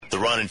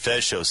Ron and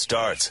Fez show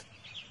starts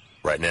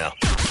right now.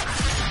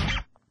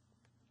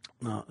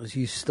 No,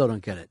 you still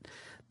don't get it.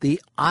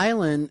 The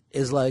island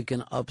is like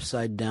an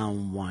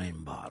upside-down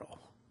wine bottle,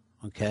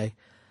 okay?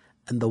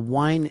 And the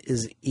wine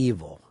is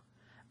evil,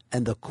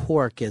 and the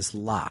cork is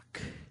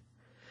lock.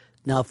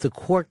 Now, if the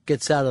cork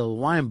gets out of the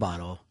wine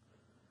bottle,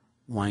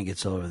 wine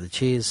gets all over the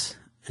cheese,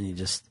 and you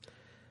just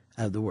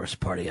have the worst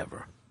party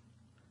ever.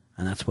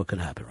 And that's what could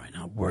happen right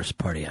now. Worst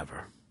party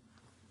ever.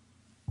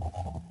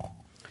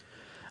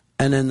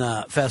 And then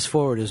fast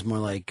forward is more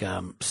like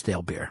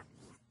stale beer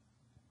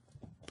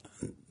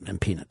and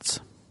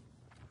peanuts.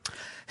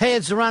 Hey,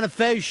 it's the Ron and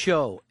Fez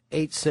show.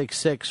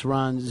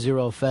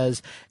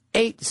 866-RON-0-FEZ.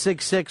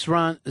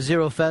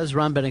 866-RON-0-FEZ.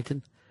 Ron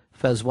Bennington,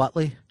 Fez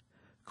Whatley,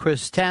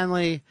 Chris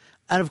Stanley,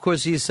 and, of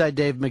course, Eastside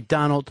Dave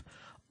McDonald,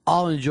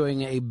 all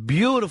enjoying a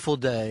beautiful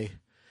day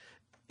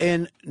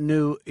in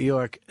New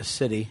York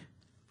City.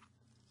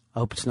 I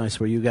hope it's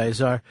nice where you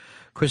guys are.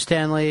 Chris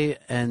Stanley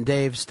and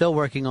Dave still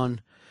working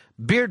on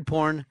beard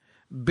porn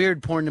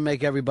to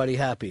make everybody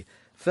happy.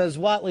 Fez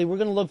Whatley, we're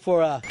going to look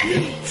for a...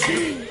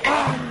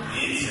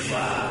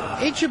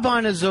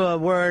 Ichiban is a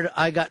word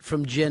I got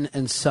from Jin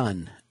and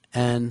Sun.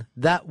 And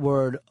that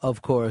word,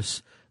 of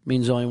course,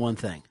 means only one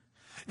thing.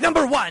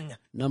 Number one.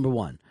 Number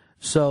one.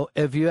 So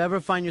if you ever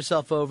find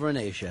yourself over in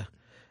Asia,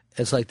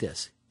 it's like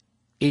this.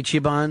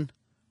 Ichiban,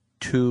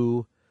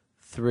 2,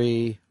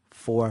 3,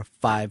 4,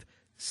 5,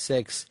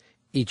 6.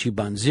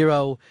 Ichiban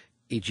 0,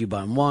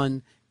 Ichiban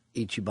 1,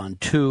 Ichiban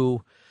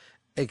 2,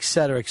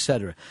 etc.,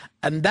 etc.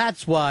 And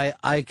that's why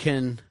I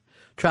can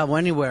travel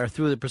anywhere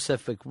through the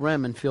Pacific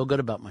Rim and feel good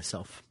about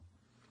myself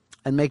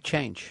and make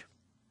change.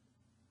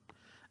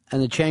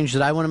 And the change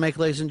that I want to make,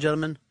 ladies and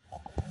gentlemen,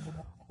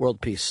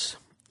 world peace.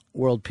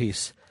 World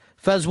peace.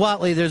 Fez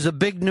Whatley, there's a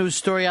big news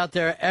story out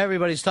there.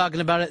 Everybody's talking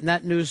about it, and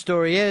that news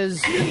story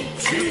is...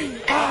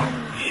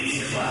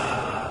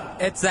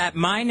 It's that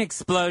mine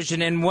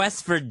explosion in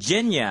West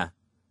Virginia,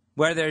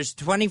 where there's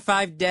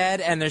 25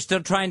 dead, and they're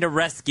still trying to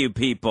rescue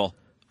people.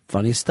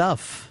 Funny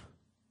stuff.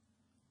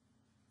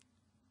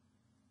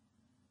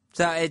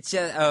 So it's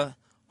a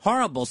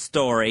horrible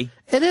story.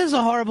 It is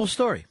a horrible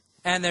story.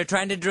 And they're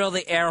trying to drill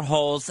the air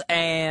holes,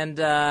 and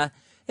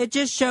it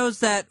just shows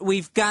that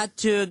we've got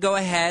to go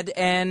ahead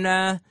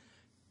and,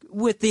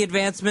 with the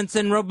advancements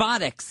in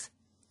robotics,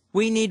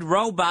 we need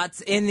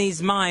robots in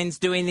these mines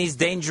doing these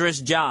dangerous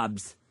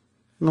jobs.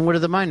 And what do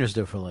the miners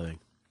do for a living?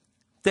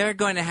 They're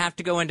going to have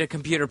to go into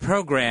computer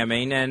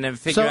programming and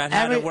figure out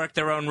how to work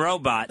their own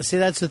robot. See,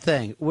 that's the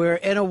thing. We're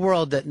in a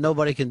world that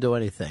nobody can do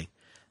anything.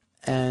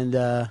 And,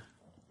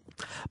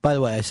 by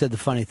the way, I said the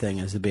funny thing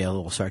is to be a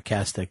little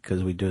sarcastic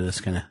because we do this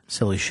kind of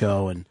silly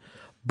show, and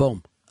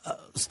boom,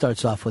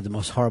 starts off with the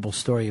most horrible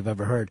story you've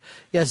ever heard.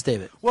 Yes,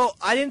 David? Well,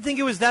 I didn't think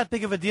it was that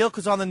big of a deal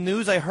because on the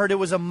news I heard it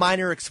was a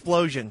minor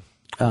explosion.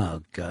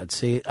 Oh, God.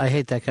 See, I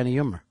hate that kind of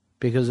humor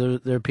because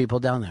there are people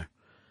down there.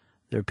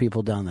 There are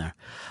people down there.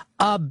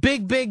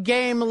 Big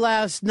game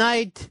last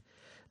night.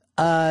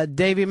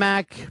 Davey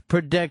Mack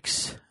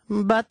predicts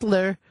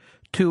Butler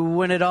to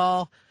win it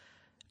all.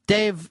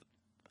 Dave,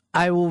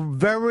 I will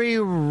very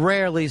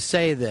rarely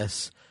say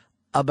this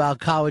about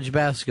college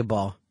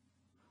basketball.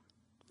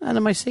 Out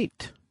of my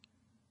seat.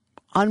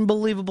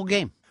 Unbelievable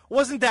game.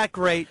 Wasn't that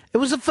great? It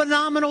was a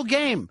phenomenal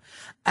game.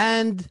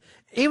 And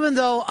even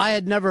though I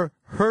had never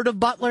heard of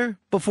Butler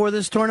before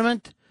this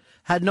tournament,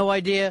 had no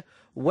idea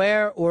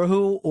where or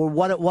who or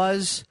what it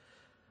was,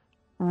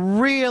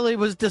 really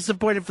was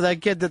disappointed for that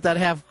kid that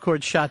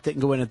half-court shot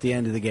didn't go in at the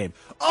end of the game.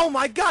 Oh,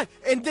 my God.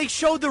 And they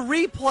showed the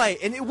replay,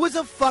 and it was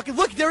a fucking...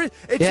 Look,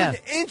 it's an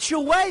inch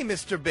away,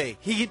 Mr. B.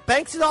 He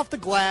banks it off the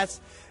glass.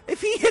 If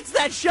he hits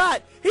that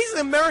shot, he's an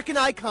American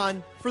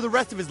icon for the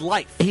rest of his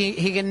life.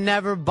 He can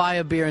never buy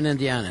a beer in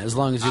Indiana as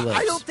long as he lives.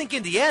 I don't think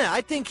Indiana. I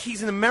think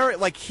he's an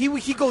American... Like,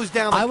 he goes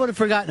down... I would have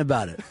forgotten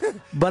about it.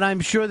 But I'm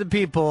sure the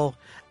people...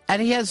 And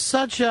he has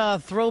such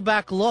a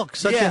throwback look,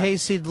 such a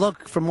hayseed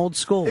look from old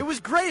school. It was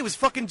great. It was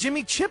fucking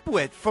Jimmy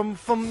Chipwit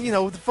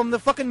from the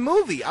fucking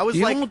movie. I was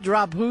you don't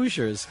drop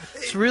Hoosiers.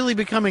 It's really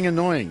becoming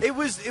annoying. It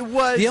was.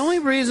 The only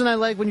reason I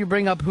like when you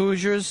bring up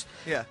Hoosiers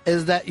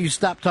is that you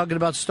stop talking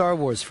about Star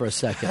Wars for a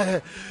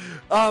second.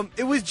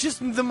 It was just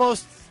one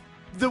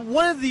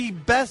of the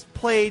best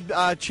played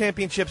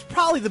championships,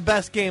 probably the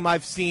best game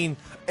I've seen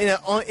in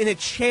a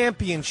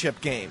championship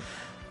game.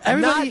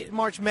 Not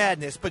March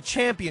Madness, but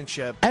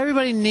championship.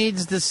 Everybody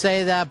needs to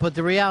say that, but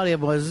the reality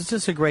of it was it's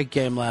just a great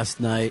game last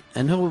night.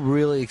 And who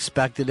really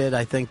expected it?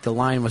 I think the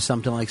line was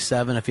something like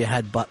 7. If you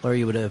had Butler,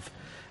 you would have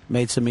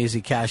made some easy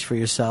cash for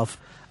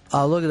yourself.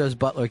 Look at those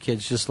Butler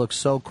kids just look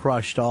so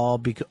crushed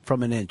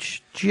from an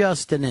inch.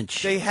 Just an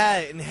inch. They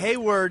had it in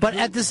Hayward. But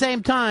at the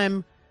same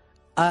time,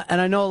 and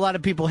I know a lot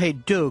of people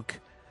hate Duke,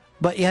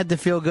 but you had to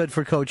feel good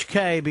for Coach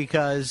K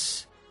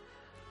because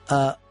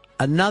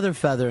another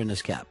feather in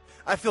his cap.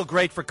 I feel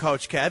great for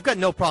Coach K. I've got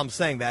no problem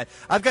saying that.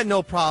 I've got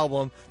no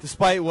problem,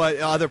 despite what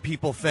other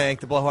people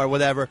think, the blowhard,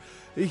 whatever.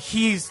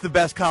 He's the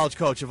best college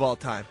coach of all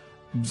time.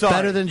 Sorry.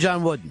 Better than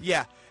John Wooden.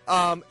 Yeah.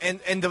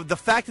 And the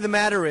fact of the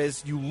matter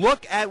is, you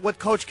look at what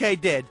Coach K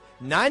did.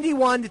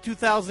 91 to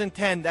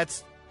 2010.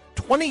 That's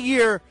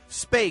 20-year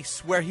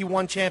space where he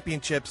won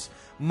championships.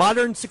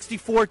 Modern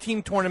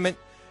 64-team tournament.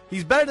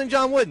 He's better than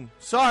John Wooden.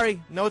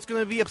 Sorry. No, it's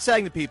going to be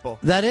upsetting to people.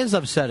 That is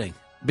upsetting.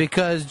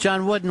 Because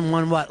John Wooden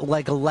won, what,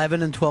 like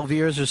 11 and 12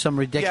 years or some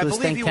ridiculous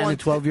thing, 10 and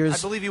 12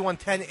 years? I believe he won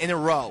 10 in a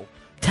row.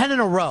 10 in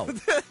a row.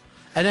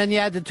 And then you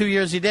add the 2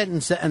 years he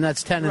didn't, and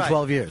that's 10 and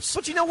 12 years.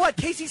 But you know what?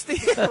 Casey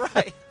Stengel,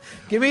 right.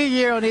 Give me a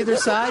year on either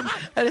side,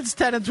 and it's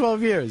 10 and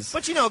 12 years.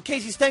 But,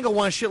 Casey Stengel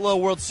won a shitload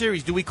of World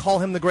Series. Do we call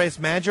him the greatest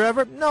manager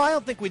ever? No, I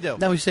don't think we do.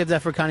 No, we saved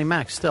that for Connie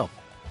Mack still.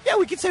 Yeah,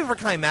 we could save it for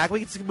Connie Mack.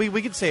 We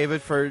could save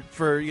it for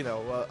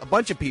a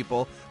bunch of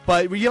people.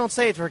 But you don't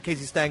say it for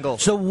Casey Stengel.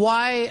 So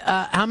why?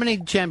 How many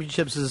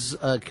championships does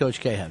Coach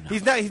K have now?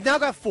 He's now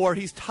got 4.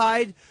 He's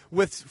tied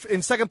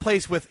in second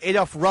place with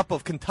Adolph Rupp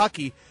of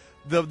Kentucky.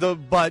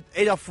 But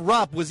Adolph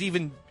Rupp he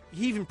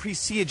even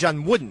preceded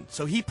John Wooden,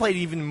 so he played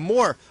even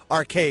more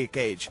archaic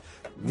age.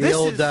 The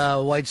old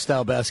white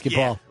style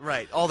basketball. Yeah,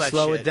 right. All that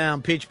Slow shit. it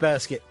down, peach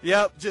basket.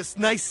 Yep, just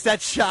nice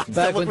set shots.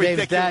 Back when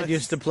Dave's dad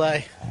used to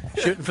play,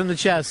 shooting from the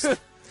chest.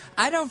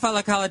 I don't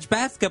follow college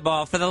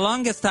basketball. For the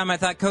longest time, I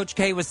thought Coach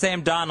K was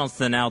Sam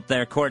Donaldson out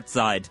there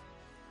courtside.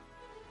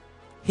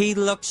 He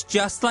looks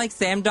just like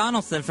Sam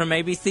Donaldson from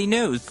ABC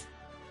News.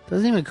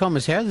 Doesn't even comb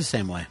his hair the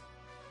same way.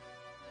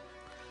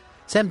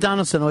 Sam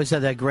Donaldson always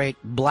had that great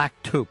black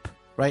toque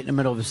right in the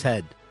middle of his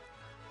head.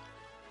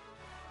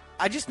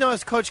 I just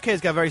noticed Coach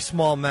K's got a very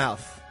small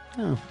mouth.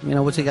 Oh,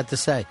 what's he got to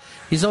say?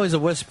 He's always a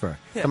whisperer.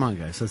 Yeah. Come on,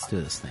 guys, let's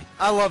do this thing.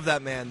 I love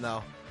that man,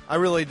 though. I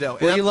really do.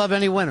 Well, you love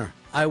any winner.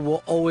 I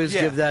will always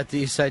give that to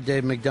Eastside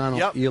Dave McDonald.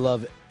 Yep. You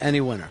love any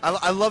winner.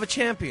 I love a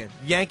champion.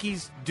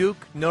 Yankees,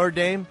 Duke, Notre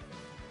Dame.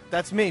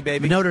 That's me,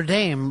 baby. Notre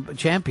Dame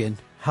champion.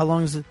 How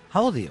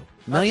old are you?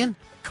 Million?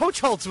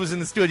 Coach Holtz was in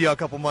the studio a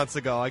couple months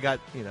ago. I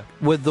got,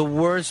 With the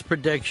worst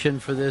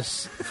prediction for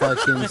this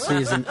fucking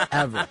season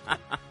ever.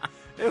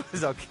 It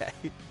was okay.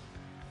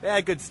 They had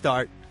a good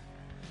start.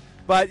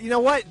 But you know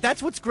what?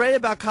 That's what's great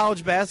about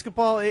college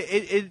basketball.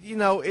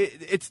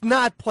 It's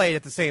not played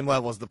at the same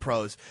level as the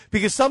pros.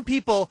 Because some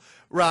people,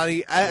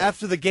 Ronnie,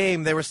 after the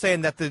game, they were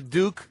saying that the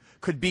Duke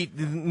could beat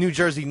the New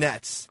Jersey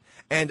Nets.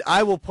 And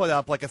I will put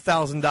up like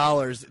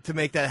 $1,000 to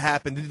make that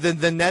happen.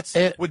 The Nets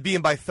would be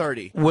in by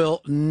 30.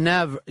 Will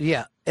never.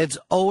 Yeah, it's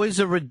always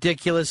a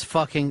ridiculous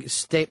fucking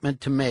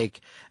statement to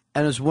make.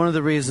 And it's one of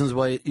the reasons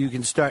why you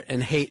can start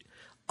and hate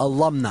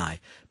alumni.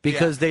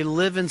 Because they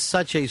live in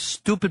such a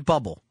stupid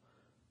bubble.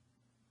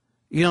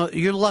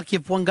 You're lucky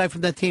if one guy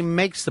from that team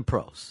makes the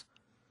pros.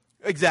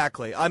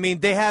 Exactly. I mean,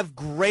 they have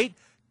great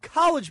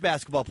college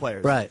basketball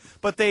players. Right.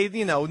 But they,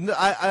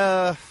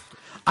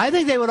 I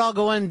think they would all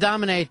go in and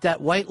dominate that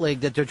white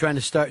league that they're trying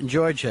to start in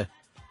Georgia.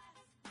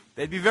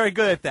 They'd be very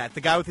good at that.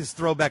 The guy with his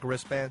throwback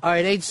wristband. All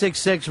right,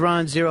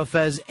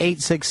 866-RON-0-FEZ,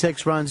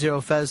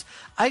 866-RON-0-FEZ.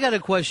 I got a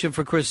question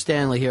for Chris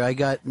Stanley here. I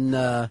got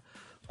in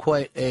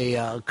quite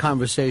a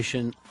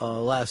conversation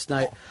last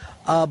night.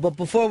 But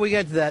before we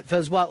get to that,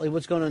 Fez Whatley,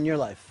 what's going on in your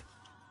life?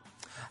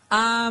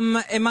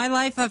 In my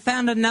life, I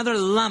found another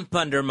lump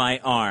under my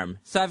arm.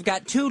 So I've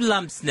got 2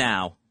 lumps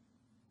now.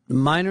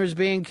 Minors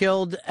being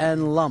killed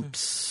and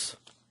lumps.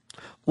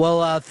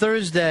 Well,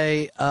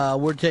 Thursday,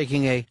 we're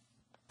taking a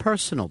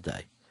personal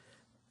day.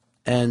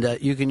 And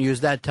you can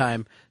use that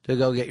time to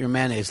go get your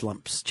mayonnaise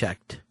lumps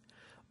checked.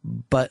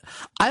 But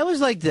I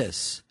was like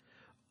this.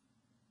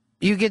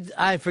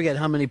 I forget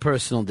how many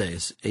personal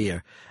days a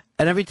year.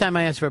 And every time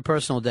I ask for a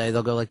personal day,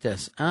 they'll go like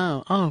this.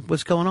 Oh,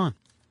 what's going on?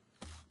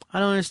 I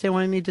don't understand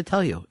what I need to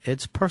tell you.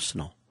 It's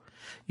personal.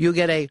 You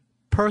get a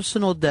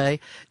personal day,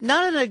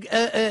 not at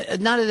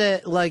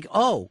a like,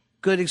 oh,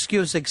 good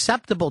excuse,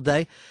 acceptable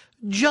day,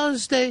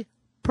 just a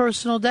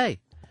personal day.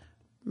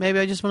 Maybe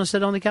I just want to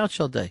sit on the couch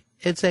all day.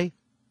 It's a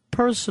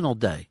personal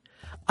day.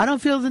 I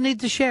don't feel the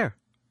need to share.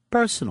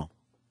 Personal.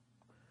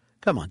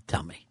 Come on,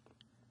 tell me.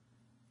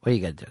 What do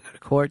you got to do? Go to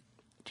court?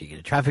 Do you get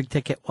a traffic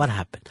ticket? What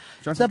happened?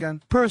 Drunk it's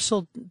again. A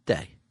personal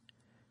day.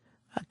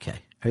 Okay.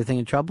 Everything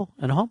in trouble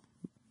at home?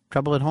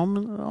 Trouble at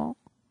home?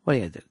 What do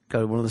you do? Go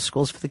to one of the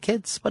schools for the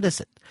kids? What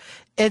is it?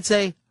 It's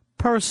a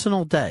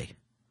personal day.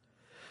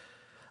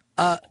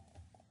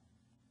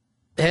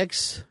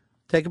 Hicks,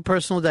 take a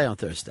personal day on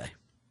Thursday.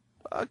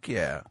 Fuck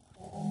yeah.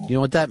 You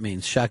know what that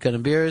means? Shotgun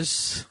and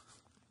beers.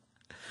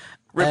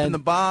 Ripping the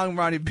bong,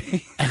 Ronnie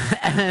B.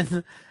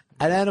 And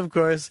then, of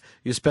course,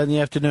 you spend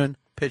the afternoon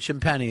pitching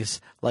pennies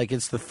like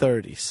it's the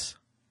 30s.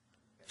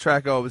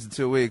 Track overs in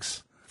 2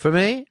 weeks. For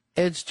me,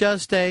 it's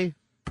just a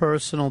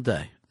personal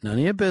day. None of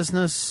your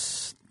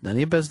business.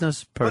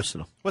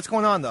 Personal. What's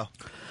going on, though?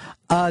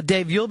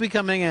 Dave, you'll be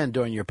coming in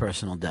during your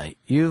personal day.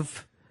 You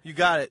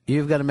got it.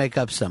 You've got to make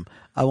up some.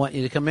 I want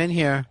you to come in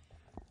here,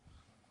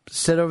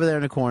 sit over there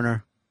in the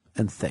corner,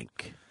 and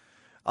think.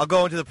 I'll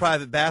go into the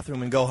private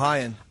bathroom and go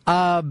high-in.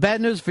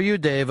 Bad news for you,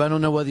 Dave. I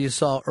don't know whether you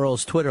saw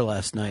Earl's Twitter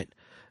last night,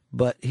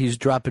 but he's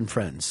dropping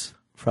friends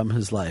from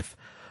his life.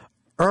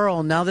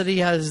 Earl, now that he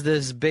has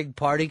this big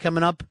party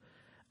coming up,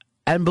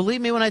 and believe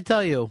me when I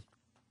tell you,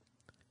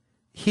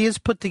 he has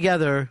put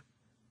together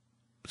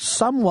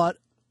somewhat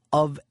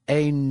of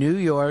a New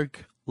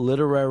York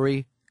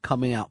literary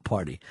coming out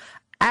party.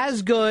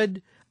 As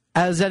good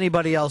as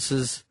anybody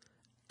else's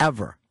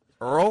ever.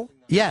 Earl?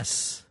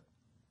 Yes.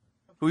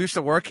 Who used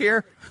to work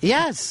here?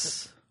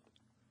 Yes.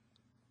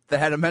 That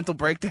had a mental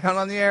breakdown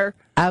on the air?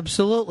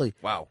 Absolutely.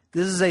 Wow.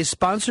 This is a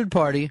sponsored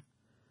party.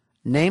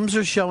 Names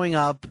are showing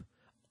up.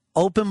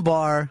 Open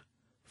bar,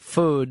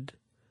 food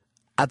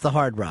at the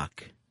Hard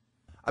Rock.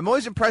 I'm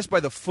always impressed by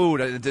the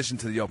food in addition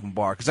to the open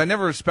bar, because I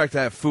never expect to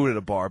have food at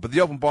a bar, but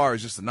the open bar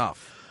is just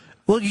enough.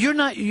 Well, you're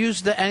not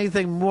used to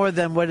anything more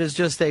than what is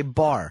just a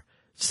bar.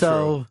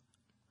 So True.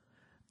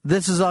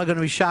 This is all going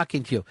to be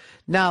shocking to you.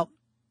 Now,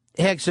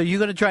 Hicks, are you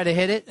going to try to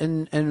hit it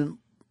and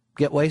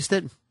get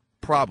wasted?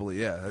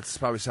 Probably, yeah. That's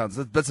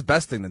the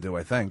best thing to do,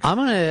 I think. I'm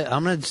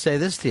gonna say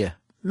this to you: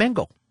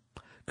 mingle,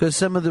 because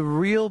some of the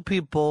real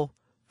people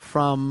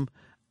from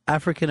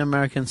African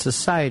American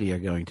society are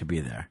going to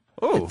be there.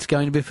 Ooh. It's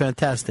going to be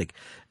fantastic,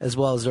 as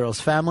well as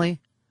Earl's family,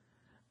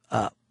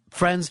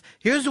 friends.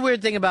 Here's the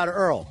weird thing about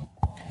Earl: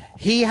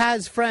 he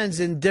has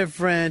friends in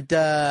different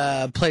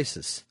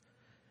places.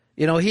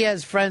 You know, he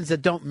has friends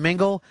that don't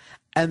mingle,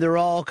 and they're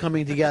all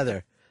coming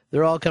together.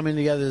 They're all coming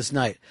together this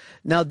night.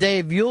 Now,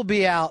 Dave, you'll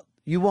be out.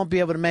 You won't be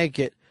able to make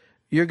it.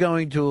 You're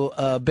going to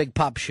a big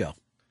pop show.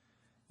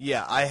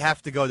 Yeah, I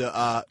have to go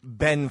to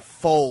Ben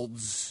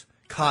Folds'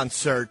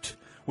 concert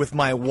with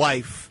my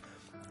wife.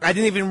 I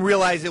didn't even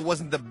realize it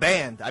wasn't the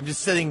band. I'm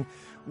just sitting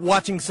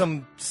watching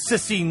some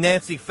sissy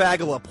Nancy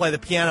Fagala play the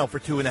piano for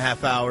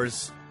 2.5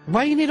 hours.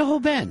 Why do you need a whole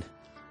band?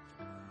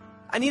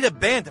 I need a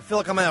band to feel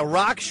like I'm at a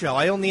rock show.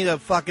 I don't need a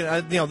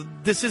fucking,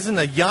 this isn't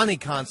a Yanni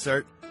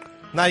concert.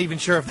 Not even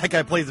sure if that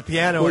guy plays the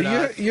piano or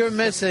not. You're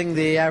missing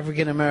the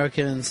African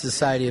American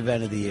Society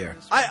event of the year.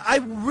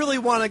 I really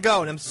want to go,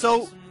 and I'm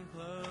so...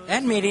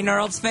 And meeting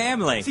Earl's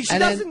family. See, she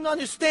doesn't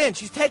understand.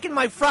 She's taking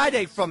my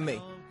Friday from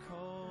me.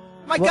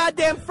 My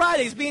goddamn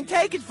Friday's being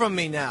taken from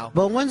me now.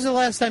 But when's the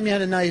last time you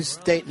had a nice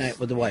date night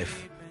with the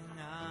wife?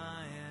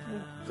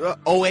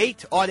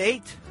 08? Odd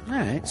 8? All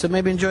right, so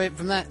maybe enjoy it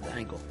from that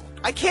angle.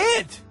 I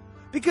can't.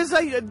 Because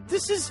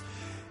this is...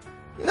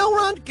 You know,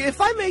 Ron, if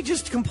I may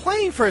just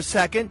complain for a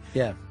second.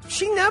 Yeah.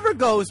 She never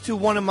goes to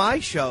one of my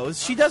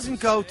shows. She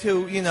doesn't go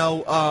to,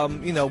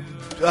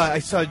 I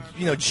saw,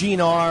 Gene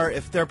R.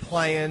 if they're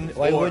playing.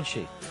 Why would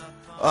she?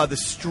 The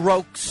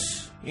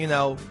Strokes,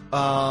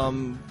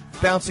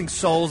 Bouncing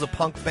Souls, a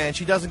punk band.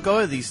 She doesn't go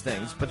to these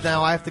things. But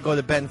now I have to go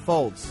to Ben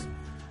Folds.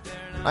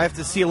 I have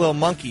to see a little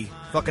monkey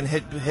fucking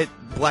hit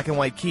black and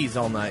white keys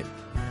all night.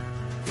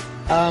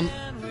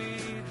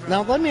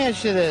 Now, let me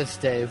ask you this,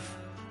 Dave.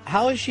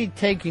 How is she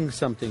taking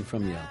something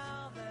from you?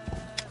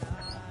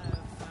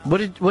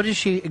 What is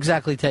she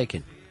exactly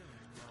taking?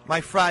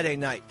 My Friday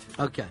night.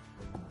 Okay.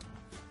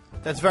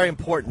 That's very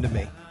important to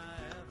me.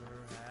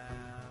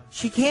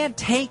 She can't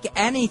take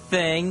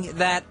anything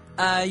that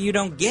you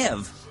don't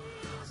give.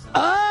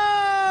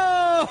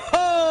 Oh!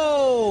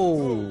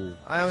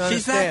 I don't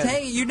She's understand. not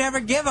taking. You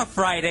never give a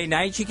Friday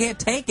night. She can't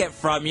take it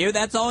from you.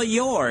 That's all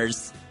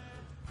yours.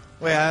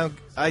 Wait, I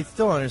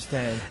still don't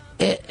understand.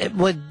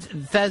 What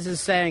Fez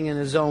is saying in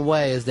his own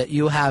way is that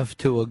you have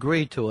to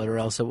agree to it, or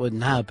else it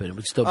wouldn't happen. It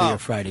would still be your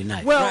Friday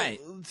night. Well, Right.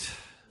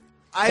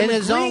 In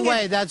his own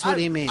way, that's what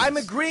he means. I'm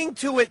agreeing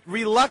to it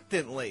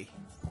reluctantly.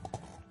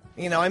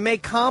 I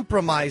make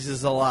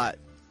compromises a lot.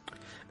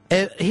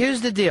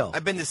 Here's the deal.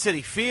 I've been to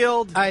City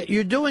Field.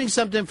 You're doing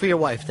something for your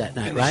wife that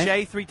night, Been to right?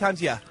 Shea 3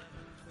 times, yeah.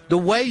 The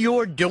way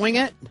you're doing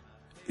it,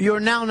 you're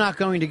now not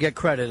going to get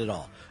credit at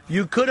all.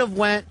 You could have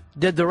went,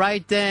 did the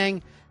right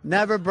thing,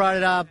 never brought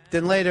it up,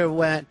 then later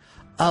went,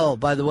 oh,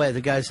 by the way,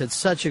 the guys had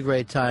such a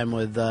great time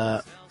with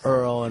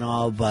Earl and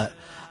all, but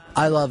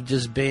I love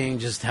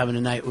just having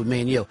a night with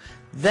me and you.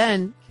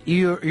 Then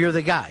you're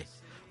the guy.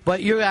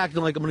 But you're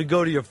acting like I'm going to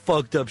go to your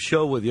fucked up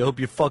show with you. I hope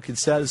you're fucking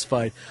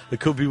satisfied. I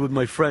could be with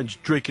my friends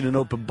drinking an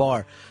open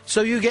bar.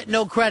 So you get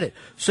no credit.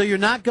 So you're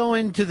not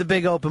going to the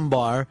big open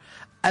bar,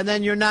 and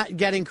then you're not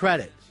getting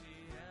credit.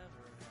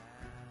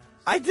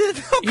 I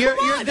did. Oh, You're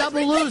on,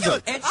 double that's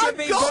loser. It should I'm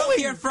be going. both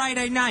your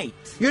Friday night.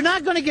 You're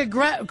not going to get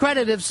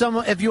credit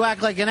if you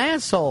act like an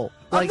asshole,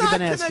 like you've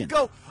been asking. I'm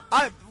not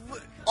gonna go.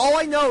 All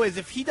I know is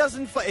if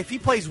he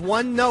plays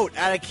one note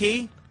out of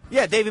key,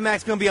 yeah, David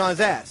Mack's gonna be on his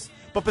ass.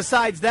 But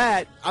besides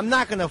that, I'm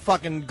not gonna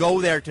fucking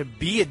go there to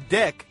be a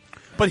dick.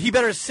 But he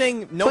better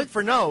sing note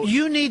for note.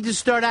 You need to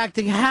start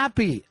acting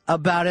happy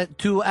about it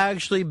to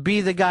actually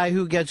be the guy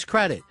who gets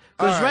credit.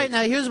 Because All right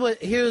right. now,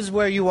 here's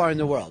where you are in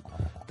the world.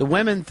 The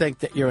women think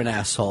that you're an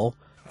asshole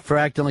for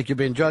acting like you're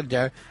being drugged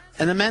there,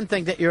 and the men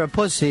think that you're a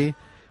pussy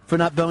for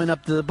not going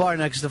up to the bar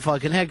next to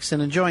fucking Hicks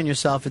and enjoying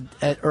yourself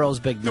at Earl's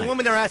big The night.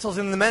 women are assholes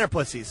and the men are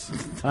pussies.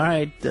 All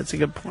right, that's a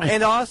good point.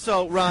 And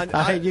also, Ron,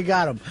 All right, you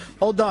got him.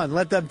 Hold on,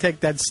 let them take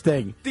that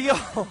sting.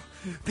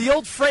 the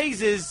old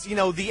phrase is,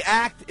 the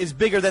act is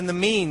bigger than the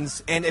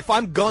means. And if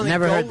I'm going to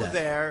Never go heard that.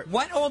 there,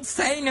 What old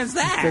saying is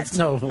that? That's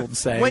no old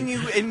saying.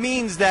 it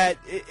means that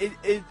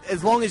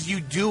as long as you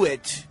do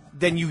it,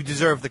 then you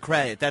deserve the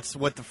credit. That's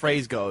what the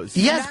phrase goes.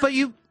 Yes, but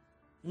you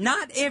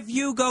Not if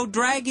you go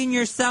dragging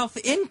yourself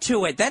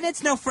into it. Then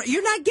it's no.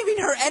 You're not giving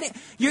her any.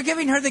 You're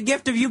giving her the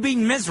gift of you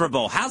being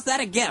miserable. How's that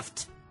a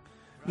gift?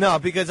 No,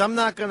 because I'm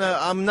not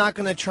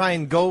gonna try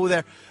and go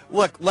there.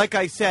 Look, like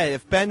I said,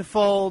 if Ben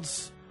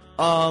Folds,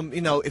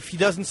 if he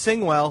doesn't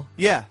sing well,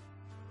 yeah,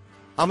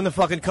 I'm gonna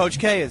fucking Coach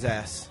K his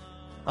ass.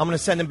 I'm gonna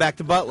send him back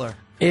to Butler.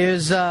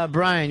 Here's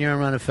Brian. You're on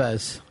Run of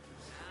Fez.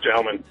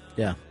 Gentlemen.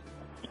 Yeah.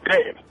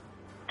 Dave,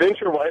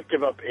 didn't your wife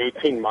give up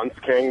 18 months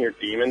carrying your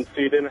demon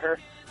seed in her?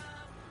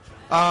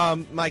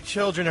 My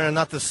children are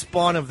not the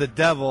spawn of the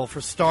devil, for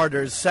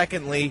starters.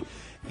 Secondly,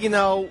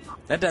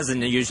 that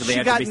doesn't usually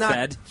have to be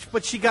said.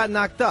 But she got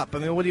knocked up. I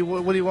mean, what do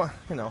you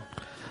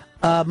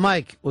want?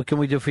 Mike, what can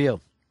we do for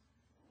you?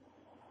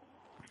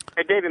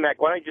 Hey, Dave and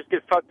Mac, why don't you just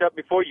get fucked up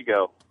before you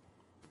go?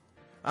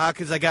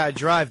 Because I gotta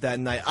drive that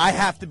night. I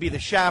have to be the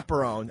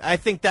chaperone. I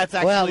think that's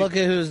actually. Well, look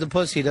at who's the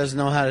pussy. Doesn't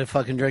know how to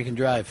fucking drink and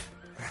drive.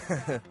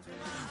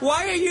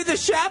 Why are you the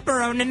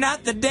chaperone and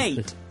not the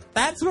date?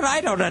 That's what I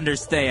don't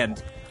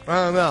understand.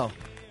 I don't know.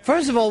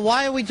 First of all,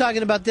 why are we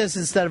talking about this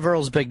instead of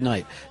Earl's Big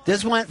Night?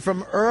 This went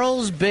from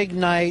Earl's Big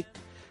Night,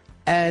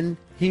 and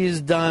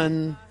he's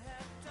done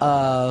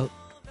a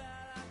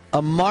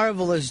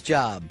marvelous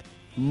job.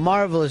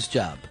 Marvelous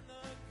job.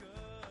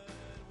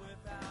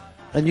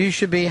 And you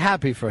should be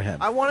happy for him.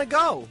 I want to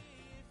go.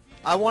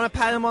 I want to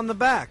pat him on the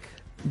back.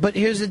 But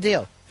here's the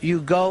deal.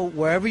 You go,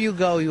 wherever you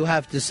go, you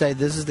have to say,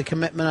 this is the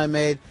commitment I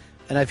made,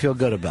 and I feel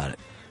good about it.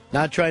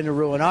 Not trying to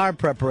ruin our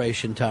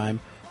preparation time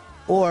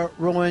or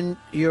ruin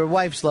your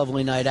wife's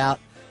lovely night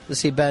out to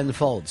see Ben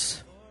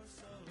Folds.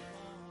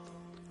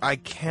 I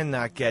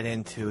cannot get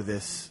into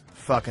this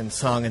fucking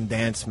song and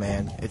dance,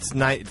 man. It's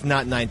not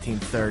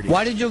 1930.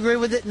 Why did you agree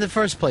with it in the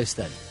first place,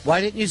 then? Why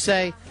didn't you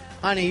say,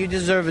 honey, you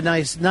deserve a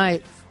nice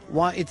night.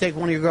 Why don't you take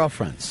one of your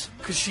girlfriends?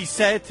 Because she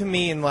said it to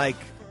me in,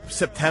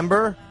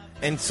 September,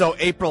 and so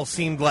April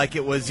seemed like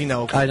it was, I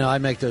know, I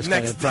make those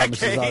kind of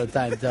promises all the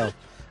time, too.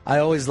 I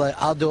always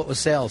I'll do it with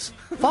sales.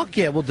 Fuck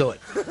yeah, we'll do it.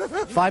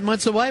 5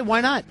 months away,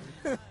 why not?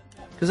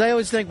 Because I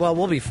always think, well,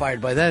 we'll be fired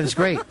by then. It's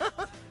great.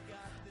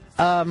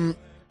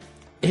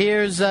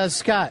 Here's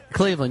Scott,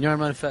 Cleveland. You're on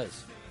Run of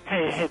Fez.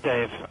 Hey,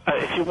 Dave.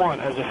 If you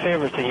want, as a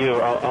favor to you,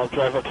 I'll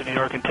drive up to New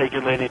York and take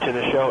your lady to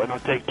the show, and I'll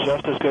take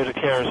just as good a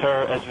care as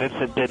her as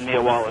Vincent did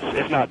Nia Wallace,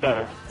 if not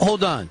better.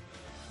 Hold on.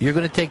 You're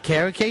going to take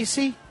care of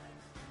Casey?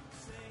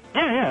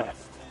 Yeah.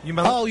 You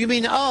mean,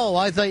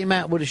 I thought you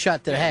meant with a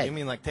shot to the head. You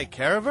mean take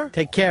care of her?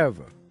 Take care of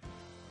her.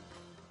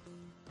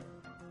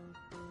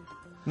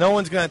 No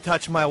one's going to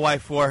touch my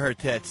wife or her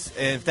tits.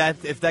 And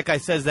if that guy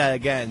says that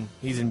again,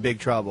 he's in big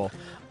trouble.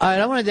 All right,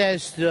 I wanted to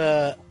ask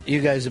you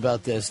guys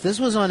about this. This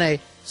was on a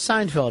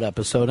Seinfeld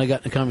episode. I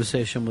got in a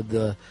conversation with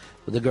the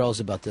girls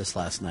about this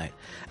last night.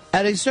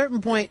 At a certain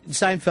point,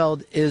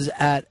 Seinfeld is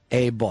at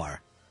a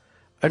bar.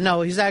 Or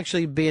no, he's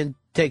actually being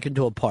taken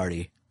to a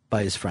party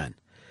by his friend.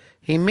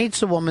 He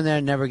meets a woman there,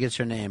 never gets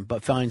her name,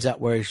 but finds out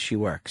where she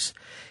works.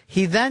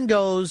 He then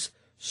goes,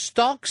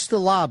 stalks the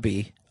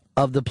lobby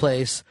of the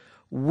place,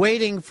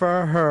 waiting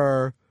for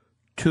her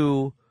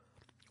to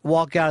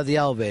walk out of the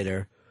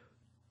elevator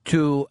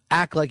to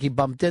act like he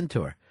bumped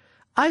into her.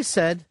 I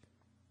said,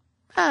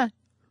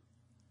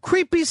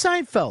 creepy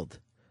Seinfeld.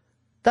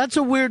 That's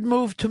a weird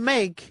move to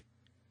make.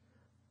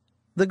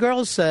 The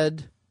girl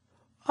said,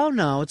 oh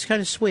no, it's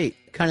kind of sweet,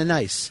 kind of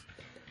nice.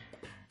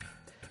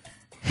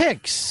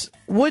 Hicks,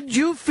 would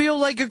you feel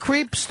like a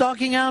creep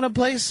stalking out a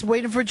place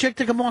waiting for a chick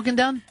to come walking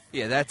down?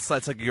 Yeah, that's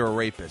like you're a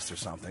rapist or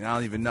something. I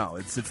don't even know.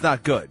 It's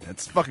not good.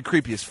 It's fucking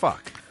creepy as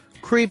fuck.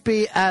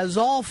 Creepy as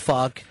all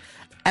fuck.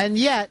 And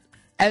yet,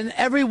 and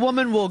every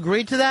woman will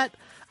agree to that,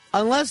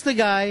 unless the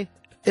guy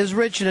is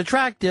rich and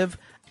attractive,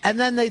 and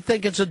then they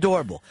think it's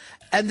adorable.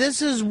 And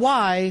this is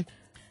why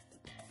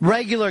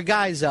regular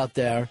guys out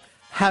there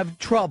have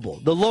trouble.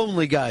 The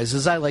lonely guys,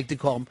 as I like to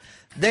call them,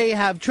 they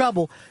have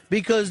trouble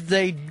because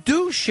they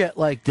do shit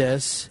like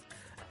this,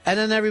 and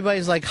then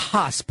everybody's like,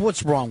 Hosp,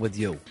 what's wrong with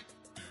you?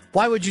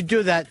 Why would you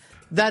do that?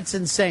 That's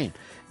insane.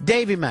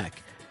 Davey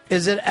Mac,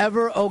 is it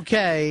ever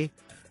okay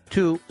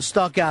to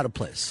stalk out a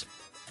place?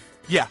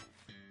 Yeah.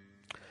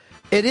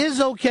 It is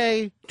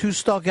okay to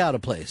stalk out a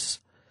place,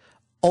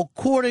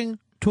 according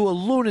to a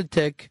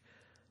lunatic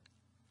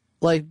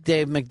like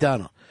Dave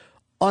McDonough.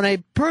 On a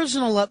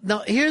personal level, now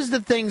here's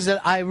the things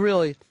that I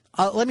really,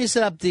 let me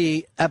set up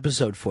the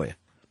episode for you.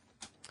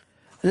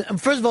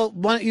 First of all,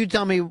 why don't you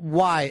tell me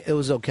why it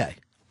was okay?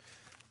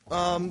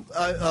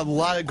 A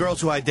lot of girls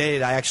who I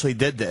dated, I actually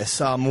did this.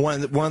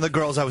 One of the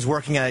girls I was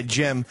working at a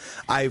gym,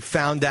 I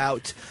found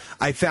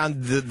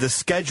the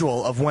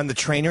schedule of when the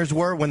trainers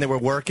were, when they were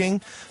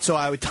working. So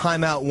I would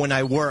time out when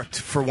I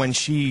worked for when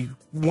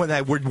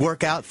I would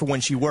work out for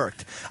when she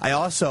worked. I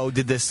also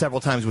did this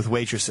several times with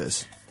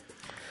waitresses.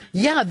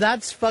 Yeah,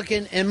 that's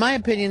fucking, in my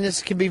opinion,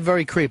 this can be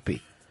very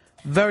creepy.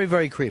 Very,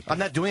 very creepy. I'm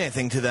not doing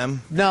anything to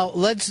them. Now,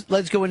 let's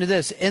go into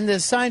this. In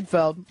this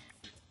Seinfeld,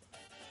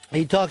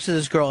 he talks to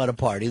this girl at a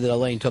party that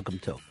Elaine took him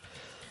to.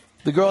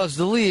 The girl has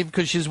to leave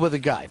because she's with a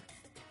guy.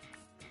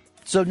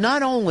 So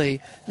not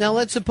only, now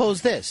let's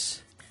suppose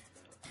this.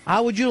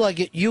 How would you like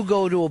it? You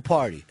go to a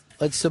party.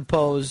 Let's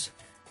suppose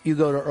you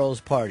go to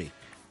Earl's party.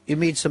 You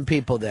meet some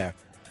people there.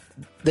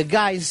 The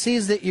guy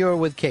sees that you're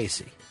with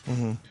Casey.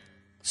 Mm-hmm.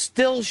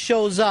 Still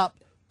shows up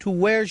to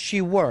where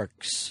she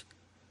works,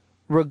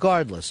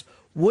 regardless.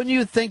 Wouldn't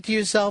you think to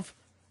yourself,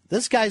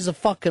 this guy's a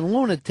fucking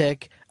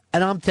lunatic,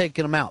 and I'm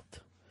taking him out?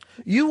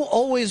 You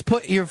always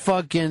put your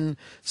fucking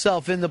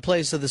self in the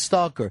place of the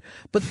stalker.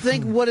 But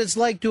think what it's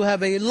like to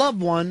have a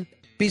loved one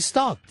be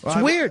stalked.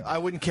 It's weird. I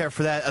wouldn't care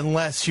for that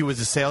unless she was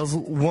a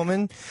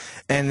saleswoman,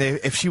 and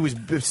if she was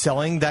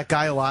selling that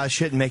guy a lot of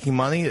shit and making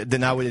money,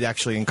 then I would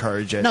actually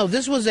encourage it. No,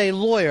 this was a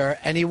lawyer,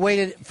 and he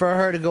waited for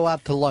her to go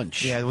out to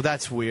lunch. Yeah, well,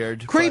 that's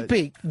weird.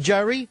 Creepy,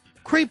 Jerry.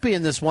 Creepy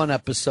in this one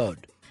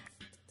episode.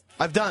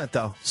 I've done it,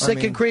 though.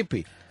 Sick and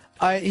creepy.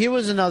 Here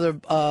was another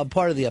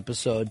part of the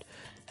episode,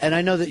 and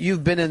I know that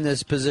you've been in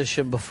this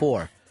position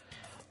before.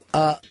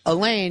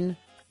 Elaine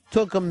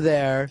took him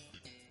there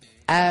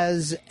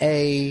as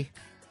a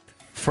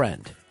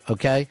friend,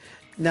 okay?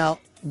 Now,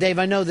 Dave,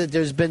 I know that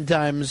there's been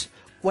times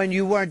when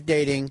you weren't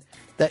dating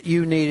that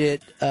you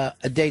needed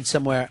a date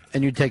somewhere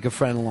and you take a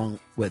friend along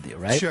with you,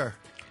 right? Sure.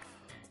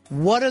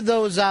 What are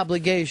those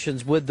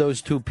obligations with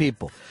those two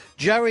people?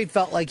 Jerry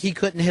felt like he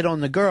couldn't hit on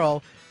the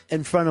girl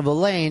in front of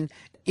Elaine,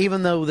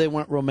 even though they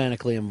weren't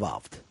romantically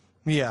involved.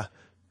 Yeah.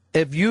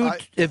 If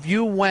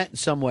you went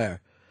somewhere,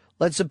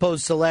 let's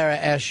suppose Solara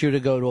asked you to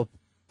go to a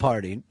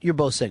party. You're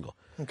both single.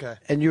 Okay.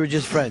 And you were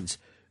just friends.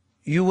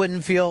 You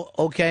wouldn't feel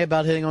okay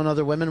about hitting on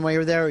other women while you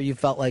were there, or you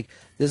felt like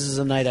this is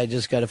a night I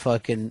just got to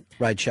fucking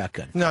ride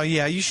shotgun? No,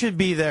 yeah, you should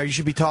be there. You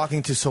should be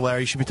talking to Solara.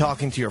 You should be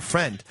talking to your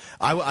friend.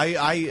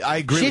 I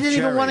agree She with didn't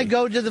even Jerry. want to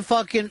go to the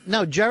fucking...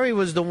 No, Jerry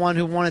was the one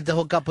who wanted to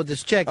hook up with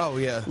this chick. Oh,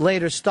 yeah.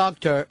 Later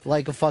stalked her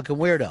like a fucking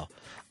weirdo.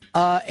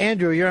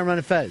 Andrew, you're on Run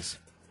of Fez.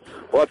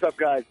 What's up,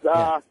 guys?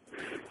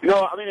 You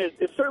know, I mean,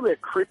 it's certainly a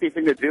creepy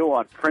thing to do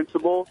on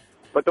principle,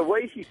 but the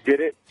way he did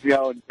it, you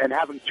know, and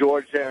having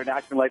George there and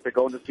acting like they're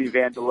going to see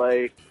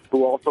Vandelay,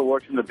 who also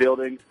works in the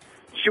building,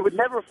 she would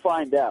never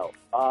find out.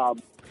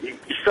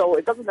 So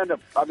it doesn't end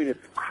up, I mean,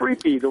 it's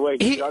creepy the way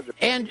he does it.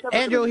 And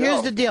Andrew,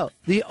 here's the deal.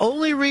 The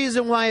only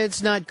reason why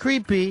it's not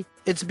creepy,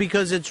 it's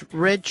because it's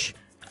rich,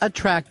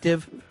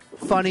 attractive,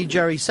 funny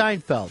Jerry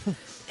Seinfeld.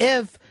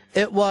 If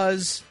it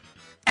was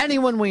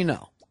anyone we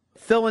know,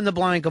 fill in the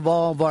blank of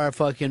all of our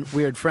fucking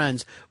weird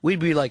friends, we'd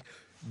be like,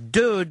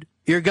 dude,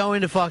 you're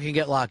going to fucking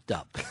get locked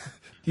up.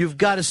 You've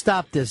got to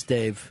stop this,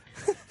 Dave.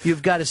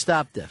 You've got to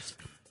stop this.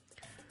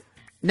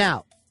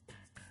 Now,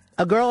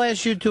 a girl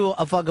asks you to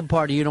a fucking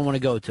party you don't want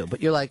to go to,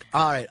 but you're like,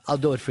 all right, I'll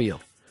do it for you.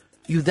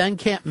 You then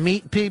can't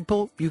meet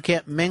people. You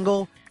can't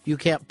mingle. You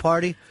can't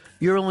party.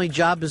 Your only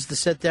job is to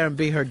sit there and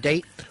be her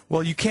date.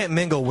 Well, you can't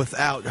mingle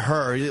without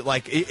her.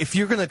 Like, if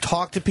you're going to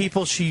talk to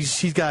people,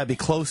 she's got to be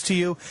close to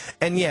you.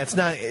 And, yeah, it's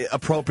not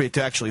appropriate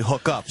to actually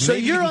hook up. So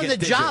Maybe you're you on can the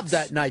get job digits.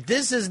 that night.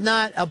 This is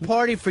not a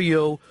party for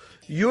you.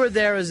 You're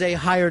there as a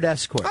hired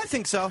escort. I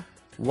think so.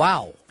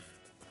 Wow.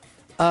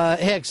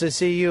 Hicks, I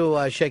see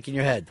you shaking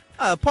your head.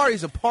 A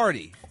party's a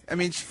party. I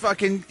mean,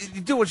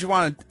 you do what you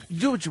want to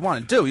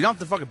do. You don't have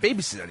to fucking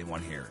babysit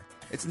anyone here.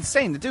 It's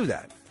insane to do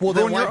that. Well,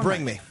 then Ruin your why own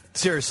bring night. me?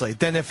 Seriously.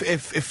 Then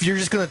if you're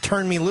just going to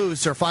turn me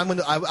loose, or if I'm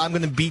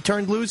going to be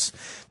turned loose,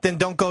 then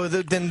don't go.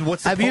 Then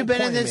what's the Have you point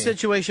been in of this me?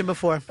 situation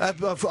before?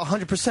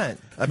 100%.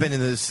 I've been in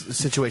this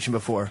situation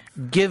before.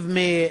 Give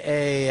me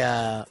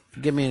an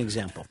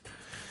example.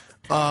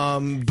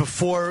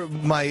 Before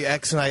my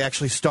ex and I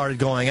actually started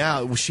going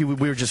out, we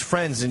were just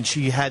friends, and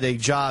she had a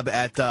job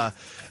at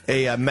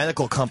a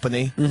medical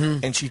company,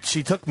 and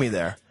she took me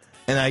there.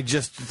 And I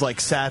just, like,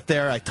 sat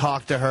there. I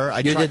talked to her.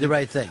 You did the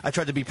right thing. I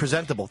tried to be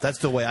presentable. That's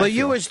the way I feel. But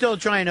you were still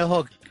trying to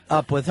hook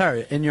up with her.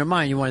 In your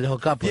mind, you wanted to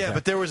hook up with her. Yeah,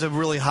 but there was a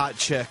really hot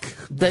chick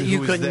that you who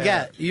was couldn't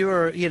there. get.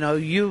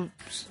 You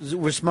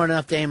were smart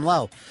enough to aim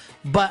low.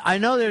 But I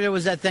know that there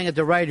was that thing at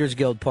the Writers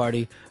Guild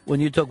party when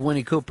you took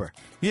Winnie Cooper.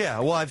 Yeah,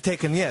 well, I've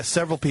taken,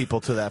 several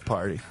people to that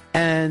party.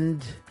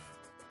 And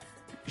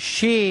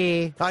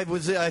she... I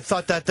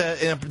thought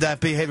that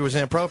behavior was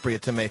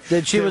inappropriate to me.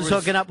 That she was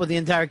hooking up with the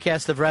entire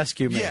cast of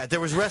Rescue Me. Yeah,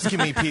 there was Rescue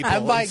Me people.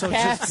 And by so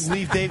cast, just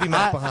leave Davy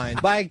Mack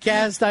behind. By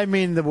cast, I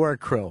mean the work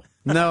crew.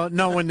 No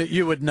one that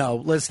you would know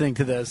listening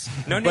to this.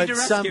 No need to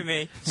rescue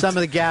me. Some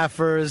of the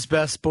gaffers,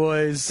 best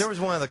boys. There was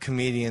one of the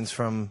comedians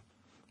from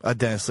a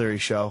Dennis Leary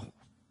show.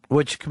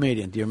 Which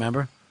comedian? Do you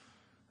remember?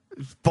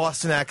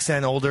 Boston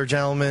accent, older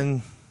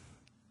gentleman.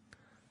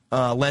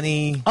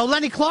 Lenny. Oh,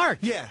 Lenny Clark.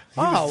 Yeah.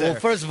 Well,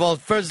 first of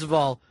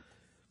all,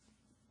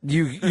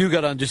 you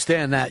got to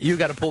understand that. You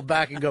got to pull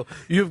back and go,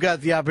 you've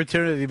got the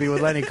opportunity to be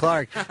with Lenny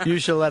Clark. You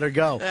should let her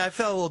go. I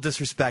felt a little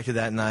disrespected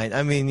that night.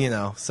 I mean,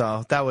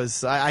 so that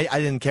was, I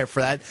didn't care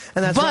for that.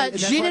 And that's but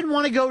she didn't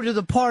want to go to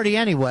the party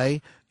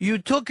anyway. You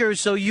took her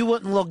so you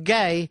wouldn't look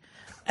gay.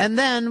 And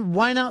then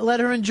why not let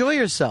her enjoy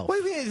herself?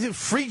 Wait,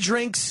 free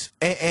drinks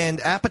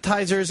and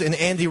appetizers and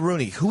Andy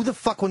Rooney. Who the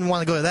fuck wouldn't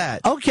want to go to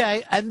that?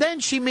 Okay, and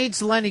then she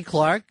meets Lenny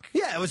Clark.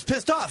 Yeah, I was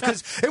pissed off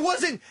because it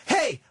wasn't,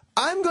 hey,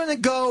 I'm going to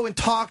go and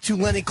talk to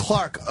Lenny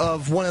Clark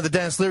of one of the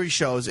Dennis Leary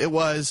shows. It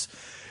was,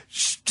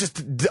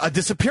 just a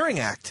disappearing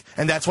act.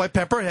 And that's why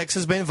Pepper Hicks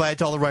has been invited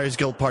to all the Writers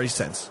Guild parties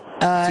since.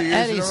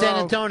 Eddie, San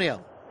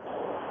Antonio.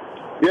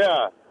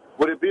 Yeah.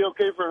 Would it be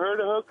okay for her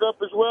to hook up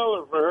as well,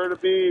 or for her to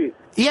be...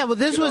 Yeah, well,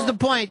 this was the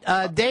point.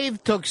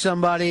 Dave took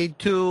somebody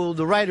to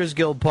the Writers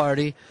Guild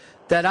party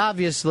that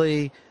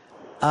obviously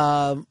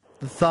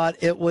thought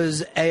it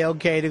was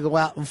A-okay to go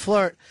out and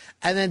flirt.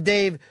 And then,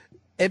 Dave,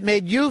 it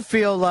made you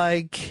feel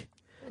like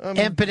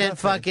impotent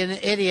fucking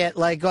idiot,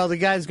 like all the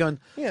guys going,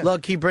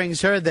 look, he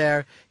brings her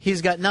there.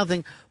 He's got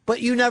nothing. But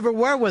you never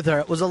were with her.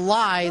 It was a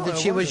lie that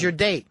she was your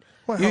date.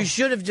 Well, you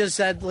should have just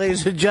said,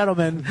 ladies and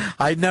gentlemen,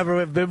 I never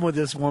have been with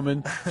this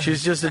woman.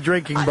 She's just a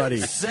drinking buddy. I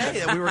didn't say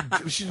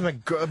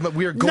that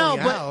we were going out.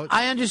 No, but out.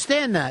 I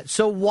understand that.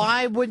 So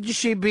why would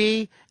she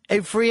be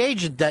a free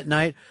agent that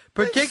night,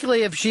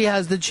 particularly if she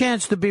has the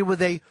chance to be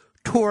with a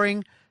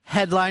touring,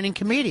 headlining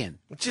comedian?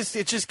 It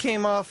just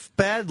came off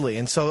badly,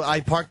 and so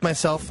I parked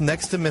myself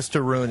next to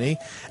Mr. Rooney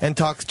and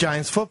talked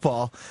Giants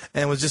football,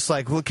 and was just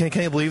like, well, can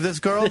you believe this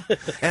girl?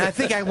 And I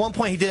think at one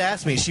point he did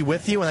ask me, is she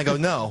with you? And I go,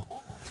 no.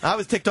 I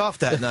was ticked off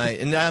that night,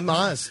 and I'm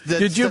honest.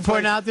 Did you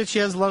point out that she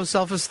has low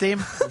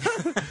self-esteem?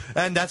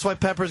 And that's why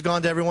Pepper's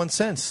gone to everyone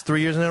since,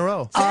 3 years in a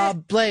row.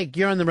 Blake,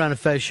 you're on the Ron and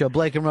Fez show.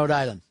 Blake in Rhode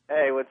Island.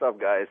 Hey, what's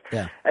up, guys?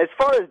 Yeah. As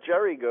far as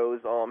Jerry goes,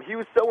 he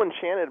was so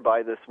enchanted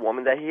by this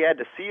woman that he had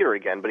to see her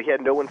again, but he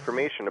had no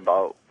information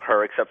about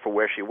her except for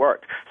where she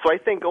worked. So I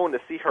think going to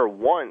see her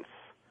once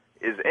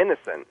is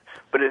innocent,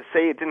 but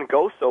say it didn't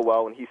go so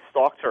well and he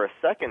stalked her a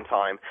second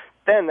time,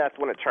 then that's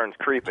when it turns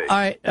creepy. All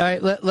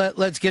right.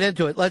 Let's get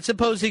into it. Let's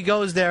suppose he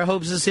goes there,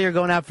 hopes to see her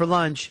going out for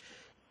lunch.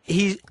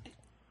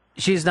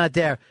 She's not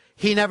there.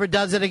 He never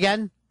does it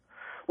again?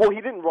 Well, he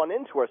didn't run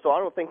into her, so I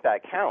don't think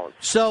that counts.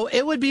 So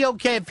it would be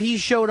okay if he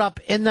showed up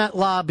in that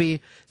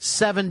lobby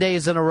 7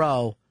 days in a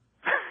row.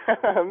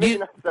 Maybe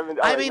not 7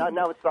 days.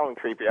 Now it's sounding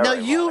creepy. Now,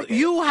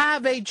 you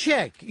have a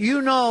chick.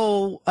 You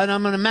know, and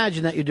I'm going to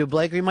imagine that you do,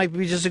 Blake, or you might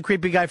be just a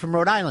creepy guy from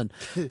Rhode Island.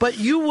 But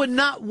you would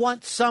not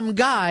want some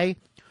guy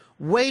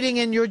waiting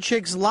in your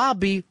chick's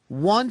lobby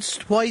once,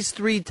 twice,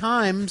 3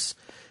 times.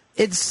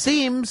 It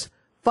seems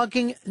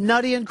fucking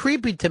nutty and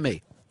creepy to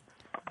me.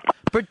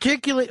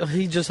 Particularly,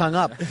 he just hung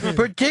up.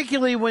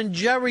 Particularly when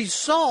Jerry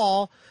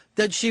saw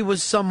that she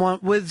was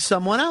with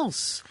someone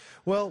else.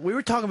 Well, we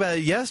were talking about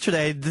it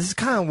yesterday. This is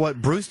kind of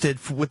what Bruce did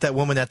with that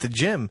woman at the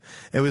gym.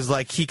 It was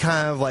like he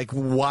kind of like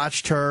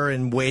watched her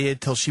and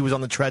waited till she was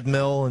on the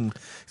treadmill and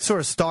sort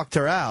of stalked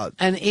her out.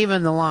 And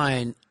even the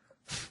line,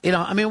 you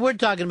know, I mean, we're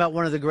talking about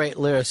one of the great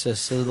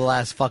lyricists of the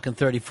last fucking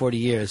 30, 40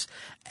 years.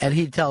 And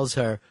he tells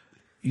her,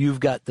 you've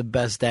got the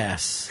best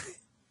ass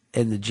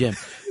in the gym.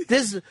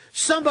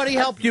 Somebody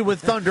helped you with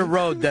Thunder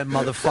Road, then,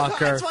 motherfucker.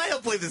 That's why I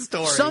don't believe the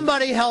story.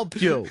 Somebody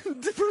helped you.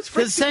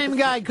 The same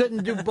guy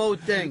couldn't do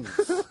both things.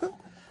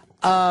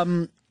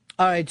 All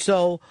right,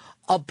 so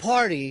a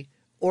party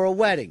or a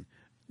wedding.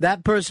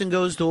 That person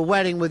goes to a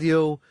wedding with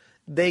you.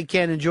 They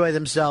can't enjoy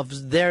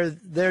themselves.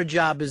 Their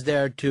job is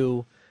there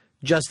to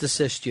just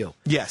assist you.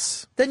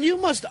 Yes. Then you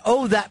must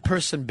owe that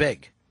person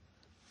big.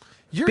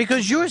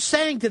 Because you're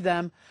saying to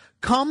them,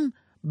 come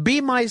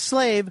be my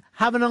slave,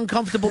 have an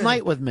uncomfortable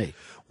night with me.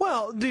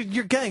 Well, dude,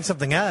 you're getting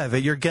something out of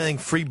it. You're getting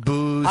free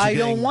booze. I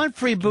don't want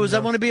free booze. I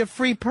want to be a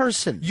free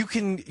person. You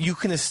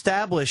can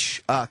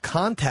establish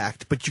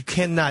contact, but you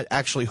cannot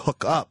actually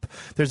hook up.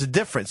 There's a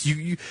difference.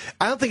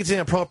 I don't think it's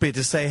inappropriate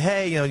to say,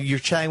 hey, you're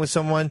chatting with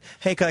someone.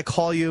 Hey, can I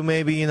call you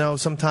maybe,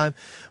 sometime?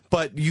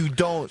 But you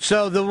don't.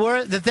 So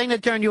the thing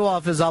that turned you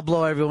off is I'll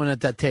blow everyone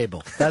at that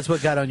table. That's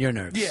what got on your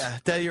nerves. Yeah,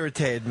 that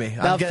irritated me.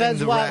 Now,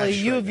 Fez Whatley,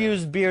 you've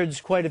used beards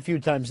quite a few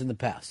times in the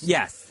past.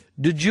 Yes.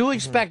 Did you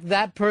expect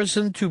that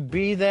person to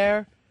be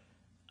there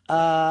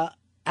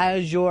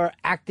as your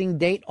acting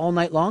date all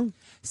night long?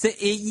 So,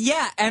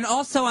 yeah, and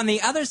also on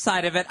the other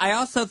side of it, I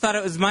also thought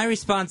it was my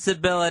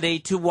responsibility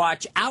to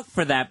watch out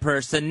for that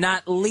person,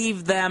 not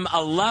leave them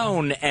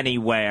alone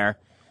anywhere.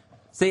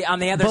 See, on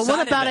the other side of it. But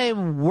what about a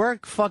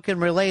work fucking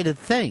related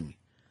thing?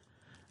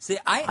 See,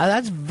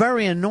 that's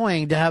very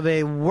annoying to have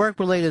a work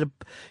related.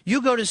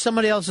 You go to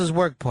somebody else's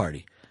work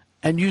party,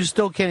 and you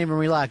still can't even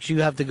relax.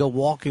 You have to go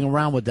walking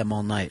around with them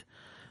all night.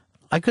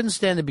 I couldn't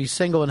stand to be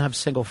single and have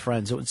single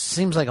friends. It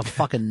seems like a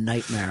fucking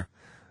nightmare.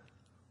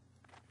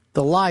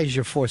 The lies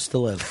you're forced to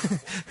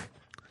live.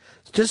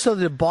 Just so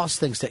the boss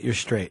thinks that you're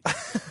straight.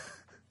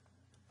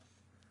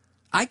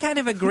 I kind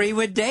of agree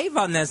with Dave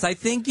on this. I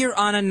think you're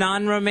on a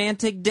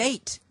non-romantic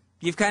date.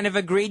 You've kind of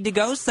agreed to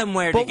go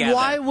somewhere together. But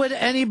why would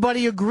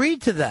anybody agree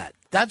to that?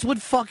 That's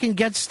what fucking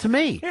gets to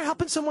me. You're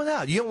helping someone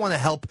out. You don't want to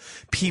help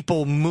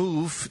people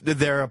move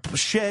their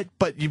shit,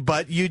 but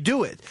you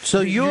do it.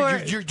 So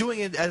you're doing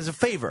it as a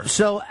favor.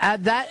 So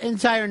at that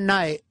entire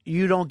night,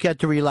 you don't get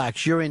to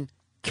relax. You're in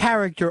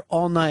character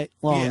all night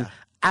long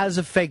as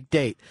a fake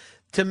date.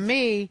 To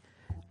me,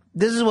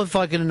 this is what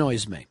fucking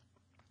annoys me.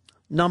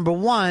 Number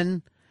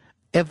one,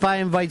 if I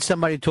invite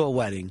somebody to a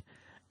wedding,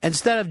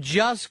 instead of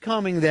just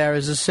coming there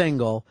as a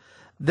single,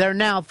 they're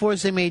now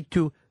forcing me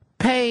to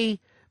pay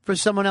for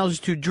someone else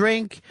to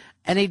drink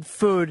and eat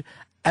food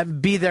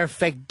and be their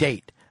fake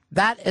date.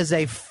 That is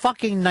a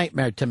fucking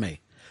nightmare to me.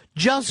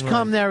 Just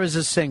come there as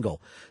a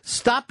single.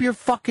 Stop your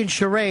fucking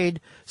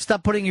charade.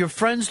 Stop putting your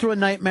friends through a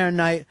nightmare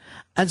night,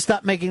 and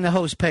stop making the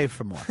host pay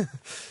for more.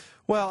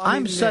 Well,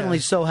 I'm suddenly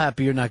so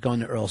happy you're not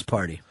going to Earl's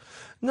party.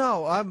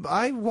 No,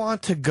 I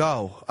want to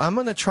go. I'm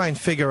going to try and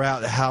figure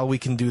out how we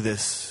can do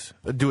this.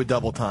 Do a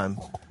double time.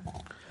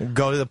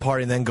 Go to the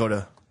party and then go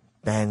to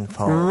Ben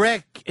Folds.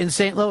 Rick in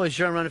St. Louis,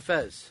 you're on Run of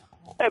Fez.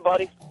 Hey,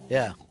 buddy.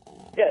 Yeah.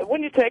 Yeah,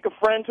 when you take a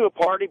friend to a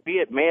party, be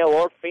it male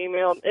or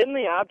female, isn't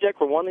the object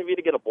for one of you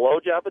to get a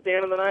blowjob at the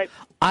end of the night?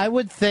 I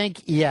would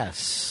think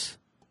yes.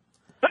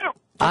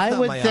 I not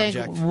would my think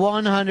object.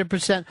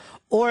 100%.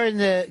 Or in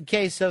the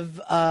case of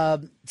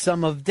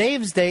some of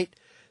Dave's date,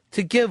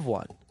 to give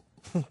one.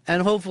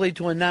 And hopefully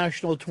to a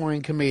national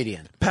touring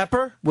comedian.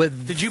 Pepper?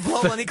 With Did you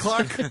blow Lenny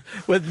Clark?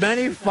 With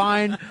many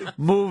fine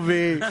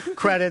movie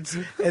credits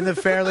in the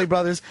Fairley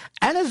Brothers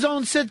and his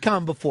own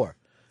sitcom before.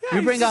 Yeah,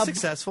 you bring he's a up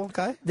success,ful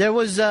guy. There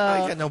was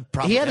got no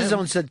problem he had with his him.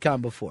 own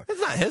sitcom before. It's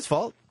not his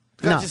fault.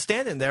 The guy's No. just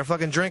standing there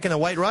fucking drinking a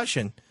White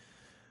Russian.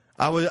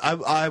 I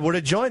would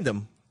have joined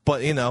him,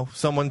 but you know,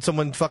 someone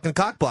fucking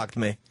cockblocked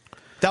me.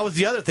 That was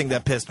the other thing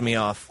that pissed me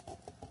off.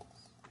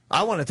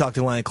 I want to talk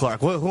to Lenny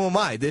Clark. Who am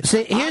I?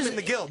 See, I'm in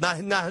the guild,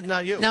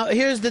 not you. Now,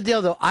 here's the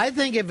deal, though. I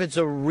think if it's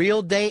a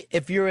real date,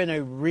 if you're in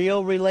a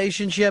real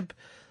relationship,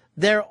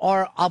 there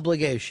are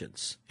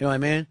obligations. You know what I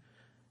mean?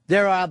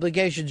 There are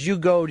obligations. You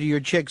go to your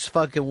chick's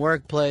fucking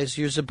workplace,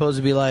 you're supposed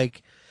to be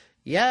like,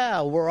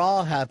 yeah, we're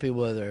all happy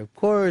with her. Of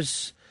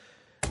course,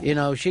 you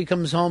know, she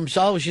comes home,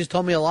 so she's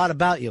told me a lot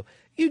about you.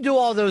 You do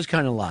all those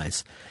kind of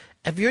lies.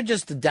 If you're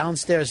just a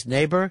downstairs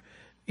neighbor,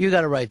 you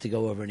got a right to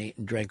go over and eat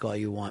and drink all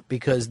you want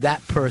because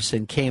that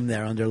person came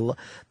there under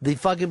the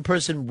fucking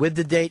person with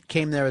the date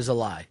came there as a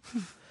lie.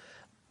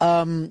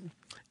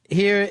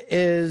 Here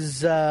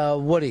is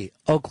Woody,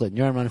 Oakland.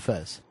 You're on Run of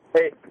Fez.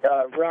 Hey,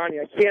 Ronnie,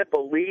 I can't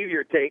believe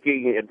you're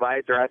taking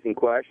advice or asking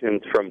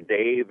questions from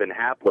Dave and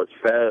Hapless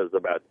Fez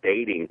about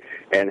dating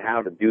and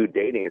how to do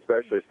dating,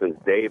 especially since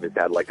Dave has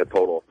had like a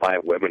total of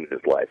 5 women in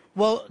his life.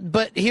 Well,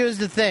 but here's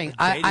the thing.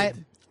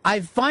 I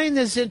find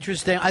this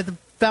interesting. I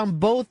found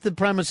both the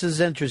premises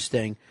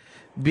interesting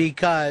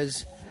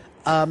because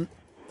I've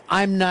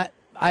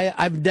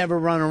never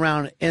run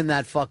around in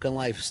that fucking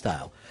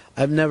lifestyle.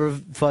 I've never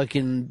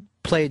fucking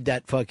played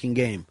that fucking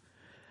game.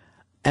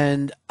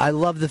 And I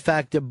love the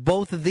fact that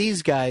both of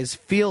these guys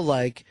feel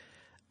like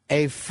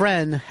a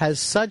friend has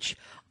such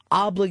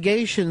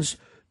obligations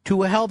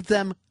to help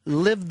them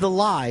live the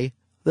lie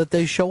that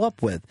they show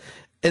up with.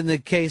 In the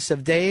case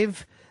of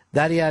Dave,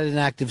 that he had an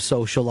active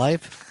social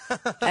life.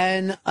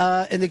 And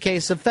in the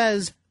case of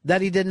Fez,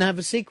 that he didn't have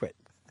a secret.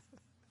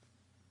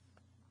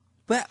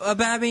 But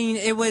I mean,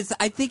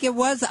 I think it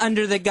was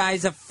under the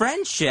guise of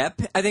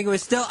friendship. I think it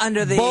was still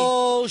under the...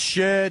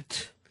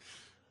 Bullshit.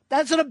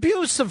 That's an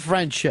abuse of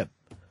friendship.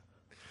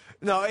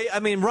 No, I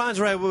mean, Ron's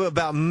right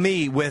about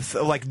me with,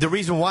 like, the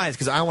reason why is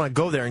because I want to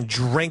go there and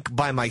drink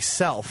by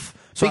myself.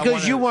 So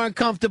because you weren't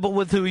comfortable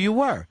with who you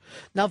were.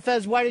 Now,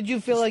 Fez, why did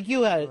you feel like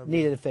you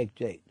needed a fake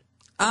date?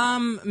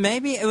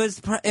 Maybe it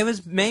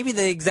was maybe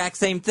the exact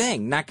same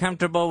thing. Not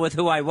comfortable with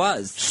who I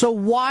was. So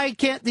why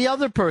can't the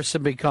other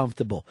person be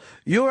comfortable?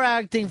 You're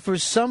acting for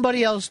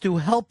somebody else to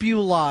help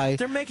you lie.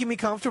 They're making me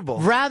comfortable.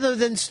 Rather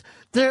than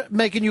they're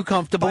making you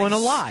comfortable in a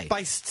lie.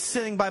 By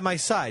sitting by my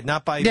side,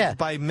 not by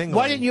mingling.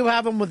 Why didn't you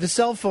have them with a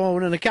cell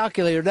phone and a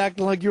calculator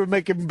acting like you were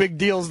making big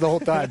deals the whole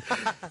time?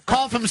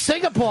 Call from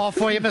Singapore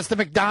for you, Mr.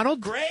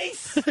 McDonald.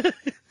 Grace?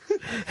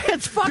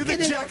 It's fucking... Do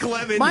the Jack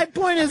Lemmon. My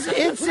point is,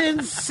 it's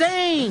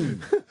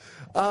insane.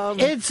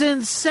 It's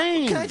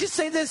insane. Can I just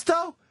say this,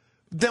 though?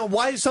 Then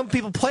why do some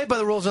people play by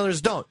the rules and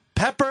others don't?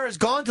 Pepper has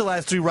gone to the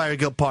last 3 Riot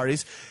Guild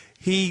parties.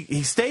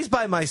 He stays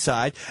by my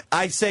side.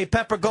 I say,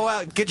 Pepper, go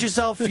out, get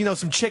yourself,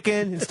 some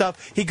chicken and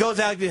stuff. He goes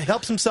out,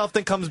 helps himself,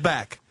 then comes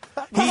back.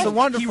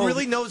 He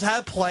really knows how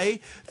to play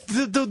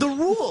the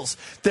rules.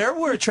 There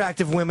were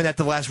attractive women at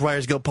the last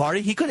Writers Guild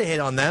party. He could have hit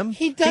on them.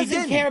 He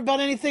doesn't care about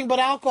anything but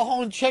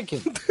alcohol and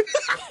chicken.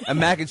 And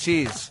mac and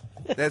cheese.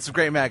 That's some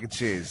great mac and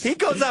cheese. He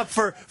goes up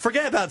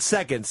forget about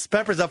seconds.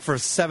 Pepper's up for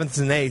 7ths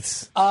and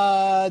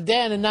 8ths.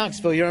 Dan in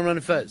Knoxville, you're on Run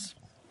of Fez.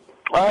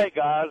 Hey,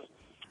 guys.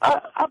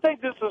 I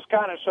think this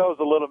kind of shows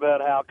a little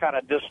bit how kind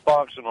of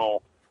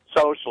dysfunctional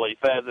socially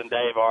Fez and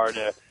Dave are.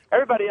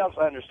 Everybody else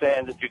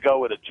understands that you go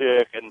with a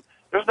chick and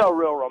there's no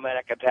real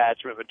romantic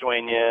attachment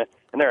between you,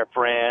 and they're a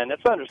friend.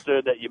 It's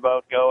understood that you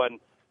both go and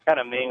kind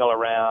of mingle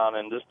around,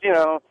 and just,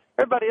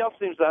 everybody else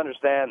seems to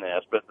understand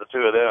this, but the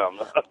two of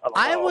them.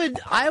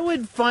 I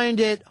would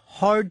find it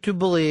hard to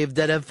believe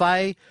that if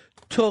I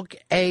took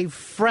a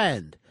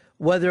friend,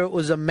 whether it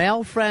was a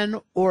male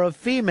friend or a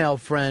female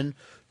friend,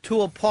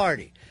 to a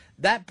party,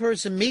 that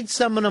person meets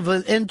someone of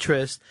an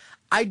interest,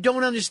 I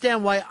don't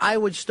understand why I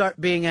would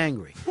start being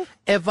angry.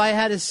 If I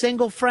had a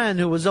single friend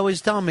who was always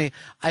telling me,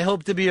 I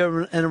hope to be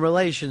in a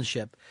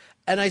relationship,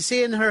 and I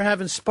see in her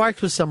having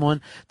sparks with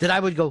someone, that I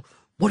would go,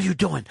 what are you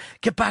doing?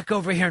 Get back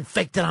over here and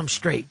fake that I'm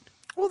straight.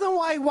 Well,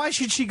 then why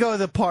should she go to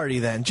the party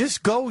then?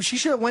 Just go. She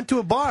should have went to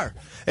a bar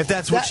if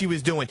that's what she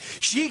was doing.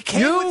 She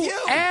came with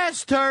you.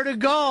 Asked her to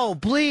go.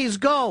 Please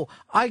go.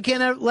 I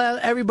can't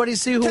let everybody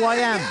see who I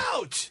am.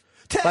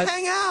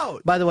 Hang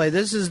out. By the way,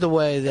 this is the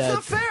way that...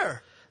 It's not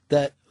fair.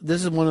 That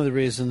this is one of the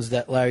reasons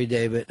that Larry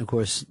David, and of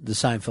course, the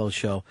Seinfeld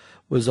show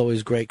was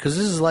always great, because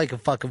this is like a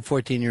fucking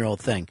 14-year-old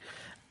thing,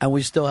 and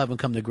we still haven't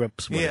come to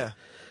grips with it.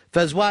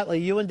 Fez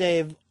Whatley, you and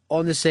Dave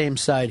on the same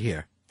side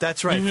here.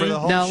 That's right, for the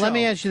whole now, show. let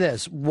me ask you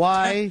this.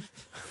 Why,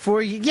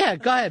 for you... Yeah,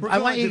 go ahead. I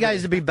want you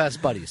guys to be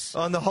best buddies.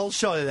 On the whole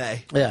show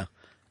today. Yeah.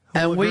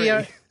 And we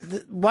are...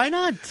 Why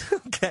not?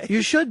 Okay.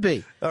 You should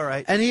be. All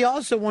right. And he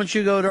also wants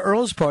you to go to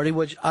Earl's party,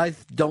 which I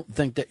don't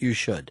think that you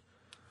should.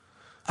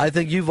 I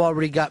think you've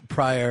already got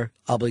prior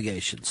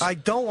obligations. I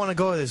don't want to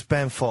go to this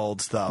Ben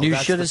Folds, though. You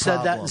That's should the have said that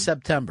in problem.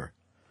 September.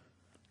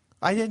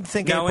 I didn't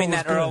think Knowing April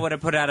was that Earl gonna... would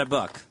have put out a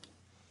book.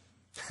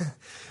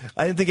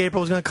 I didn't think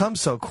April was going to come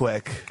so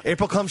quick.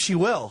 April comes, she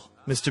will,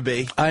 Mr.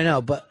 B. I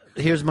know, but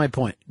here's my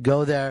point.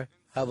 Go there,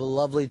 have a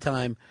lovely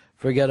time,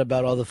 forget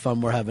about all the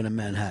fun we're having in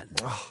Manhattan.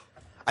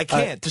 I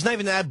can't. There's not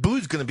even that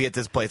booze going to be at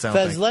this place, I don't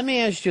Fez, think. let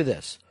me ask you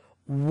this.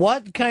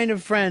 What kind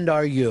of friend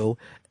are you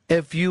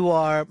if you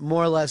are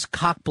more or less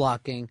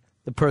cock-blocking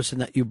the person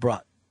that you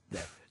brought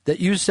there? That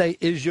you say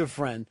is your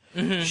friend.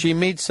 Mm-hmm. She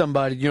meets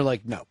somebody, and you're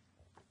like, no.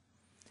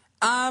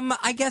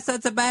 I guess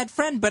that's a bad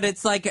friend, but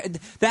it's like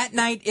that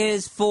night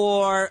is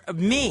for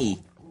me.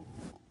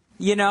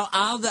 You know,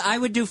 I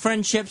would do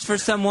friendships for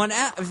someone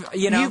else.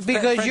 You know,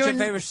 because friendship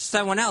favors for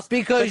someone else.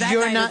 Because but that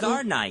you're night not is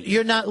our night.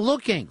 You're not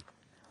looking,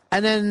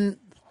 and then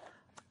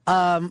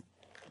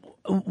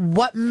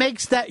what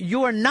makes that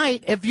your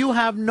night if you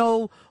have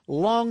no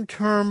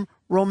long-term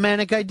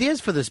romantic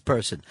ideas for this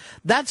person?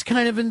 That's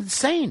kind of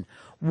insane.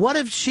 What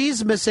if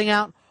she's missing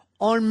out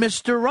on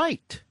Mr.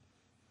 Right?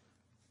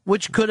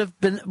 Which could have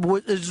been,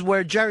 is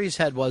where Jerry's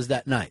head was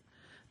that night.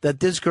 That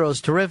this girl is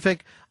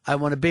terrific, I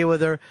want to be with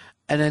her,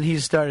 and then he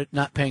started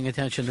not paying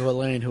attention to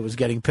Elaine, who was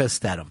getting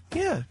pissed at him.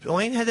 Yeah,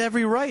 Elaine had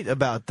every right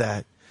about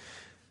that.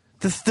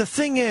 The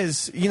thing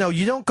is, you know,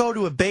 you don't go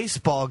to a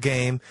baseball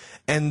game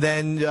and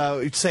then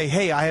say,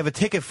 hey, I have a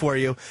ticket for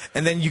you,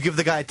 and then you give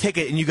the guy a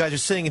ticket and you guys are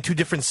sitting in two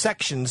different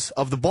sections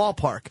of the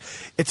ballpark.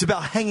 It's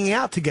about hanging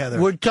out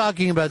together. We're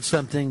talking about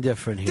something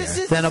different here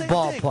than a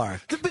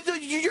ballpark. But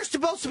you're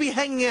supposed to be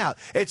hanging out.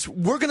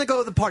 We're going to go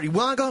to the party.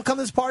 Want to come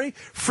to this party?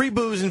 Free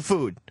booze and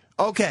food.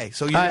 Okay,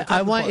 so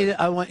I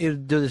want you to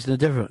do this in a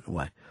different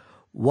way.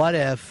 What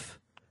if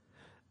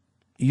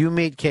you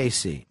meet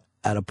Casey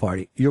at a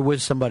party? You're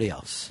with somebody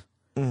else.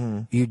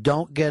 Mm-hmm. You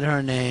don't get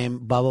her name,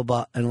 blah, blah,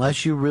 blah.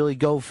 Unless you really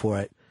go for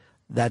it,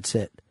 that's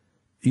it.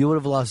 You would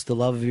have lost the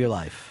love of your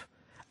life.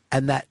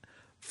 And that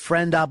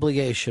friend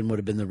obligation would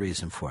have been the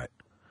reason for it.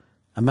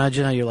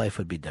 Imagine how your life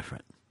would be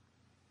different.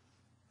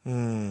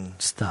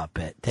 Stop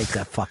it. Take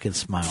that fucking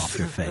smile off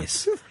your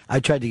face.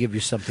 I tried to give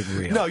you something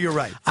real. No, you're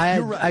right.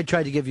 I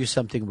tried to give you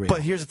something real.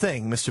 But here's the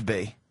thing, Mr.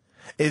 B,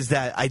 is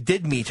that I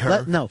did meet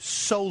her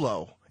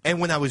solo.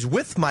 And when I was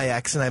with my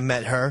ex and I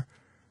met her,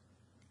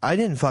 I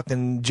didn't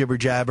fucking jibber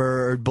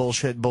jabber or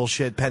bullshit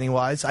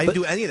Pennywise. I didn't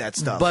do any of that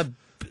stuff. But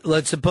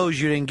let's suppose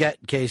you didn't get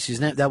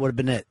Casey's name. That would have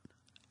been it.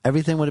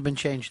 Everything would have been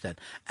changed then.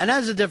 And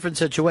that's a different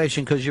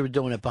situation because you were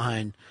doing it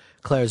behind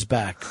Claire's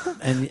back.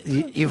 And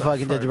you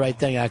fucking did the right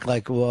thing. Act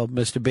like, well,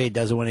 Mr. B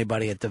doesn't want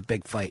anybody at the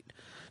big fight.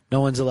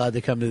 No one's allowed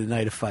to come to the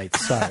night of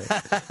fights. Sorry.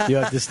 You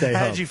have to stay home.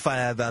 How did you find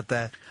out about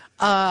that?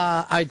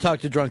 I talk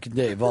to Drunken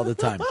Dave all the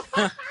time.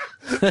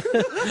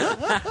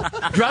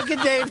 Drunken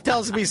Dave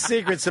tells me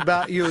secrets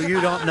about you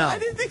don't know. I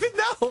didn't even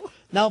know.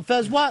 Now,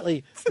 Fez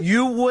Whatley,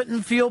 you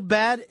wouldn't feel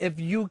bad if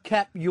you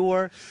kept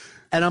your,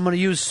 and I'm going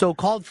to use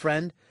so-called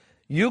friend,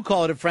 you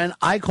call it a friend,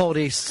 I call it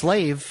a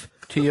slave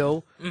to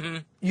you. Mm-hmm.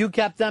 You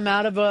kept them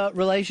out of a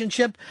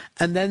relationship,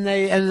 and then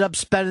they ended up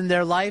spending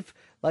their life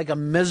like a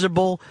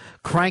miserable,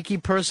 cranky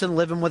person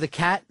living with a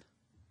cat?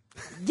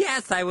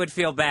 Yes, I would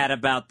feel bad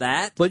about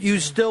that. But you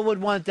still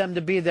would want them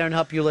to be there and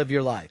help you live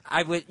your life.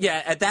 I would,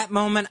 yeah, at that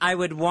moment, I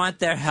would want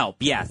their help,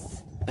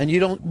 yes. And you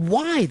don't,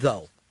 why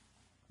though?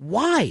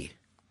 Why?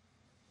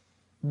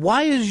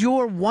 Why is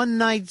your one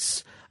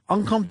night's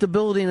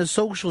uncomfortability in a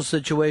social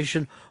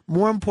situation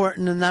more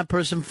important than that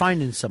person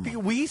finding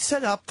someone? We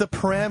set up the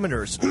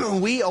parameters.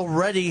 We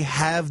already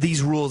have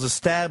these rules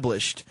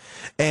established,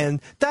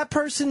 and that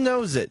person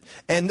knows it.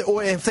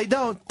 Or if they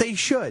don't, they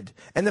should.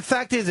 And the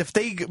fact is, if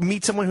they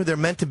meet someone who they're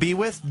meant to be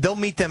with, they'll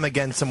meet them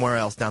again somewhere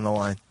else down the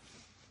line.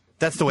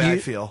 That's the way I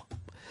feel.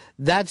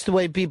 That's the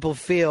way people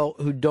feel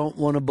who don't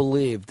want to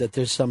believe that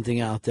there's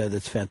something out there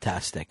that's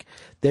fantastic.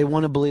 They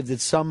want to believe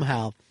that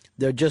somehow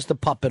they're just a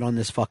puppet on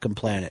this fucking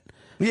planet.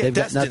 Yeah, They've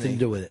got destiny. nothing to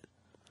do with it.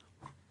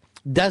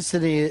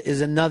 Destiny is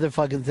another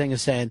fucking thing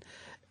of saying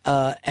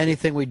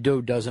anything we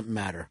do doesn't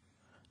matter.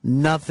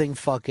 Nothing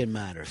fucking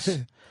matters.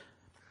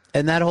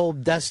 And that whole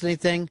destiny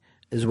thing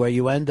is where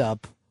you end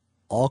up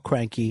all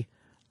cranky,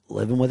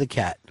 living with a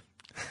cat.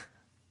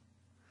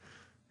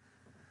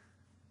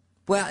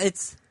 Well,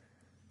 it's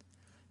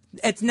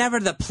never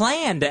the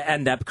plan to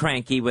end up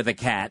cranky with a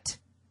cat.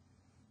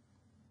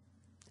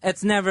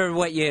 It's never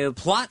what you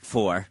plot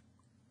for.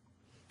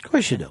 Of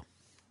course you do.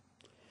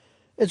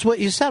 It's what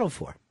you settle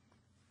for.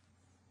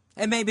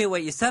 It may be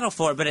what you settle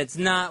for, but it's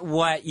not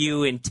what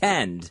you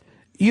intend.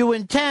 You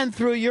intend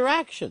through your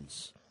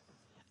actions.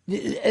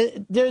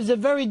 There's a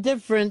very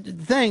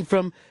different thing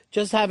from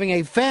just having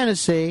a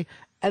fantasy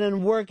and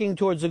then working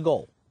towards a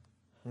goal.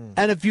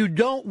 And if you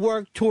don't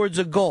work towards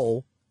a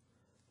goal,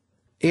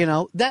 you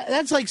know,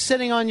 that's like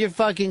sitting on your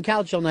fucking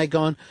couch all night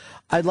going,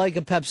 I'd like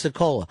a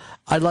Pepsi-Cola.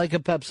 I'd like a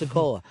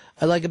Pepsi-Cola.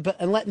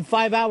 And letting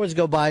 5 hours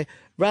go by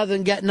rather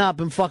than getting up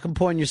and fucking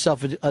pouring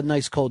yourself a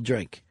nice cold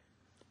drink.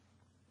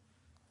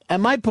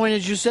 And my point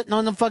is you're sitting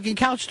on the fucking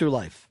couch through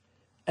life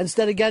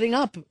instead of getting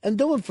up and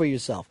doing for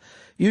yourself.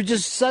 You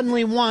just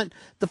suddenly want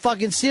the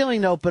fucking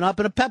ceiling to open up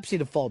and a Pepsi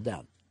to fall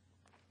down.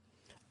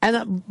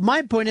 And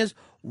my point is,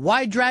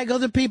 why drag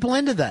other people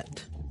into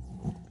that?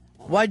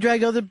 Why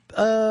drag other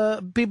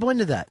people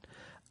into that?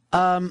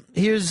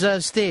 Here's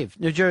Steve,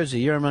 New Jersey.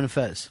 You're on Run and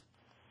Fez.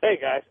 Hey,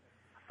 guys.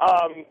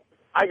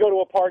 I go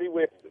to a party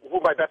with who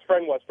my best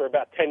friend was for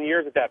about 10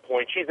 years at that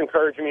point. She's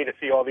encouraging me to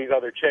see all these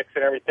other chicks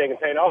and everything and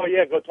saying, oh,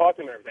 yeah, go talk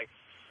to them and everything.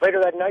 Later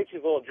that night,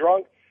 she's a little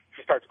drunk.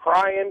 She starts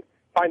crying,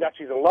 find out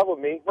she's in love with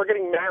me. We're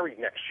getting married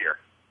next year.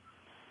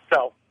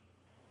 So.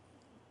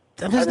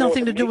 That has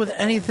nothing to do with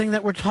anything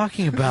that we're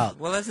talking about.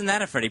 Well, isn't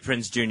that a Freddie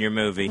Prinze Jr.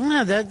 movie?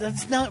 No,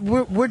 that's not.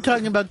 We're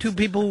talking about two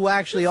people who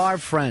actually are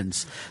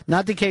friends.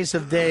 Not the case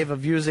of Dave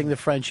of using the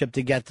friendship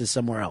to get to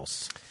somewhere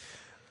else.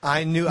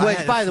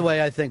 Which, by the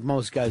way, I think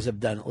most guys have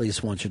done at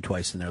least once or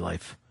twice in their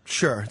life.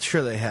 Sure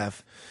they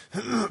have.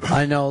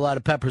 I know a lot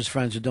of Pepper's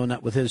friends are doing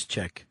that with his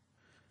chick.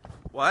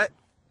 What?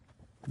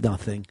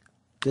 Nothing.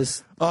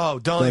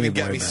 Don't even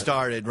get me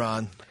started,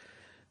 Ron.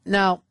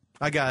 Now,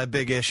 I got a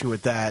big issue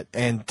with that,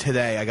 and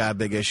today I got a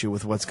big issue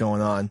with what's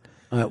going on.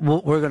 All right,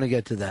 we're going to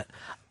get to that.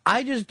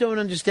 I just don't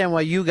understand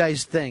why you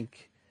guys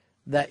think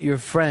that your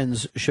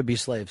friends should be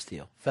slaves to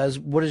you. Fez,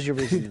 what is your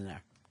reasoning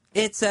there?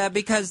 It's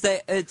because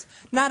it's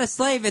not a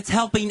slave, it's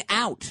helping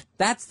out.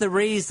 That's the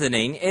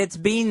reasoning. It's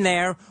being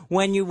there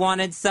when you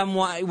wanted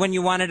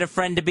a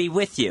friend to be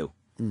with you.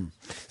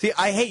 See,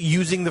 I hate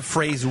using the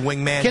phrase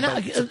wingman,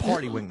 but it's a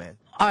party wingman.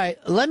 All right,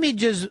 let me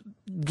just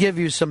give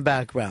you some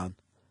background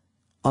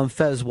on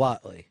Fez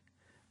Whatley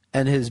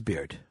and his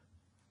beard.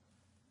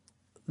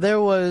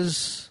 There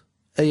was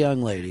a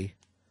young lady,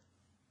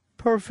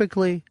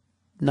 perfectly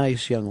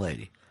nice young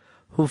lady,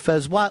 who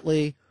Fez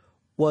Whatley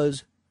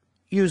was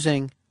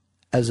using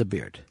as a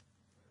beard,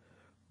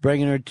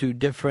 bringing her to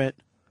different,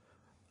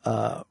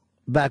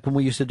 back when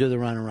we used to do the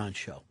Ron and Ron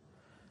show.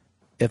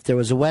 If there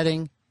was a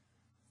wedding,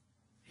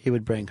 he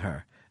would bring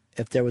her.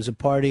 If there was a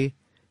party,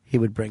 he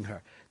would bring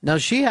her. Now,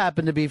 she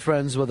happened to be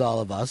friends with all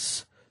of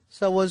us,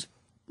 so was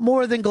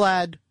more than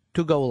glad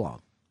to go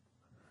along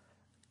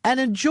and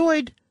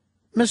enjoyed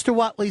Mr.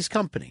 Whatley's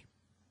company,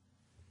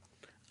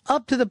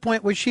 up to the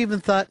point where she even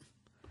thought,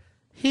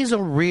 he's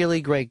a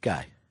really great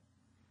guy.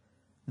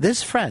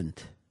 This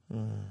friend,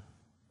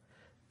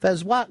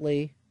 Fez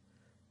Whatley,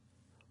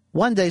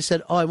 one day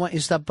said, I want you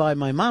to stop by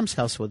my mom's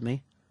house with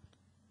me.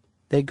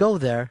 They go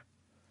there.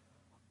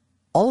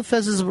 All of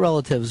Fez's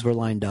relatives were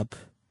lined up,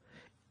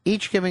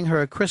 each giving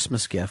her a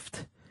Christmas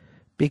gift,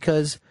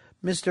 because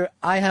Mr.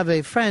 I have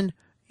a friend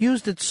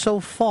used it so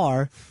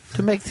far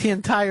to make the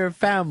entire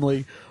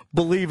family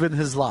believe in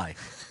his lie.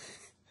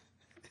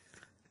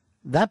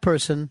 That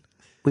person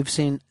we've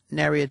seen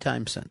nary a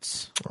time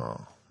since.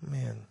 Oh,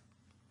 man.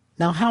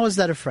 Now, how is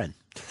that a friend?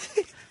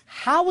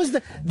 How is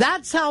that?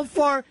 That's how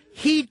far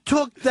he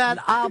took that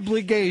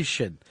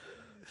obligation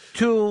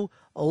to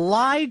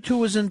lie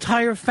to his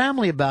entire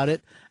family about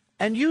it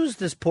and use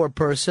this poor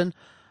person,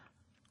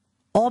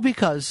 all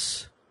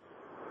because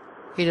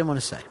he didn't want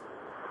to say.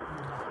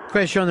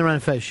 Chris, you're on the Ron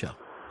and Fez show.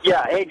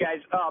 Yeah, hey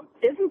guys,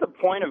 isn't the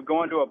point of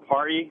going to a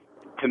party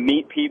to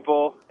meet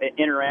people,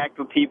 interact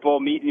with people,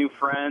 meet new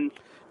friends?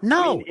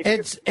 No, I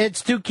mean,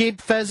 it's to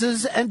keep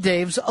Fez's and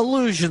Dave's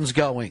illusions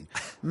going.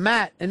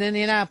 Matt in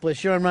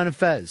Indianapolis, you're on Ron and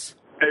Fez.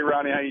 Hey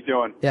Ronnie, how you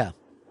doing? Yeah.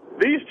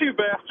 These two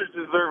bastards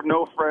deserve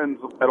no friends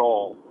at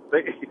all.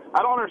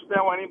 I don't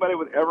understand why anybody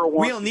would ever want.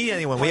 We don't need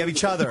anyone. We have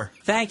each other.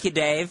 Thank you,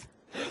 Dave.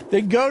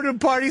 They go to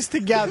parties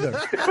together.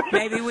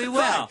 Maybe we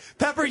will.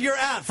 Pepper, you're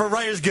out for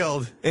Writers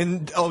Guild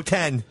in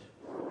 010.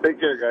 Take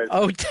care,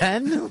 guys.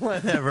 010?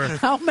 Whatever.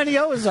 How many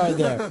O's are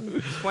there?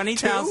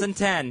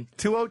 20,010.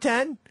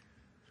 2010?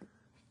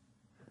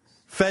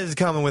 Fez is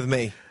coming with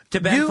me. To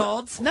Ben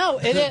Folds? No,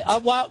 it is.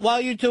 While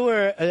you two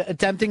are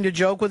attempting to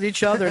joke with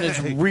each other, and it's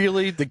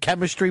really, the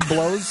chemistry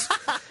blows,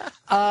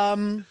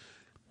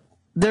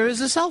 there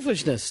is a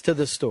selfishness to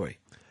this story.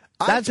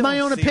 That's my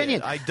own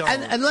opinion. I don't.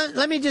 And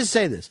let me just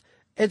say this.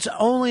 It's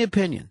only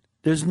opinion.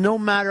 There's no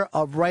matter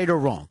of right or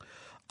wrong.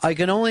 I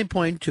can only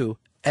point to,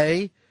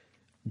 A,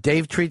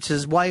 Dave treats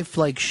his wife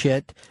like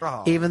shit,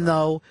 even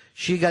though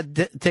she got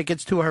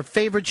tickets to her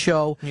favorite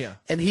show,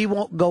 and he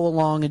won't go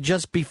along and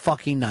just be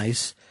fucking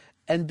nice.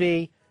 And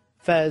B,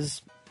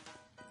 Fez,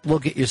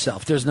 look at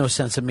yourself. There's no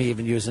sense of me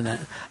even using that.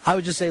 I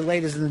would just say,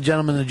 ladies and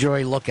gentlemen of the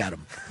jury, look at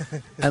him,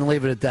 and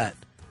leave it at that.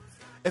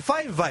 If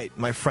I invite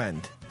my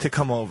friend to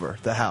come over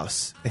the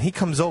house, and he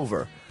comes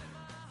over,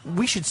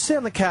 we should sit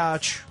on the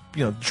couch,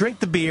 drink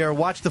the beer,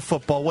 watch the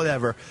football,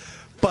 whatever.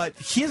 But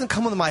he doesn't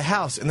come into my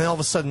house, and then all of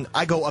a sudden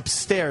I go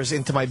upstairs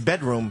into my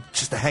bedroom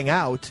just to hang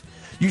out.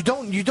 You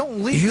don't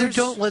leave. You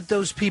don't let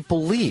those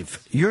people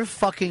leave. You're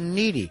fucking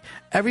needy.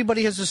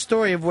 Everybody has a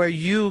story of where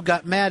you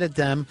got mad at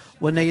them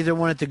when they either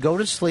wanted to go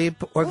to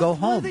sleep or go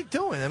home. What are they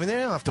doing? I mean, they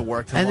don't have to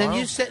work tomorrow. And then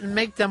you sit and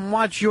make them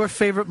watch your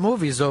favorite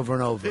movies over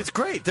and over. It's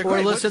great. They're or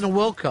great. Listen to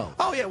Wilco.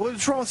 Oh, yeah.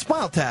 What's wrong with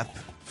Spinal Tap?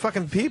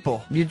 Fucking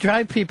people. You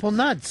drive people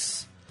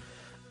nuts.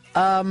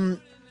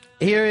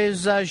 Here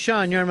is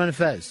Sean. You're on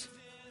Fez.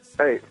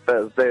 Hey,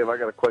 Fez, Dave, I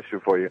got a question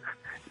for you.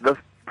 The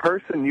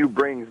person you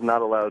bring is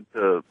not allowed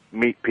to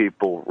meet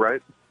people,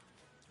 right?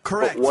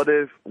 Correct.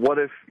 But what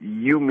if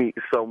you meet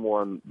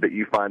someone that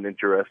you find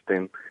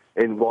interesting,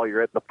 and while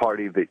you're at the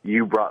party that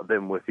you brought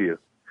them with you?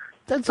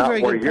 That's a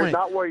very good point.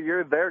 Not where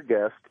you're their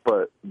guest,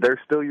 but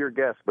they're still your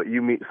guest, but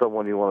you meet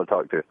someone you want to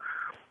talk to.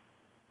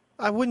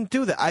 I wouldn't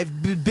do that.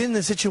 I've been in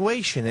the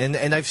situation,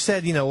 and I've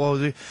said, in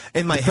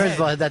my head. First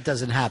of all, that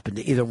doesn't happen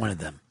to either one of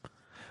them.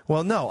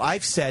 Well, no,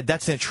 I've said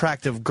that's an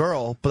attractive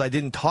girl, but I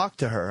didn't talk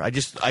to her. I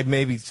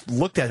maybe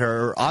looked at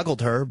her or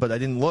ogled her, but I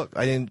didn't look.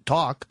 I didn't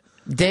talk.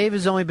 Dave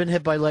has only been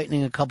hit by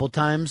lightning a couple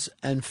times,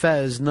 and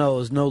Fez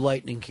knows no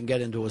lightning can get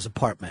into his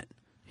apartment.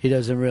 He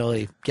doesn't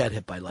really get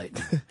hit by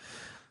lightning.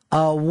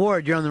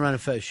 Ward, you're on the Ron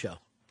and Fez show.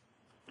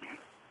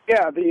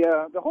 Yeah,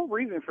 the whole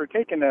reason for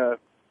taking a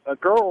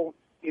girl,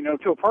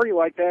 to a party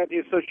like that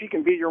is so she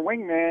can be your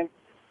wingman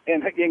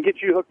and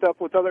get you hooked up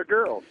with other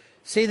girls.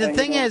 See, the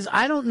thing is,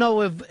 I don't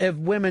know if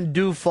women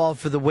do fall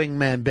for the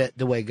wingman bit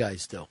the way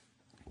guys do.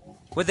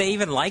 Would they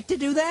even like to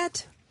do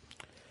that?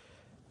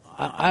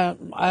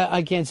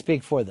 I can't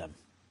speak for them.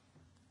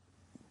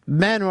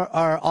 Men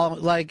are all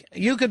like,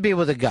 you could be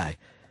with a guy.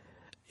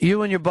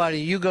 You and your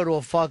buddy, you go to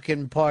a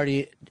fucking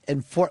party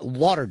in Fort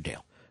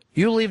Lauderdale.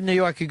 You leave New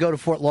York, you go to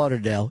Fort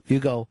Lauderdale. You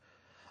go,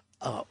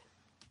 oh,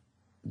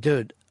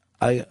 dude,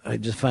 I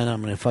just find out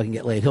I'm going to fucking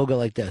get laid. He'll go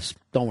like this.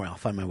 Don't worry, I'll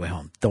find my way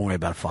home. Don't worry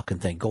about a fucking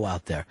thing. Go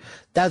out there.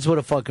 That's what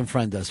a fucking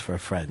friend does for a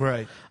friend.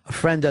 Right. A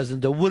friend doesn't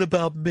do, what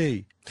about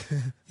me?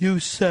 You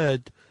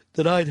said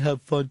that I'd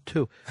have fun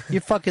too.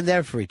 You're fucking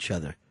there for each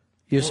other.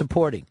 You're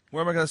supporting.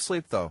 Where am I going to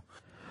sleep, though?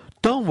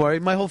 Don't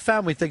worry, my whole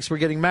family thinks we're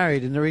getting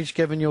married, and they're each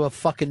giving you a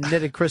fucking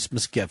knitted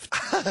Christmas gift.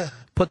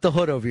 Put the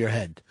hood over your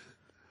head.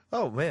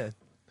 Oh, man.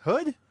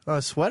 Hood?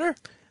 A sweater?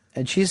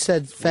 And she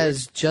said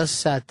Fez just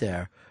sat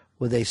there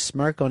with a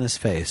smirk on his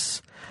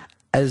face,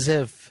 as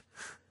if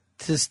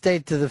to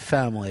state to the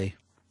family,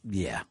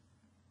 yeah,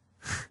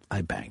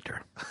 I banged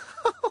her.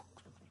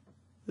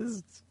 This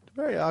is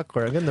very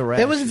awkward. I'm getting the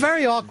rash. It was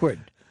very awkward.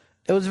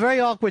 It was very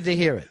awkward to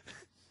hear it.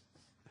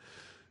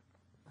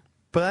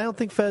 But I don't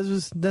think Fez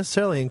was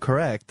necessarily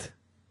incorrect.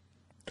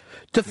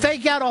 To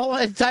fake out a whole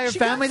entire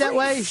family that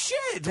way?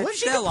 Shit, what's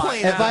she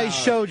complaining If I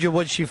showed you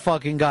what she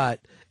fucking got,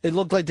 it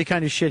looked like the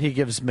kind of shit he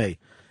gives me.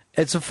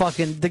 It's a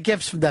fucking, the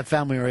gifts from that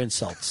family are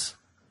insults.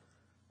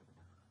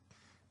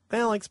 They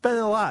don't like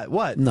spending a lot.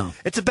 What? No.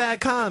 It's a bad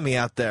economy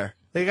out there.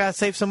 They gotta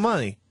save some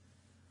money.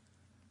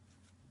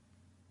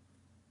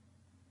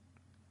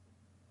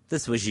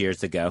 This was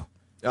years ago.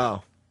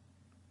 Oh.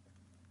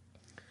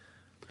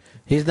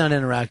 He's not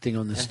interacting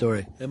on this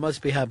story. It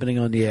must be happening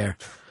on the air.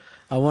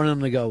 I want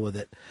him to go with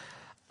it.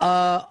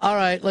 All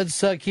right,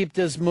 let's keep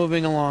this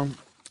moving along.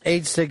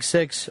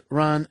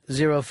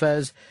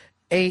 866-RON-0-FEZ.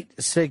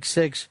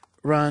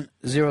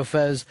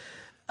 866-RON-0-FEZ.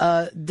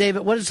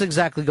 David, what is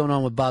exactly going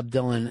on with Bob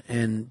Dylan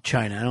in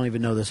China? I don't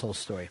even know this whole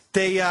story.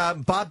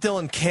 Bob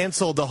Dylan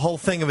canceled the whole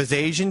thing of his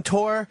Asian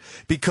tour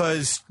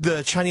because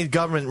the Chinese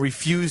government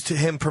refused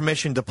him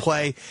permission to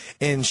play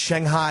in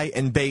Shanghai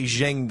and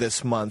Beijing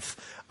this month.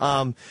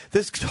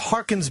 This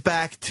harkens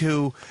back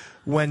to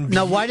when...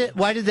 Now, why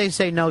did they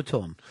say no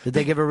to him? Did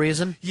they give a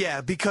reason?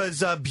 Yeah,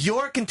 because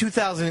Bjork in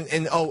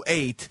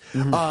 2008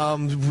 got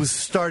on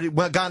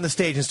the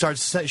stage and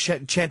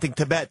started chanting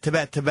Tibet,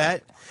 Tibet,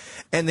 Tibet,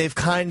 and they've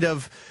kind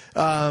of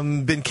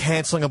been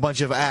canceling a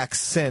bunch of acts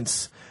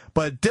since.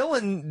 But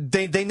Dylan,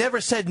 they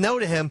never said no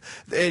to him.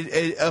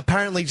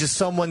 Apparently just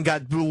someone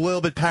got a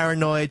little bit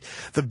paranoid.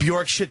 The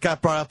Bjork shit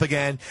got brought up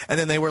again. And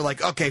then they were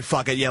like, okay,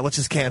 fuck it. Yeah, let's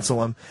just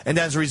cancel him. And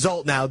as a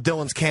result now,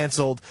 Dylan's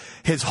canceled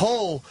his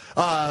whole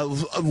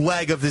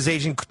leg of his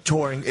Asian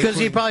touring. Because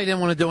he probably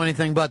didn't want to do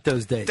anything but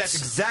those dates. That's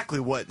exactly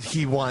what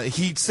he wanted.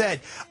 He said,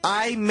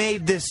 I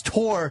made this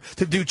tour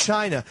to do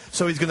China.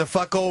 So he's going to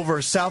fuck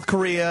over South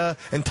Korea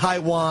and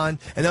Taiwan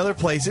and other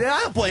places. And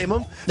I don't blame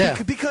him.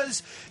 Yeah.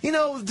 Because,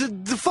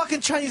 the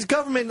fucking Chinese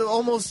government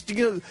almost,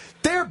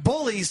 they're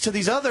bullies to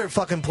these other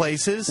fucking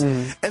places.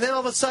 And then all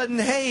of a sudden,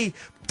 hey,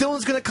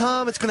 Dylan's going to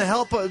come. It's going to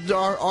help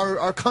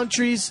our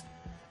countries.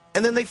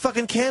 And then they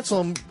fucking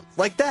cancel him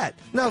like that.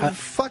 No,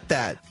 fuck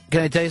that.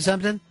 Can I tell you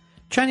something?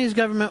 Chinese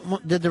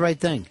government did the right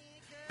thing.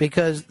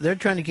 Because they're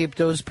trying to keep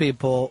those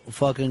people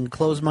fucking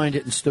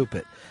closed-minded and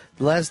stupid.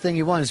 The last thing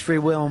you want is Free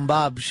Will and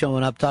Bob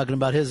showing up talking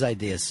about his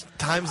ideas.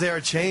 Times they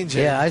are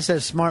changing. Yeah, I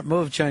said smart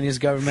move, Chinese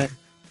government.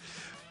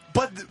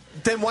 But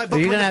then why book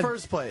him in the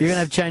first place? You're going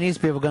to have Chinese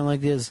people going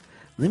like this.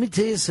 Let me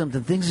tell you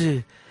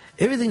something.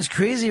 Everything's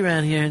crazy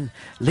around here, and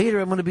later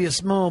I'm going to be a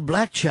small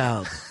black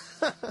child.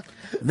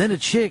 And then a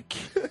chick.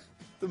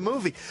 The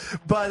movie.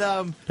 But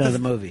the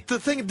movie. The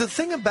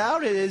thing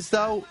about it is,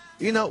 though,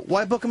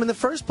 why book him in the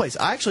first place?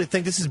 I actually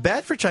think this is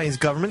bad for Chinese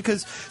government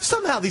because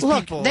somehow these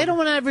people... they don't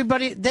want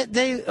everybody...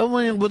 They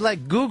only would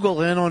let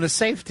Google in on a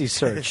safety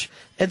search.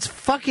 It's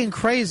fucking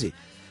crazy.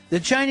 The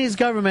Chinese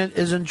government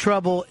is in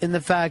trouble in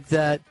the fact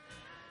that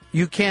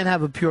you can't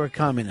have a pure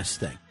communist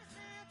thing.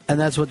 And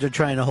that's what they're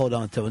trying to hold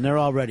on to. And they're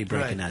already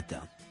breaking that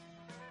down.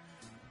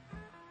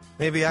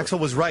 Maybe Axel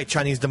was right.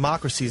 Chinese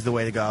democracy is the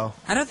way to go.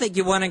 I don't think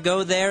you want to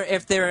go there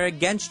if they're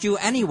against you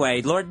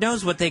anyway. Lord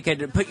knows what they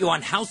could put you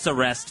on house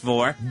arrest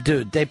for.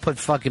 Dude, they put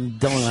fucking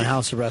Dylan on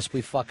house arrest.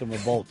 We fucking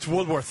revolt. It's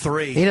World War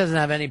III. He doesn't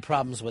have any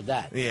problems with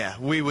that. Yeah,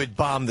 we would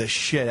bomb the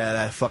shit out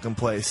of that fucking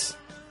place.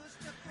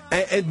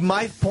 And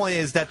my point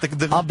is that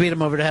I'll beat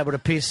him over the head with a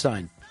peace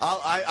sign.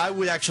 I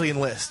would actually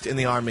enlist in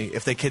the army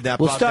if they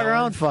kidnap We'll Bob start Dylan. our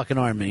own fucking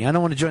army. I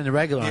don't want to join the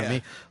regular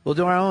army. We'll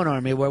do our own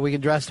army where we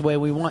can dress the way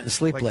we want and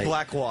sleep Like late.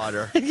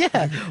 Blackwater.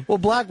 Yeah, we'll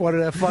Blackwater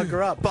that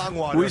fucker up.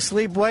 Bongwater.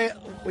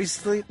 We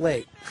sleep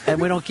late, and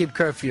we don't keep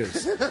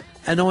curfews.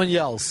 And no one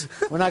yells.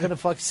 We're not going to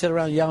fucking sit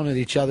around yelling at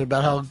each other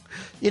about how,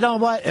 you know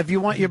what, if you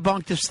want your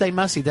bunk to stay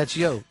messy, that's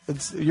you.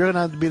 You're going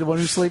to have to be the one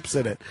who sleeps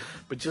in it.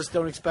 But just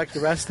don't expect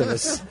the rest of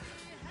us.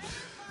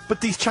 But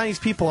these Chinese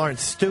people aren't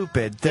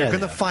stupid. They're going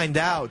to find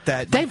out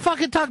that... They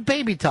fucking talk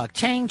baby talk.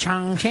 Chang,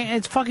 chong, chang.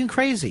 It's fucking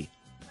crazy.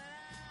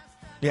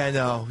 Yeah, I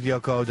know.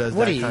 Yoko does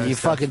What that are you? kind of You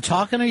stuff. fucking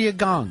talking or you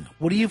gong?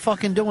 What are you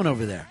fucking doing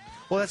over there?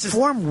 Well, that's just...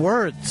 Form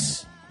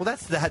words. Well,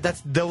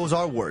 those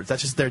are words.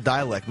 That's just their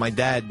dialect. My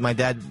dad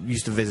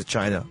used to visit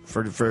China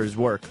for his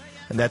work,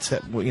 and that's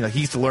he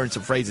used to learn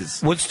some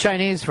phrases. What's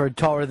Chinese for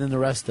taller than the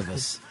rest of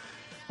us?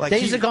 Like they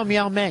used to call him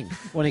Yao Ming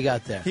when he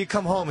got there. He'd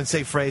come home and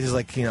say phrases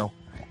like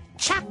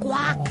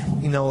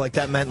Chakwak. Like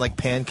that meant like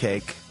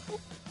pancake.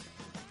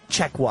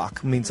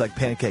 Chekwak means like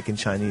pancake in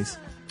Chinese.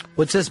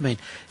 What's this mean?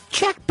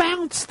 Check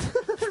bounced.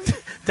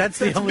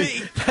 That's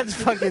me. That's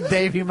fucking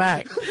Davey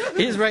Mack.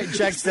 He's writing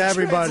checks to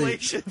everybody.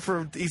 Translation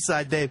from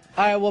Eastside Dave.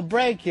 All right, we'll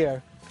break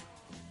here.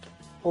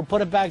 We'll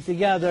put it back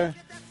together.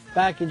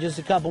 Back in just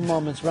a couple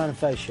moments. Ron and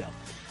Fez Show.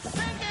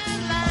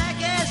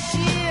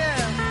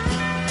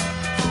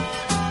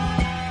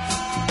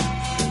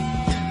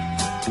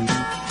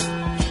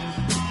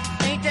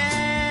 Ain't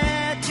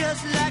that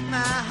just like my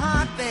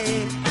heart,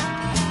 babe?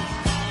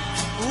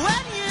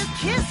 When you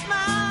kiss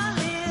my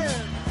lips.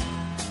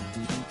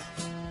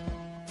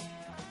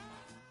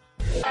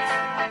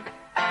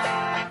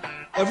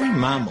 Every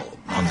mammal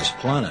on this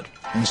planet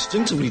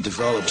instinctively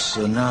develops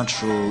a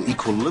natural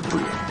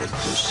equilibrium with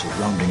the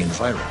surrounding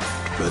environment,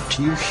 but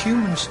you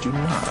humans do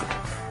not.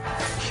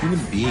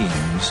 Human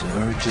beings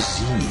are a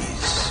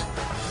disease,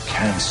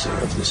 cancer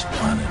of this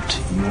planet,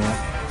 your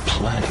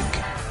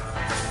plague.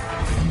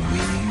 And we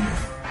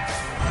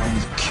are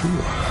the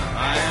cure.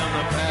 I am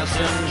the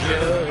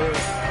passenger,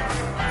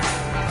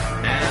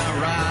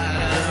 and I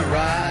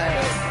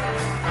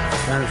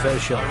ride. Ron and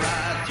Fez Show.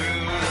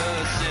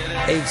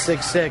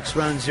 866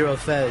 Ron Zero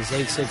Fez.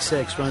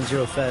 866 Ron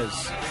Zero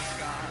Fez.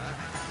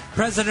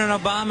 President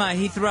Obama,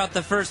 he threw out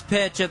the first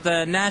pitch at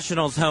the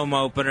Nationals home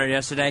opener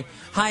yesterday.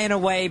 High and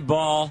away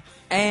ball.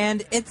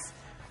 And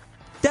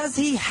does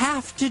he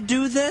have to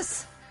do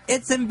this?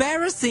 It's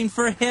embarrassing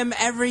for him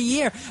every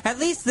year. At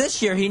least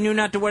this year he knew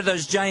not to wear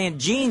those giant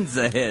jeans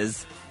of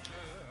his.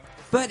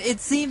 But it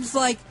seems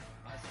like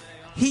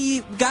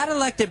he got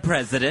elected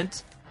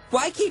president.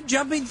 Why keep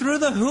jumping through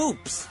the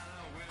hoops?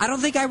 I don't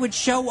think I would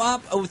show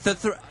up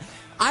with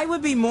I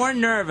would be more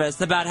nervous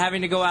about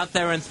having to go out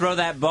there and throw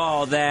that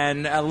ball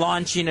than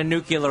launching a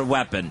nuclear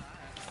weapon.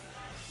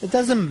 It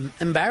doesn't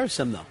embarrass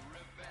him, though.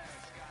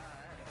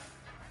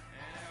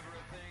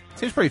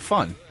 Seems pretty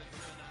fun.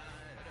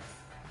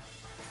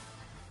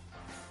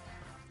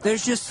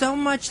 There's just so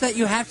much that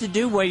you have to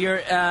do where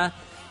you're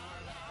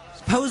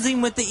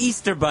posing with the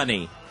Easter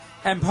Bunny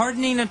and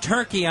pardoning a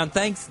turkey on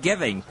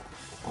Thanksgiving.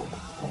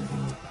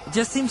 It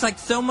just seems like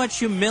so much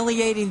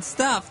humiliating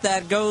stuff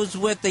that goes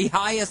with the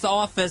highest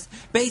office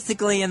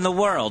basically in the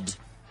world.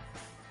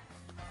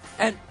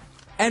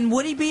 And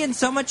would he be in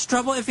so much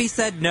trouble if he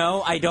said,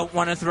 no, I don't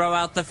want to throw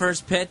out the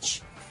first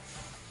pitch?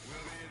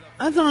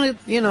 I thought,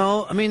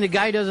 the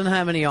guy doesn't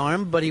have any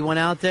arm, but he went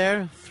out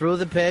there, threw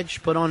the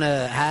pitch, put on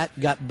a hat,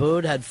 got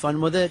booed, had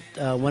fun with it,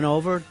 went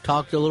over,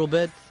 talked a little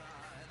bit.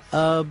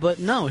 But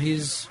no,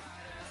 he's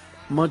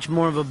much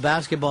more of a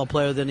basketball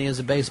player than he is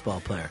a baseball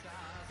player.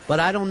 But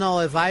I don't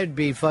know if I'd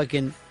be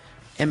fucking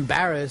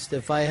embarrassed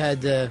if I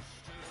had to,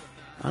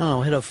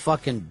 hit a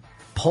fucking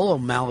polo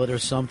mallet or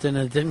something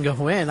and it didn't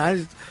go in.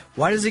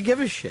 Why does he give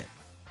a shit?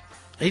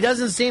 He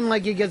doesn't seem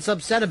like he gets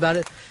upset about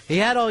it. He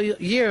had all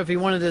year, if he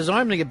wanted his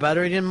arm to get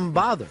better, he didn't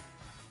bother.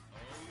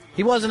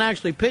 He wasn't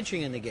actually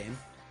pitching in the game.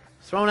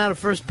 Throwing out a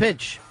first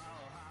pitch.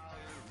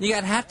 You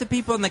got half the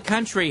people in the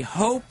country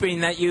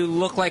hoping that you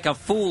look like a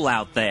fool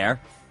out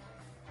there.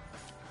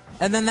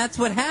 And then that's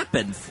what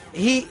happens.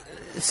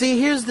 See,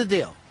 here's the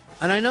deal.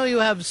 And I know you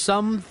have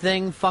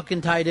something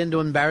fucking tied into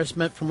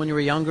embarrassment from when you were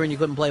younger and you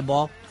couldn't play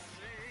ball.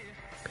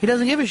 He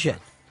doesn't give a shit.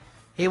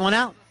 He went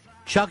out,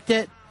 chucked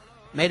it,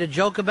 made a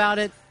joke about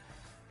it,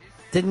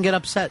 didn't get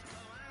upset.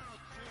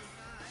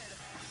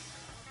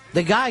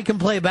 The guy can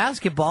play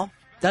basketball.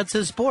 That's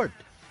his sport.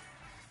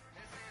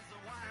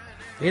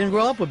 He didn't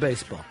grow up with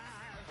baseball.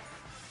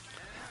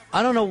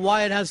 I don't know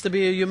why it has to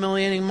be a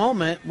humiliating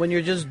moment when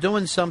you're just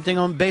doing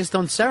something based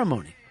on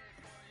ceremony.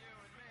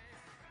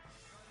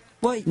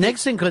 Well,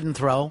 Nixon couldn't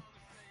throw.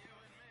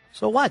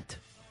 So what?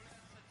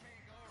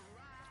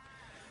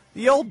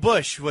 The old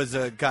Bush was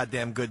a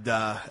goddamn good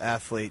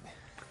athlete.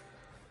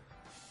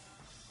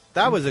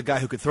 That was a guy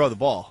who could throw the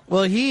ball.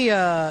 Well, he,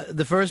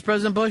 the first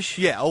President Bush?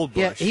 Yeah, old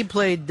Bush. Yeah, he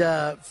played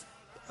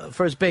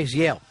first base,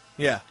 Yale.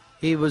 Yeah.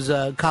 He was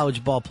a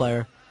college ball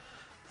player.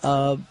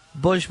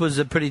 Bush was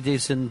a pretty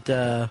decent,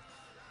 had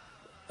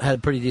a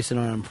pretty decent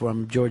arm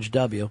from George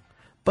W.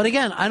 But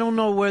again, I don't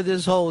know where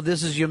this whole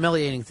 "this is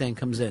humiliating" thing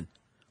comes in.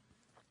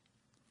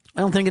 I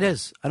don't think it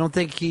is. I don't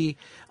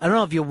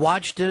know if you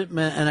watched it,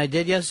 and I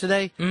did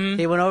yesterday. Mm-hmm.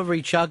 He went over,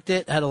 he chucked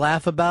it, had a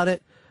laugh about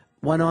it,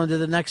 went on to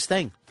the next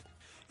thing.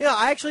 Yeah,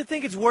 I actually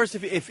think it's worse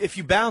if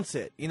you bounce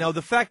it. You know,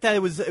 the fact that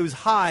it was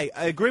high,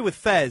 I agree with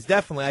Fez,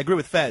 definitely. I agree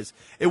with Fez.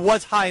 It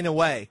was high in a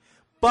way,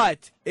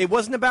 but it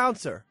wasn't a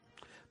bouncer.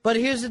 But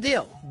here's the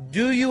deal.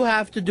 Do you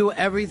have to do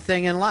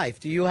everything in life?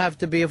 Do you have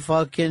to be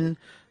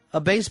a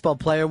baseball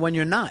player when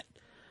you're not?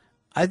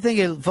 I think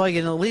it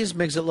fucking at least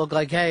makes it look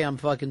like, hey, I'm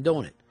fucking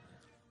doing it.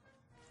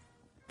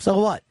 So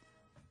what?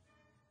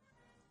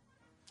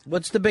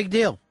 What's the big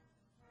deal?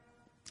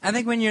 I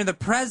think when you're the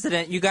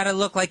president, you got to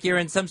look like you're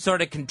in some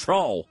sort of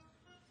control.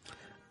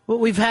 Well,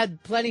 we've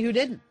had plenty who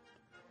didn't.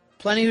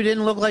 Plenty who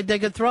didn't look like they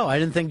could throw. I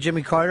didn't think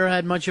Jimmy Carter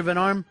had much of an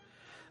arm.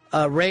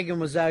 Reagan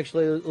was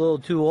actually a little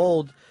too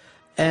old.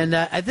 And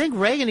I think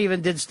Reagan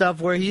even did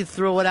stuff where he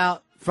threw it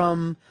out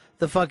from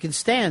the fucking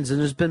stands, and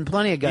there's been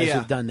plenty of guys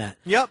who've done that.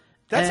 Yep.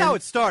 That's And- how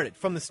it started,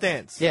 from the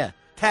stands. Yeah.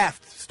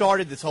 Taft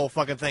started this whole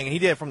fucking thing, and he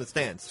did it from the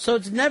stands. So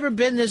it's never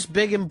been this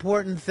big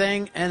important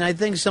thing, and I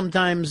think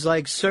sometimes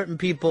like certain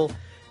people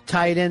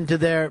tie it into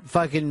their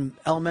fucking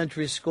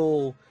elementary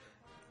school,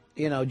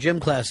 gym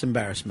class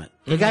embarrassment.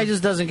 The guy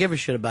just doesn't give a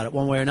shit about it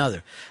one way or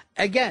another.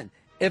 Again,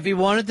 if he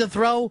wanted to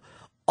throw,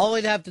 all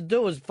he'd have to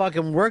do is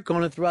fucking work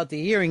on it throughout the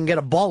year and get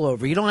a ball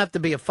over. You don't have to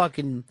be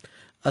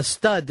a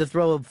stud to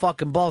throw a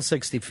fucking ball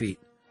 60 feet.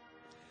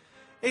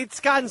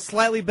 It's gotten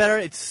slightly better.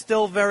 It's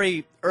still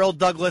very Earl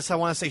Douglas, I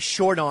want to say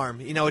short arm.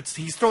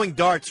 He's throwing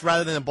darts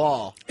rather than a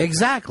ball.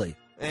 Exactly.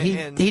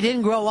 And- He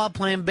didn't grow up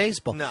playing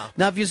baseball. No.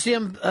 Now, if you see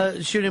him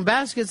shooting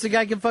baskets, the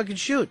guy can fucking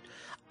shoot.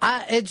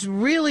 It's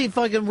really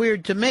fucking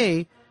weird to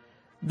me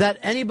that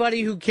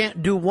anybody who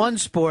can't do one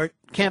sport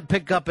can't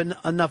pick up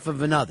enough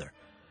of another.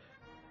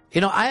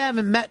 I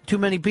haven't met too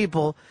many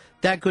people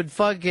that could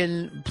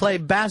fucking play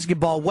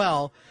basketball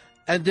well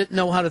and didn't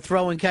know how to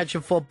throw and catch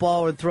a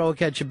football or throw and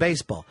catch a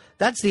baseball.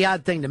 That's the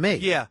odd thing to me.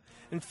 Yeah.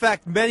 In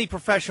fact, many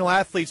professional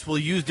athletes will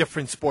use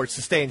different sports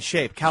to stay in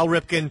shape. Cal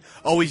Ripken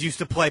always used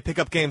to play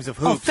pickup games of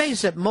hoops. Oh,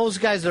 face it,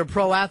 most guys that are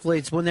pro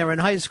athletes when they were in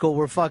high school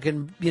were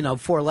fucking,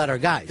 4-letter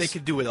guys. They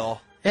could do it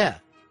all. Yeah.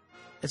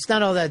 It's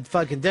not all that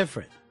fucking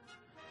different.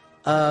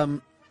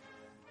 But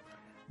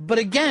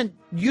again,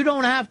 you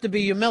don't have to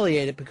be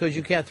humiliated because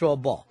you can't throw a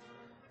ball.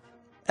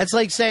 That's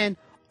like saying,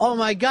 oh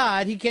my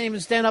God, he can't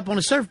even stand up on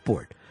a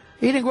surfboard.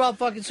 He didn't grow up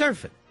fucking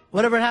surfing.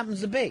 Whatever it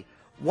happens to be.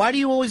 Why do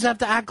you always have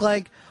to act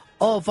like,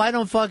 oh, if I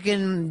don't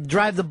fucking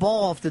drive the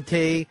ball off the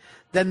tee,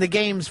 then the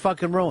game's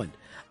fucking ruined?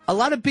 A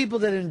lot of people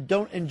that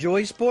don't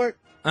enjoy sport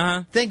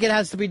think it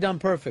has to be done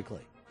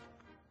perfectly.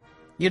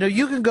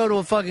 You can go to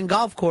a fucking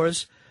golf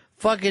course,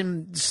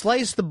 fucking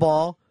slice the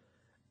ball.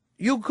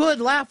 You could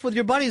laugh with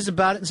your buddies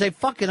about it and say,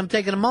 fuck it, I'm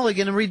taking a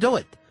mulligan and redo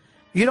it.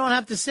 You don't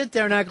have to sit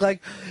there and act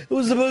like, it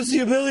was the most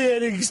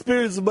humiliating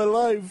experience of my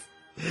life.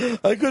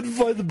 I couldn't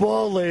find the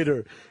ball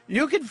later.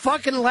 You can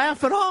fucking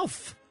laugh it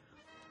off.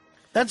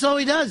 That's all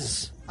he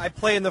does. I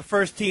play in the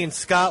first tee in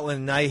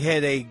Scotland, and I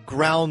hit a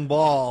ground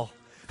ball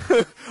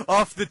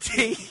off the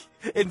tee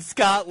in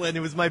Scotland.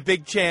 It was my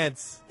big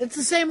chance. It's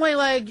the same way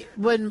like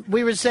when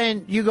we were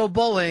saying you go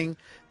bowling,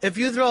 if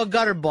you throw a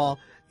gutter ball,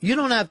 you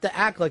don't have to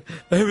act like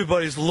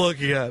everybody's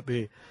looking at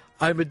me.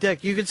 I'm a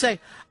dick. You can say,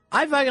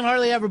 I fucking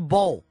hardly ever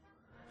bowl.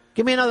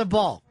 Give me another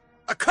ball.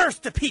 A curse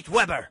to Pete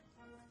Weber.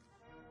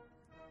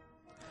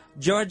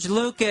 George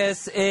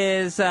Lucas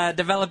is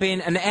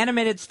developing an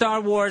animated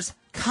Star Wars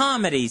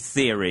comedy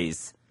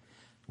series.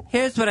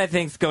 Here's what I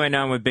think's going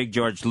on with Big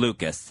George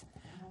Lucas.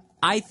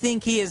 I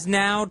think he is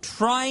now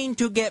trying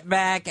to get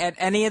back at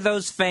any of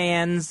those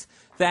fans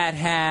that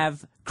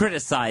have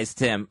criticized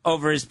him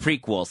over his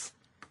prequels.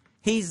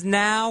 He's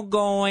now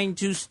going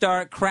to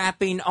start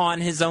crapping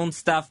on his own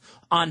stuff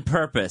on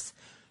purpose.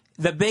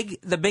 The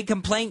big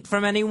complaint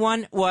from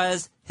anyone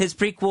was his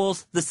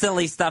prequels, the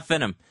silly stuff in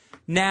them.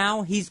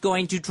 Now he's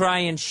going to try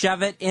and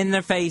shove it in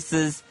their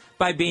faces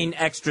by being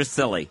extra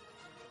silly.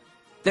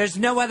 There's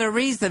no other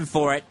reason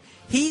for it.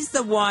 He's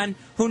the one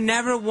who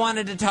never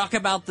wanted to talk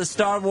about the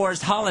Star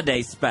Wars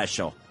holiday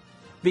special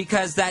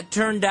because that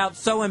turned out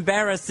so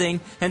embarrassing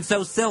and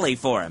so silly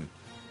for him.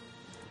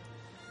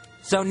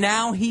 So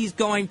now he's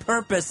going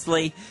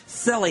purposely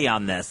silly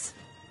on this.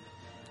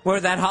 Where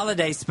that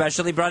holiday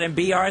special, he brought in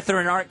B. Arthur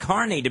and Art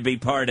Carney to be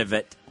part of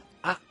it.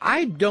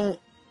 I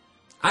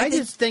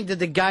just think that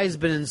the guy's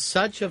been in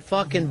such a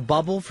fucking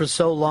bubble for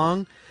so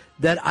long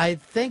that I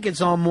think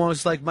it's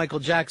almost like Michael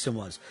Jackson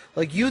was.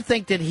 Like, you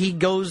think that he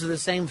goes to the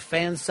same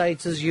fan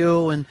sites as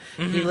you and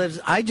he lives...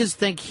 I just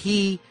think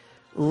he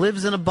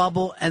lives in a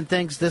bubble and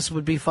thinks this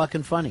would be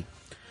fucking funny.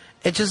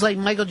 It's just like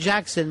Michael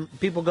Jackson,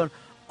 people going,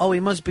 oh, he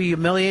must be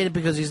humiliated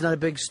because he's not a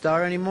big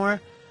star anymore.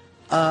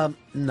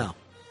 No.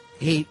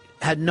 He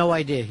had no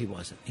idea he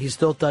wasn't. He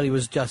still thought he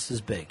was just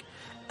as big.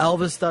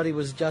 Elvis thought he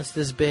was just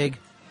as big.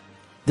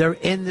 They're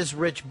in this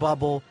rich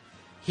bubble.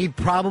 He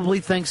probably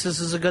thinks this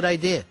is a good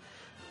idea.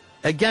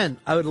 Again,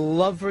 I would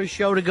love for a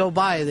show to go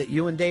by that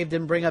you and Dave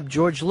didn't bring up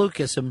George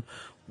Lucas and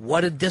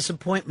what a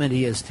disappointment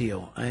he is to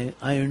you.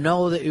 I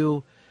know that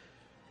you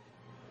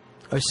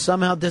are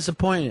somehow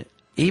disappointed,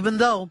 even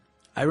though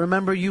I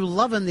remember you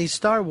loving these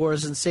Star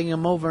Wars and seeing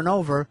them over and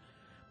over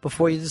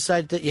before you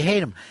decided that you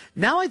hate them.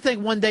 Now I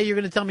think one day you're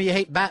going to tell me you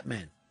hate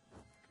Batman.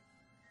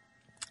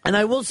 And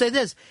I will say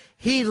this.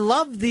 He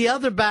loved the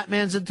other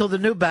Batmans until the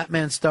new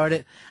Batman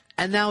started,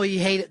 and now he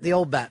hated the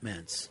old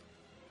Batmans.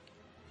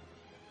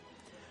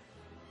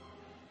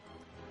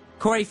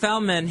 Corey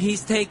Feldman,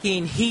 he's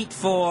taking heat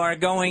for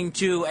going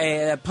to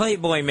a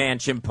Playboy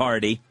Mansion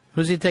party.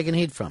 Who's he taking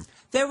heat from?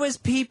 There was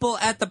people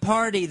at the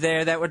party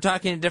there that were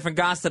talking to different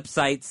gossip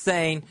sites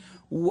saying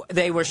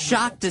they were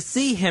shocked to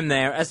see him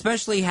there,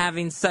 especially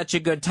having such a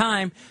good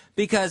time,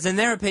 because in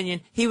their opinion,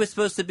 he was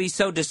supposed to be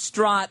so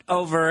distraught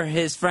over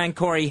his friend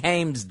Corey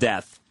Haim's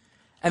death.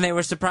 And they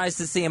were surprised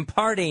to see him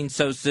partying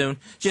so soon,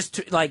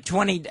 just like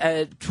 20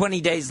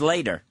 days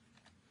later,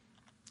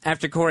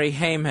 after Corey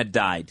Haim had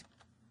died.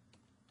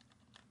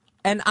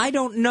 And I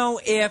don't know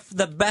if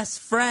the best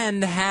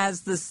friend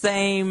has the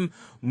same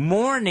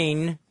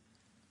mourning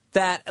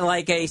that,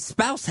 like, a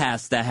spouse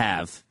has to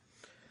have.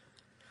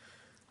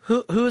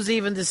 Who's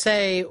even to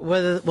say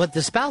what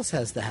the spouse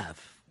has to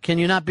have? Can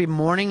you not be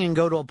mourning and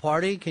go to a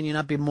party? Can you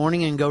not be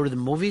mourning and go to the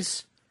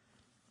movies?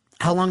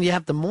 How long do you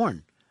have to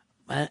mourn?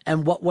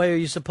 And what way are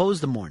you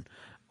supposed to mourn?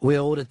 We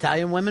old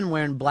Italian women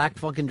wearing black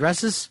fucking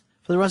dresses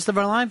for the rest of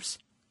our lives?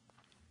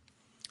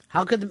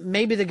 How could...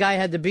 Maybe the guy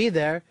had to be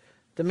there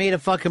to meet a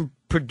fucking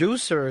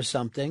producer or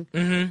something.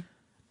 Mm-hmm.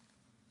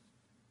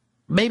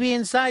 Maybe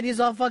inside he's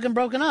all fucking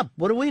broken up.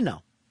 What do we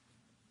know?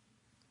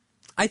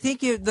 I think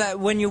that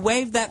when you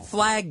wave that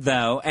flag,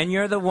 though, and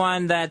you're the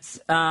one that's,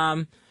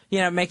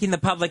 making the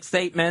public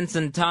statements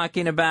and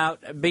talking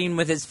about being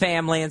with his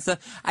family and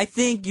stuff, I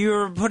think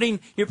you're putting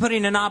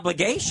an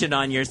obligation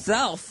on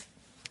yourself.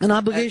 An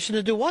obligation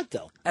to do what,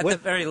 though? At the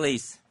very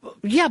least.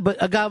 Yeah,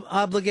 but an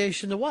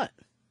obligation to what?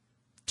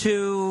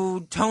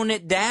 To tone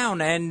it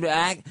down and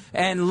act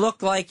and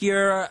look like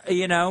you're,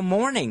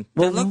 mourning.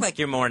 Look like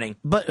you're mourning.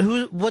 But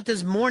what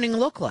does mourning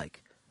look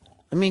like?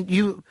 I mean,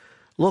 you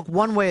look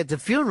one way at the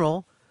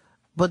funeral,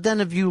 but then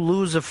if you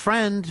lose a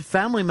friend,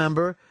 family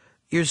member,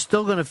 you're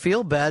still going to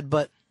feel bad,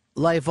 but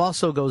life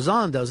also goes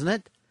on, doesn't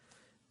it?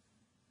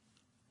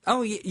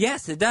 Oh,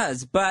 yes, it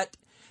does. But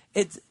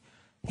it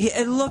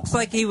looks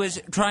like he was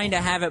trying to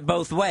have it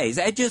both ways.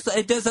 It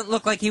doesn't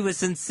look like he was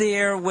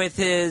sincere with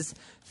his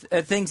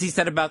things he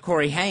said about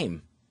Corey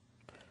Haim.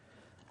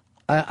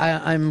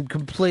 I'm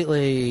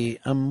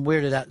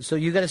weirded out. So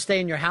you got to stay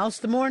in your house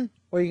to mourn,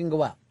 or you can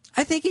go out?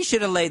 I think he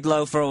should have laid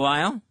low for a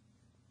while.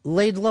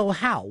 Laid low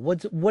how?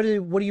 What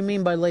do you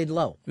mean by laid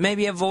low?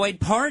 Maybe avoid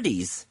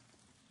parties.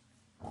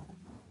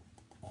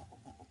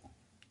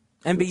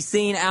 And be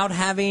seen out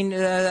having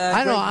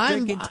I know,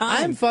 drinking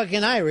time. I'm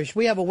fucking Irish.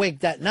 We have a wake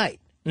that night.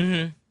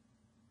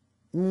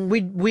 Mm-hmm.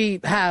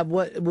 We have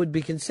what would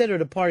be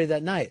considered a party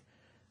that night.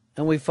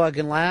 And we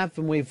fucking laugh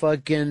and we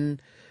fucking,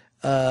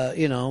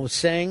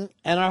 sing.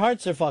 And our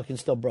hearts are fucking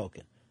still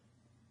broken.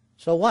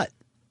 So what?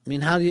 I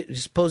mean, how do you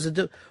supposed to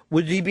do?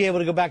 Would he be able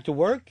to go back to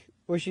work?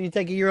 Or should you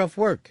take a year off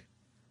work?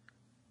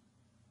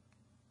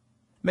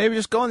 Maybe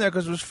just go in there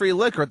because it was free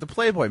liquor at the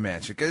Playboy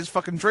Mansion. Get his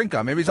fucking drink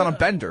on. Maybe he's on a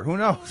bender. Who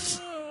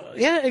knows?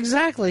 Yeah,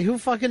 exactly. Who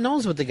fucking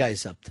knows what the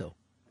guy's up to?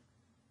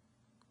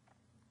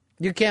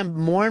 You can't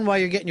mourn while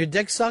you're getting your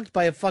dick sucked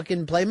by a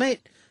fucking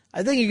playmate?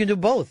 I think you can do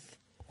both.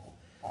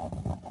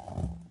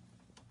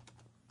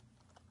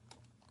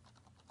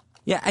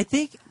 Yeah, I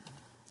think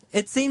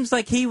it seems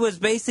like he was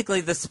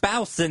basically the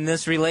spouse in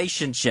this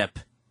relationship.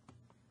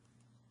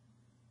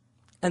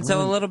 And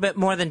so a little bit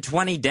more than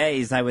 20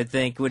 days, I would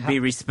think, would be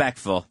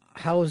respectful.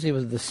 How was he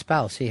with the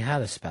spouse? He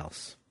had a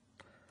spouse.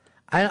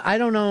 I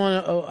don't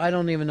know. I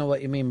don't even know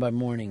what you mean by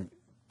mourning,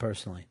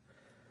 personally.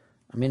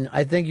 I mean,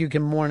 I think you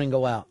can mourn and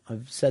go out.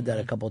 I've said that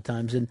a couple of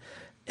times. And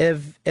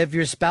if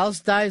your spouse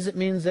dies, it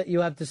means that you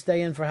have to stay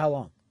in for how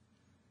long?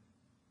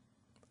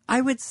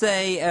 I would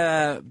say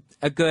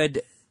a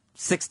good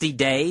 60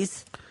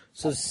 days.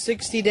 So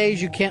 60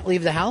 days you can't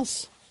leave the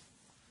house?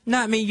 No,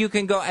 I mean, you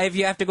can go if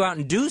you have to go out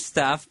and do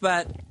stuff,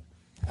 but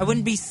I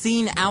wouldn't be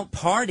seen out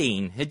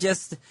partying. It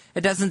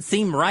doesn't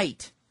seem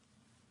right.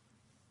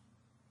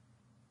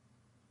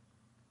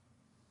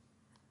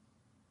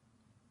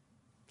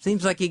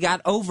 Seems like he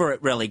got over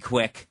it really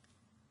quick.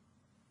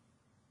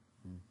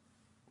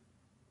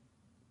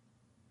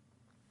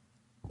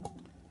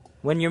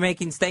 When you're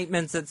making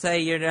statements that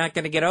say you're not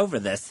going to get over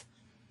this.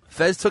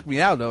 Fez took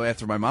me out, though,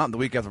 the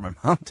week after my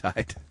mom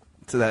died.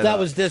 To that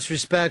was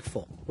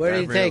disrespectful. Where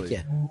did he take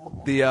you?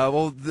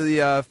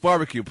 The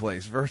barbecue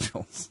place,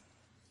 Virgil's.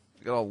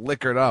 Got all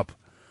liquored up.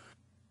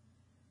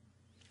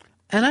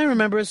 And I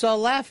remember us all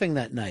laughing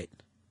that night.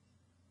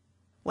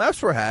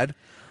 Laughs were had.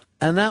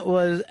 And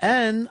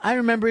I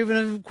remember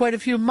even quite a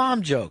few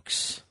mom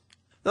jokes.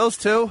 Those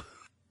two.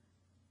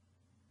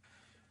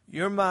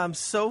 Your mom's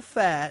so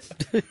fat,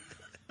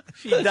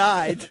 she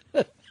died.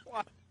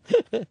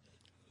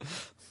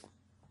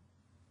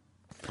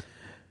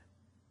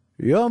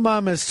 Your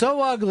mom is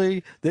so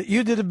ugly that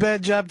you did a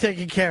bad job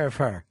taking care of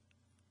her.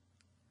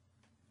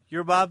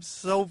 Your mom's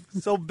so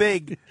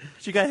big,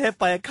 she got hit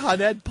by a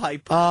Con Ed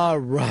pipe. All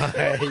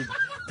right.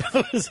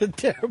 That was a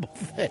terrible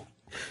thing.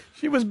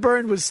 She was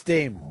burned with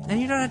steam.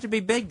 And you don't have to be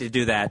big to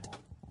do that.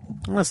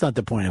 Well, that's not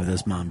the point of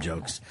this mom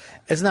jokes.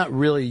 It's not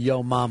really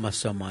yo mama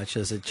so much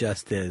as it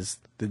just is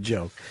the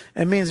joke.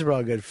 It means we're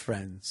all good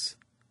friends.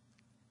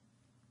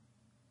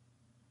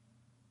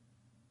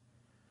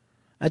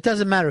 It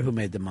doesn't matter who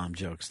made the mom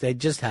jokes. They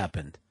just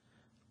happened.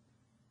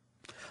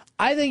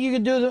 I think you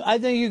can I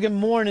think you can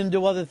mourn and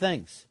do other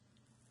things.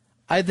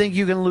 I think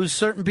you can lose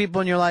certain people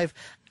in your life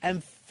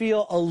and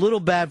feel a little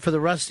bad for the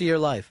rest of your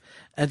life.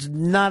 It's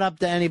not up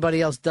to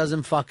anybody else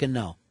doesn't fucking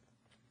know.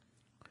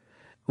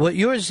 What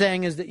you're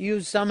saying is that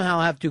you somehow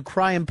have to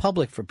cry in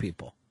public for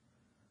people.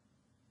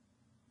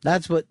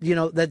 That's what,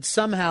 that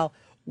somehow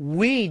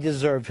we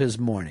deserve his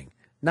mourning,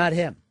 not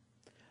him.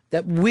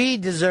 That we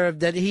deserve,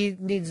 that he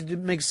needs to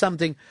make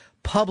something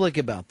public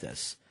about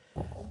this.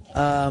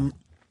 But,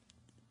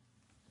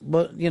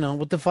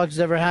 what the fuck's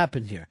ever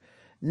happened here?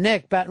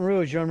 Nick, Baton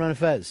Rouge, you're on Run of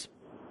Fez.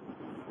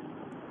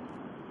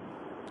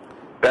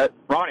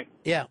 Ronnie.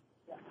 Yeah.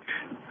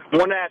 I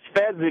want to ask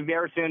Fez if you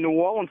ever seen a New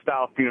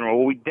Orleans-style funeral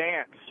where we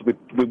dance,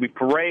 we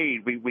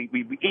parade, we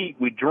eat,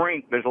 we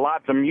drink. There's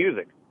lots of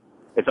music.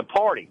 It's a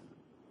party.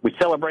 We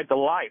celebrate the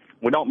life.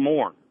 We don't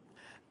mourn.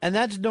 And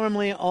that's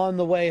normally on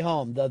the way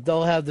home.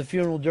 They'll have the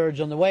funeral dirge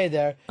on the way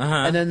there,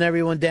 and then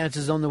everyone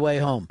dances on the way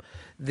home.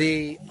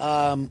 In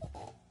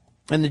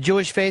the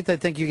Jewish faith, I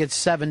think you get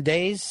 7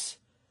 days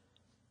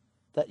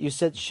that you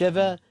sit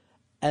Shiva,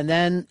 and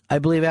then I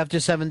believe after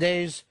 7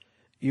 days,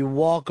 you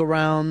walk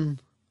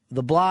around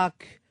the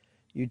block,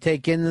 you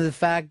take in the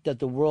fact that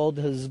the world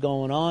is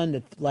going on,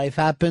 that life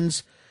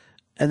happens,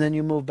 and then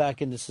you move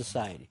back into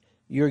society.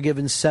 You're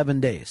given 7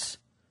 days.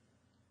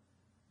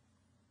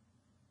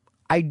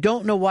 I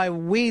don't know why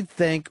we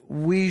think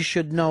we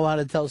should know how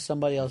to tell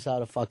somebody else how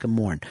to fucking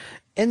mourn.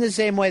 In the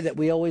same way that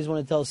we always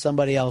want to tell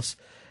somebody else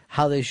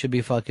how they should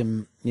be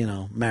fucking,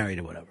 married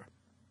or whatever.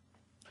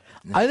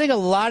 I think a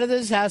lot of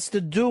this has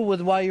to do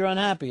with why you're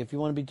unhappy, if you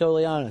want to be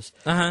totally honest.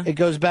 It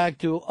goes back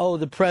to,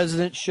 the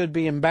president should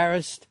be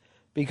embarrassed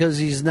because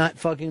he's not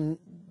fucking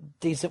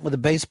decent with a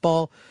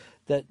baseball.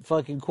 That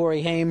fucking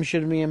Corey Haim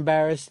should be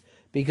embarrassed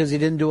because he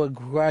didn't do a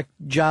correct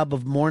job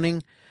of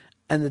mourning.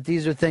 And that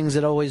these are things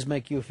that always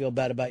make you feel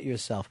bad about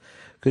yourself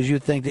because you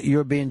think that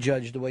you're being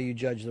judged the way you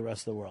judge the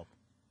rest of the world.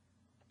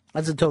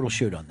 That's a total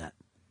shoot on that.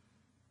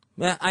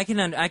 Well, I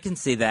can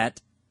see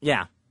that.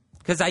 Yeah.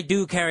 Because I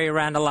do carry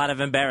around a lot of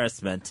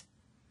embarrassment.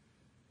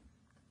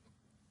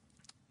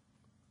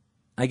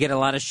 I get a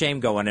lot of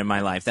shame going in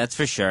my life, that's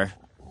for sure.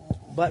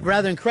 But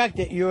rather than correct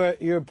it,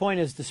 your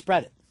point is to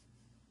spread it.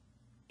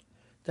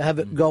 To have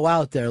it go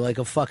out there like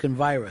a fucking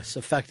virus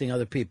affecting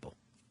other people.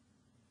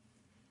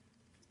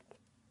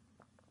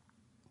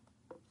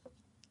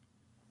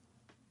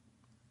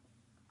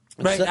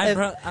 Right.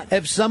 So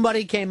if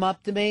somebody came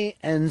up to me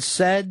and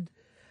said,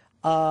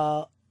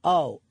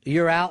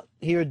 you're out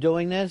here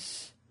doing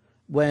this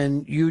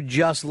when you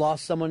just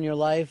lost someone in your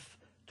life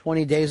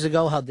 20 days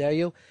ago, how dare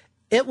you?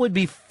 It would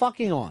be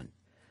fucking on.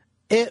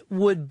 It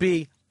would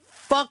be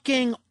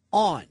fucking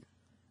on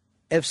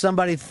if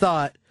somebody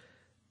thought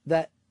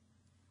that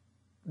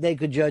they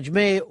could judge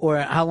me or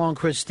how long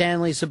Chris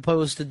Stanley's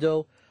supposed to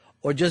do,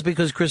 or just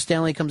because Chris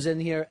Stanley comes in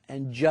here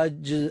and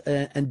judges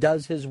and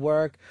does his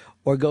work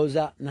or goes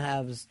out and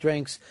has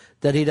drinks,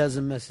 that he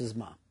doesn't miss his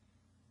mom.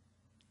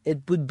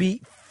 It would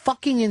be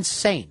fucking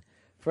insane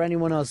for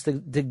anyone else to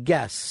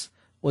guess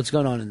what's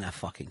going on in that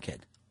fucking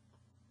kid.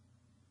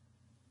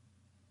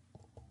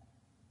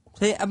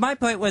 See, my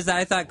point was that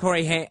I thought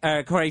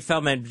Corey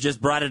Feldman just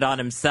brought it on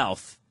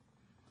himself.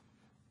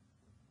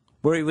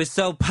 Where he was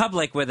so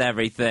public with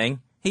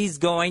everything, he's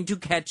going to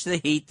catch the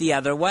heat the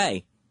other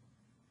way.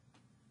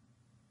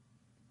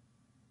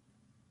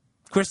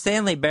 Chris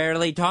Stanley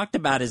barely talked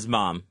about his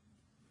mom.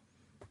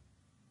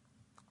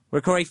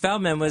 Where Corey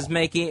Feldman was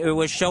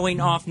showing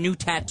off new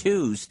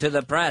tattoos to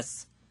the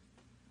press.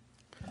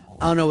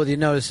 I don't know whether you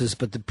noticed this,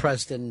 but the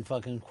press didn't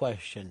fucking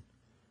question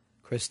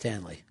Chris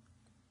Stanley.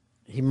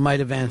 He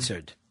might have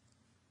answered.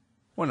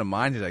 Wouldn't have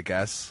minded, I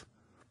guess.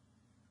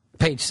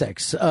 Page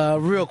 6.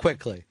 Real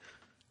quickly.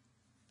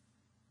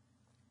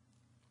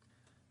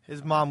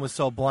 His mom was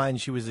so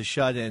blind she was a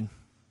shut-in.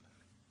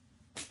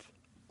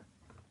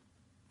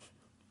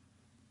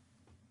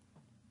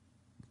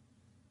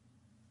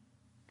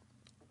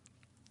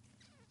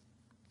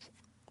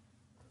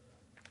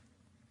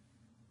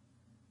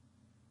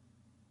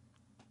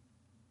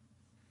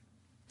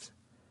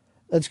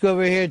 Let's go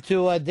over here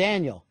to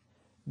Daniel.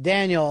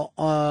 Daniel,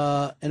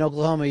 in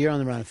Oklahoma, you're on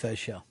the Ron and Fez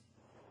show.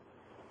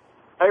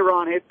 Hey,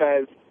 Ron. Hey,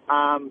 Fez.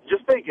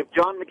 Just think, if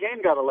John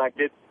McCain got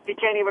elected, he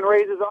can't even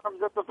raise his arms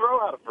at the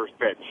throw out of first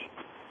pitch.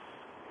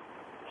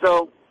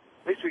 So,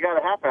 at least we got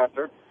a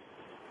half-asser.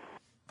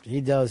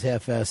 He does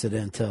half-ass it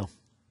in, too.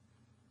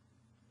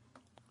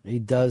 He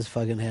does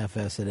fucking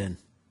half-ass it in.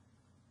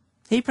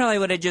 He probably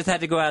would have just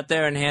had to go out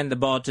there and hand the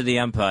ball to the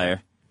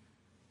umpire.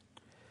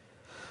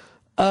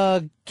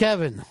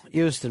 Kevin,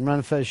 Houston, Ron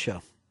and Fez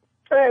show.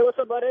 Hey, what's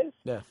up, buddies?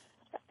 Yeah.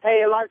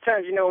 Hey, a lot of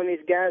times, when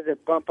these guys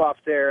that bump off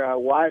their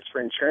wives for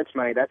insurance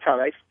money, that's how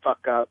they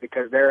fuck up,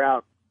 because they're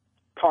out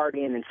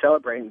partying and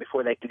celebrating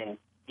before they can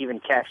even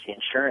cash the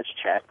insurance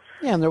check.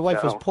 Yeah, and their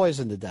wife was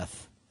poisoned to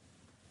death.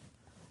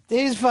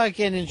 These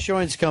fucking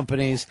insurance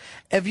companies,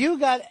 if you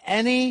got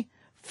any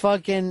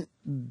fucking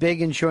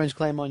big insurance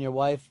claim on your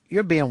wife,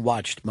 you're being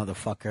watched,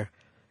 motherfucker.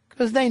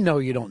 Because they know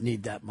you don't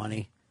need that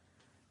money.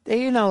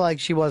 They,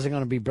 like she wasn't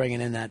going to be bringing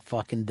in that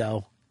fucking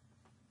dough.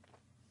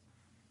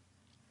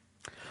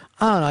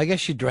 I don't know. I guess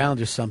she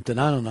drowned or something.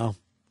 I don't know.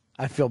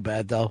 I feel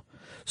bad, though.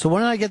 So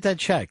when did I get that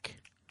check?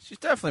 She's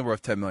definitely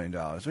worth $10 million.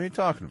 What are you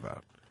talking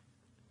about?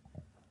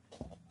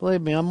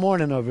 Believe me, I'm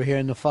mourning over here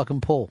in the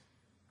fucking pool.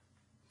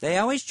 They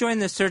always join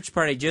the search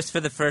party just for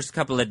the first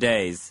couple of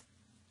days.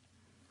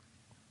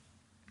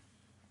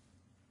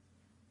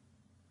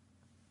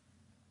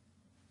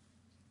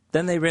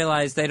 Then they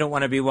realize they don't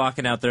want to be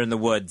walking out there in the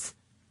woods.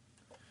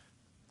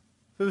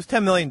 If it was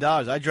 $10 million,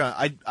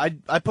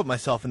 I'd put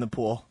myself in the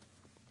pool.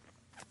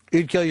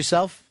 You'd kill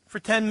yourself? For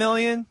 $10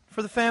 million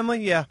for the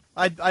family? Yeah,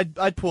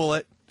 I'd pool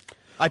it.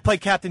 I'd play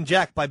Captain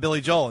Jack by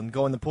Billy Joel and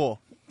go in the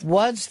pool.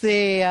 What's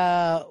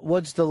the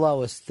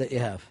lowest that you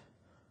have?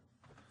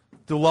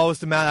 The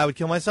lowest amount I would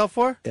kill myself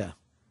for? Yeah.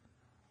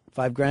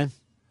 $5,000?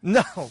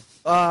 No.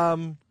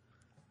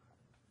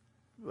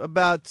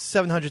 About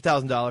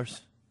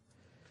 $700,000.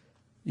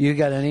 You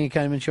got any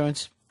kind of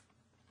insurance?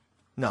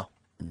 No.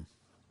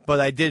 But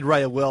I did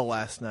write a will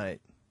last night.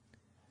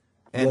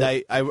 And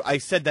I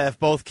said that if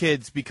both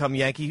kids become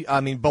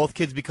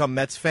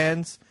Mets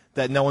fans,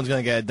 that no one's going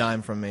to get a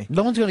dime from me.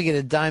 No one's going to get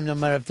a dime, no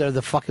matter if they're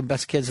the fucking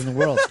best kids in the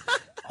world.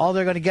 All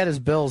they're going to get is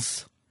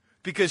bills.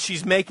 Because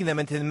she's making them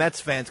into the Mets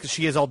fans because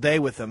she is all day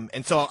with them.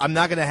 And so I'm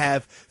not going to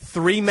have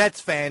 3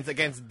 Mets fans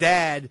against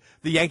Dad,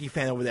 the Yankee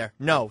fan over there.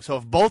 No. So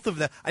if both of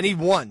them, I need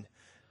one.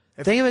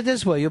 Think of it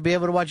this way. You'll be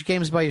able to watch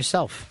games by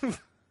yourself. You get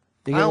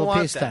I don't a little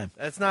want peace that. time.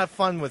 That's not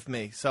fun with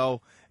me.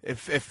 So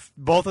if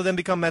both of them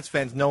become Mets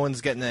fans, no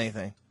one's getting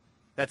anything.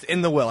 That's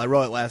in the will. I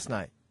wrote it last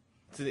night.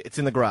 It's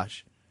in the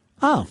garage.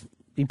 Oh.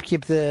 You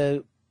keep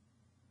the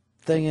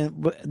thing in,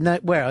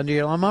 where, under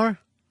your lawnmower?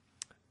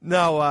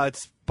 No,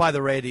 it's by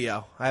the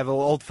radio. I have an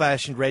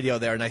old-fashioned radio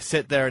there, and I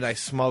sit there and I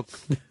smoke,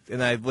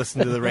 and I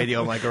listen to the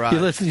radio in my garage. You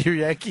listen to your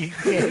Yankee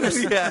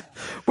games? Yeah.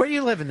 Where are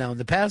you living now, in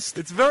the past?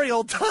 It's very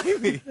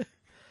old-timey.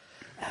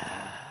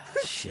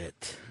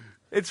 Shit.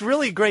 It's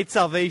really great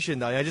salvation,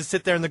 though. I just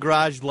sit there in the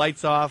garage,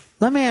 lights off.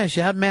 Let me ask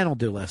you, how'd Mantle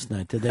do last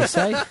night? Did they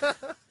say?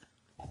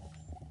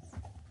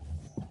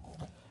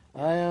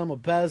 I am a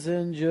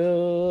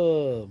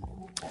passenger.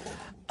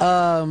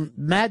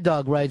 Mad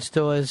Dog writes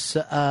to us,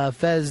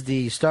 Fez,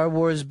 the Star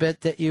Wars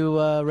bit that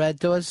you read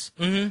to us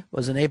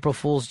was an April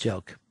Fool's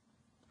joke.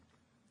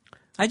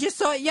 I just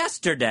saw it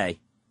yesterday.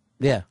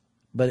 Yeah,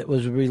 but it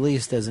was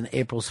released as an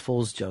April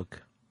Fool's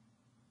joke.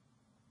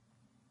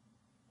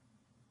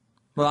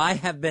 Well, I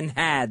have been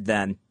had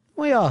then.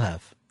 We all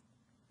have.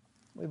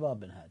 We've all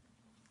been had.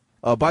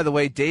 Oh, by the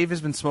way, Dave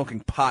has been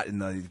smoking pot in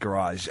the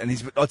garage, and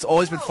it's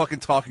always been fucking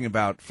talking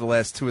about for the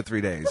last 2 or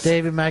 3 days.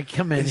 David might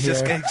come in He's here.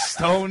 just getting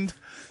stoned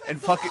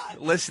and fucking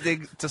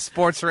listening to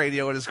sports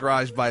radio in his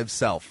garage by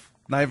himself.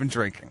 Not even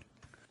drinking.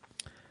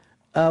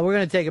 We're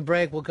going to take a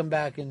break. We'll come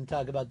back and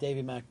talk about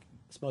Davey Mack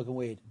smoking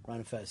weed. Ron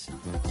and Fez.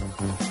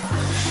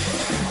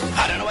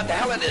 I don't know what the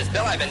hell it is,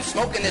 Bill. I've been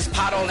smoking this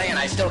pot all day and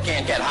I still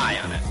can't get high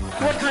on it.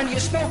 What kind are you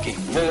smoking?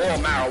 Well, all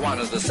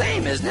marijuana's the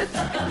same, isn't it?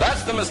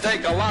 That's the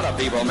mistake a lot of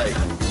people make.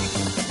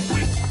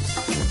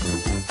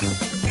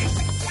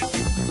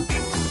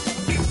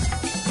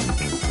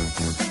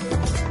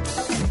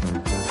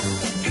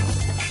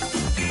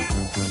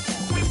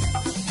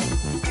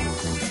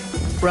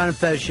 Ron and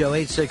Fez Show,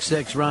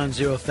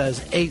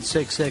 866-RON-0-FEZ,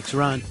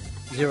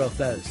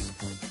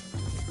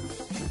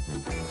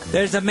 866-RON-0-FEZ.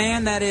 There's a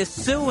man that is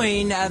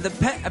suing the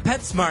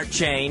PetSmart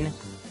chain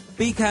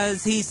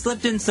because he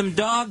slipped in some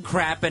dog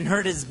crap and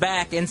hurt his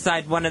back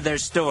inside one of their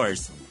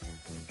stores.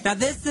 Now,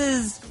 this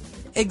is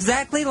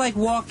exactly like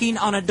walking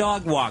on a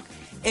dog walk.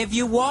 If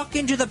you walk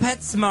into the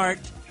PetSmart,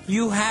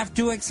 you have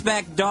to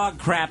expect dog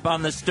crap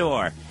on the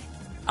store.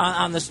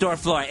 On the store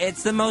floor.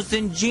 It's the most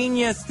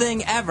ingenious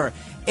thing ever.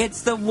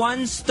 It's the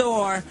one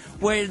store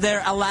where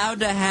they're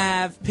allowed to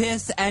have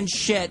piss and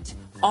shit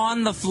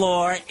on the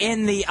floor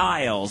in the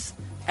aisles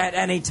at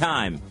any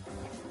time.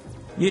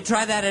 You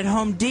try that at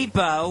Home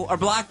Depot or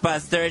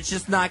Blockbuster, it's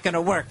just not going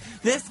to work.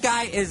 This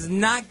guy is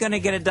not going to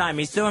get a dime.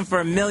 He's suing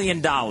for $1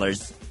 million.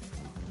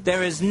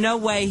 There is no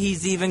way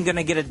he's even going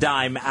to get a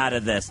dime out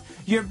of this.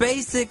 You're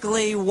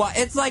basically...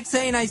 It's like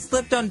saying I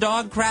slipped on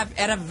dog crap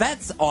at a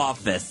vet's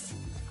office.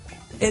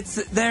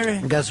 It's there.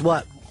 And guess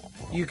what?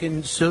 You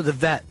can sue the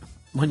vet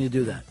when you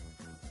do that.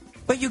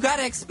 But you got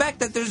to expect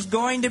that there's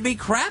going to be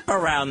crap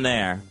around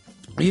there.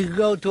 You can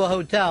go to a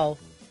hotel,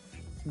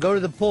 go to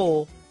the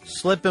pool,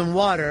 slip in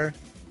water,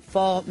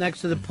 fall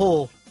next to the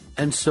pool,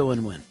 and sue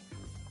and win.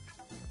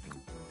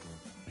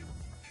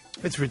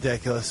 It's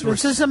ridiculous.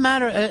 It's just a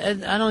matter,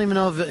 and I don't even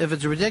know if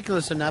it's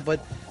ridiculous or not,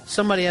 but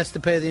somebody has to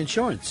pay the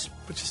insurance.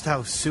 But just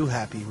how sue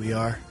happy we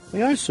are.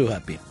 We are sue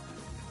happy.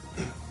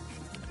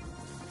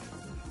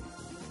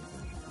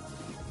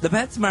 The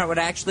PetSmart would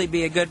actually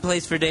be a good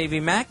place for Davey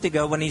Mack to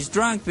go when he's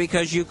drunk,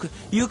 because you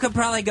could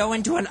probably go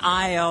into an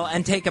aisle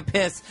and take a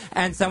piss,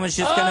 and someone's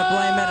just going to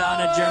blame it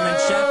on a German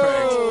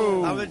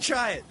Shepherd. I'm going to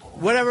try it.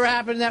 Whatever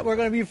happened that we're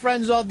going to be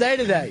friends all day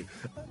today?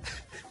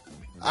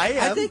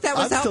 I think that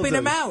was helping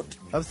him out.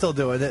 I'm still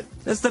doing it.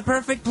 That's the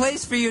perfect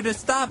place for you to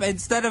stop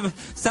instead of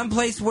some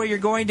place where you're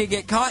going to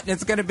get caught and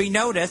it's going to be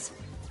noticed.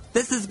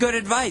 This is good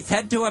advice.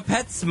 Head to a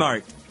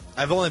PetSmart.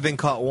 I've only been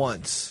caught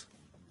once.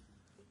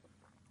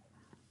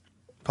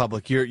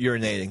 Public, you're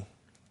urinating.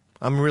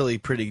 I'm really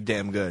pretty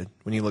damn good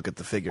when you look at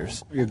the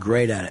figures. You're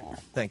great at it.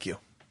 Thank you. All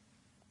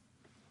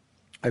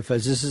right,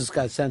 folks, this just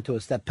got sent to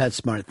us. That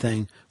PetSmart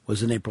thing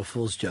was an April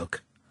Fool's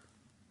joke.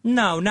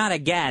 No, not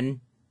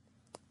again.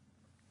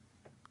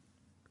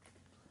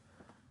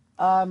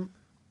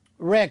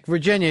 Rick,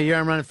 Virginia, you're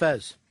on Run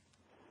Fez.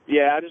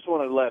 Yeah, I just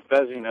wanted to let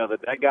Fezzi know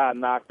that guy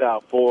knocked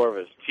out 4 of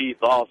his teeth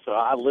also.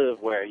 I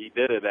live where he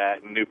did it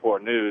at in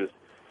Newport News.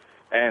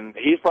 And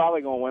he's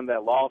probably going to win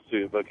that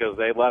lawsuit because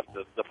they left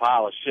the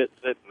pile of shit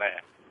sitting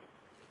there.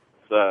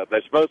 So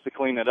they're supposed to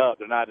clean it up.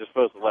 They're not just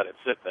supposed to let it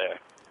sit there.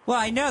 Well,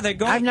 I know they're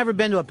going. I've never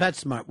been to a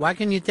PetSmart. Why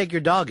can't you take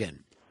your dog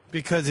in?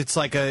 Because it's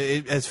like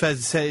as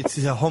Fez said,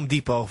 it's a Home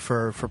Depot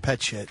for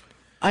pet shit.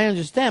 I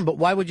understand, but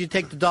why would you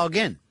take the dog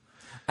in?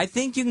 I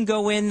think you can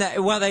go in.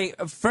 Well,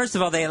 first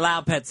of all, they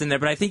allow pets in there,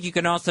 but I think you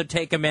can also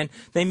take them in.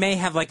 They may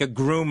have like a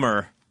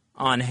groomer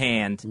on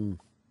hand.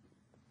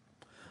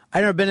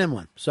 I've never been in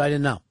one, so I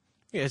didn't know.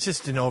 Yeah, it's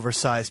just an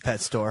oversized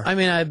pet store. I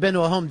mean, I've been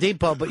to a Home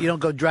Depot, but you don't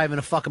go driving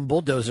a fucking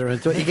bulldozer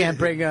into it. You can't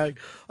bring I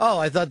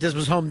thought this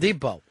was Home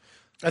Depot.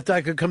 I thought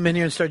I could come in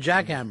here and start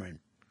jackhammering.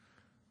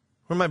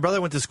 When my brother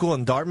went to school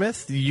in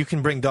Dartmouth, you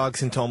can bring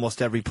dogs into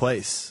almost every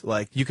place.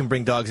 Like, you can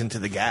bring dogs into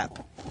the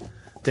Gap.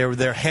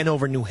 Their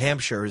Hanover, New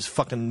Hampshire is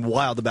fucking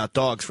wild about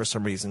dogs for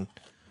some reason.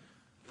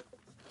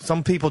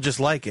 Some people just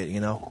like it, you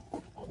know?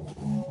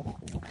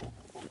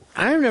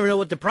 I don't ever know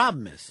what the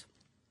problem is.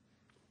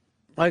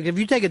 Like, if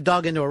you take a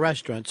dog into a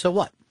restaurant, so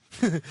what?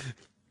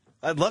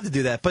 I'd love to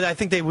do that, but I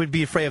think they would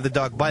be afraid of the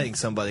dog biting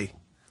somebody.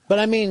 But,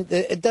 I mean,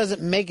 it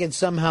doesn't make it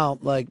somehow,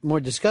 like, more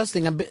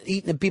disgusting. I've been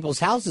eating at people's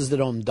houses that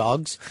own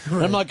dogs.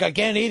 And I'm like, I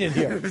can't eat it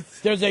here.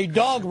 There's a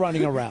dog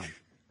running around.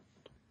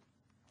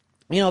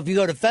 You know, if you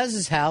go to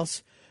Fez's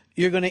house,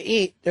 you're going to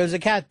eat. There's a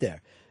cat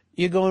there.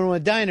 You go into a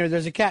diner,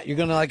 there's a cat. You're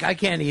going to I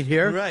can't eat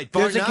here. Right.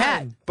 There's a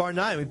cat. Bar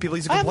 9, when people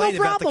used to complain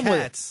about the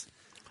cats.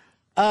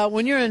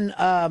 When you're in...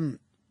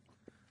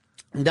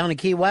 down in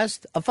Key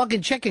West, a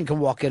fucking chicken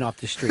can walk in off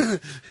the street.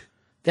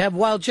 They have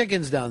wild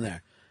chickens down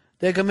there.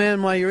 They come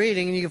in while you're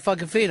eating, and you can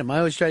fucking feed them. I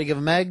always try to give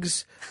them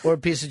eggs or a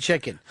piece of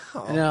chicken.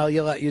 Oh.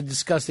 You're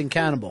disgusting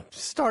cannibal.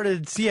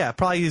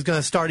 Probably he's going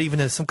to start even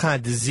as some kind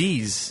of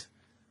disease.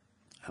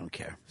 I don't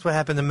care. That's what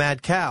happened to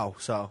Mad Cow,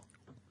 so.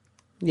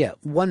 Yeah,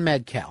 one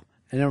mad cow,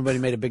 and everybody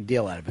made a big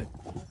deal out of it.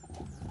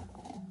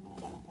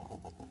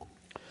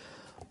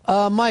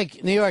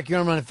 Mike, New York, you're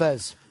on Run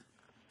Fez.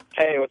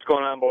 Hey, what's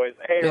going on, boys?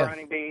 Hey, Yeah.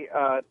 Ronnie B.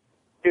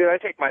 Dude, I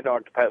take my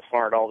dog to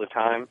PetSmart all the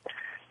time.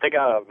 They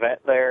got a vet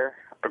there,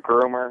 a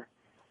groomer.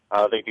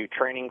 They do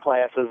training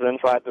classes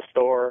inside the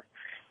store.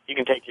 You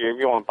can take if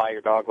you want to buy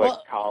your dog like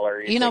a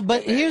collar.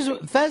 But here's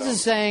what Fez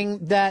is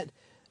saying, that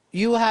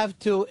you have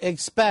to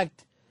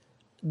expect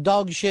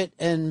dog shit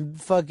and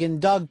fucking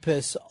dog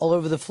piss all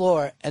over the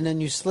floor, and then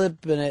you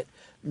slip in it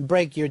and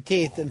break your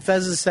teeth. And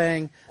Fez is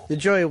saying, the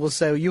jury will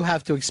say, well, you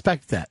have to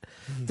expect that.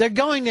 They're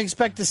going to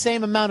expect the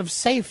same amount of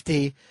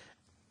safety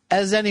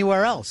as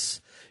anywhere else.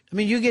 I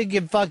mean, you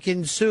get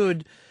fucking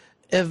sued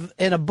if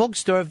in a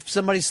bookstore if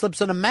somebody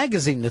slips on a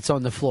magazine that's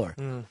on the floor.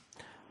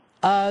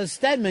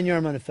 Stedman, you're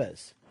on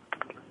Fez.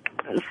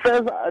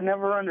 Fez, I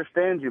never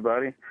understand you,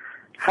 buddy.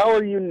 How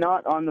are you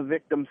not on the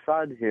victim's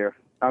side here?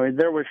 I mean,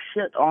 there was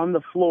shit on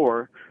the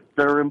floor.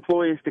 There are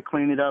employees to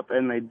clean it up,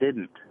 and they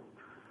didn't.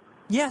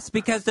 Yes,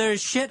 because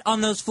there's shit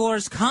on those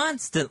floors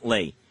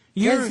constantly.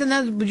 Yes,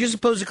 and you're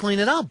supposed to clean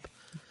it up.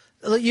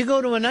 Like, you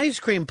go to an ice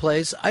cream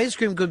place, ice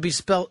cream could be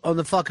spilled on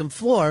the fucking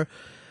floor,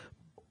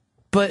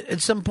 but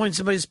at some point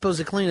somebody's supposed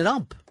to clean it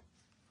up.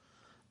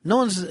 No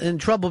one's in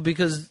trouble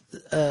because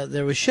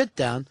there was shit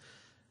down.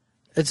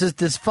 It's just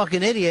this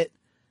fucking idiot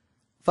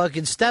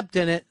fucking stepped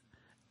in it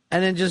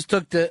and then just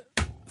took the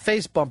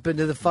face bump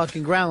into the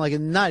fucking ground like a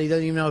nut. He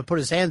doesn't even know how to put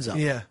his hands up.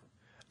 Yeah.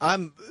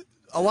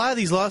 A lot of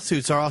these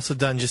lawsuits are also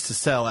done just to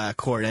settle at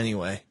court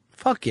anyway.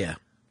 Fuck yeah.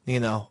 You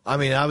know, I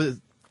mean,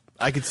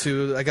 I could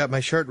sue. I got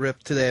my shirt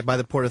ripped today by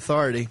the Port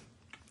Authority.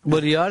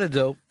 What he ought to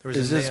do There was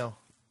is a just nail.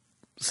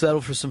 settle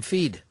for some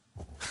feed.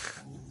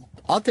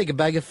 I'll take a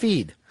bag of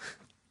feed.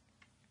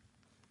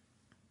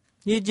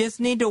 You just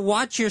need to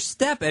watch your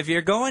step. If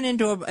you're going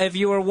if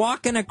you were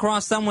walking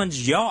across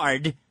someone's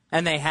yard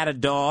and they had a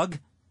dog,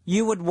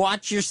 you would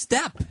watch your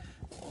step.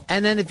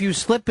 And then if you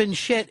slip in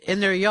shit in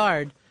their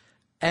yard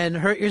and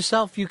hurt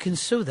yourself, you can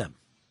sue them.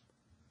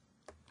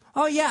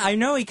 Oh, yeah, I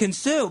know he can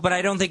sue, but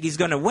I don't think he's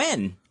going to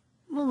win.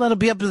 Well, that'll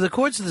be up to the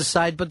courts to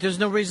decide, but there's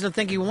no reason to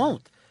think he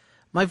won't.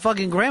 My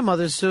fucking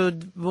grandmother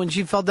sued when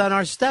she fell down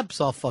our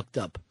steps all fucked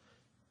up.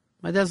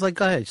 My dad's like,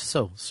 go ahead,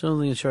 sue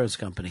the insurance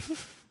company.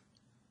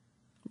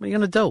 What are you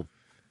going to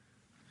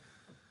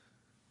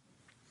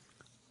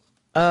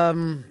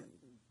do?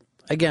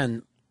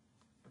 Again,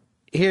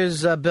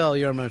 here's Bill.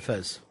 You're on my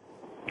Fez.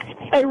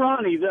 Hey,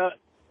 Ronnie,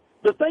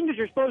 the thing that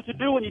you're supposed to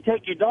do when you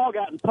take your dog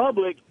out in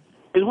public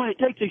is when it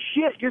takes a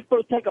shit, you're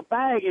supposed to take a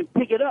bag and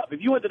pick it up. If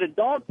you went to the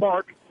dog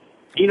park,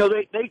 you know,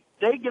 they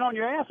get on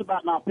your ass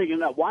about not picking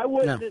it up. Why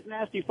wouldn't this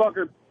nasty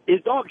fucker, his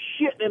dog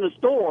shit in the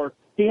store,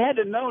 he had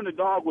to know the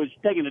dog was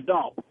taking a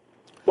dump.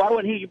 Why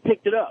wouldn't he have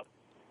picked it up?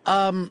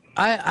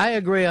 I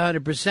agree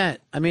 100%.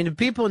 I mean, the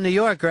people in New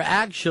York are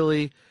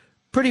actually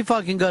pretty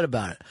fucking good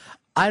about it.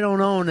 I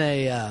don't own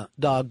a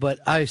dog, but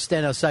I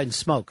stand outside and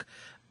smoke.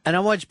 And I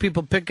watch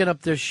people picking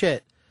up their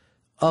shit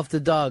off the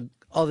dog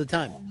all the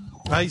time.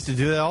 I used to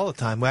do that all the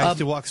time. I used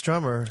to walk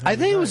Strummer. I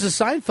think it was a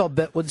Seinfeld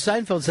bit when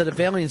Seinfeld said if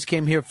aliens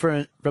came here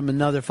from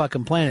another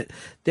fucking planet,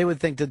 they would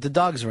think that the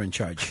dogs were in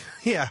charge.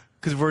 Yeah,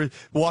 because we're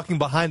walking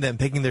behind them,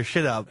 picking their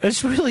shit up.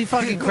 It's really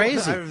fucking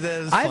crazy.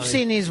 I've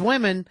seen these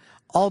women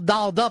all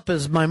dolled up,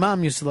 as my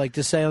mom used to like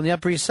to say, on the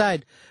Upper East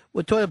Side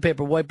with toilet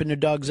paper wiping their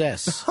dog's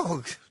ass.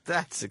 Oh,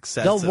 that's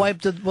excessive. They'll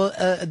wipe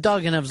a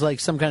dog can have like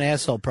some kind of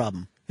asshole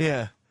problem.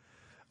 Yeah.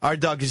 Our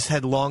dog just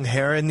had long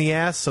hair in the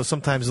ass, so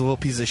sometimes a little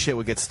piece of shit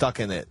would get stuck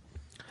in it.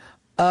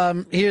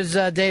 Here's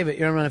David.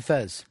 You're on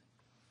Fez.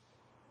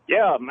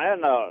 Yeah,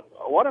 man.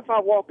 What if I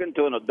walk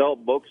into an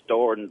adult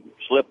bookstore and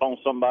slip on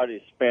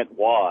somebody's spent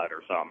wad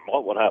or something?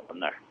 What would happen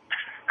there?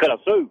 Could I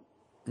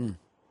sue?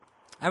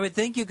 I would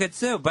think you could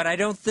sue, but I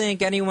don't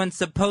think anyone's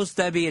supposed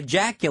to be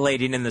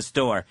ejaculating in the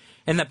store.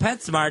 In the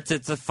PetSmarts,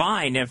 it's a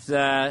fine if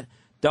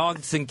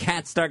dogs and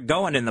cats start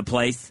going in the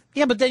place.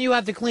 Yeah, but then you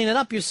have to clean it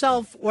up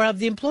yourself or have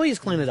the employees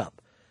clean it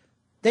up.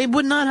 They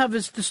would not have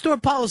this. The store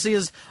policy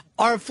is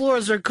our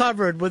floors are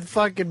covered with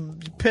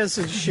fucking piss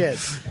and shit.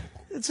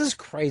 It's just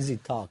crazy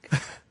talk.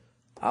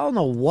 I don't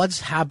know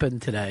what's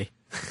happened today.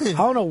 I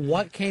don't know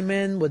what came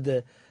in with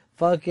the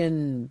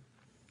fucking...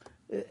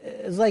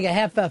 It's like a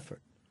half effort.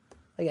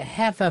 Like a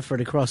half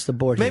effort across the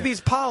board. Maybe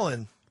it's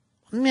pollen.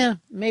 Yeah,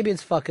 maybe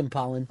it's fucking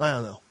pollen. I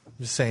don't know. I'm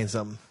just saying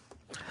something.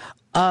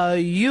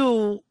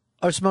 You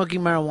are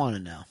smoking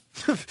marijuana now.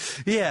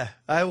 Yeah,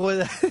 I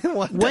would.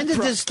 When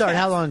did this start?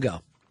 How long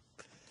ago?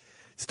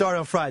 Started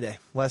on Friday,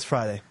 last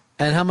Friday.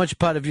 And how much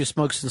pot have you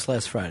smoked since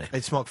last Friday?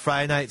 I smoked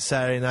Friday night,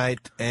 Saturday night,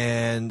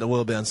 and a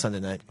little bit on Sunday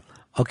night.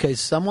 Okay,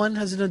 someone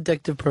has an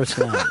addictive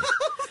personality.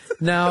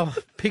 Now,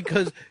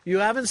 because you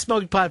haven't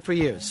smoked pot for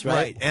years,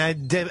 right? Right,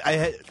 and I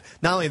had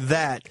not only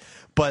that,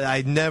 but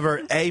I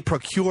never A,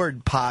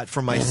 procured pot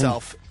for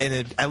myself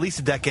in at least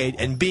a decade,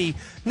 and B,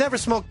 never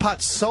smoked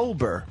pot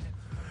sober.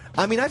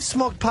 I mean, I've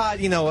smoked pot,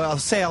 you know, I'll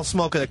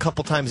smoke it a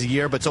couple times a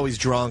year, but it's always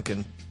drunk.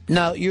 And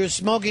now, you're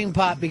smoking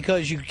pot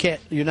because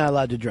you're not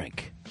allowed to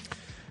drink.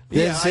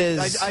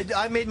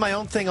 I made my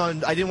own thing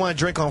on, I didn't want to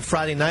drink on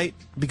Friday night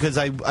because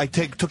I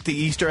took the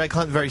Easter egg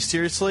hunt very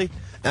seriously.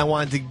 And I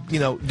wanted to, you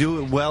know,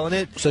 do it well in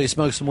it. So you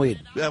smoked some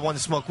weed? I wanted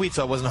to smoke weed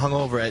so I wasn't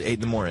hungover at 8 in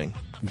the morning.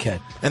 Okay.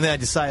 And then I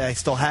decided I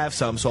still have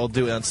some, so I'll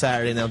do it on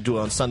Saturday and I'll do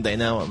it on Sunday.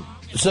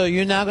 So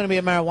you're now going to be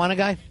a marijuana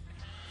guy?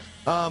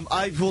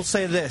 I will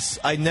say this.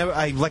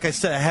 Like I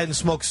said, I hadn't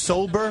smoked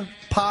sober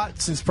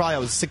pot since probably I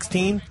was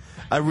 16.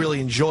 I really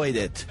enjoyed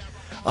it.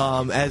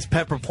 As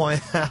Pepper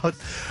pointed out,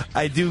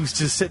 I do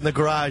just sit in the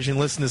garage and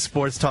listen to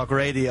sports talk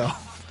radio.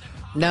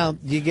 Now,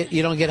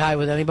 you don't get high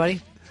with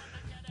anybody?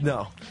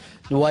 No.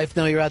 The wife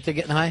know you're out there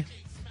getting high?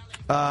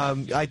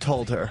 I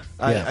told her.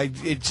 Yeah.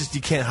 You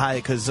can't hide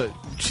it because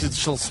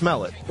she'll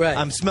smell it. Right.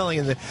 I'm smelling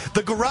in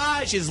the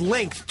garage is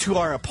linked to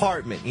our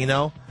apartment, you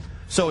know?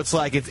 So it's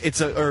like,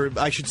 or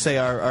I should say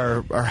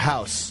our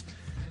house.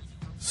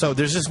 So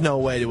there's just no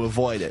way to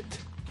avoid it.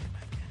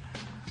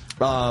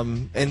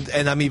 And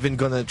I'm even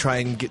going to try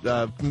and get,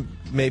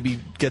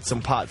 maybe get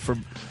some pot for,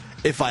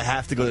 if I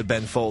have to go to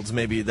Ben Folds,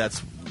 maybe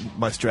that's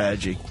my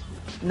strategy.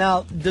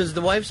 Now, does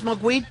the wife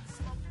smoke weed?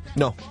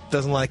 No,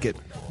 doesn't like it.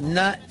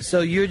 Not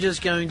so. You're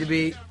just going to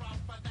be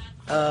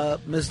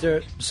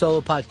Mr.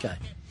 Solo Pot Guy.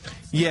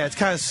 Yeah, it's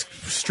kind of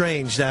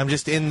strange that I'm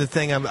just in the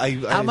thing.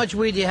 How much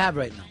weed do you have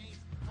right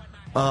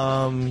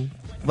now?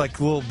 Like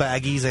little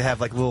baggies. I have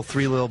like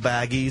three little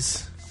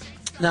baggies.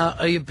 Now,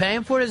 are you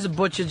paying for it, or is the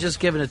butcher just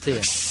giving it to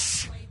you?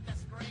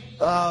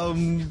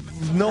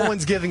 No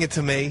one's giving it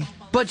to me.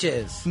 Butcher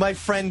is. My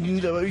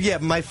friend,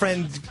 my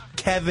friend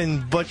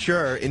Kevin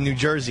Butcher in New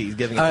Jersey is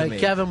giving it to me.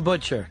 Kevin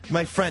Butcher.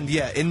 My friend,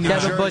 in New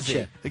Kevin Jersey.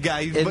 Butcher. The guy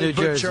In New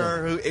Butcher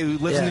Jersey. who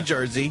lives in New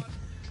Jersey.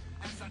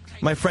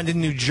 My friend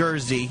in New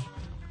Jersey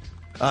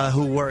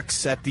who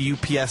works at the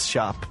UPS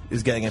shop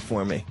is getting it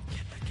for me.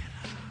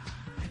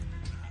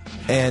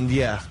 And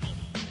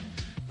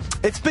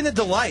it's been a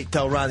delight,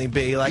 though, Ronnie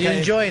B. Like, You're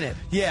enjoying it?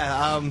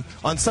 Yeah.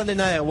 On Sunday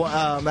night,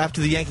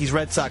 after the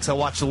Yankees-Red Sox, I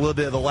watched a little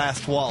bit of The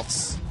Last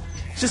Waltz.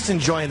 Just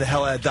enjoying the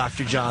hell out of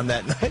Dr. John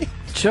that night.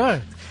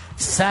 Sure.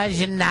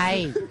 Such a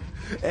night.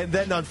 And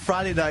then on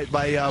Friday night,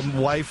 my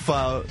wife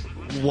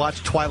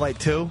watched Twilight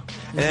 2,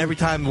 and every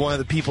time one of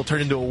the people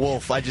turned into a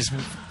wolf, I just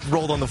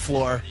rolled on the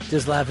floor.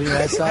 Just laughing your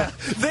ass off?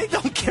 They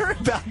don't care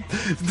about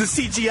the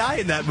CGI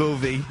in that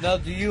movie. No,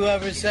 do you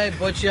ever say,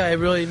 Butcher, I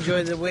really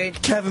enjoyed the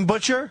weed? Kevin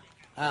Butcher?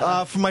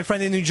 From my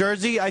friend in New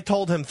Jersey, I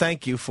told him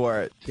thank you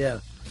for it. Yeah.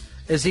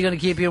 Is he going to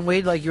keep you in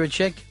weed like you're a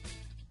chick?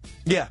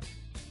 Yeah.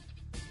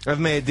 I've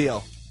made a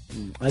deal.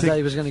 I thought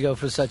he was going to go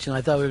for such an...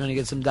 I thought we were going to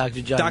get some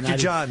Dr. John. Dr.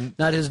 John.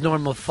 Not his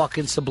normal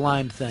fucking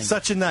sublime thing.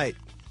 Such a night.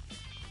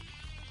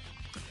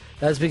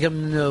 That's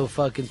become no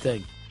fucking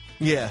thing.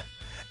 Yeah.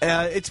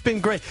 It's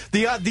been great.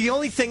 The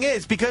only thing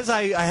is, because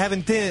I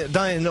haven't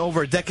done it in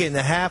over a decade and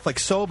a half, like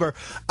sober,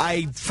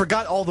 I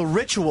forgot all the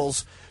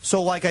rituals.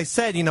 So like I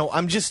said,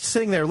 I'm just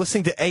sitting there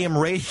listening to AM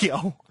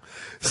radio,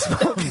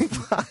 smoking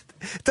pot.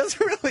 It doesn't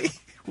really...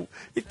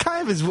 It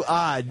kind of is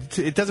odd.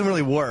 It doesn't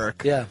really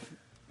work. Yeah.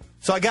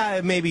 So I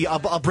got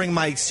I'll bring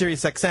my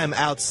Sirius XM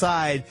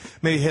outside,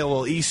 maybe hit a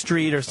little E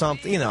Street or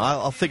something.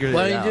 I'll figure it out.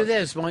 Why don't you do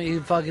this? Why don't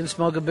you fucking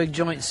smoke a big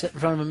joint, sit in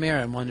front of a mirror,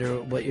 and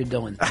wonder what you're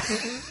doing?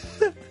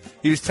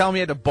 He was telling me he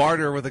had to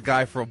barter with a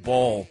guy for a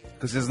bowl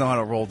because he doesn't know how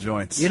to roll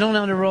joints. You don't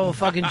know how to roll a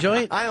fucking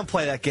joint? I don't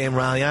play that game,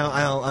 Ronnie.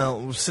 I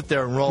don't sit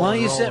there and roll. Why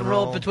don't you sit and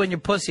roll it between your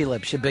pussy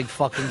lips, you big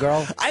fucking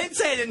girl? I didn't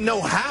say I didn't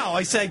know how.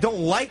 I said I don't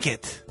like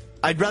it.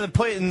 I'd rather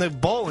put it in the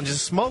bowl and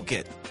just smoke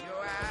it.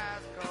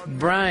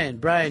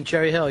 Brian,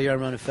 Cherry Hill, you're on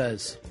Run of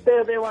Fez.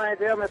 Still do want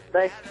to do, Mr.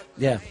 Day.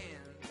 Yeah.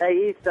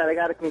 Hey, Eastside, I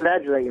got to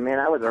congratulate you, man.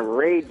 I was a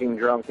raging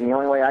drunk, and the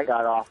only way I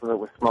got off of it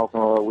was smoking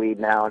a little weed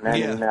now and then.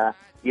 Yeah. And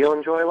you'll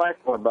enjoy life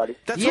more, buddy.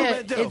 That's what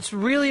I do. It's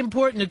really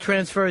important to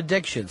transfer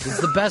addictions. It's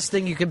the best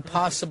thing you can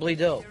possibly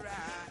do.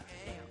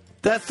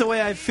 That's the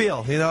way I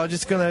feel. I'm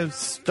just going to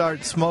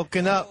start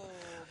smoking up.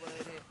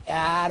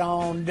 I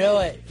don't do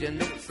it.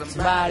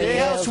 Somebody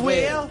else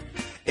will.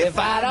 If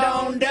I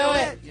don't do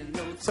it,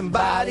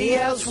 somebody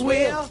else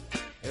will.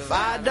 If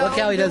I don't Look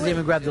how he doesn't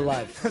even grab the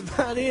live.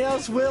 Somebody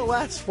else will.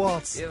 Last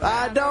waltz. If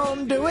I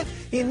don't do it,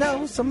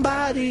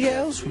 somebody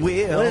else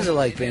will. What is it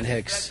like being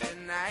Hicks?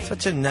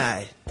 Such a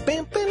night.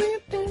 His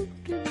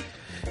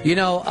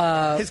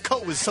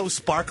coat was so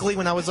sparkly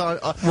when I was on.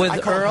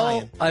 With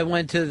Earl, I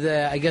went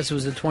to I guess it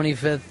was the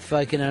 25th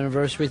fucking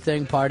anniversary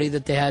party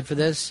that they had for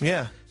this.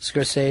 Yeah.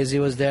 Scorsese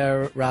was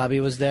there, Robbie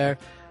was there.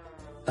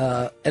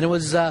 And it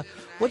was,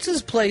 what's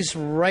this place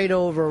right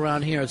over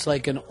around here? It's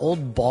like an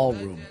old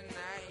ballroom.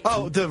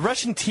 Oh, the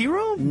Russian Tea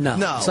Room?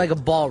 No. It's like a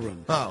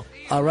ballroom. Oh.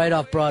 Right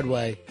off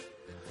Broadway.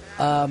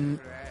 And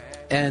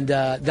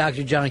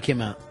Dr. John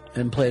came out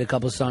and played a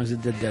couple of songs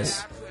that did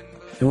this.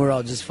 And we're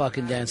all just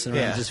fucking dancing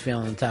around, just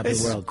feeling on top of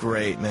the world. It's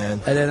great,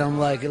 man. And then I'm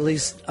like, at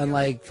least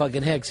unlike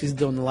fucking Hicks, he's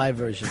doing the live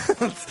version.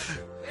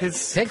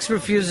 Hicks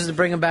refuses to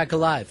bring him back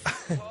alive.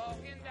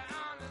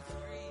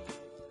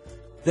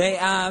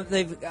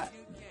 They've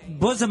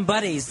Bosom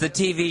Buddies, the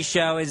TV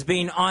show, is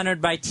being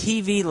honored by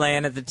TV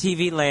Land at the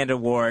TV Land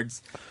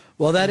Awards.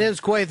 Well, that is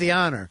quite the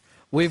honor.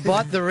 We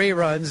bought the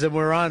reruns and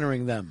we're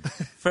honoring them.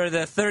 For the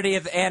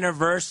 30th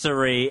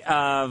anniversary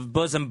of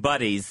Bosom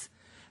Buddies.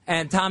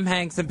 And Tom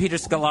Hanks and Peter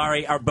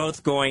Scolari are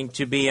both going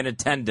to be in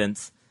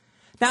attendance.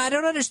 Now, I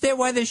don't understand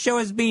why this show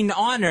is being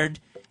honored.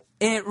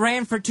 It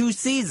ran for 2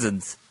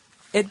 seasons.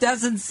 It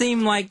doesn't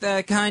seem like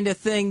the kind of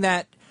thing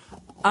that,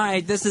 all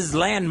right, this is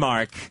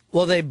landmark.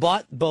 Well, they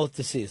bought both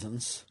the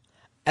seasons,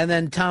 and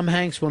then Tom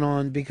Hanks went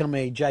on to become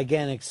a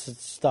gigantic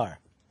star.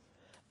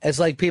 It's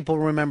like people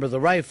remember The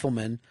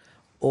Rifleman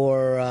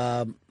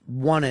or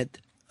Won It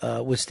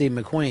with Steve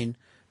McQueen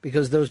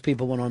because those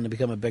people went on to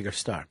become a bigger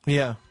star.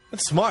 Yeah,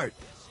 that's smart.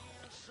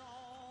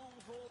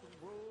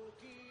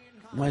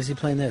 Why is he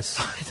playing this?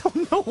 I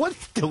don't know what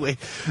he's doing.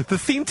 The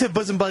theme to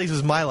Bosom Buddies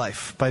was My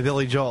Life by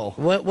Billy Joel.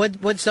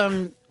 What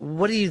song?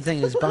 What do you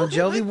think is Bon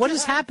Jovi? What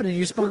is happening?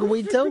 You smoking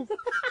weed too?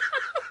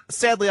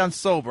 Sadly, I'm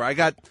sober. I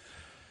got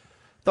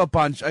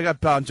Bon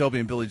Jovi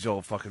and Billy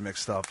Joel fucking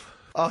mixed up.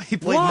 Oh, he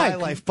played My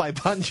Life by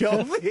Bon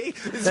Jovi.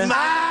 It's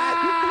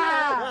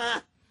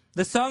mine.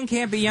 The song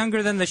can't be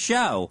younger than the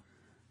show.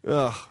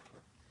 Ugh.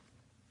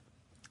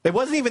 It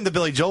wasn't even the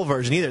Billy Joel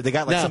version either. They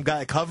got like No. some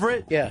guy to cover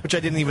it, Yeah. which I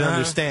didn't even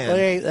understand.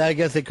 Well, I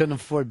guess they couldn't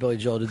afford Billy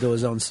Joel to do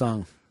his own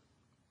song.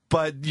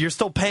 But you're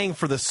still paying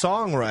for the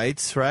song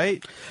rights,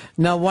 right?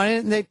 No, why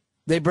didn't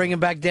they bring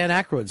back Dan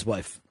Aykroyd's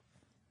wife?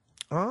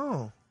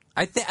 Oh.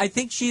 I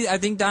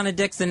think Donna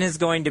Dixon is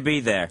going to be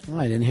there. Oh,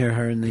 I didn't hear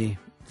her in the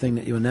thing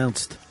that you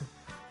announced.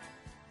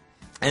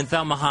 And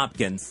Thelma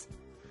Hopkins.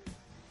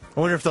 I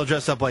wonder if they'll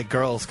dress up like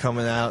girls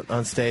coming out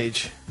on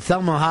stage.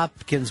 Thelma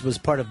Hopkins was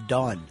part of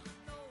Dawn.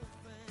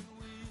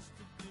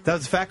 That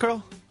was a fat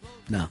girl?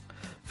 No.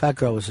 Fat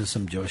girl was just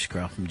some Jewish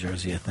girl from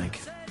Jersey, I think.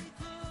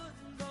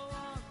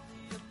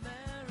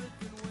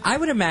 I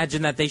would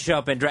imagine that they show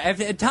up in dress.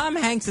 If Tom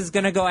Hanks is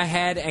going to go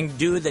ahead and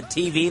do the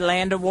TV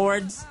Land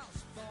Awards,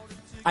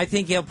 I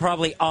think he'll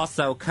probably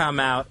also come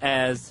out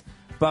as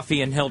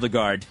Buffy and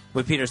Hildegard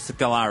with Peter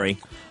Scolari.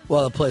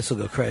 Well, the place will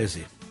go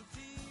crazy.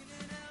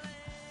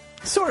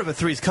 Sort of a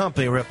Three's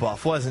Company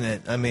ripoff, wasn't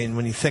it? I mean,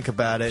 when you think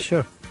about it.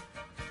 Sure.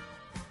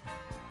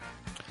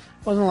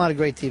 Wasn't a lot of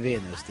great TV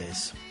in those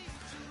days.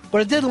 But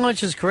it did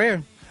launch his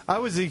career. I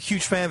was a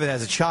huge fan of it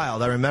as a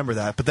child. I remember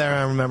that. But then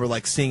I remember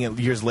like seeing it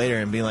years later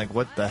and being like,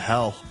 what the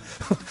hell?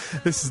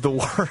 This is the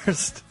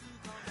worst.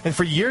 And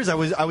for years, I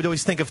would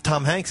always think of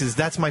Tom Hanks as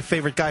that's my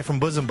favorite guy from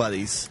Bosom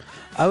Buddies.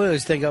 I would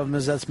always think of him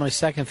as that's my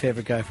second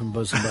favorite guy from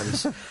Bosom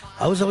Buddies.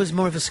 I was always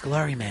more of a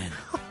Scolari man.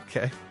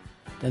 Okay.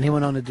 Then he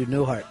went on to do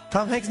Newhart.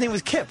 Tom Hanks' name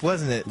was Kip,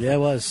 wasn't it? Yeah, it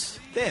was.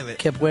 Damn it.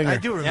 Kip Winger. I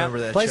do remember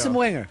that Play show. some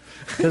Winger,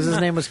 because his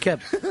name was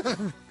Kip.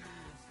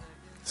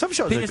 Some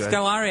shows Peter are good.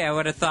 Scolari, I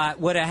would have thought,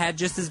 would have had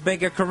just as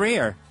big a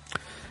career.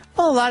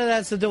 Well, a lot of that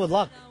has to do with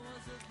luck.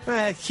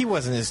 He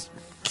wasn't as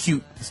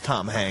cute as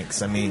Tom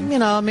Hanks. I mean, You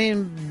know,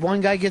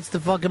 one guy gets the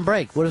fucking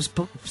break. What if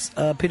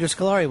Peter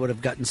Scolari would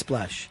have gotten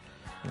Splash?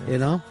 You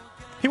know?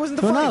 he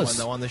wasn't the Who funny knows? one,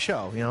 though, on the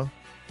show, you know?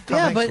 Tom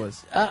Yeah, Hanks but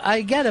was.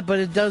 I get it, but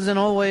it doesn't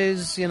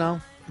always,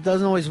 no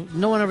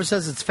one ever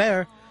says it's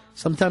fair.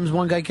 Sometimes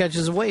one guy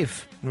catches a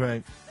wave.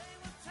 Right.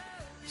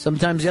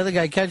 Sometimes the other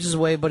guy catches a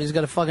wave, but he's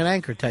got a fucking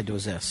anchor tied to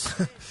his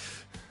ass.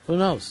 Who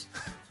knows?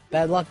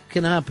 Bad luck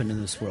can happen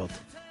in this world.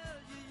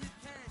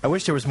 I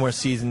wish there was more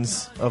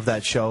seasons of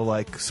that show,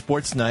 like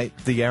Sports Night.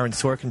 The Aaron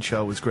Sorkin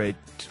show was great.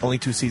 Only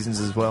 2 seasons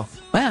as well.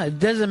 Well, it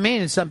doesn't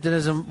mean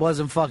something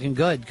wasn't fucking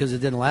good because it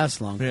didn't last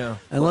long. Yeah.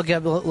 And look how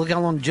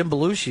long Jim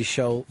Belushi's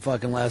show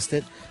fucking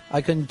lasted.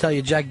 I couldn't tell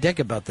you jack dick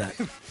about that.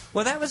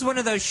 Well, that was one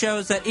of those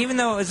shows that even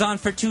though it was on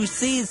for 2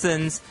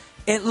 seasons,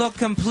 it looked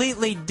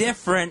completely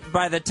different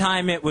by the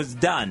time it was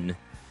done.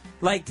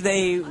 Like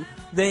they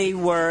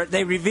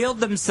revealed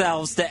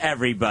themselves to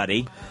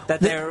everybody that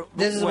they're.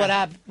 This is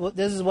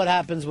what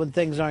happens when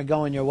things aren't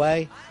going your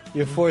way.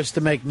 You're forced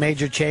to make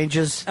major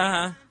changes.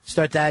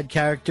 Start to add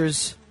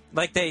characters.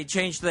 Like they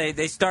changed.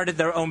 They started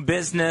their own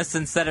business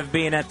instead of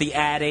being at the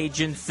ad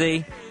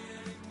agency.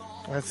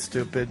 That's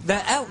stupid.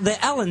 The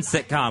Ellen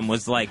sitcom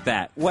was like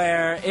that,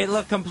 where it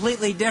looked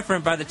completely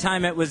different by the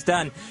time it was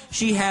done.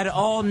 She had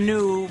all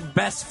new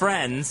best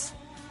friends,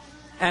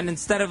 and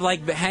instead of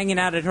like hanging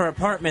out at her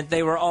apartment,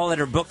 they were all at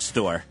her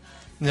bookstore.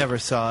 Never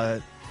saw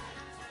it.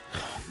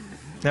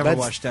 Never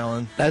watched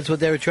Ellen. That's what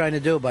they were trying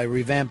to do by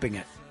revamping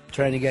it.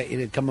 Trying to get you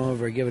to come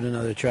over and give it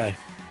another try.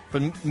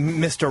 But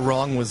Mr.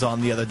 Wrong was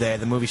on the other day,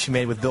 the movie she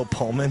made with Bill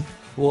Pullman.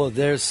 Well,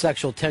 there's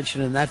sexual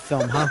tension in that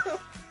film, huh?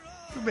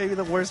 Maybe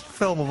the worst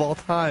film of all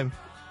time.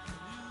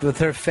 With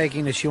her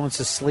faking that she wants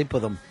to sleep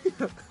with him.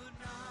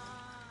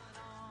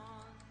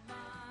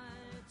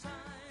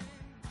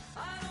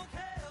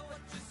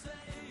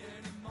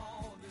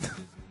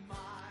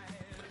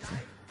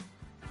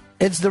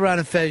 It's the Ron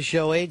and Fez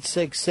Show.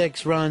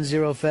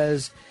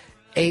 866-RON-0-FEZ.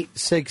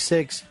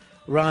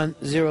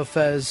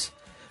 866-RON-0-FEZ.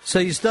 So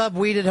you still have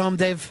weed at home,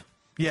 Dave?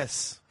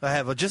 Yes, I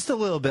have just a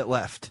little bit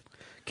left.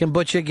 Can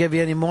Butcher give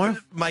you any more?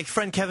 My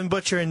friend Kevin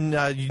Butcher in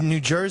New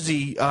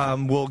Jersey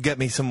will get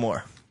me some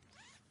more.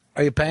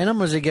 Are you paying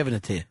him or is he giving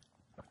it to you?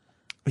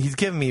 He's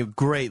giving me a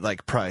great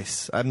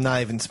great I'm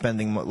not even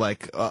spending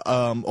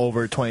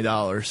over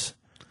 $20.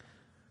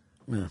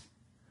 Yeah.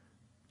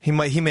 He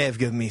may have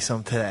given me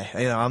some today.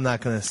 I'm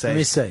not going to say. Let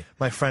me see.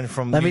 My friend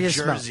from Let New me just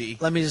Jersey.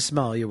 Let me just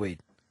smell your weed.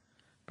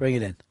 Bring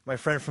it in. My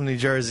friend from New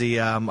Jersey.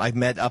 I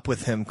met up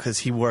with him because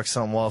he works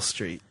on Wall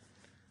Street.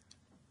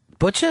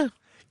 Butcher?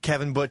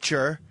 Kevin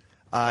Butcher.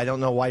 I don't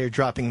know why you're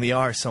dropping the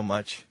R so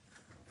much.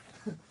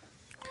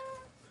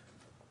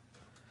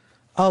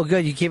 Oh,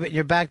 good. You keep it in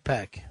your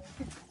backpack.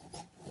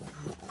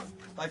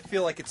 I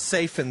feel like it's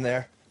safe in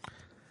there.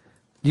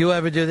 You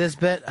ever do this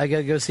bit? I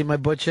gotta go see my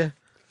butcher.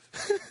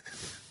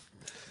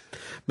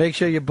 Make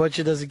sure your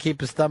butcher doesn't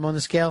keep his thumb on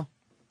the scale.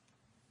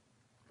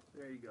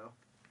 There you go.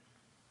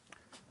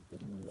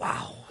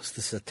 Wow, is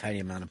this a tiny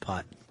amount of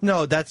pot?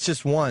 No, that's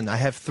just one. I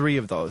have 3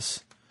 of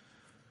those.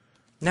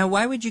 Now,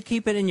 why would you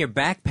keep it in your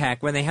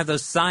backpack when they have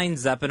those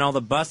signs up in all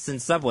the bus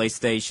and subway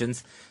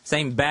stations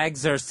saying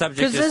bags are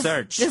subject to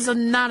search? This is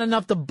not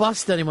enough to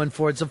bust anyone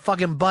for. It's a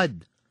fucking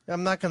bud.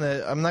 I'm not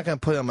gonna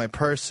put it on my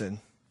person.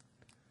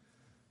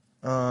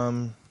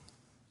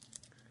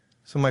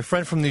 So So my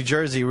friend from New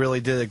Jersey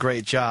really did a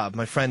great job.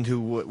 My friend who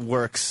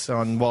works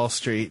on Wall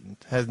Street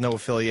has no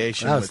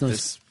affiliation Wow, with it's nice.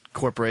 this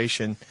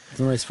corporation.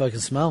 It's a nice fucking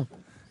smell.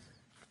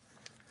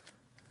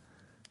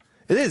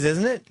 It is,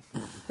 isn't it?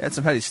 That's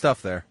some heady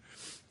stuff there.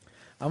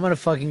 I'm gonna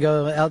fucking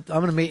go out.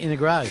 I'm gonna meet you in the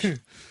garage.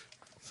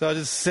 So I was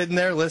just sitting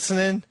there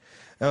listening,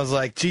 and I was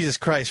like, Jesus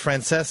Christ,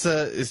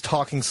 Francesa is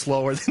talking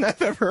slower than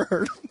I've ever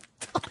heard him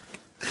talk.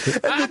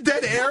 And the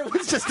dead air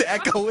was just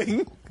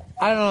echoing.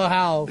 I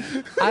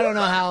don't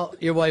know how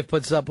your wife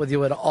puts up with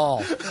you at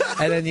all.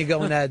 And then you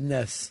go and add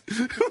this.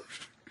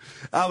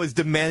 I was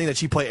demanding that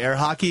she play air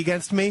hockey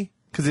against me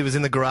because it was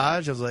in the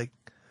garage. I was like,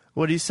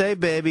 what do you say,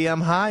 baby?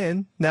 I'm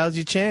highin'. Now's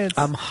your chance.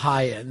 I'm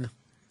highin'.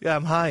 Yeah,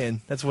 I'm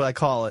highin'. That's what I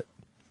call it.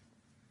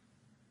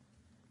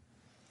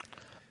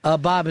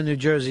 Bob in New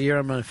Jersey, you're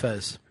on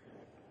Fez.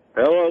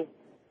 Hello.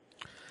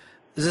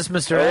 Is this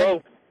Mr. Hello.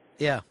 Ed?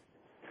 Yeah.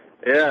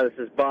 Yeah, this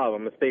is Bob.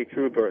 I'm a state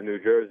trooper in New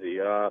Jersey.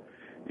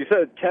 You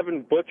said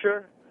Kevin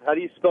Butcher. How do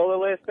you spell the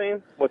last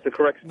name? What's the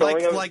correct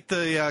spelling of it? Like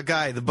the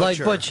guy, the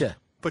butcher. Like Butcher.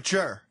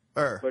 Butcher.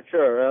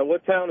 Butcher.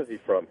 What town is he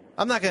from?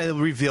 I'm not going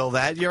to reveal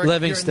that. You're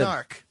Livingston. a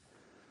narc.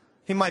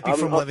 He might be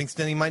from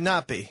Livingston. He might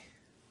not be.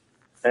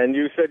 And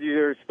you said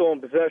you're still in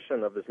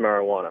possession of this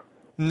marijuana.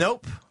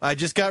 Nope. I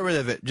just got rid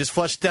of it. Just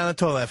flushed it down the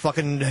toilet. I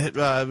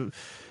fucking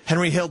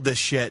Henry Hilled this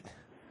shit.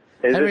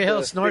 Henry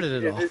Hill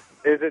snorted it all. Is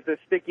it the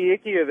sticky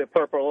icky or the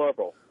purple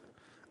herbal?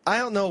 I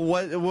don't know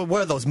what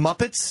are those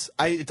Muppets.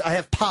 I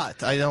have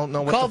pot. I don't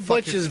know what Call the fuck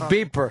Butch's you're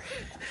beeper.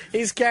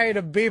 He's carried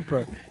a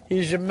beeper.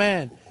 He's your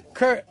man.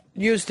 Kurt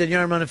Houston,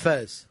 you're on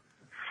Fez.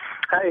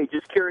 Hey,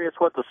 just curious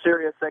what the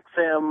Sirius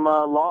XM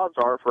laws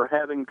are for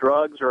having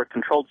drugs or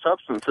controlled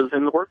substances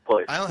in the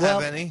workplace. I don't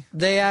have any.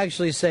 They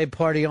actually say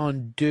party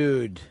on,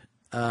 dude.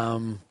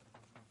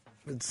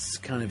 It's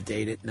kind of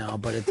dated now,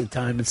 but at the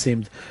time it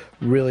seemed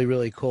really,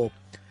 really cool.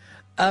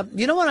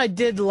 You know what I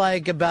did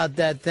like about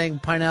that thing,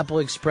 Pineapple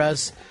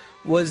Express,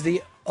 was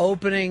the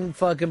opening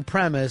fucking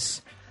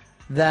premise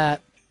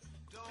that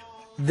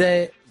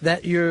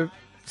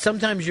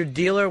sometimes your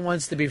dealer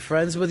wants to be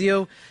friends with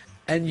you,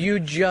 and you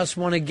just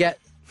want to get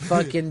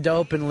fucking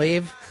dope and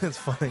leave. That's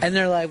funny. And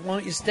they're like, why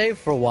don't you stay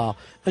for a while?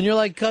 And you're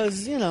like,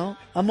 because,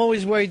 I'm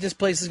always worried this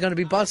place is going to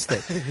be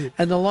busted.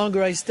 And the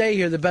longer I stay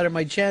here, the better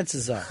my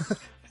chances are.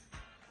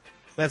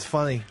 That's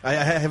funny. I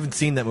haven't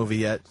seen that movie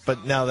yet,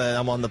 but now that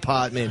I'm on the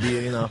pot,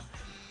 maybe,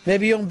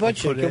 Maybe you and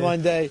Butcher come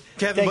one day.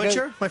 Kevin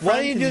Butcher? My friend Why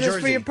don't you in do this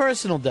Jersey. for your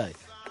personal day?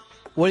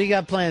 What do you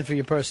got planned for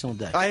your personal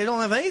day? I don't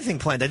have anything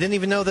planned. I didn't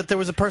even know that there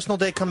was a personal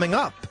day coming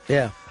up.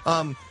 Yeah.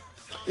 I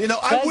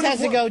Fez would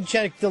has to go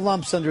check the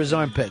lumps under his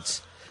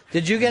armpits.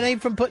 Did you get any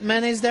from putting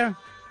mayonnaise there?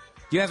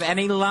 Do you have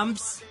any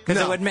lumps? Because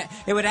No.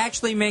 it would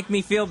actually make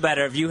me feel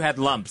better if you had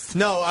lumps.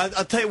 No,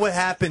 I'll tell you what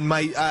happened.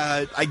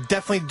 I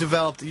definitely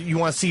developed. You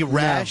want to see a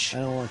rash? I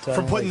don't want to.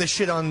 From putting the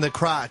shit on the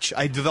crotch.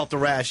 I developed a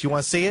rash. You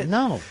want to see it?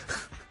 No.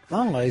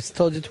 No, I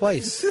told you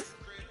twice.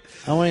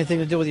 I don't want anything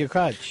to do with your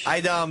crotch.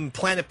 I'd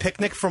plan a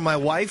picnic for my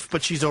wife,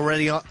 but she's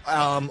already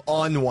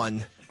on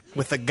one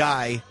with a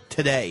guy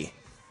today.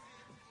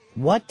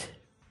 What?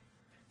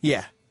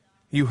 Yeah,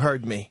 you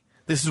heard me.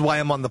 This is why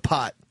I'm on the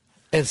pot.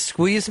 And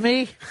squeeze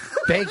me?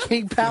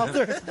 Baking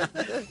powder?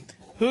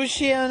 Who's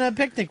she on a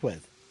picnic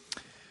with?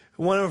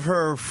 One of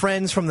her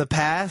friends from the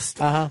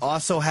past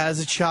also has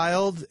a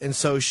child, and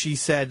so she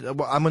said,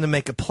 well, I'm going to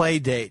make a play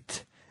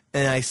date.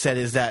 And I said,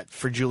 is that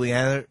for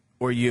Juliana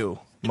or you,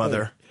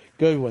 Mother?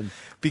 Good one.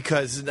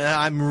 Because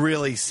I'm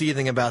really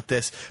seething about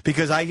this.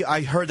 Because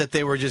I heard that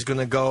they were just going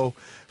to go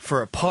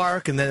for a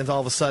park, and then all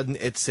of a sudden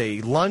it's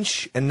a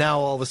lunch, and now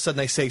all of a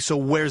sudden I say, so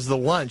where's the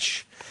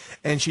lunch?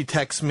 And she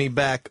texts me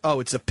back,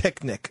 oh, it's a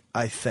picnic,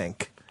 I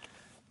think.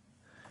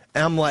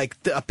 And I'm like,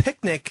 a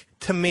picnic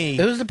to me.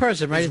 Who's the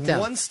person? Write is it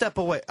down. one step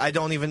away. I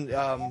don't even.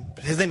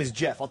 His name is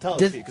Jeff. I'll tell it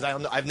to you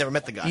because I've never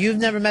met the guy. You've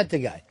never met the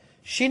guy.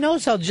 She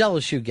knows how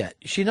jealous you get.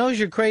 She knows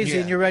you're crazy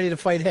and you're ready to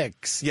fight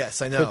Hicks.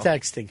 Yes, I know. For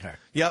texting her.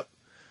 Yep.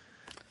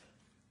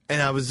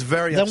 And I was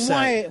very Then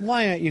upset.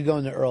 why aren't you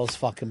going to Earl's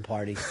fucking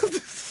party?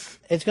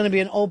 It's going to be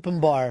an open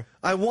bar.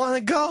 I want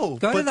to go.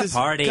 Go to but the this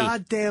party.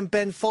 Goddamn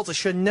Ben Foltz. I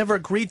should have never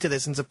agreed to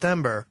this in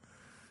September.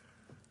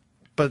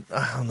 But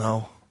I don't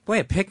know. Boy,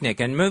 a picnic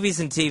and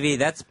movies and TV,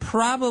 that's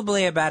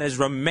probably about as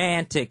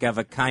romantic of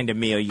a kind of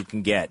meal you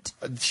can get.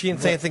 She didn't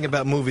say anything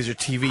about movies or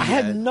TV I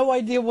yet. had no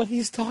idea what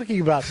he's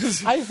talking about.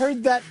 I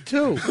heard that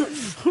too.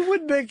 Who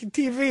would make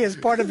TV as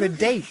part of a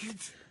date?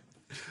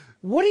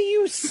 What do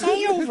you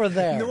say over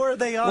there? Nor are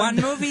they on. On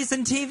movies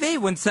and TV,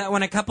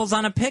 when a couple's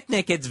on a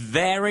picnic, it's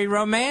very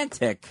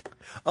romantic.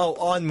 Oh,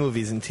 on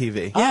movies and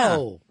TV. Yeah.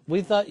 Oh,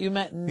 we thought you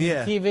meant in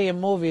Yeah. TV and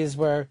movies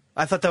where...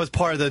 I thought that was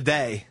part of the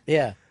day.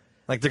 Yeah.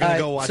 Like they're going to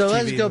go watch so TV.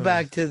 let's go and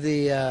back to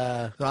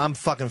the... I'm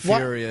fucking What-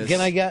 furious.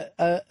 Can I get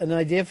an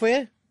idea for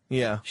you?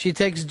 Yeah. She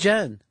takes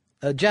Jeff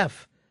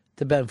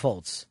to Ben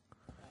Foltz.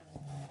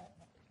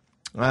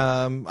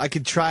 I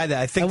could try that.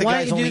 I think And the why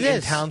guy's don't you only do in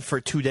this? town for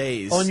 2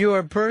 days. On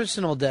your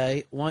personal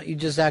day, why don't you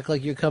just act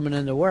like you're coming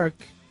into work,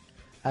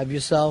 have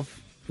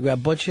yourself,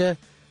 grab Butcher,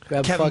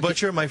 grab Kevin fucking-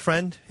 Butcher, my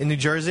friend in New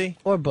Jersey.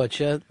 Or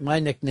Butcher, my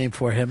nickname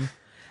for him.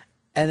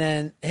 And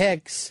then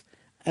Hicks.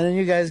 And then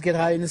you guys get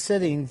high in the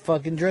city and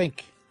fucking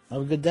drink.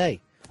 Have a good day.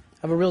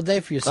 Have a real day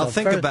for yourself. I'll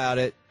think about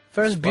it.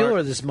 First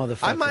Bueller, this motherfucker.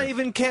 I might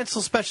even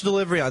cancel special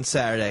delivery on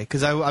Saturday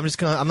because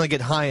I'm gonna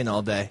get high in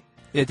all day.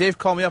 Yeah, Dave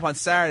called me up on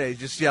Saturday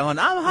just yelling,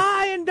 "I'm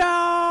high and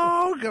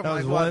dog." That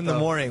was 1 in the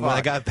morning when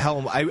I got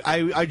home.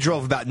 I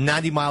drove about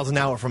 90 miles an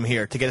hour from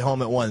here to get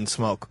home at 1 and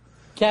smoke.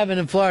 Kevin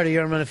in Florida,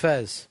 you're on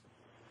Fez.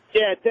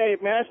 Yeah,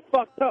 Dave, man, that's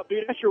fucked up,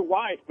 dude. That's your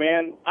wife,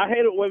 man. I hate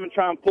it when women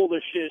try and pull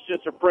this shit. It's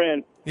just a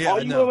friend. Yeah, All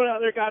I you know. women out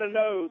there got to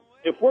know,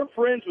 if we're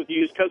friends with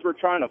you, it's because we're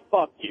trying to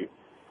fuck you.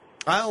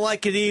 I don't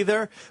like it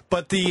either,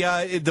 but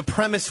the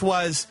premise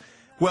was,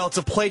 well, it's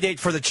a play date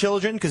for the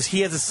children because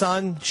he has a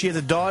son, she has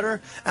a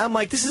daughter. And I'm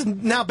like, this is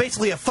now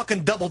basically a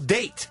fucking double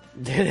date.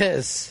 It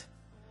is.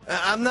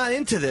 I'm not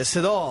into this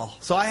at all.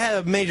 So I had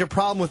a major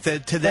problem with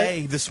it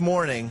today, this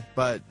morning,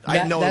 but I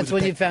didn't know it That's was a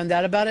when pa- you found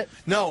out about it?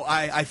 No,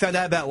 I found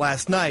out about it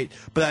last night,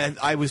 but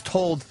I was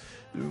told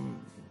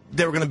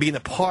they were going to be in the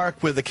park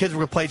where the kids were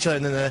going to play each other,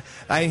 and then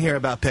I didn't hear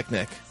about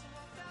picnic.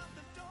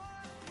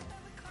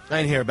 I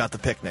didn't hear about the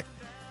picnic.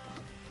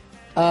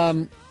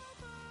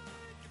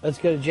 Let's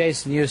go to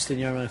Jason Houston.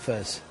 You're on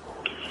Fez.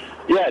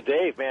 Yeah,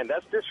 Dave, man,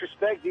 that's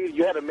disrespect, dude.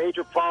 You had a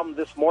major problem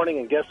this morning,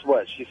 and guess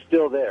what? She's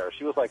still there.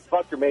 She was like,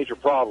 "Fuck your major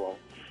problem."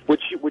 Would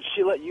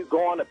she let you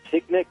go on a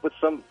picnic with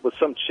some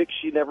chick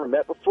she never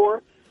met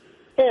before?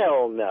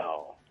 Hell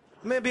no.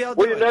 Maybe I'll do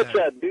Where your it nuts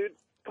then. at, dude?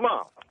 Come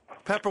on.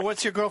 Pepper,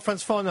 what's your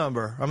girlfriend's phone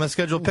number? I'm going to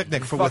schedule a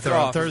picnic with Fuck her her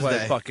on off is what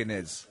Thursday. it fucking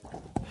is.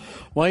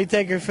 Why don't you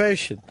take her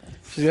fishing?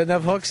 She's got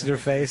enough hooks in her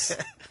face.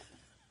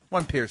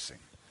 One piercing.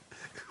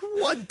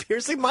 One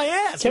piercing my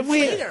ass. Can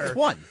we? Later.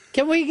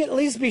 Can we at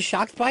least be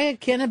shocked by it?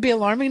 Can it be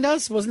alarming to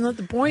us? Wasn't that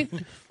the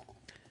point?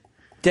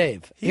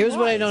 Dave, here's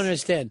what I don't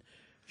understand.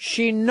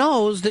 She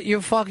knows that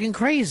you're fucking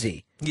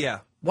crazy. Yeah.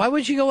 Why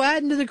would she go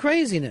add into the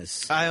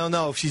craziness? I don't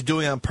know if she's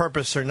doing it on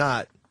purpose or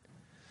not.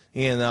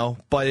 You know,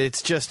 but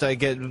it's just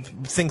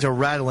things are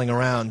rattling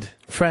around.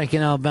 Frank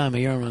in Alabama,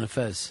 you're on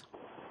Fez.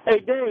 Hey,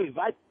 Dave,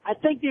 I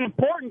think the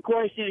important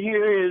question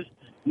here is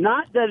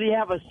not does he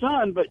have a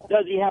son, but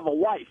does he have a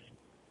wife?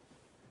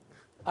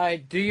 All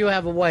right, do you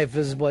have a wife?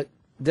 Is what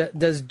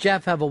does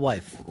Jeff have a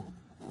wife?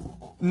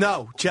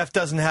 No, Jeff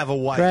doesn't have a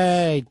wife.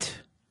 Great.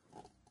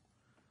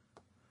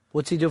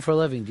 What's he do for a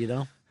living? Do you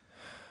know?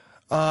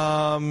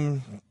 I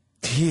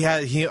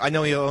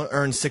know he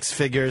earns 6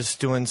 figures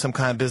doing some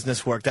kind of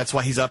business work. That's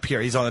why he's up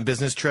here. He's on a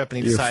business trip,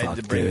 and he decided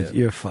to bring it.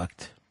 You're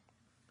fucked.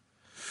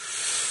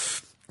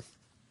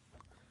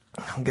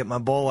 I'll get my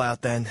bowl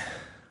out then.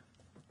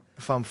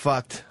 If I'm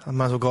fucked, I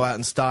might as well go out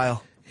in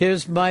style.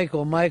 Here's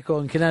Michael. Michael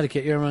in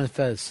Connecticut. You're on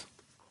Fez.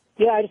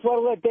 Yeah, I just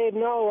want to let Dave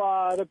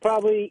know they're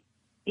probably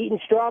eating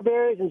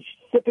strawberries and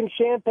sipping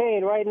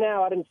champagne right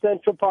now out in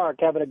Central Park,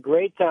 having a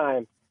great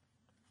time.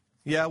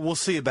 Yeah, we'll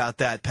see about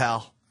that,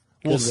 pal.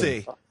 We'll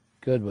see.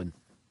 Good one.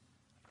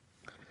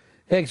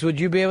 Hicks, would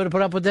you be able to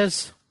put up with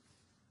this?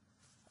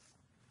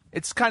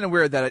 It's kind of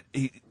weird that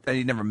he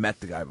never met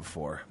the guy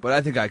before, but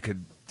I think I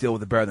could deal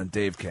with it better than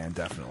Dave can,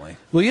 definitely.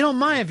 Well, you don't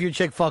mind if your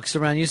chick fucks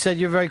around. You said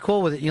you're very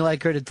cool with it, and you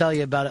like her to tell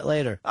you about it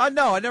later.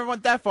 No, I never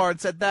went that far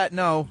and said that,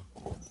 no.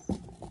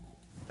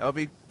 That would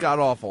be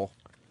god-awful.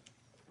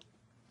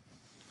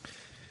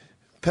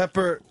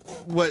 Pepper,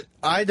 what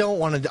I don't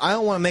want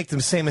to make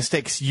the same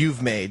mistakes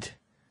you've made,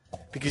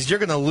 because you're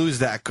going to lose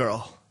that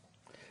girl.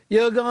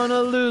 You're going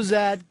to lose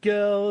that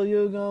girl.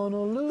 You're going to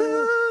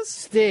lose.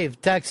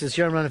 Steve, Texas,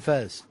 you're on Run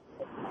Fez.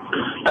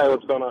 Hey,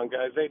 what's going on,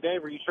 guys? Hey,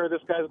 Dave, are you sure this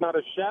guy's not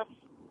a chef?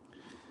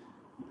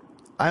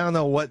 I don't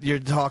know what you're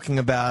talking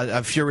about.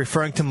 If you're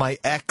referring to my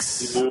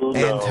ex and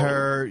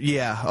her,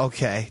 yeah,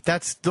 okay.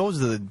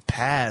 Those are the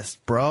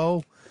past,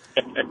 bro.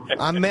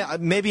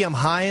 Maybe I'm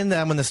high in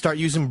that I'm going to start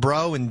using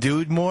bro and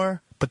dude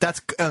more, but that's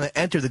going to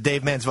enter the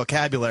Dave Man's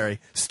vocabulary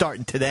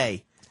starting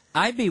today.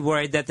 I'd be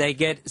worried that they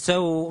get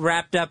so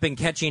wrapped up in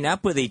catching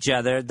up with each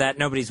other that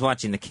nobody's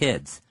watching the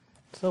kids.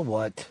 So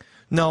what?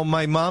 No,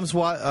 my mom's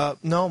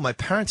no, my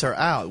parents are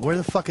out. Where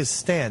the fuck is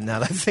Stan now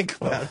that I think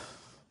about it?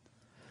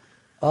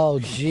 Oh,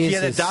 Jesus. He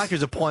had a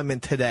doctor's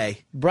appointment today.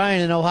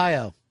 Brian in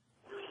Ohio.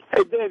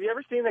 Hey, Dave, you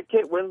ever seen that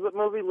Kate Winslet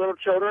movie, Little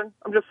Children?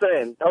 I'm just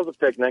saying, that was a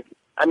picnic.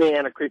 I mean,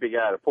 and a creepy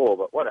guy at a pool,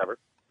 but whatever.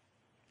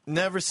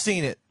 Never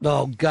seen it.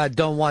 Oh, God,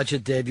 don't watch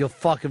it, Dave. You'll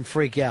fucking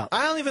freak out.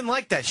 I don't even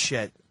like that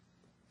shit.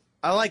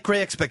 I like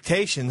Great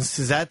Expectations.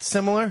 Is that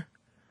similar?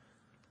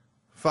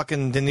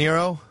 Fucking De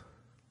Niro?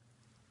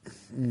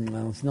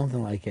 No, it's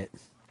nothing like it.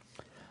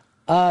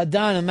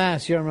 Don in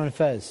Mass, you're on Run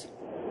Fez.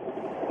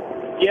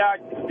 Yeah,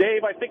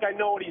 Dave, I think I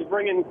know what he's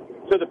bringing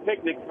to the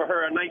picnic for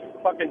her, a nice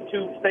fucking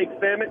tube steak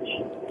sandwich.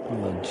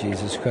 Oh,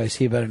 Jesus Christ,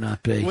 he better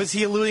not be. Was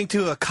he alluding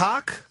to a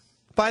cock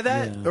by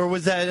that? Or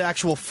was that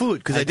actual food?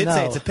 Because I did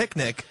say it's a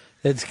picnic.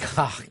 It's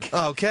cock.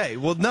 Okay,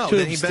 well, no, Tube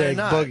then he better steak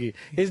not. boogie.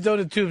 He's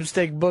doing a tube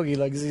steak boogie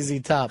like ZZ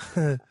Top.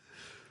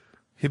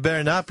 He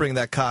better not bring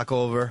that cock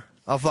over.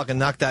 I'll fucking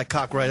knock that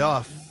cock right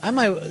off. I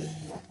might.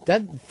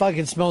 That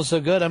fucking smells so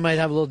good, I might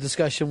have a little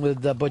discussion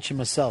with Butch and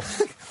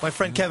myself. My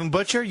friend Kevin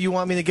Butcher, you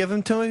want me to give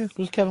him to you?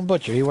 Who's Kevin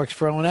Butcher? He works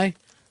for O&A?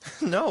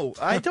 No,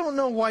 I don't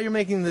know why you're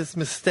making this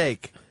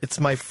mistake. It's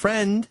my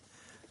friend.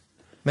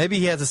 Maybe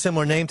he has a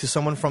similar name to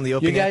someone from the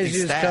Open You guys Ante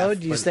use staff,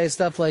 code? You but- say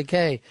stuff like,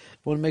 hey,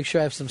 want to make sure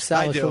I have some I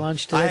salad do. for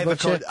lunch today, I have a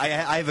Butcher? code. I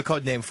have a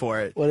code name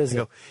for it. What is I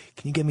go,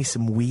 can you get me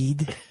some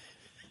weed?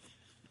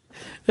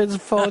 It's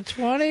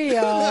 420,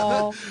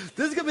 y'all.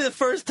 This is going to be the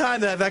first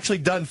time that I've actually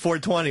done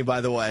 420,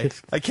 by the way.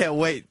 I can't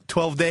wait.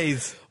 12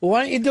 days. Well,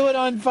 why don't you do it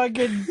on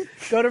fucking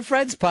Go to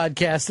Fred's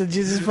podcast and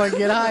you just fucking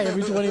get high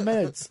every 20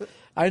 minutes?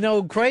 I know,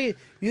 you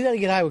got to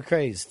get high with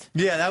Crazed.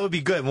 Yeah, that would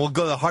be good. We'll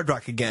go to Hard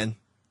Rock again.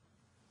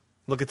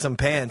 Look at some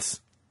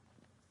pants.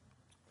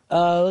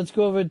 Let's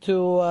go over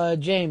to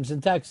James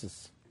in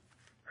Texas.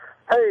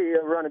 Hey,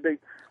 Ronnie B.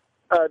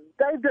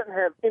 Dave doesn't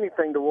have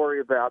anything to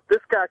worry about. This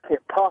guy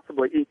can't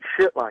possibly eat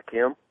shit like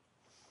him.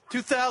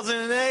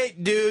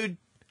 2008, dude.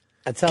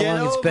 That's how Get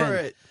long it's over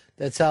been. it.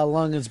 That's how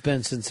long it's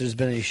been since there's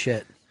been any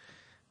shit.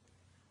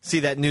 See,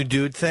 that new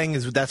dude thing,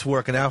 that's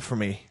working out for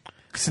me.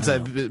 Since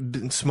I've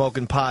been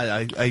smoking pot,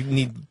 I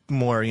need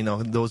more,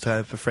 those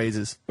type of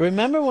phrases.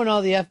 Remember when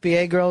all the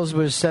FBA girls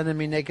were sending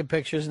me naked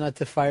pictures not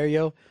to fire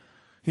you?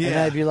 And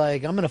Yeah. I'd be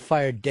like, I'm going to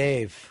fire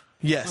Dave.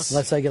 Yes.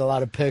 Unless I get a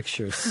lot of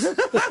pictures.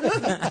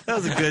 That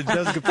was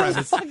a good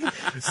premise.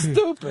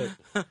 Stupid.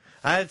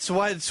 That's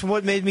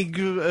what made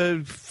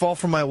me fall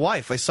for my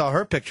wife. I saw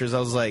her pictures. I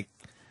was like,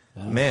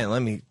 man,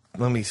 let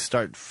me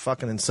start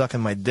fucking and sucking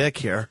my dick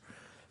here.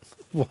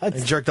 What? I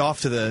jerked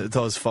off to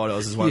those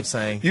photos. Is what I'm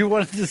saying. You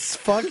wanted to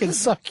fucking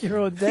suck your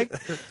own dick?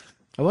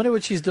 I wonder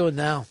what she's doing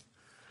now.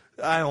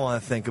 I don't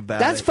want to think about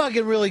That's it.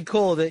 fucking really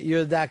cool that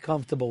you're that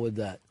comfortable with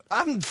that.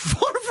 I'm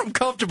far from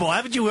comfortable.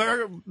 Haven't you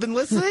ever been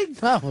listening?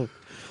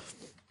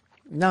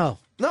 No.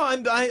 No,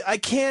 I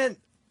can't.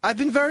 I've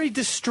been very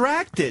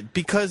distracted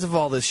because of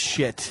all this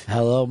shit.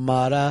 Hello,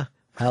 Mata.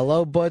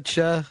 Hello,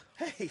 Butcher.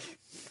 Hey.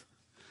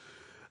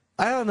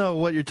 I don't know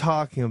what you're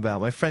talking about.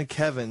 My friend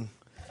Kevin.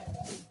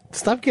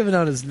 Stop giving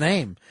out his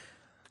name.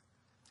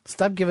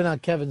 Stop giving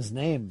out Kevin's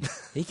name.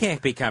 He can't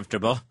be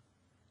comfortable.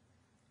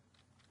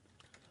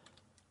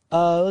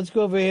 Let's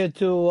go over here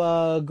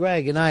to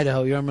Greg in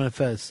Idaho. You're on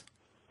Fez.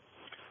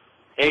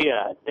 Hey,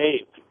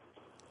 Dave.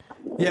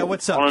 Yeah,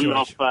 what's up, I want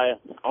George?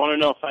 to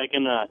know if I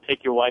can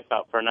take your wife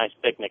out for a nice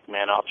picnic,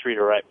 man. I'll treat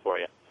her right for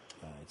you.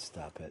 All right,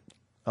 stop it.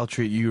 I'll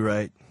treat you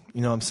right.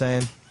 You know what I'm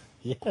saying?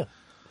 Yeah.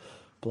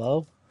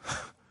 Blow?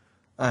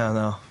 I don't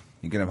know.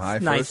 You get him high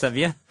first? Nice of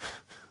you.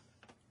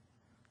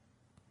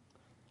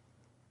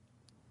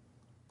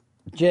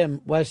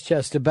 Jim,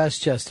 Westchester,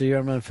 Bestchester. You're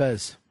on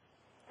Fez.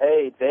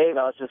 Hey, Dave,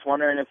 I was just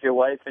wondering if your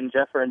wife and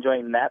Jeff are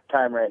enjoying nap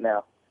time right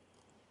now.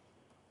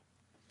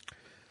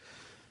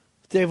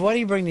 Dave, why do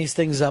you bring these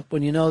things up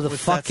when you know the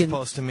What's that fucking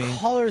supposed to mean?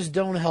 callers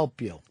don't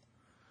help you?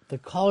 The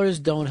callers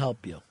don't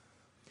help you.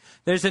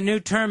 There's a new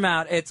term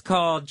out. It's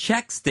called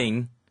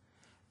chexting.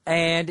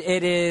 And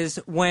it is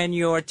when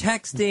you're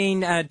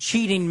texting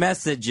cheating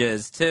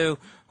messages to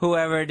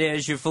whoever it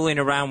is you're fooling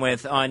around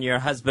with on your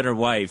husband or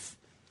wife.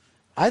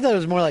 I thought it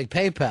was more like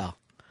PayPal.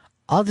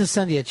 I'll just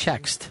send you a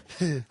text.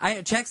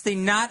 Chexting,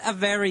 not a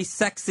very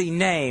sexy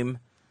name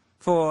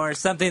for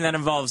something that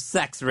involves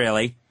sex,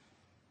 really.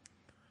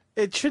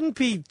 It shouldn't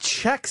be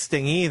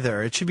chexting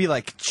either. It should be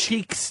like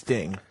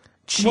cheeksting.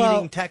 Cheating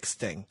Well,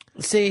 texting.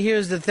 See,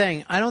 here's the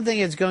thing. I don't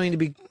think it's going to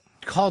be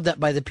called that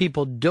by the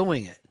people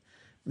doing it.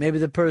 Maybe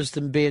the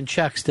person being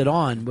texted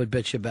on would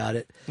bitch about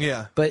it.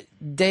 Yeah. But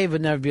Dave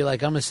would never be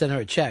like, I'm going to send her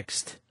a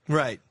text.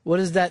 Right. What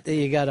is that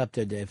you got up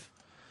there, Dave?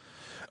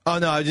 Oh,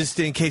 no, just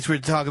in case we're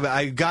talking about,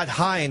 I got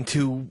high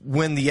to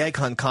win the egg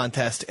hunt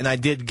contest, and I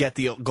did get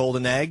the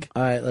golden egg.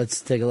 All right,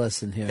 let's take a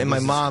listen here. And my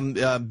mom,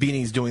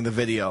 Beanie's doing the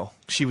video.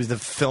 She was the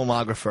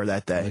filmographer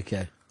that day.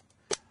 Okay.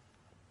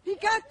 He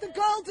got the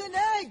golden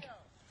egg.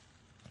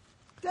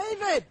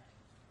 David.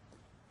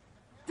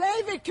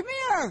 David, come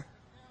here.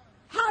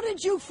 How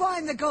did you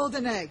find the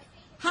golden egg?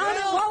 How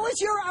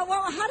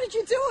did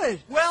you do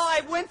it? Well,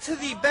 I went to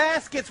the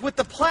baskets with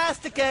the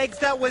plastic eggs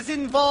that was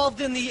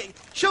involved in the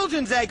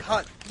children's egg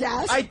hunt.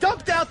 Yes. I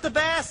dumped out the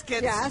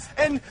baskets. Yes.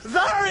 And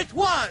there it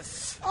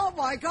was. Oh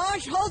my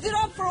gosh, hold it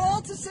up for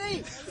all to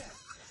see.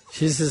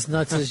 She's as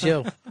nuts as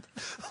you.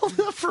 Hold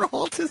it up for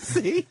all to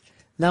see.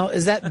 Now,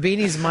 is that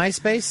Beanie's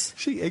MySpace?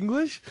 She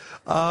English?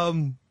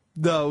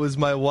 No, it was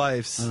my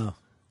wife's. Oh.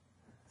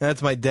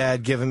 That's my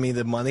dad giving me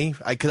the money.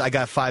 I got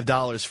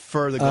 $5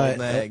 for the golden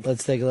egg.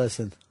 Let's take a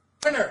listen.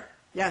 Winner.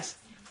 Yes.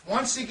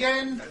 Once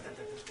again,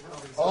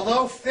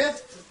 although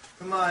fifth,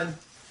 come on,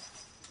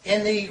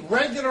 in the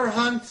regular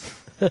hunt,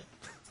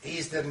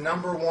 he's the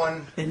number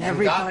one In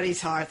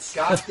everybody's hearts.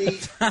 Got the You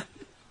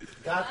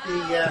gotta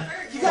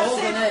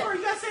golden egg.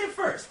 You gotta say it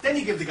first. Then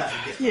you give the guy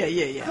a gift.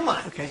 Yeah. Come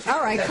on. Okay.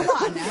 All right, come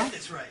on now.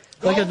 That's right.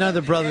 Like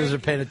another brothers are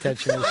paying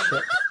attention to this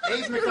shit.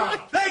 Dave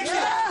McDonald. Thank you.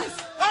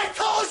 I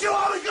told you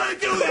I was going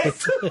to do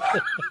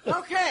this.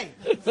 Okay,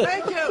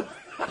 thank you.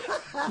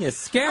 You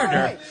scared All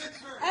her. right.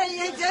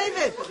 Hey,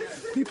 David.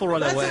 People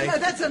run away.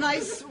 That's a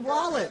nice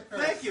wallet.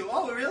 Thank you.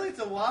 Oh, really? It's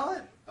a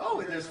wallet? Oh,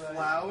 and there's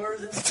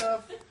flowers and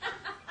stuff.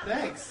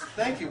 Thanks.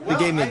 Thank you. Well,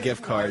 he gave me a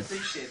gift card. I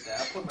appreciate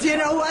that. Do you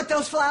know what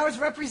those flowers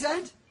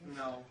represent?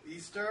 No.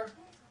 Easter?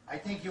 I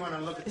think you want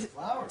to look at the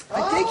flowers.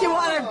 I think you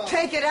want to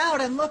take it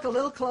out and look a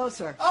little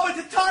closer. Oh, it's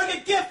a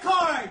Target gift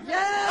card! Yeah!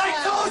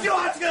 I told you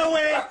I was going to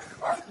win!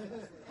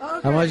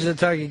 Okay. How much is the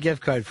Target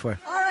gift card for?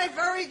 All right,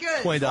 very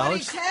good. $20.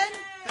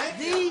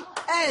 2010,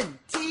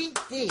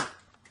 DNTD.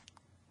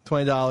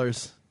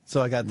 $20.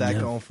 So I got that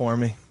going for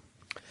me.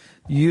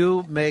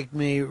 You make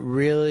me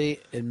really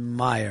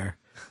admire,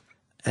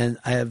 and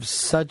I have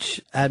such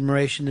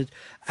admiration. It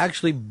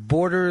actually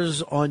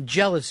borders on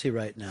jealousy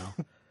right now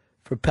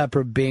for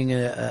Pepper being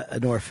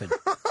an orphan.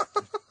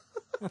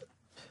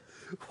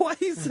 Why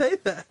do you say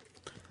that?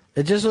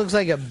 It just looks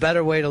like a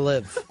better way to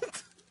live.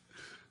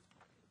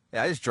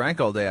 Yeah, I just drank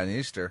all day on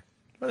Easter.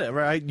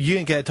 Whatever. You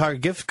didn't get a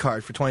Target gift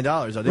card for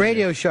 $20, did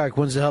Radio you? Shark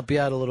wants to help you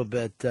out a little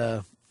bit,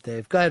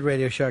 Dave. Go ahead,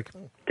 Radio Shark.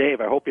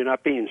 Dave, I hope you're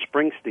not being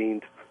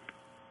Springsteened.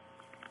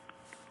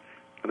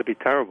 That'd be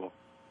terrible.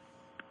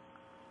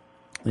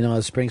 You know,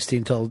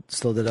 Springsteen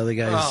stole that other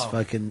guy's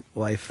fucking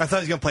wife. I thought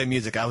he was going to play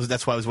music.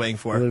 That's what I was waiting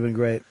for. It would have been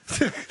great.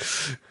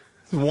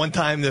 One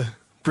time to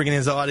bring in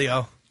his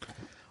audio.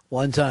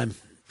 One time.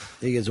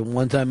 He gets a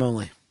one time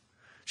only.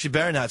 She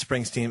better not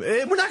Springsteen.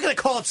 We're not going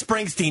to call it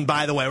Springsteen,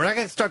 by the way. We're not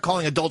going to start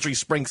calling adultery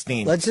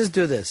Springsteen. Let's just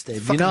do this,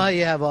 Dave. You know how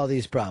you have all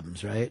these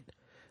problems, right?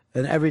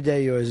 And every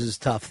day yours is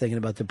tough thinking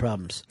about the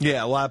problems.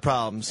 Yeah, a lot of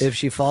problems. If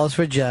she falls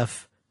for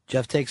Jeff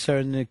takes her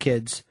and the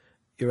kids,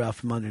 you're out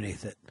from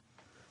underneath it.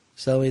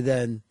 So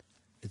then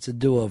it's a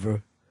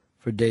do-over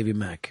for Davey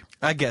Mack.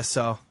 I guess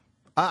so.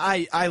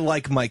 I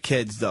like my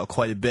kids, though,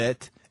 quite a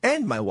bit.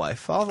 And my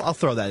wife. I'll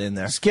throw that in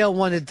there. Scale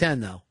 1 to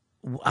 10, though.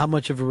 How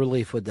much of a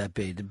relief would that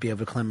be to be able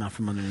to climb out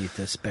from underneath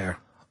this bear?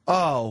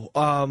 Oh,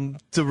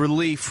 the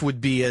relief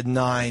would be a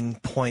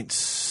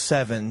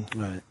 9.7.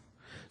 Right.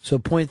 So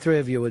 0.3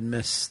 of you would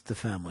miss the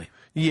family.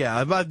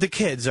 Yeah, but the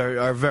kids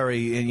are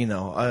very,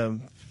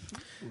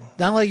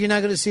 not like you're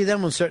not going to see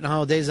them on certain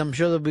holidays. I'm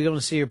sure they'll be going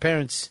to see your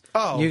parents.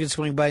 Oh. You can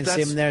swing by and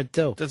see them there,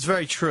 too. That's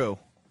very true.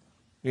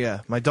 Yeah,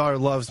 my daughter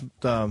loves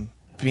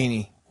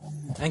Beanie.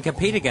 And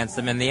compete against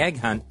them in the egg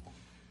hunt.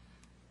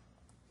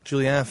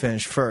 Juliana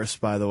finished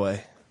first, by the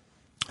way.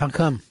 How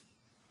come?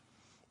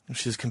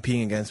 She was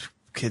competing against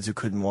kids who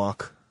couldn't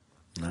walk.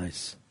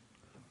 Nice.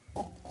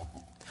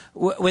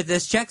 With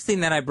this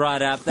texting that I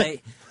brought up,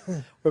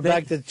 we're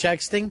back to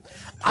texting.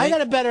 I got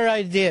a better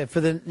idea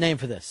for the name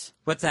for this.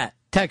 What's that?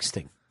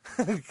 Texting.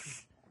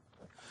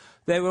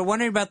 They were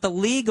wondering about the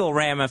legal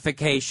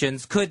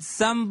ramifications. Could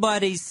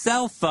somebody's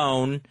cell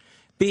phone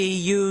be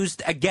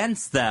used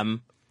against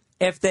them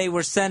if they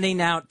were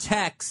sending out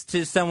texts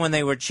to someone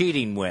they were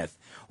cheating with?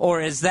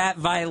 Or is that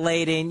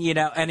violating,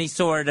 any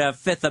sort of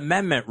Fifth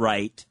Amendment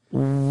right?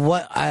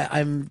 What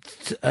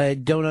I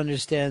don't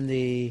understand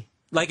the.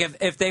 Like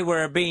if they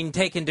were being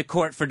taken to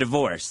court for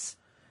divorce.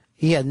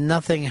 Yeah,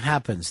 nothing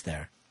happens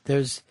there.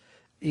 There's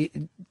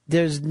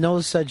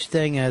no such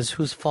thing as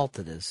whose fault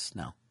it is.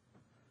 No.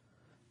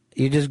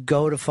 You just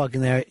go to fucking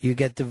there. You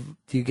get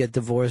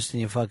divorced and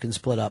you fucking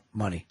split up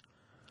money.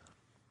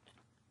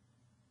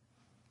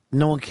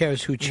 No one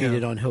cares who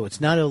cheated on who.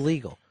 It's not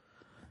illegal.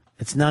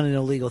 It's not an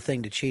illegal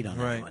thing to cheat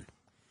on anyone.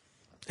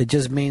 It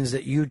just means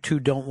that you two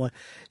don't want.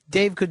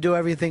 Dave could do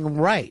everything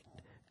right,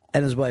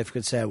 and his wife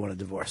could say, "I want a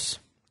divorce."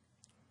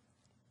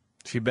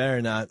 She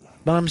better not.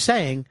 But I'm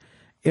saying,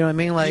 you know what I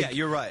mean? Like, yeah,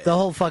 you're right. The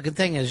whole fucking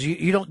thing is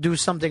you don't do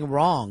something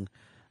wrong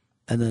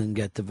and then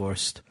get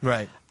divorced.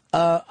 Right.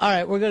 All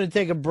right, we're going to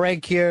take a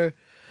break here.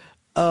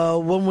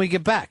 When we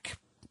get back,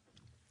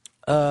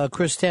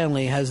 Chris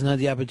Stanley hasn't had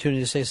the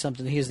opportunity to say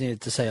something he's needed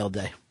to say all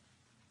day.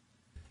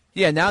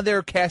 Yeah, now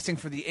they're casting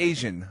for the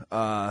Asian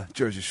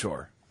Jersey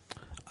Shore.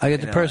 I got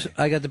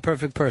the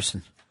perfect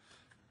person.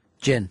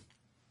 Jin.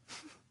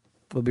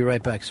 We'll be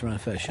right back. It's the Ron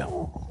and Fez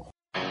Show.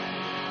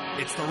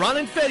 It's the Ron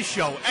and Fez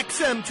Show,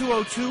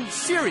 XM202,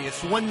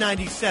 Sirius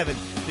 197.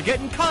 To get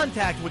in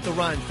contact with the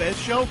Ron and Fez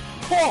Show,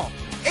 call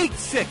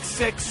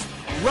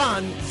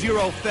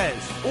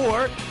 866-RON-0-FEZ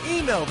or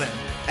email them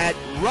at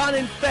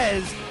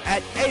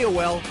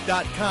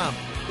ronandfez@AOL.com.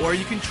 Or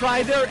you can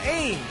try their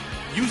AIM,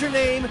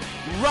 username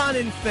Ron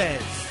and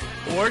Fez.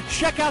 Or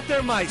check out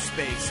their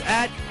MySpace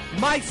at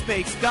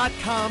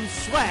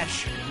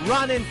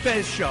myspace.com/Ron and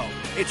Fez Show.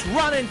 It's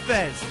Ron and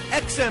Fez,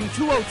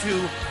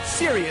 XM202,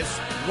 Sirius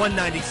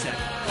 197.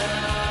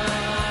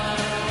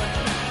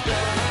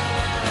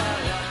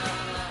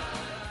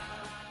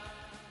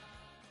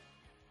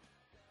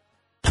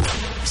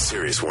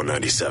 Sirius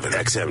 197,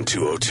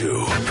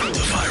 XM202.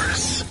 The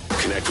virus.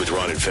 Connect with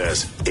Ron and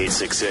Fez.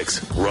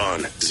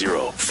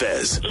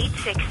 866-RON-0-FEZ.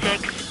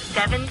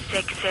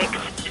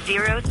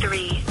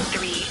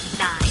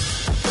 866-766-0339.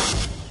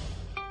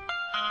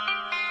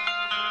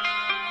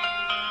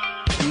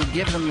 You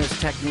give them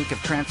this technique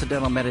of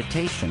transcendental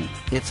meditation.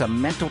 It's a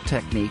mental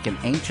technique, an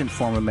ancient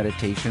form of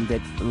meditation that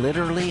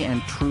literally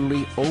and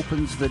truly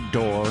opens the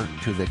door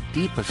to the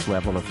deepest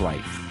level of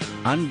life.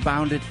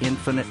 Unbounded,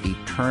 infinite,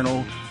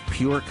 eternal,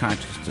 pure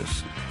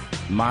consciousness.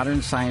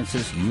 Modern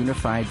science's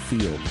unified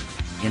field.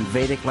 In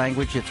Vedic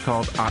language, it's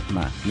called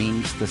Atma,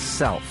 means the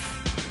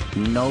self.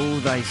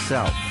 Know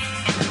thyself.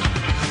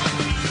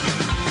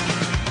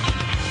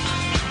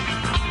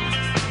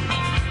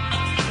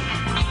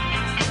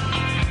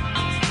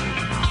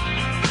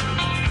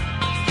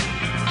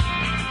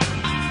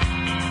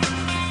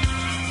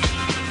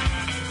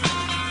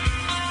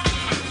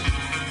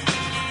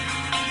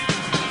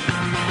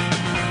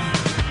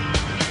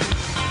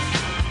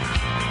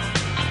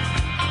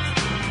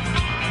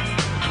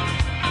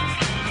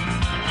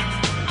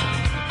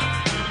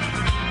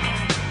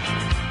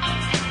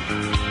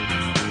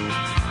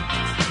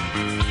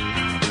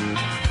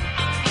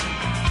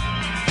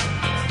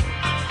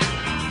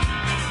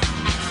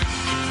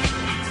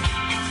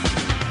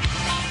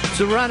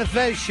 The Ron and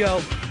Fez Show.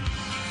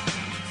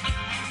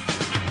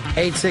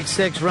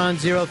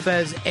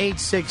 866-RON-0-FEZ.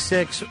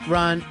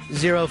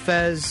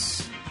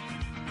 866-RON-0-FEZ.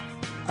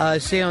 I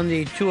see on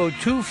the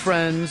 202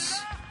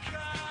 Friends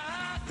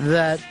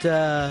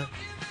that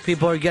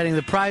people are getting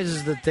the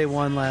prizes that they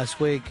won last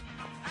week.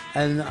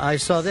 And I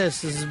saw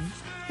this. This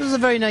is a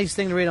very nice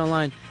thing to read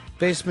online.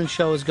 Basement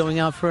Show is going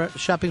out for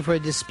shopping for a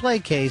display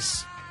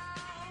case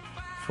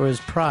for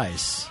his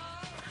prize.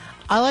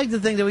 I like to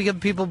think that we give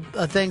people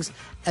things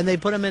and they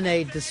put them in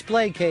a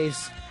display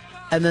case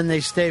and then they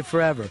stay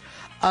forever.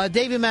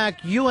 Davey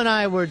Mack, you and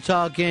I were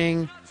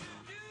talking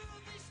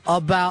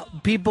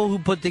about people who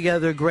put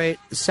together great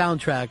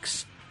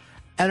soundtracks.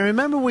 And I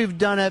remember we've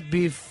done it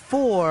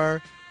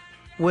before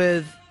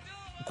with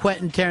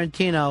Quentin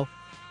Tarantino,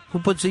 who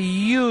puts a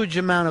huge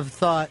amount of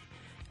thought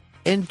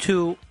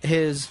into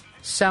his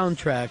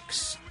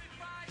soundtracks.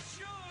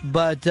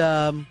 But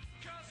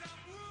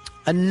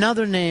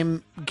another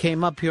name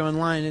came up here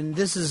online, and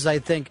this is, I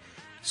think,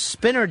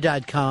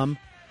 Spinner.com,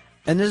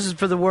 and this is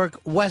for the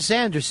work Wes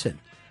Anderson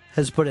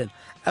has put in.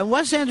 And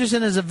Wes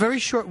Anderson has a very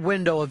short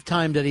window of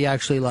time that he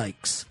actually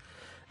likes.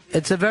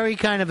 It's a very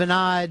kind of an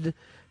odd,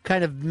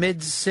 kind of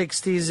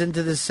mid-60s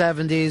into the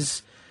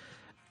 70s,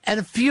 and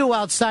a few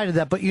outside of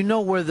that, but you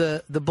know where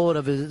the bullet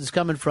of it is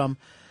coming from.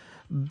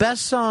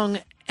 Best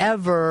song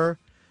ever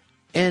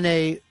in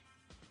a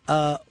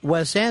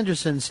Wes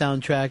Anderson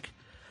soundtrack.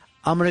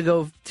 I'm going to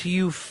go to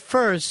you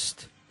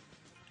first,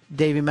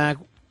 Davey Mack.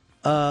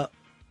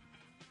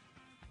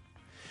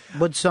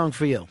 What song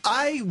for you?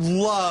 I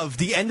love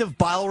the end of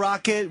Bottle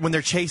Rocket when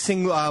they're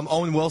chasing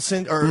Owen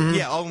Wilson,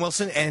 Owen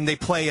Wilson, and they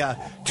play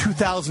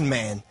 2000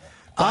 Man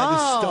by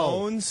the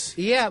Stones.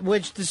 Yeah,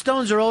 which the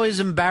Stones are always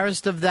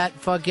embarrassed of that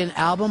fucking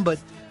album, but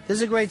this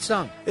is a great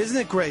song. Isn't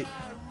it great?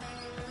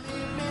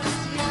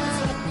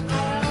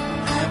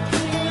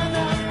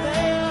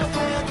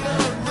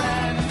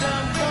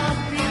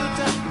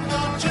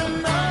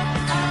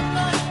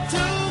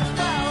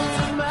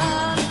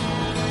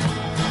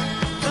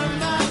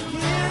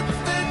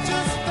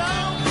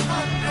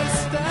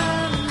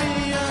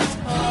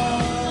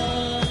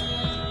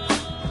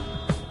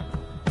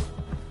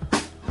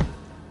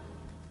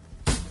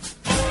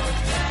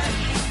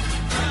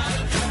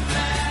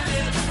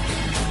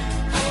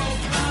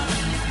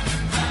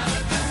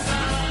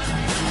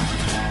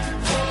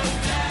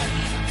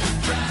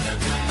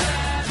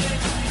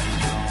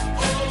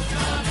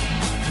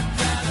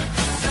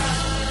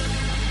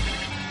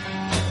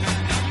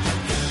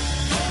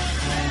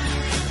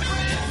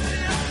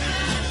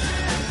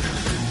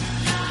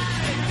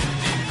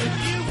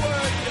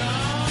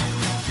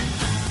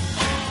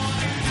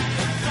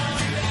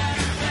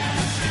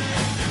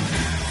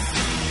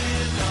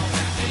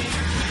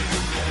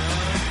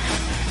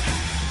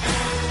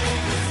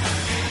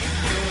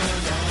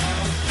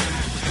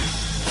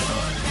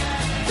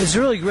 It's a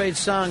really great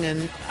song,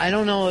 and I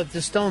don't know if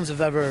the Stones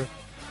have ever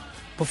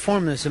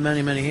performed this in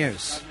many, many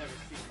years.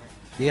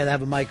 You got to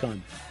have a mic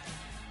on.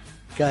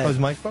 Go ahead. Oh, is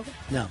mic broken?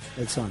 No,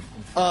 it's on.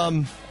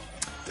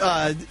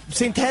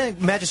 Satanic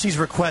Majesty's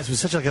Request was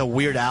such like a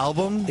weird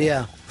album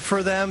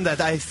for them that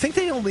I think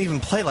they don't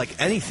even play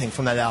like anything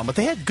from that album, but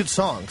they had good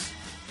songs.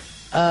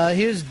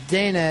 Here's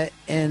Dana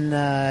in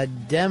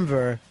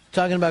Denver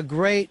talking about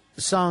great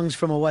songs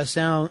from a Wes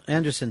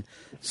Anderson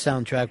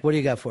soundtrack. What do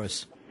you got for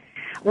us?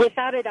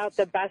 Without a doubt,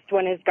 the best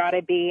one has got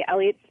to be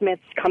Elliott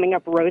Smith's Coming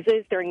Up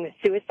Roses during the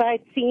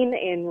suicide scene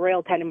in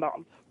Royal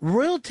Tenenbaums.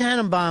 Royal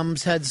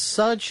Tenenbaums had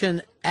such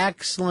an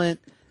excellent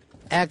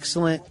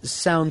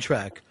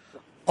soundtrack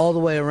all the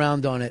way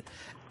around on it.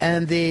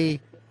 And the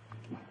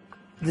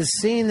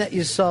scene that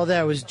you saw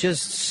there was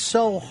just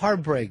so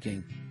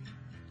heartbreaking.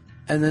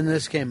 And then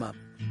this came up.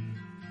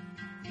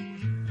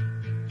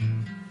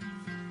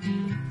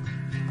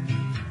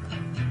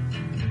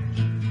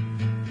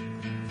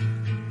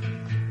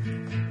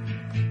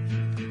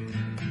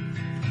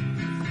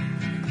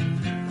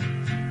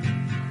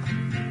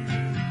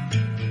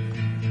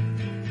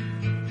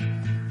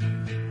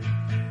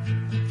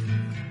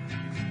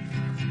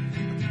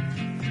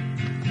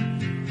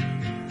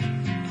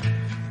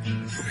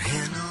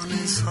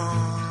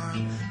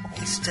 Arm,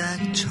 a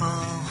stacked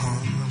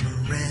charm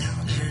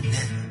around your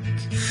neck,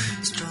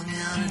 strung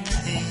out and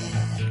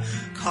thin,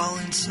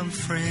 calling some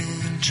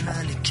friend,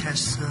 trying to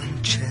cash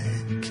some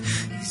check.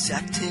 He's She's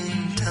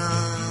acting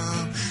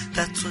dumb,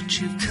 that's what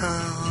you've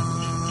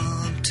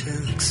come to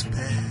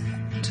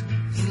expect.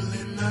 Needle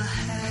in the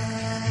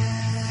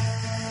hay,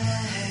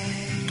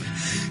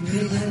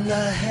 needle in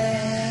the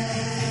hay.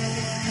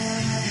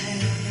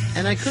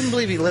 And I couldn't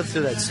believe he lived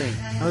through that scene.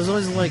 I was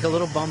always like a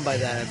little bummed by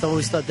that. I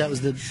always thought that would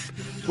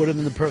have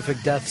been the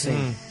perfect death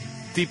scene.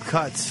 Deep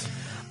cuts.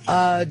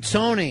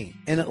 Tony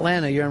in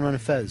Atlanta, you're on Run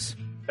of Fez.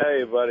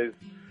 Hey, buddies.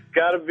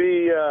 Got to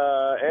be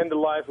End of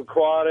Life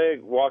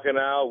Aquatic, walking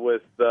out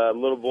with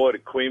Little Boy to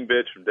Queen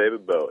Bitch from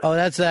David Bowie. Oh,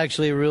 that's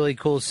actually a really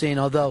cool scene,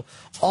 although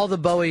all the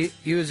Bowie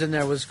used in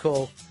there was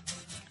cool.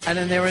 And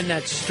then they were in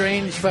that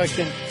strange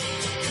fucking...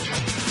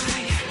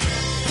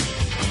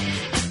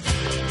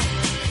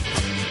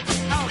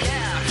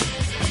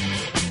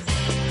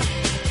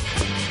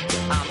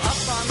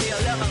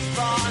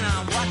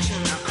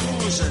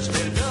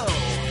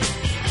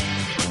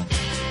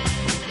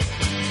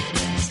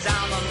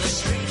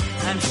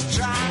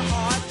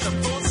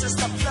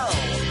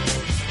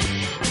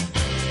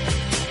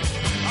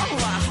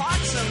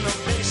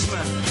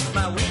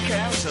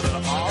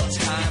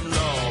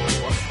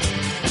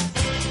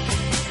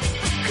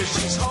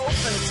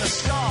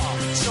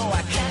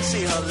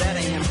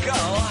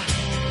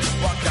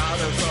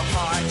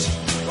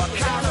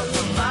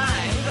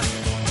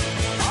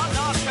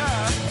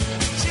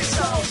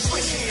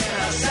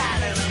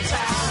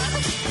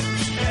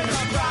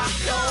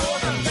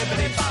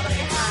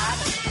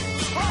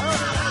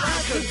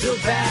 Do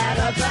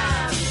better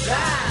than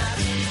that.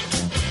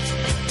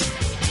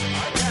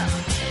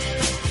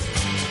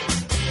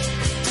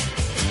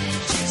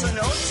 She's an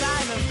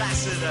old-time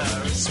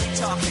ambassador, sweet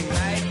talking,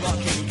 night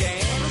walking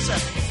games.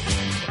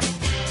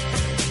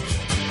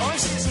 Oh,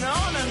 she's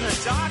known in the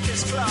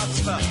darkest clubs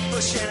for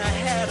pushing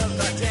ahead of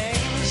the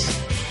dames.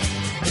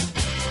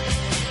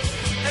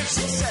 If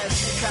she says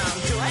she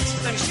can't do it,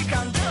 then she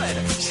can't do it.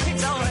 She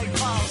don't make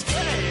false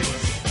claims.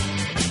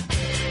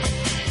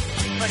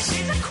 But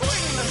she's a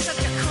queen, and such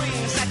a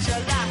queen, such a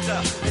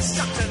laughter is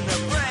sucked in the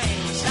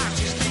brains. Now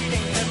she's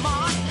leading them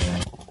on.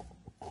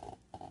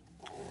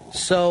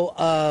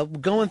 So,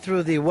 going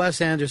through the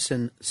Wes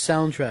Anderson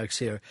soundtracks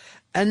here,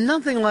 and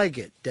nothing like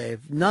it,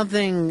 Dave.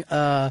 Nothing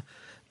that,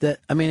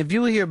 I mean, if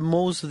you hear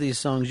most of these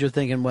songs, you're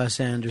thinking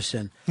Wes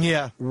Anderson.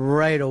 Yeah.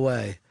 Right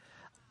away.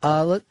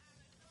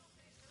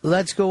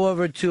 Let's go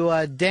over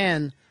to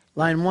Dan,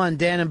 line 1.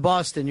 Dan in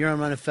Boston, you're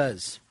on Run of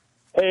Fez.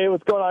 Hey,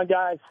 what's going on,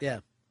 guys? Yeah.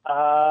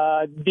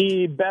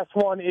 The best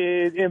one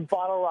is in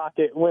Bottle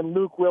Rocket when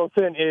Luke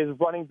Wilson is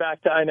running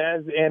back to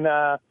Inez and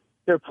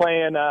they're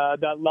playing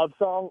that love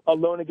song,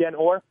 Alone Again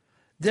Or.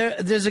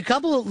 There's a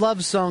couple of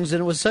love songs,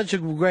 and it was such a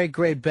great,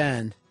 great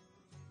band.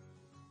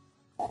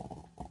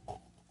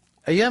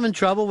 Are you having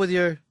trouble with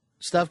your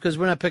stuff? Because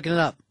we're not picking it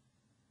up.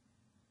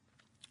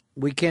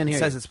 We can't hear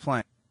It says you. it's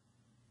playing.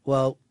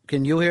 Well,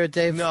 can you hear it,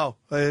 Dave? No.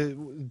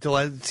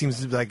 It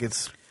seems like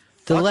it's...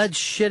 Deled's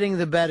shitting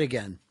the bed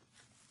again.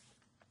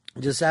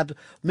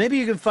 Maybe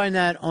you can find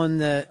that on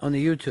the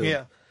YouTube.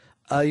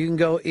 Yeah. You can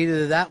go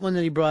either that one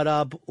that he brought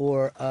up,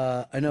 or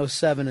I know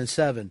 7 and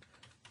 7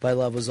 by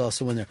Love was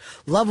also in there.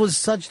 Love was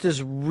such this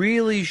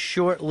really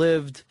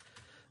short-lived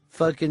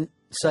fucking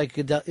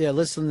psychedelic. Yeah,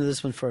 listen to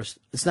this one first.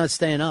 It's not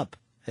staying up,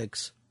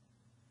 Hicks.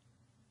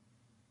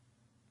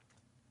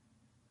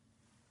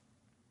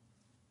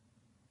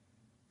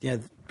 Yeah,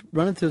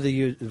 run it through the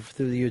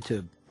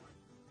YouTube.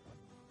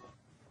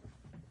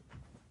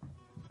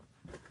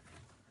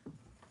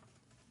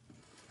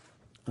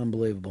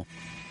 Unbelievable.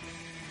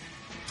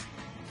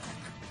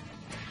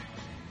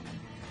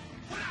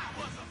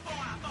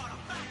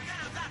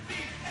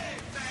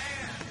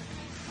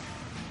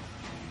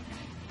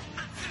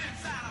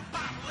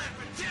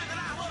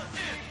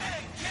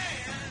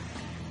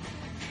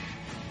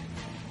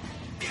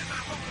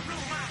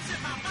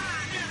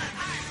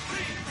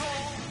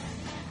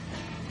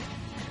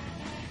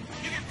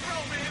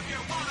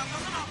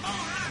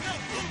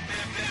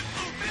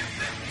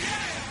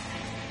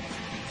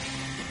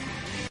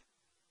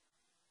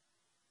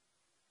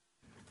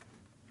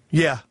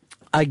 Yeah.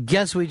 I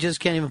guess we just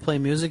can't even play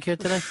music here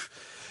today.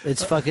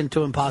 It's fucking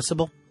too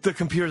impossible. The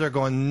computers are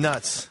going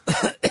nuts.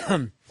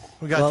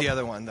 We got the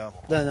other one, though.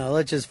 No,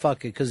 let's just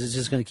fuck it, because it's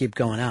just going to keep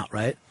going out,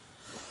 right?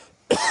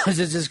 Is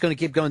it just going to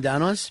keep going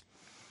down on us?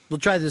 We'll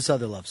try this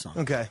other love song.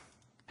 Okay.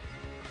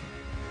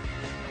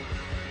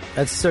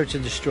 That's Search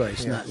and Destroy.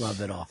 It's not love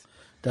at all.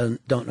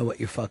 Don't know what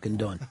you're fucking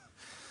doing.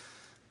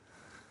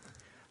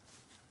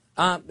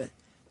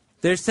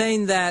 They're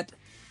saying that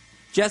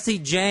Jesse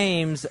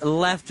James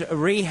left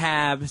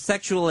rehab,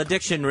 sexual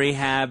addiction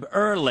rehab,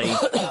 early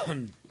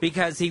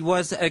because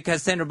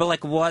Sandra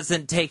Bullock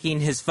wasn't taking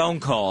his phone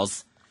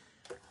calls.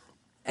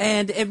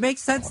 And it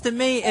makes sense to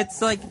me.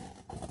 It's like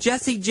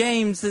Jesse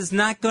James is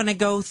not going to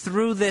go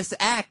through this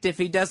act if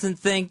he doesn't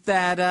think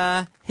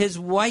that his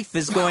wife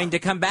is going to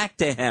come back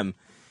to him.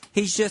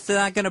 He's just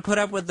not going to put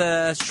up with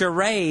the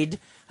charade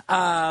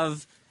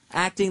of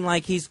acting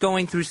like he's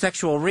going through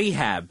sexual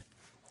rehab.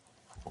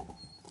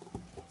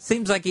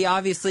 Seems like he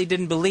obviously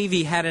didn't believe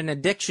he had an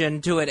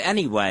addiction to it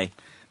anyway.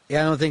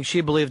 Yeah, I don't think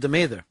she believed him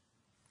either.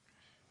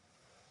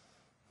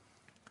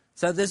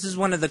 So this is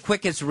one of the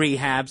quickest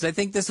rehabs. I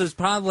think this was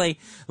probably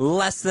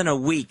less than a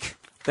week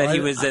that he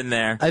was in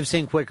there. I've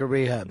seen quicker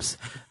rehabs.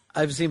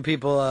 I've seen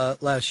people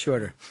last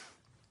shorter.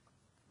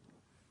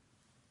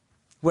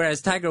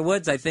 Whereas Tiger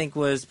Woods, I think,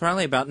 was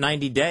probably about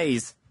 90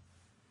 days.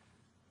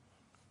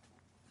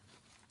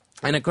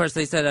 And, of course,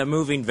 they said a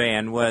moving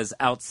van was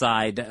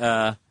outside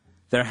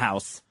their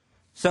house.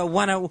 So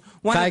one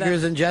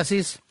Tigers and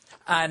Jesse's?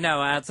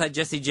 No, outside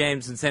Jesse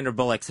James and Sandra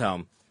Bullock's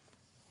home.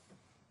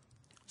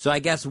 So I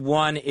guess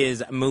one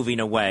is moving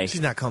away.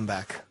 She's not coming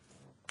back.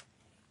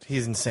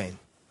 He's insane.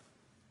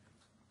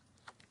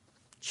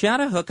 She ought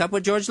to hook up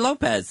with George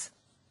Lopez.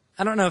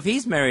 I don't know if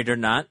he's married or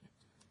not.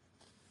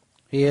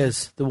 He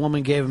is. The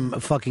woman gave him a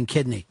fucking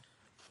kidney.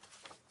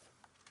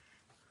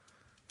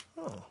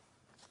 All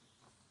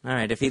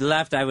right, if he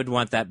left, I would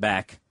want that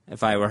back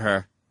if I were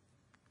her.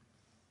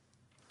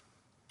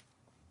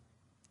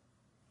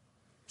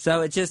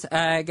 So it's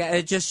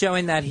just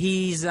showing that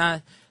he's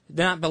not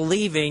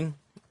believing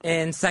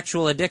in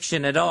sexual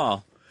addiction at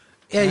all.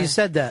 Yeah, you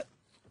said that.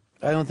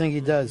 I don't think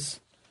he does.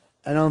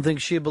 I don't think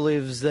she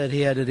believes that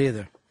he had it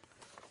either.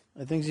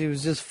 I think he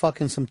was just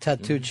fucking some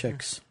tattoo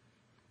chicks.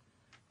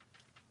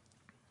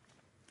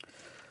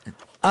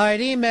 All right,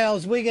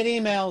 emails. We get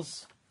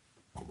emails.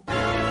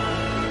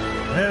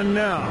 And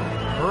now,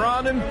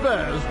 Ron and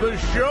Fez, the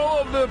show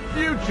of the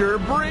future,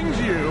 brings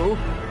you...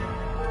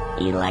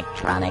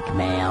 Electronic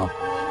mail.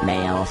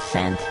 Mail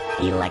sent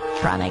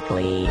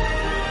electronically.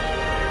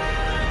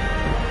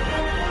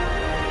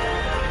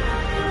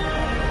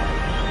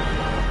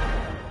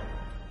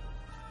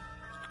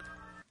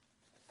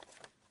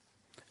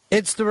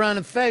 It's the Ron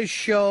and Fez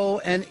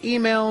show, and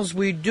emails.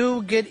 We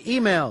do get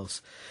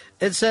emails.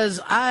 It says,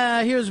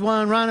 here's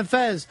one, Ron and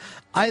Fez.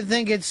 I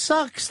think it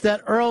sucks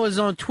that Earl is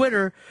on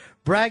Twitter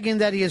bragging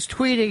that he is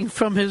tweeting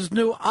from his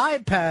new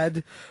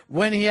iPad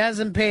when he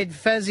hasn't paid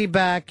Fezzy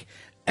back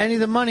any of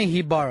the money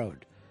he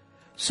borrowed.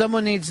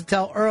 Someone needs to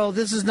tell Earl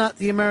this is not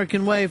the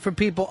American way for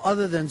people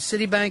other than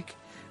Citibank,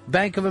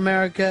 Bank of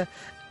America,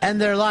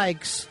 and their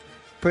likes.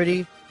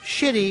 Pretty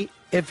shitty,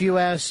 if you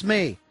ask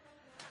me.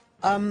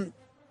 Some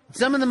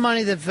of the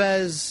money that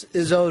Fez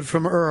is owed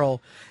from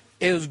Earl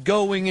is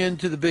going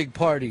into the big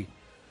party.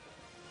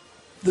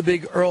 The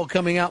big Earl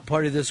coming out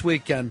party this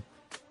weekend.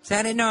 So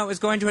I didn't know it was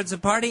going towards the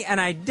party, and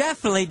I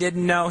definitely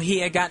didn't know he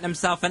had gotten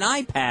himself an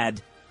iPad.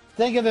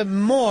 Think of it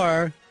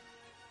more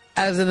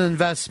as an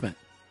investment.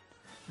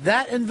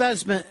 That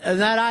investment and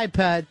that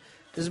iPad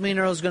does mean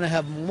Earl's going to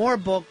have more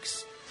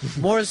books,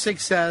 more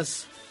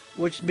success,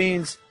 which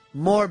means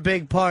more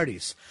big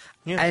parties.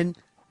 Yeah. And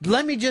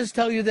let me just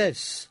tell you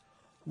this.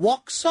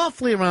 Walk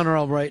softly around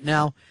Earl right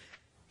now.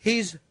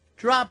 He's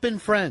dropping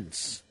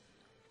friends.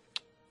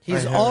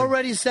 He's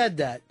already said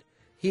that.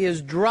 He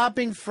is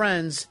dropping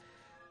friends.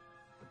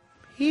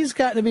 He's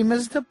got to be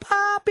Mr.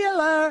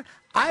 Popular.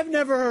 I've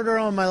never heard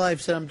Earl in my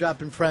life say I'm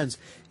dropping friends.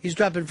 He's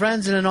dropping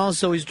friends, and then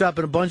also he's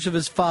dropping a bunch of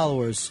his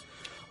followers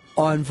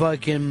on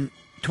fucking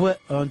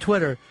on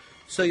Twitter.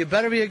 So you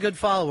better be a good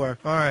follower.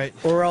 All right.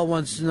 Or Earl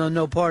wants to know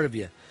no part of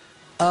you.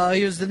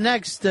 Here's the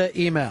next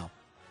email.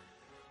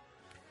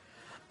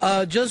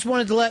 Just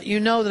wanted to let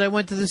you know that I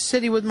went to the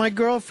city with my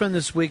girlfriend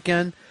this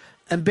weekend,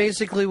 and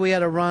basically we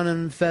had a Ron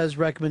and Fez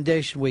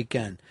recommendation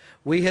weekend.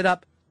 We hit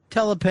up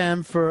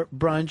Telepan for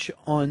brunch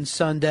on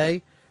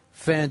Sunday.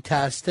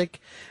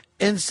 Fantastic.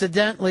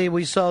 Incidentally,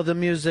 we saw the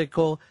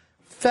musical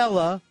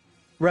Fella,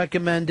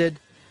 recommended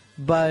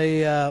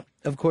by,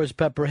 of course,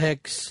 Pepper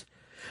Hicks.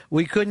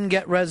 We couldn't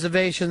get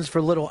reservations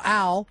for Little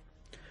Al,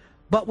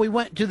 but we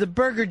went to the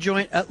burger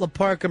joint at La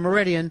Parka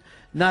Meridian.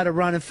 Not a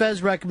Ron and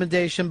Fez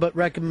recommendation, but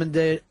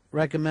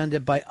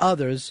recommended by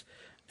others,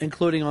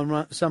 including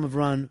on some of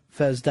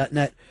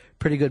RonFez.net.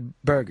 Pretty good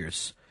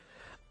burgers.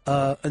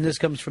 And this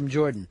comes from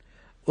Jordan.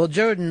 Well,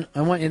 Jordan,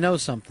 I want you to know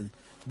something.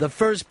 The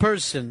first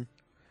person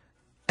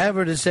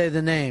ever to say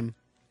the name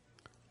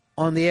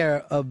on the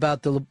air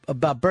about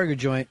Burger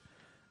Joint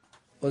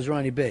was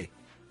Ronnie B.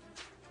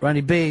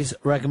 Ronnie B's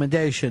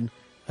recommendation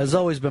has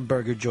always been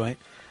Burger Joint,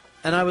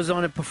 and I was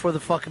on it before the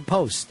fucking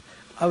Post.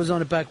 I was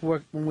on it back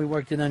when we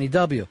worked in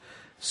NEW.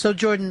 So,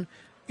 Jordan,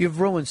 you've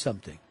ruined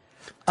something.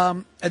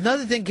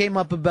 Another thing came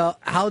up about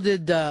how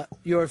did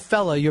your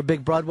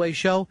big Broadway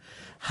show,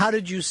 how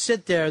did you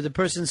sit there? The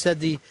person said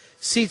the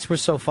seats were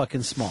so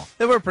fucking small.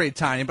 They were pretty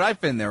tiny, but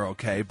I've been there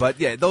okay. But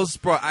yeah,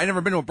 I've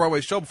never been to a Broadway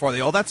show before. Are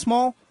they all that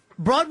small?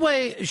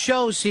 Broadway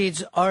show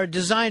seats are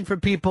designed for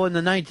people in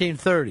the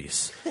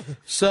 1930s.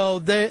 So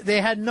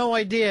they had no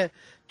idea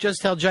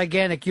just how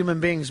gigantic human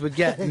beings would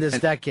get in this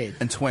decade.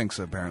 And twinks,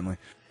 apparently.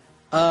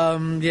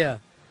 Yeah.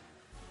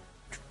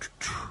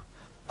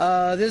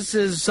 This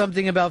is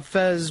something about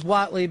Fez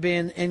Whatley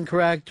being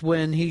incorrect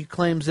when he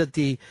claims that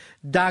the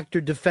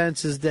doctor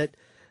defense is that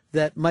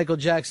Michael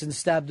Jackson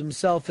stabbed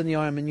himself in the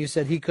arm, and you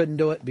said he couldn't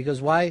do it because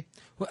why?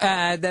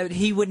 That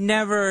he would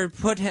never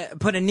put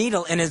a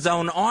needle in his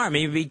own arm.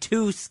 He'd be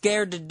too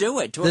scared to do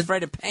it, too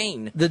afraid of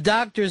pain. The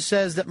doctor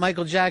says that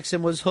Michael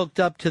Jackson was hooked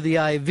up to the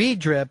IV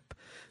drip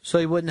so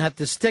he wouldn't have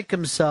to stick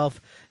himself,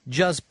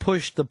 just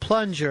push the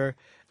plunger,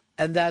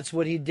 And that's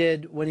what he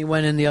did when he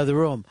went in the other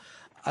room.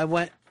 I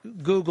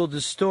Googled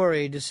the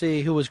story to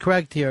see who was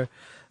correct here.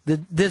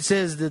 This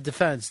is the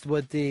defense.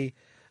 What the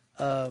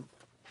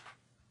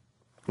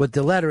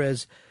letter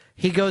is,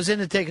 he goes in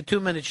to take a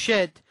 2-minute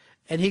shit,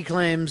 and he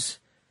claims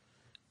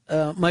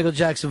Michael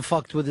Jackson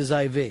fucked with his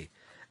IV.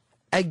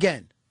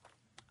 Again,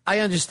 I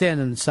understand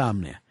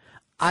insomnia.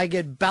 I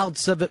get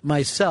bouts of it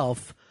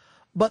myself,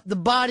 but the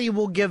body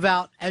will give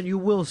out and you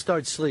will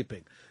start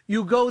sleeping.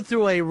 You go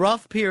through a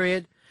rough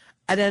period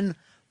and then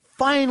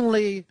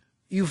finally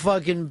you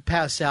fucking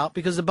pass out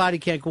because the body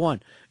can't go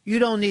on. You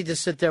don't need to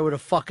sit there with a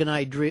fucking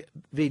IV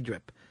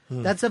drip.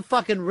 That's a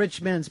fucking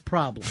rich man's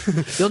problem.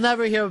 You'll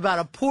never hear about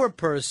a poor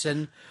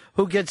person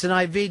who gets an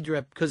IV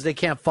drip because they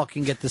can't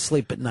fucking get to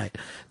sleep at night.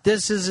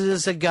 This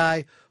is a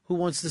guy who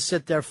wants to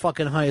sit there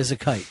fucking high as a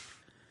kite.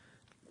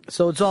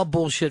 So it's all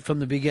bullshit from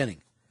the beginning.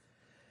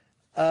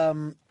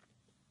 Let's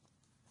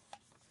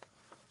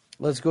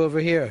go over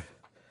here.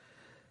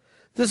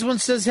 This one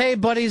says, hey,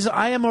 buddies,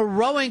 I am a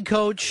rowing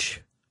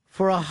coach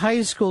for a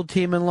high school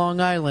team in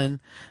Long Island,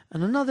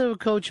 and another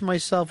coach and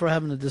myself are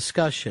having a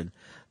discussion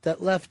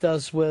that left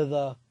us with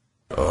a...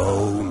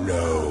 Oh,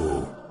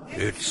 no.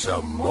 It's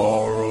a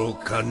moral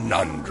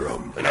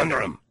conundrum.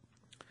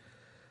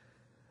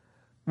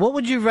 What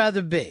would you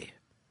rather be?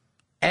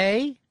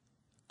 A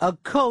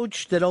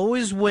coach that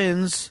always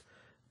wins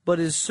but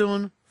is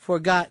soon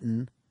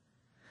forgotten.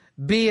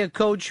 B, a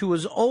coach who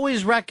is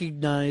always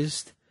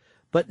recognized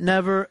but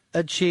never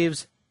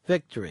achieves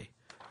victory.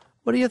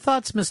 What are your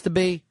thoughts, Mr.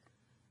 B?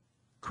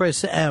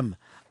 Chris M.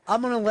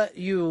 I'm going to let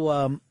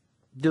you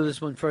do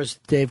this one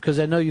first, Dave, because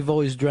I know you've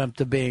always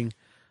dreamt of being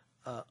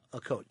a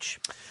coach.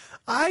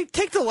 I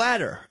take the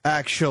latter,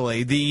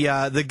 actually.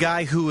 The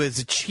guy who has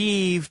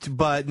achieved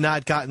but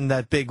not gotten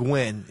that big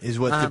win is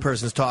what the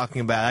person's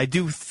talking about. I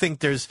do think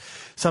there's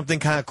something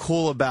kind of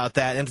cool about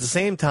that. And at the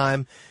same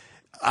time,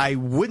 I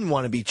wouldn't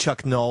want to be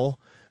Chuck Noll.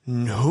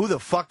 Who the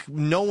fuck?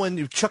 No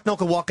one. Chuck Noll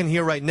could walk in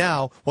here right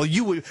now. Well,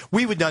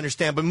 we would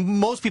understand, but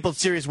most people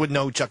serious would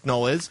know who Chuck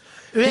Noll is.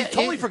 He's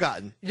totally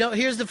forgotten. You know,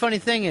 here's the funny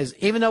thing is,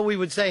 even though we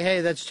would say,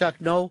 hey, that's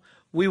Chuck Noll,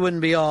 we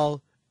wouldn't be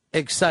all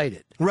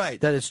excited. Right.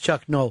 That it's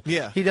Chuck Noll.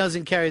 Yeah. He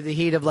doesn't carry the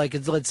heat of, like,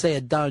 let's say,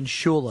 a Don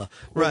Shula.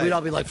 Where Right. we'd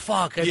all be like,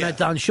 fuck, I met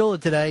Don Shula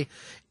today.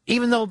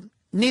 Even though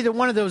neither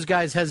one of those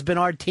guys has been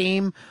our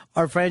team,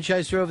 our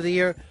franchise through over the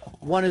year,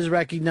 one is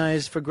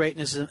recognized for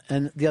greatness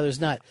and the other's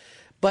not.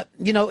 But,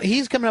 you know,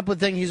 he's coming up with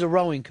the thing, he's a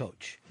rowing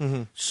coach.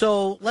 Mm-hmm.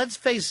 So let's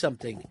face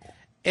something.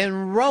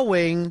 In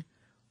rowing,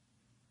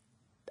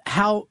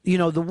 how, you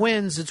know, the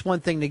wins, it's one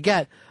thing to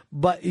get,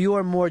 but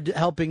you're more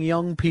helping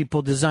young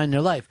people design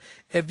their life.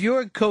 If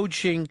you're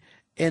coaching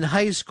in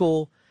high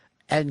school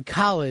and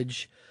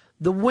college,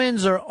 the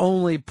wins are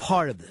only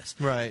part of this.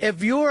 Right.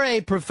 If you're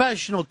a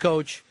professional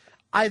coach,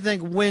 I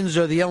think wins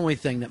are the only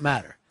thing that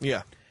matter.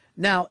 Yeah.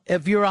 Now,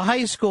 if you're a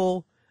high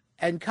school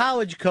and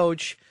college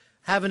coach,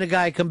 having a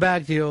guy come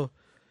back to you,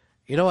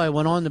 you know, I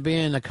went on to be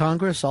in the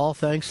Congress, all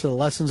thanks to the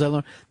lessons I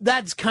learned.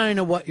 That's kind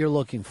of what you're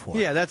looking for.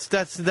 Yeah,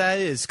 that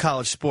is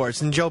college sports.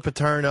 And Joe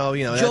Paterno,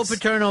 you know, Joe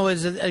Paterno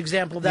is an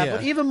example of that. Yeah.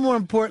 But even more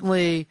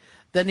importantly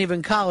than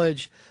even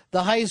college,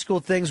 the high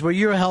school things where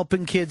you're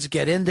helping kids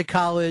get into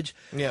college.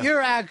 Yeah.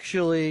 You're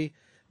actually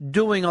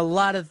doing a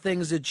lot of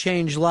things that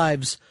change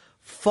lives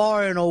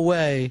far and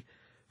away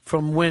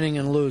from winning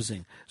and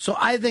losing. So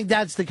I think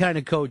that's the kind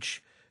of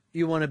coach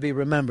you want to be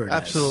remembered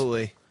as.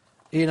 Absolutely.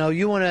 You know,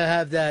 you want to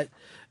have that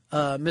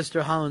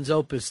Mr. Holland's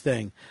Opus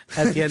thing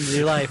at the end of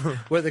your life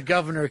where the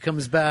governor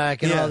comes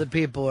back and all the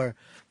people are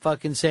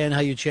fucking saying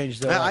how you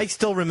changed their life. I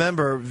still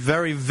remember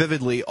very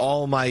vividly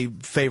all my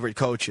favorite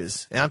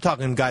coaches. And I'm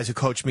talking guys who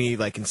coached me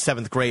like in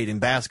 7th grade in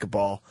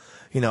basketball.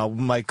 You know,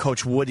 my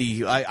coach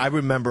Woody, I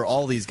remember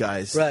all these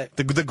guys. Right.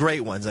 The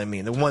great ones, I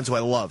mean, the ones who I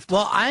loved.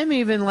 Well, I'm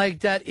even like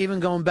that, even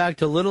going back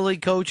to Little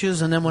League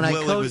coaches. And then when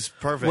was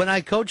perfect. when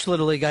I coached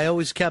Little League, I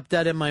always kept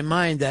that in my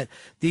mind that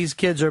these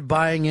kids are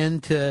buying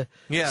into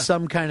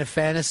some kind of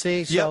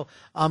fantasy. So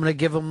I'm going to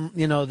give them,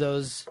 you know,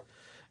 those,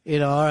 you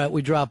know, all right,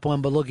 we drop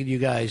one, but look at you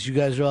guys. You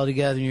guys are all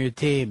together in your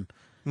team.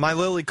 My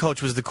Little League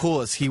coach was the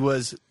coolest. He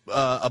was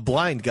a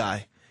blind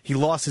guy. He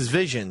lost his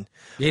vision.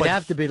 You'd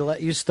have to be to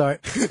let you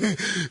start.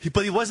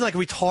 But he wasn't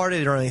like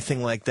retarded or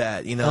anything like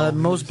that, you know.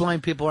 Most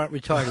blind people aren't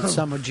retarded.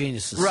 Some are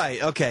geniuses.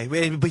 Right, okay.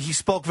 But he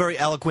spoke very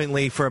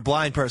eloquently for a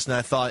blind person,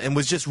 I thought, and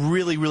was just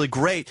really, really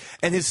great.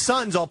 And his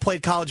sons all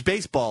played college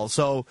baseball,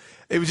 so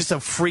it was just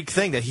a freak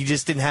thing that he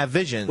just didn't have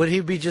vision. Would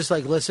he be just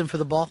like, listen for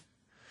the ball?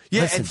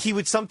 Yeah, Listen. and he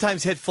would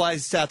sometimes hit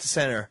flies out to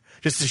center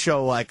just to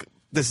show, like,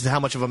 this is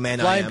how much of a man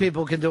I am. Blind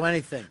people can do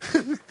anything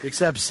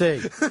except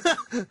see.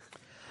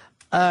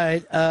 All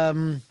right,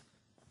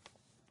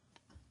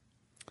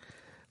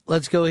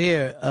 let's go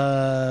here.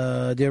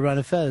 Dear Ron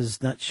and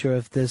Fez, not sure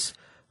if this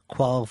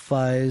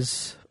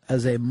qualifies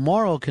as a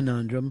moral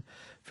conundrum,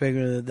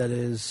 figuring that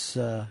is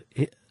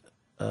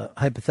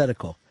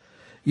hypothetical.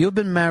 You've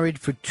been married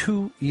for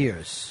 2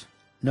 years,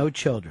 no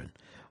children.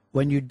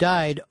 When you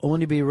died,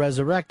 only to be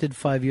resurrected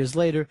 5 years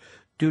later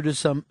due to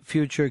some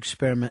future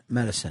experiment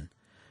medicine.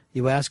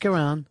 You ask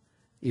around,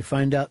 You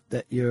find out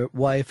that your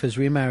wife is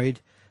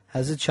remarried,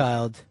 has a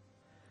child,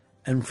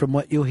 and from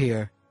what you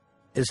hear,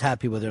 is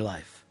happy with her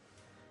life.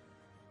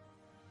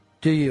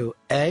 Do you,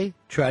 A,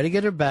 try to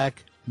get her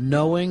back,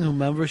 knowing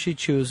whomever she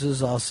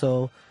chooses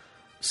also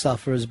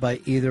suffers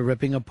by either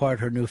ripping apart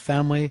her new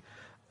family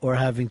or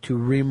having to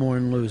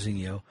re-mourn losing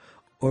you?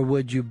 Or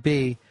would you,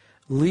 B,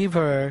 leave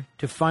her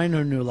to find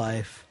her new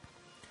life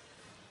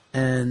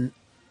and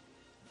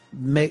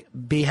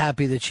be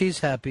happy that she's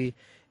happy,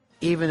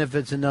 even if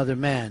it's another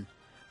man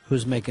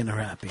who's making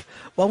her happy?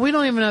 Well, we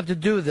don't even have to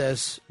do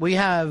this. We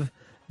have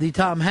the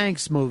Tom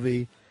Hanks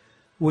movie,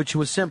 which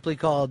was simply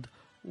called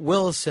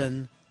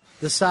Wilson,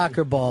 the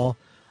Soccer Ball,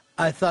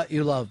 I Thought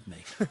You Loved Me.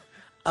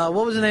 What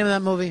was the name of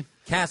that movie?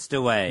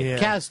 Castaway. Yeah.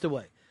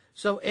 Castaway.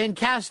 So in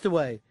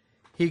Castaway,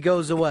 he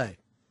goes away.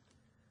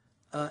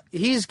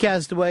 He's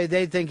cast away.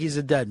 They think he's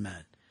a dead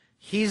man.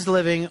 He's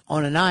living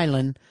on an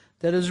island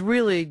that is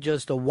really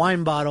just a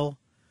wine bottle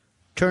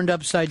turned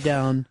upside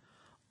down,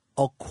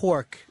 a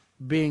cork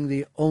being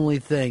the only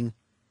thing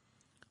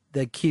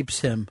that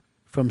keeps him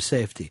from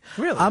safety.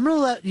 Really? I'm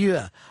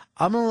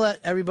gonna let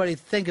everybody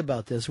think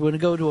about this. We're gonna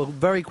go to a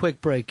very quick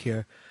break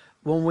here.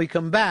 When we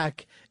come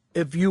back,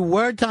 if you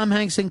were Tom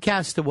Hanks in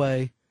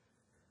Castaway,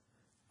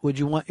 would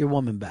you want your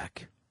woman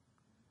back?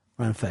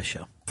 Ron Fez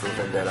Show. For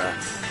Vendetta,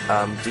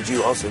 did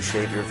you also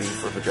shave your V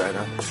for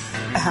vagina?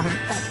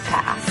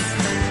 Pass.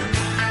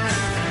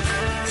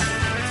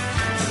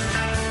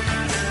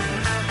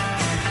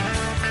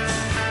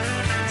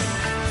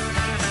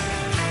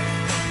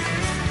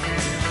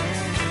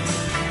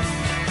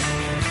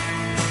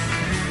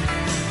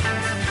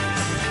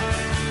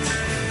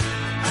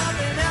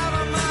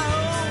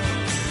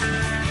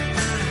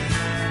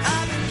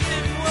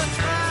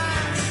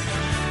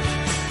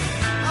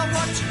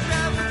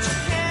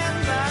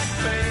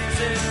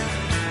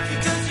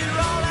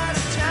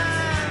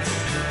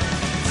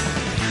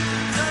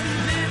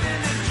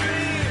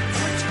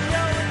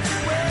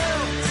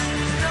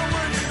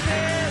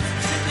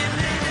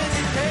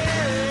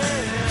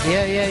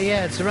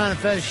 Yeah, it's the Ron and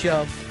Fez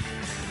Show.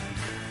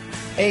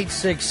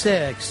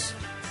 866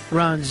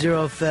 Ron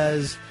Zero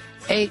Fez.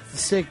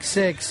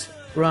 866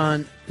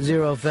 Ron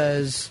Zero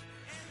Fez.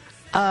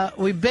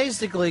 We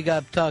basically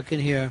got talking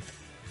here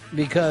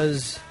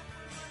because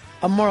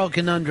a moral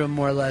conundrum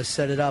more or less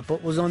set it up.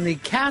 It was on the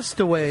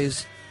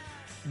Castaways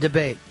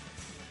debate.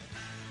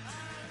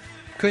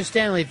 Chris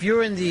Stanley, if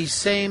you're in the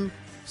same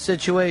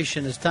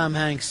situation as Tom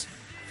Hanks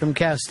from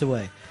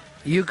Castaway,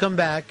 you come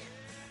back,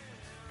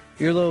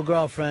 your little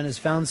girlfriend has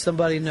found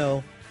somebody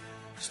new,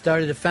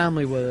 started a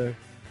family with her.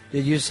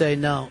 Did you say,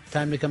 no,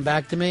 time to come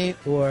back to me,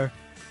 or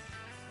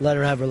let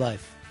her have her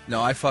life? No,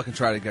 I fucking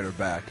try to get her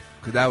back.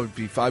 Because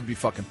I'd be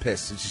fucking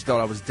pissed. And she thought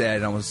I was dead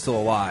and I was still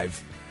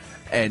alive.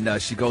 And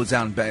she goes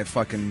down and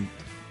fucking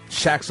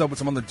shacks up with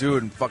some other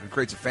dude and fucking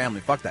creates a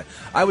family. Fuck that.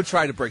 I would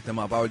try to break them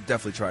up. I would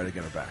definitely try to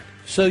get her back.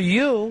 So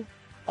you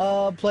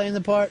playing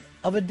the part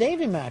of a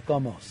Davy Mac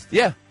almost.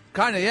 Yeah,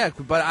 kind of, yeah.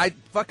 But I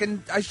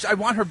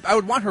want her. I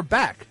would want her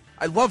back.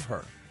 I love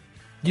her.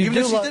 Even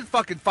if she did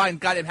fucking find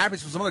goddamn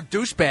happiness from some other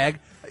douchebag,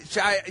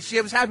 she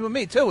was happy with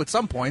me, too, at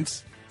some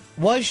points.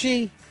 Was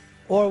she?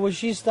 Or was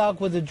she stuck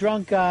with a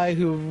drunk guy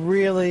who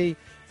really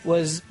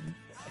was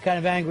kind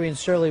of angry and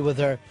surly with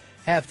her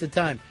half the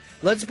time?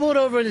 Let's pull it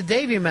over to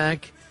Davy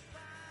Mac,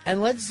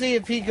 and let's see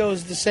if he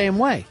goes the same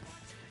way.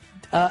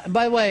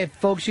 By the way,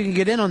 folks, you can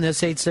get in on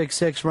this,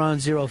 866 Ron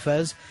Zero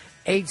Fez.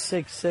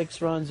 866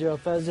 Ron Zero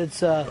Fez.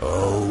 It's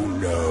Oh,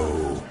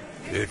 no.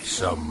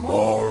 It's a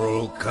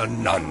moral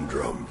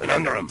conundrum.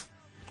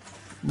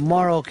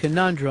 Moral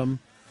conundrum.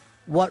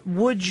 What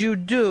would you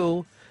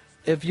do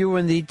if you were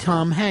in the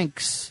Tom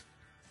Hanks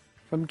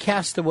from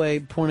Castaway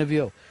point of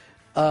view?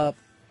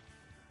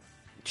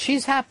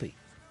 She's happy.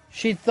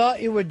 She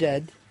thought you were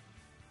dead.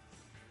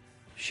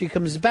 She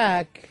comes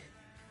back.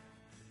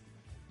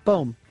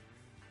 Boom.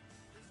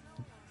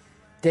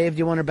 Dave, do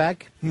you want her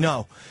back?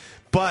 No,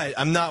 but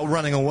I'm not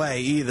running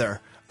away either.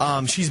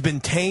 She's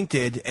been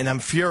tainted, and I'm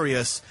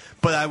furious.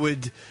 But I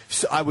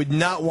would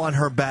not want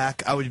her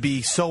back. I would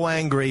be so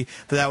angry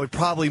that I would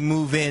probably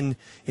move in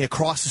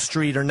across the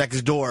street or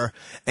next door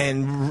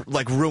and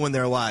ruin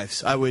their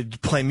lives. I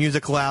would play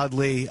music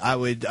loudly. I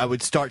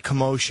would start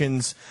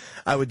commotions.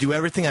 I would do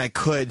everything I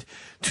could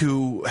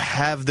to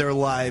have their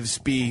lives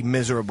be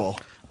miserable.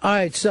 All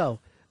right, so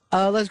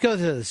let's go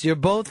through this. You're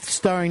both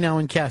starring now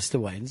in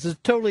Castaway. It's a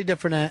totally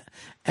different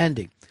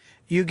ending.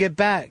 You get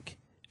back.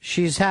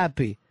 She's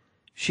happy.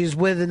 She's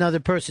with another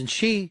person.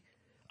 She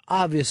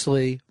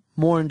obviously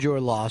mourned your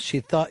loss.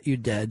 She thought you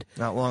dead.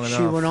 Not long enough.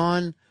 She went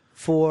on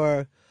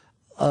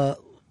to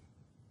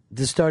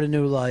start a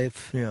new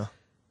life. Yeah.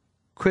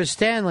 Chris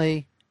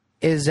Stanley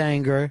is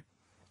angry,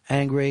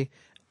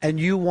 and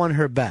you want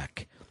her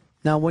back.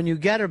 Now, when you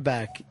get her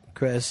back,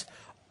 Chris,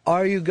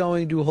 are you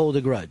going to hold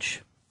a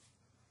grudge?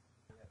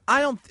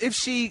 I don't. If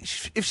she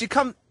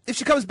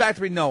comes back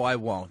to me, no, I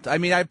won't. I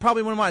mean, I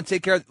probably wouldn't want to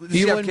take care of.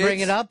 You wouldn't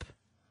bring it up?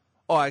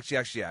 Oh,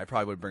 actually, yeah, I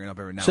probably would bring it up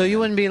every now. So and you then.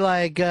 wouldn't be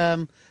like,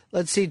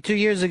 let's see, 2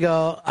 years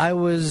ago, I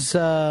was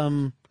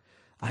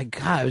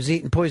I was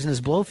eating poisonous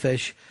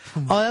blowfish.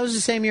 Oh, that was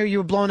the same year you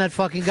were blowing that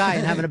fucking guy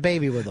and having a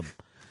baby with him.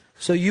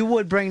 So you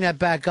would bring that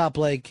back up,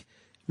 like,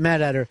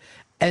 mad at her.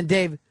 And,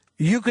 Dave,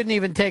 you couldn't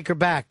even take her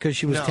back because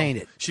she was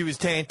tainted. She was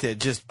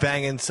tainted, just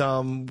banging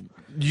some...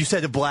 You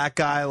said a black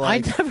guy,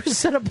 like... I never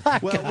said a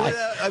black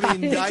guy. I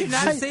mean, Did you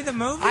not see the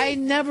movie? I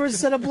never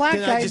said a black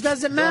guy. It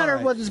doesn't matter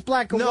whether it's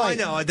black or white.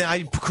 No, I know.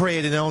 I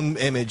created an own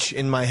image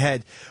in my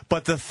head.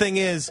 But the thing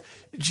is,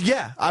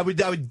 yeah, I would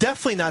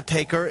definitely not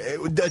take her.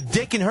 A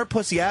dick in her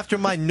pussy after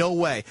mine, no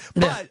way.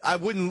 But I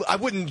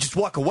wouldn't just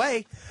walk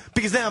away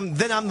because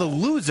then I'm the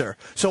loser.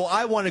 So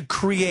I want to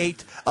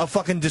create a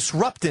fucking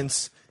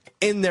disruptance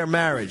in their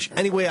marriage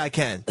any way I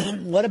can.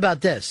 What about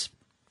this?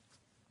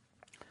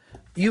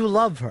 You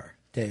love her,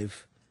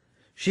 Dave.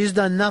 She's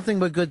done nothing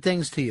but good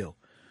things to you.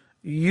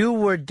 You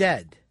were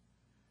dead.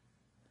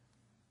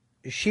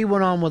 She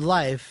went on with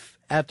life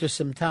after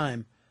some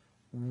time.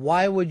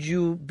 Why would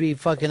you be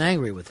fucking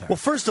angry with her? Well,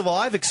 first of all,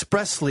 I've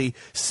expressly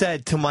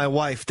said to my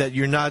wife that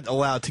you're not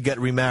allowed to get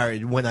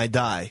remarried when I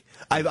die.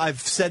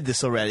 I've said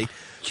this already.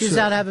 She's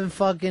out having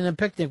fucking a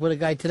picnic with a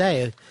guy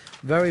today. A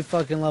very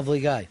fucking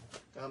lovely guy.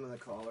 I'm going to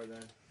call her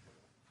then.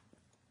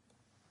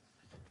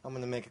 I'm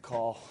going to make a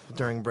call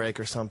during break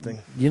or something.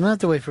 You don't have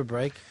to wait for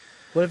break.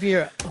 What if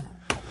you're...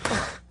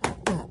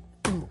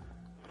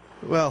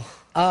 Well...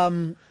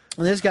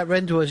 this got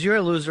read into us. You're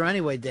a loser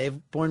anyway, Dave,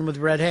 born with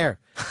red hair.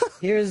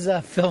 Here's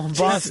Phil in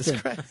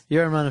Boston.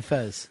 You're in Ron and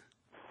Fez.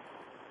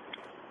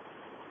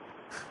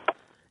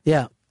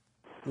 Yeah.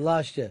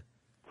 Lost you.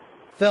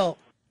 Phil.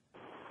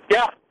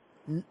 Yeah.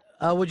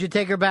 Would you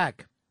take her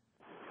back?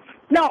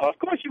 No, of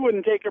course you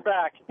wouldn't take her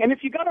back. And if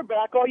you got her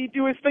back, all you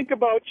do is think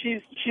about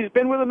she's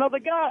been with another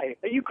guy.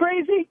 Are you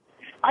crazy?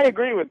 I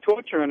agree with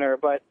torturing her,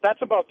 but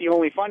that's about the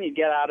only fun you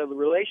get out of the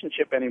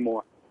relationship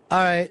anymore. All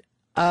right.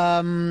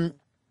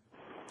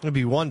 It'd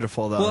be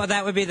wonderful, though. Well,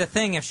 that would be the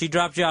thing. If she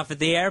dropped you off at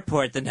the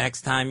airport the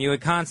next time, you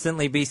would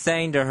constantly be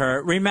saying to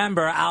her,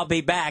 remember, I'll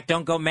be back.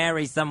 Don't go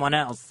marry someone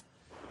else.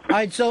 All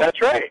right, so...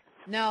 That's right.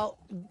 Now,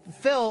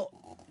 Phil,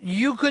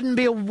 you couldn't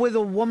be with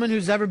a woman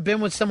who's ever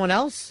been with someone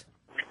else?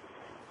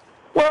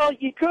 Well,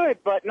 you could,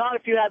 but not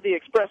if you had the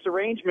express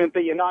arrangement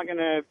that you're not going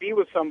to be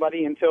with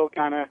somebody until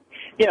kind of,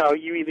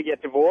 you either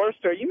get divorced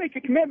or you make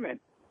a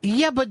commitment.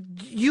 Yeah, but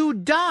you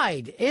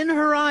died. In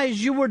her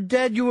eyes, you were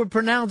dead. You were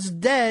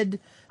pronounced dead.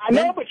 I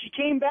know, but she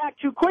came back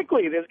too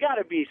quickly. There's got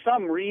to be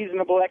some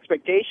reasonable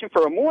expectation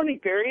for a mourning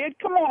period.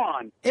 Come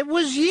on. It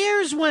was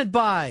years went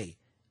by.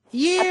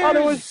 Years.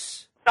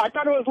 I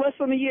thought it was less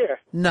than a year.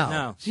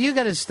 No. So you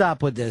got to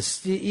stop with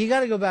this. You got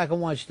to go back and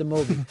watch the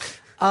movie.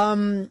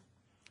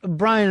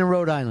 Brian in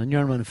Rhode Island,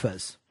 you're on Ron and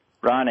Fez.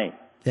 Ronnie.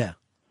 Yeah.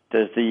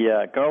 Does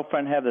the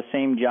girlfriend have the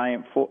same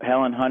giant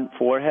Helen Hunt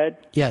forehead?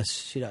 Yes,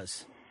 she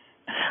does.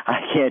 I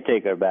can't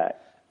take her back.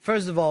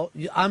 First of all,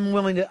 I'm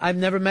willing to... I've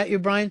never met you,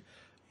 Brian.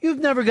 You've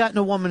never gotten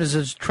a woman as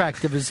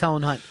attractive as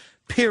Helen Hunt.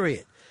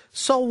 Period.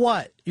 So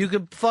what? You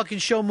could fucking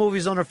show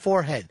movies on her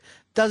forehead.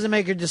 Doesn't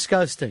make her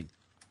disgusting.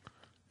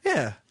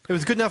 Yeah. It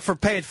was good enough for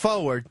Pay It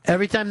Forward.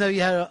 Every time, though,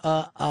 you had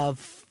a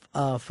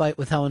fight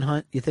with Helen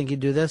Hunt, you think you'd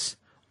do this?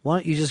 Why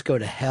don't you just go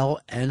to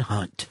Hell and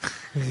Hunt?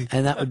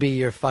 And that would be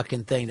your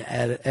fucking thing to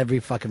add every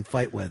fucking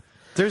fight with.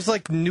 There's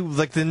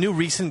the new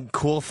recent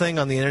cool thing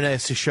on the internet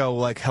is to show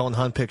Helen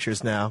Hunt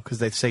pictures now because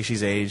they say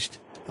she's aged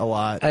a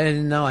lot. I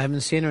didn't know. I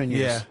haven't seen her in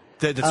years.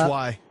 Yeah, that's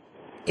why.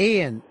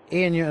 Ian,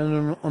 you're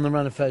on the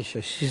Ron and Fez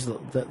show.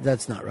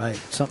 That's not right.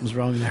 Something's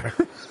wrong there.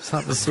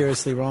 Something's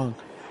seriously wrong.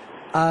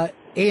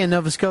 Ian,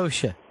 Nova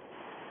Scotia.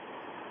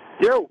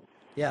 Yo.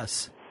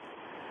 Yes.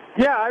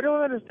 Yeah, I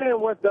don't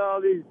understand what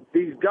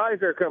these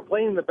guys are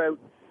complaining about,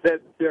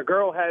 that their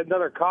girl had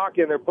another cock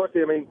in her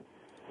pussy. I mean,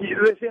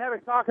 if she had a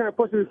cock in her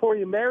pussy before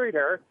you married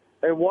her,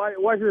 and why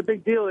is it a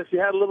big deal if she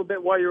had a little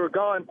bit while you were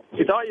gone?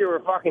 She thought you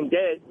were fucking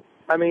dead.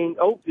 I mean,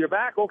 you're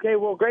back? Okay,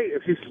 well, great.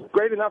 If she's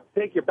great enough to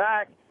take you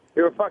back,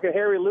 you're a fucking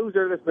hairy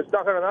loser that's been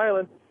stuck on an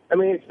island. I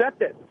mean,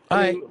 accept it. All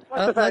right,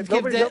 let's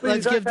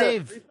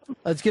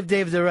give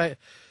Dave the right...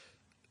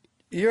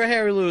 You're a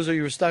hairy loser.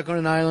 You were stuck on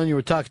an island. You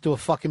were talking to a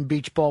fucking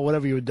beach ball,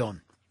 whatever you were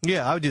doing.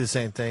 Yeah, I would do the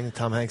same thing that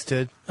Tom Hanks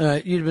did. All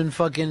right, you'd been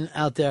fucking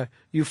out there.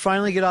 You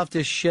finally get off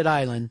this shit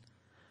island.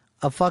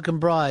 A fucking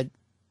broad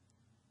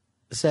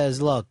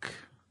says, look,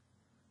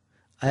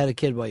 I had a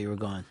kid while you were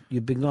gone.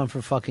 You've been gone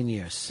for fucking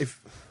years.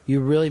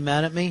 You really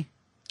mad at me?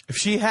 If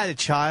she had a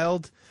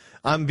child,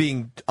 I'm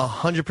being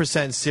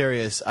 100%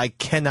 serious. I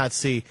cannot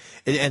see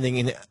it ending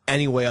in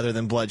any way other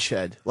than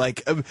bloodshed.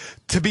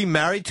 To be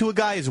married to a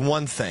guy is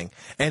one thing.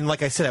 And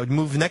like I said, I would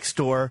move next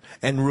door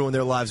and ruin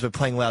their lives by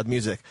playing loud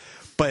music.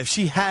 But if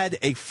she had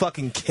a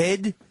fucking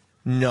kid,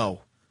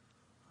 no.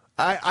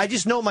 I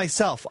just know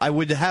myself. I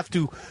would have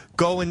to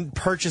go and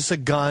purchase a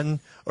gun,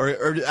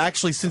 or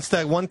actually, since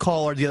that one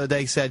caller the other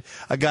day said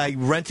a guy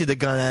rented a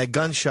gun at a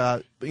gun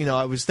shop,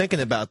 I was thinking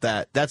about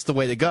that. That's the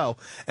way to go.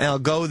 And I'll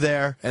go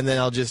there, and then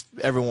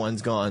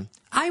everyone's gone.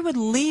 I would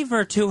leave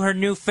her to her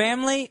new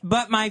family,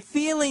 but my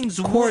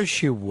feelings would. Of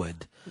course you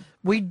would.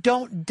 We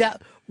didn't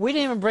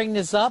even bring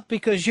this up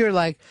because you're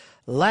like,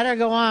 let her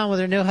go on with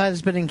her new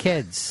husband and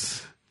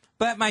kids.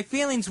 But my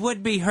feelings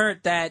would be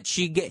hurt that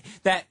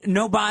that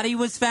no body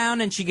was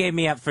found and she gave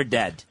me up for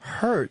dead.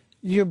 Hurt?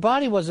 Your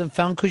body wasn't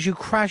found because you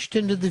crashed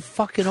into the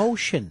fucking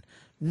ocean.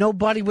 No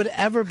body would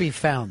ever be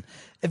found.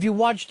 If you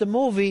watch the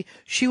movie,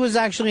 she was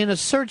actually in a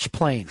search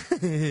plane.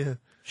 Yeah.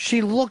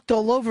 She looked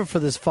all over for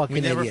this fucking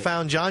We never idiot.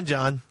 found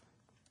John.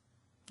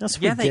 That's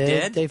what Yeah, we they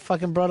did. They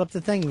fucking brought up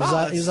the thing. He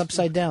was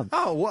upside down.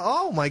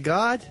 Oh my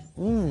God.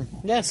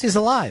 Yes, he's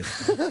alive.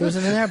 He was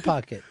in an air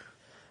pocket.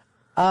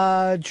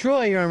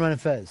 Troy, you're on Run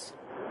and Fez.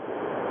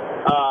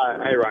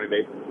 Hey, Ronnie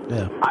B.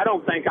 Yeah. I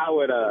don't think I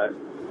would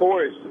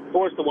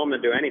force the woman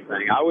to do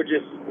anything. I would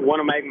just want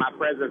to make my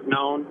presence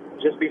known,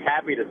 just be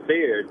happy to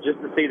see her, just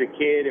to see the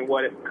kid and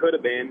what it could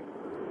have been,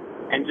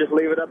 and just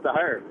leave it up to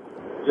her.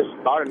 Just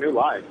start a new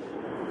life.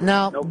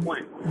 Now, no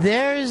point.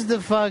 There's the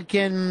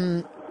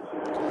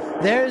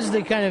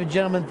kind of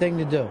gentleman thing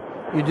to do.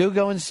 You do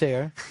go and see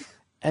her,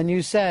 and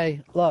you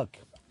say, look,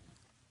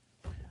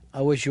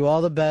 I wish you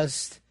all the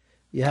best.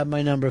 You have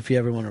my number if you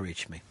ever want to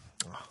reach me.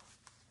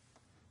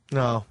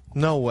 No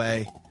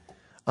way.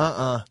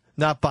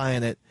 Not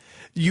buying it.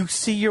 You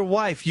see your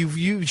wife.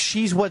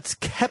 She's what's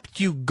kept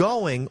you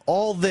going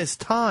all this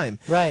time.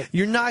 Right.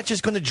 You're not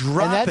just going to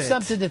drop And that's it.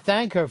 something to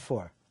thank her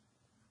for.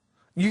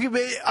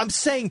 I'm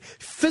saying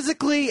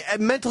physically,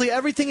 mentally,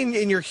 everything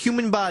in your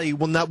human body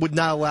would not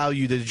allow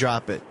you to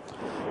drop it.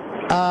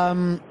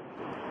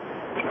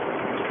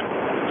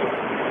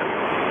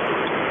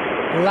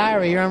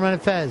 Larry, you're on Run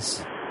and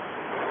Fez.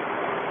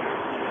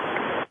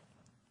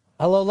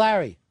 Hello,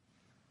 Larry.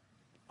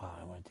 Oh,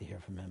 I wanted to hear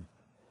from him.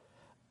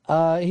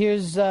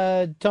 Here's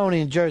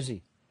Tony in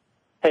Jersey.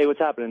 Hey, what's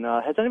happening?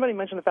 Has anybody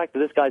mentioned the fact that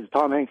this guy's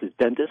Tom Hanks'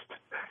 dentist?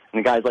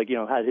 And the guy's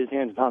had his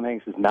hands in Tom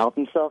Hanks' mouth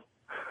and stuff?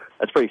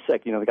 That's pretty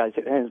sick. The guy's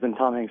hands in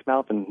Tom Hanks'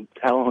 mouth and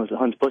Helen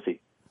Hunt's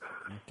pussy.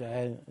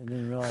 Okay, I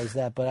didn't realize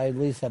that, but I at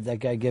least have that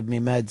guy give me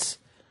meds.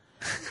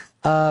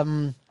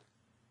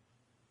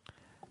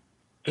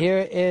 Here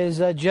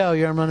is Joe.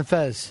 You're on Run and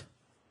Fez.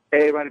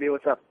 Hey, Ronnie B,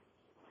 what's up?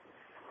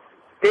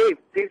 Dave's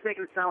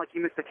making it sound like he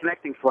missed a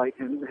connecting flight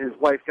and his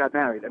wife got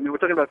married. I mean, we're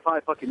talking about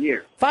 5 fucking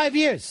years. 5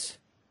 years.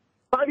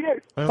 5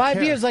 years.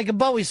 5 years like a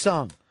Bowie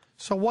song.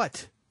 So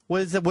what? What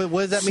does that mean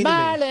to me?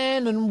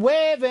 Smiling and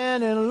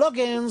waving and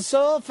looking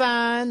so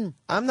fine.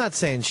 I'm not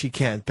saying she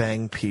can't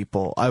bang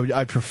people.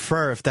 I'd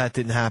prefer if that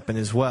didn't happen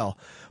as well.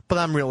 But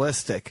I'm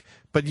realistic.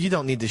 But you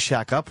don't need to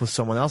shack up with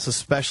someone else,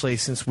 especially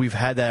since we've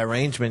had that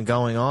arrangement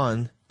going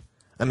on.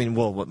 I mean,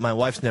 well, my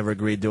wife's never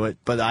agreed to it,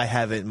 but I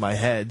have it in my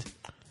head.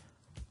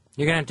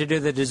 You're going to have to do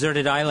the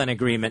deserted island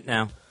agreement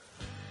now.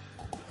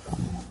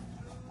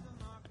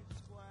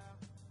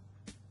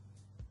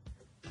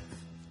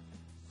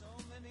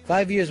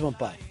 Five years went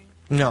by.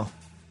 No.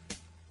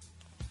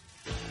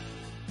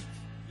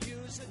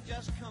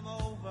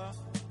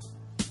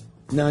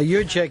 Now,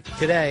 your chick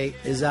today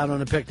is out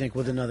on a picnic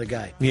with another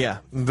guy. Yeah,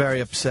 I'm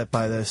very upset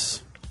by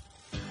this.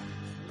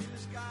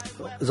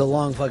 It was a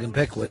long fucking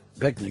picnic,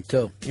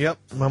 too. Yep,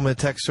 I'm going to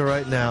text her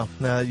right now.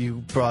 Now that you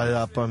brought it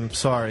up, I'm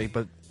sorry,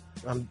 but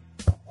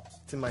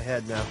it's in my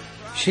head now.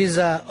 She's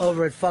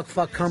over at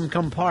Fuck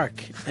Come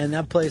Park, and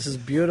that place is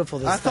beautiful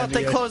this I time thought of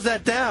they year. closed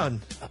that down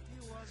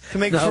to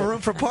make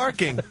room for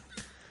parking.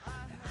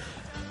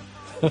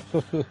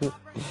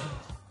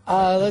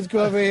 Let's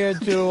go over here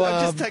to...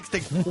 I'm just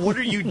texting, what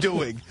are you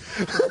doing?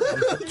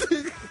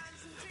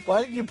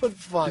 Why did you put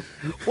fuck?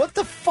 What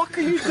the fuck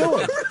are you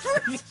doing?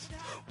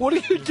 What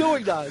are you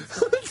doing, Don?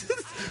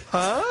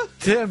 Huh?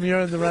 Tim,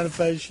 you're on the Run and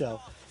Fez show.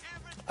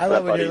 I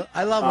love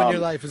when your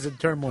life is in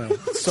turmoil.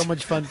 It's so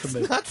much fun for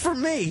me. Not for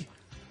me.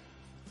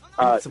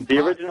 The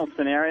original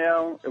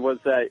scenario was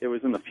that it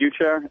was in the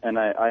future, and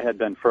I had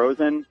been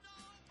frozen.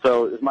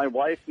 So is my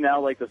wife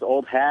now like this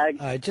old hag?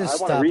 All right,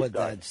 just I wanna stop with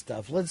restart. that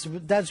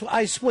stuff.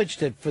 I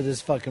switched it for this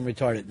fucking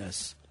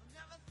retardedness.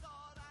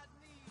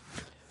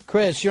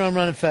 Chris, you're on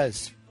Run and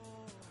Fez.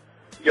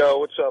 Yo,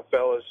 what's up,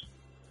 fellas?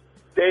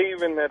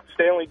 Dave and that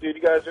Stanley dude,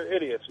 you guys are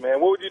idiots, man.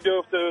 What would you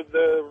do if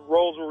the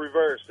roles were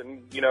reversed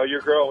and,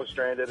 your girl was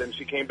stranded and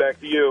she came back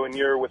to you and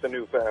you're with a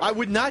new family? I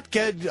would not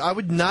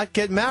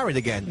get married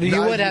again. You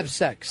would have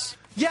sex.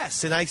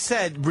 Yes, and I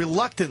said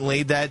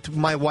reluctantly that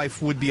my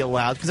wife would be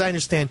allowed because I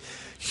understand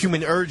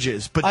human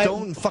urges, but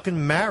don't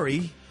fucking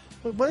marry.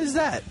 What is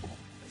that?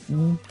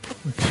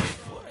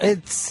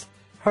 It's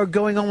her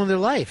going on with her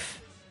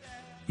life.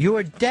 You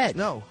are dead.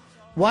 No.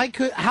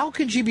 How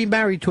could she be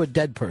married to a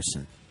dead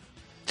person?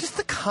 Just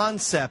the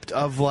concept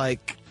of I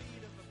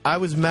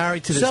was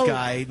married to this So,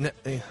 guy.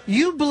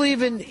 You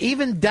believe in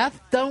even death,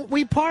 don't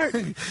we part?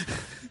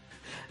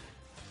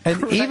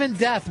 And even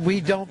death,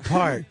 we don't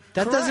part.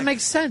 That doesn't make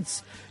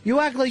sense. You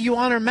act like you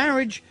honor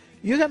marriage.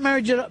 You got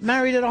married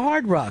at a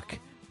Hard Rock.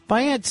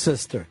 My aunt's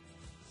sister.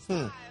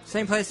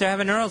 Same place they're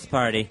having Earl's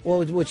party.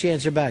 What'd you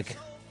answer back?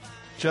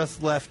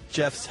 Just left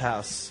Jeff's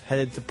house,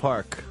 headed to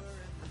park.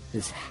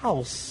 His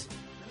house?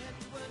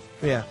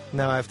 Yeah,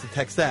 now I have to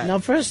text that. Now,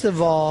 first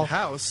of all...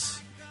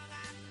 House?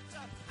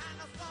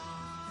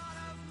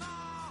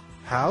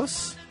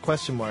 House?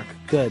 Question mark.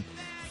 Good.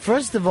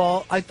 First of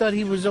all, I thought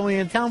he was only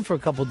in town for a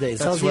couple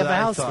days. How does he have a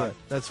house there?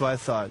 That's what I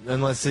thought.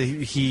 Unless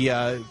he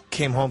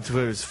came home to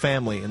his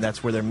family, and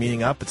that's where they're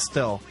meeting up. But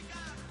still,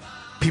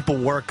 people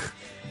work.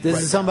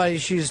 This is somebody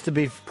she used to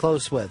be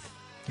close with.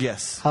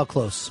 Yes. How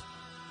close?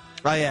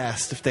 I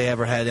asked if they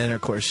ever had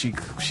intercourse.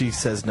 She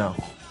says no.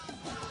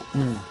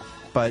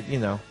 But,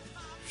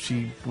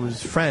 she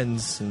was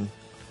friends, and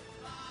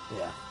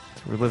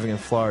we're living in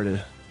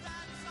Florida.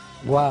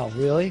 Wow,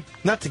 really?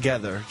 Not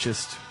together,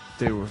 just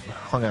they were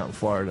hung out in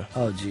Florida.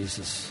 Oh,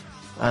 Jesus.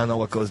 I don't know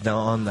what goes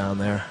on down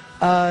there.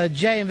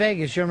 Jay in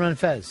Vegas, you're on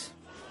Fez.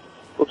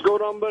 What's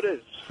going on,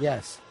 buddies?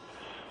 Yes.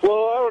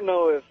 Well, I don't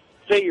know if,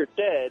 say you're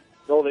dead,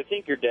 well, they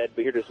think you're dead,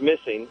 but you're just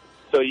missing,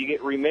 so you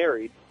get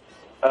remarried.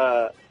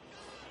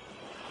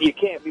 You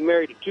can't be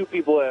married to two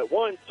people at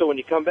once, so when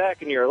you come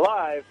back and you're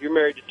alive, you're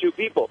married to two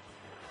people.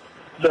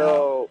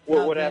 So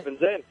what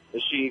happens then?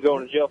 Is she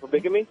going to jail for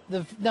bigamy?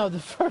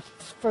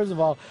 First of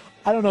all,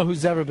 I don't know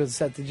who's ever been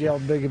sent to jail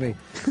for bigamy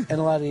in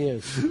a lot of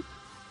years.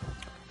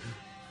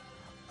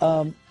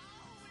 But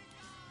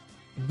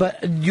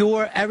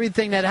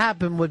everything that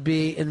happened would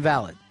be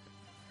invalid.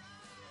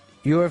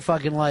 Your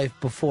fucking life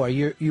before.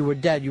 You were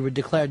dead. You were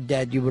declared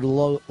dead. You would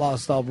have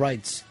lost all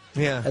rights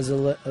as a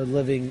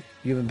living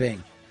human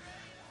being.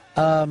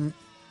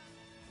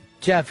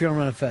 Jeff, you're on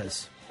Run of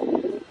Fez.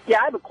 Yeah,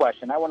 I have a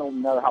question. I want to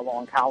know how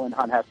long Colin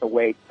Hunt has to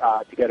wait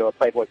to go to a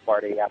Playboy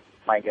party after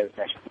Mike goes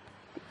mission.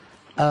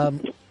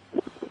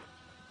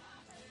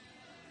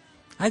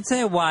 I'd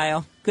say a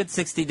while. Good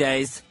 60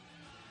 days.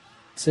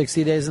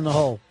 60 days in the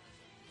hole.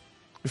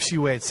 If she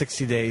waited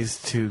 60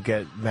 days to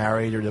get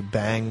married or to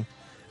bang,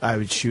 I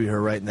would shoot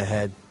her right in the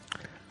head.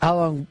 How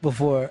long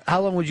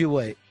would you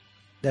wait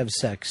to have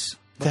sex?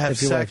 To have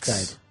if your wife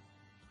sex? died?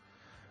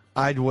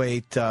 I'd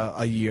wait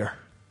a year.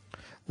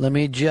 Let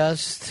me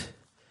just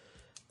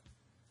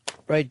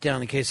write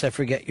down in case I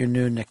forget your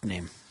new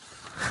nickname.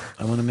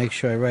 I want to make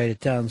sure I write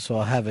it down so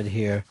I'll have it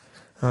here.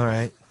 All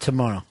right.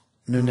 Tomorrow.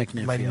 New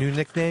nickname. My new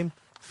nickname?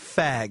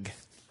 Fag.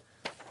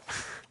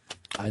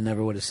 I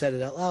never would have said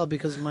it out loud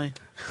because my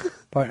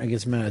partner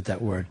gets mad at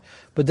that word.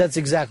 But that's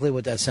exactly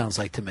what that sounds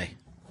like to me.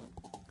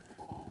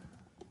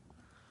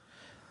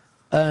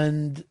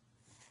 And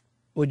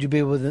would you be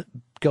able to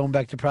going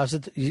back to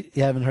prostitute?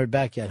 You haven't heard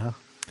back yet, huh?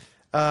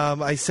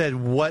 I said,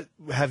 what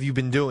have you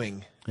been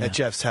doing at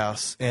Jeff's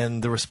house?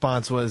 And the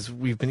response was,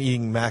 we've been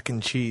eating mac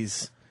and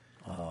cheese.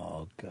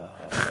 Oh,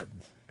 God.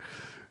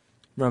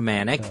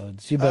 Romantic.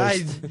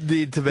 I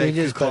need to make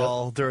a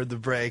call during the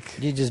break.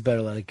 You just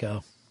better let it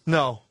go.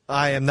 No,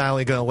 I am not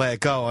only going to let it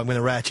go, I'm going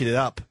to ratchet it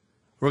up.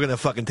 We're going to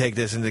fucking take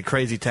this into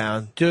crazy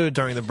town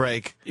during the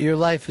break. Your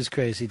life is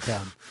crazy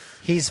town.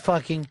 He's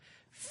fucking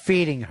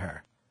feeding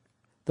her.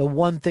 The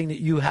one thing that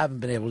you haven't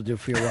been able to do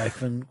for your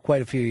wife in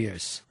quite a few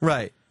years.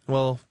 Right.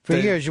 Well, for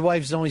years, your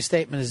wife's only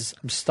statement is,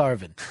 I'm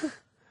starving.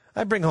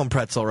 I bring home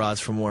pretzel rods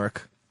from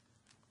work.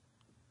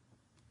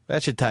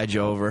 That should tide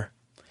you over.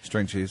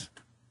 String cheese.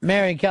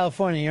 Mary in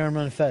California, you're on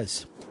Run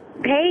Fez.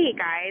 Hey,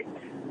 guys.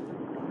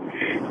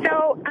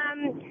 So,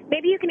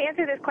 maybe you can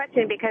answer this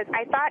question because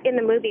I thought in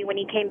the movie when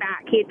he came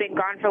back, he had been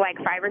gone for like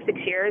 5 or 6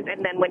 years,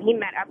 and then when he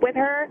met up with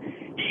her,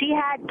 she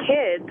had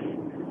kids,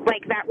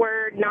 like, that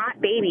were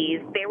not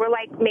babies. They were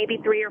like maybe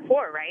 3 or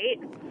 4, right?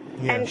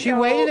 Yeah. And she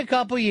waited a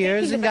couple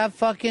years and got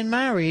fucking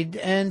married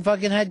and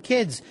fucking had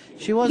kids.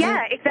 She wasn't...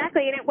 Yeah,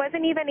 exactly. And it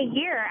wasn't even a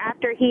year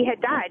after he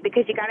had died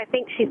because you got to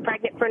think she's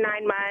pregnant for 9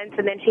 months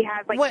and then she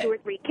has like 2 or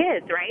 3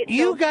 kids, right?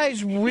 You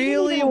guys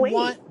really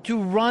want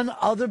to run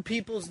other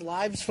people's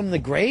lives from the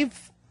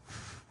grave?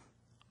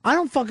 I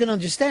don't fucking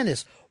understand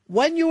this.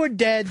 When you are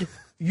dead,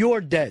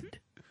 you're dead.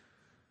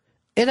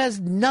 It has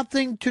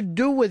nothing to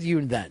do with you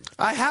then.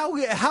 How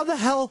the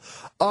hell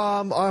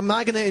am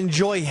I going to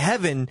enjoy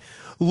heaven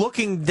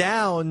looking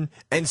down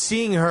and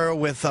seeing her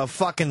with a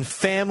fucking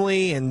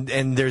family and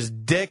there's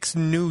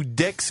new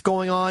dicks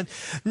going on?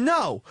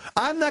 No,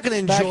 I'm not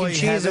going to enjoy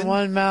cheese heaven. in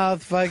one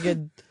mouth,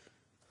 fucking...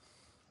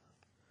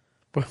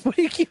 What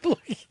do you keep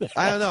looking at?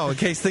 I don't know, in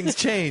case things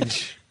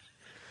change.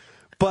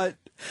 But...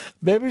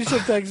 Maybe she'll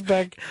text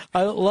back,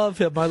 I don't love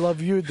him, I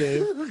love you,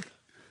 Dave.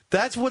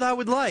 That's what I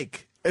would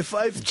like. If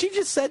she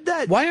just said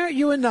that. Why aren't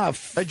you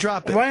enough? I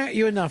drop it. Why aren't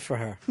you enough for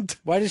her?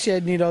 Why does she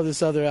need all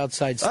this other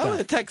outside stuff? I'm going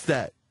to text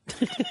that.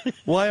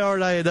 Why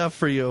aren't I enough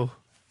for you?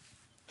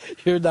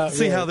 You're not.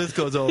 See really. how this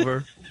goes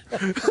over.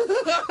 I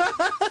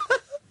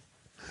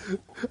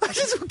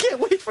just can't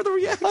wait for the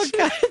reaction.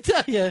 Okay, I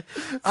tell you,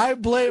 I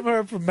blame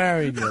her for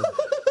marrying you.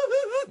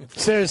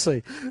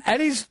 Seriously,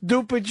 any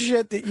stupid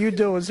shit that you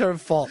do is her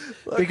fault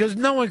because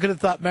no one could have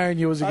thought marrying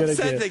you was a good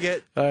idea. I'm sending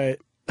it. All right.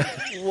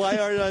 Why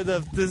aren't I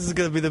enough? This is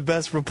going to be the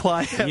best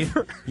reply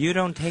ever. You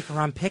don't take her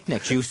on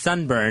picnics. You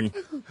sunburn.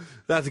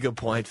 That's a good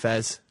point,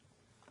 Fez.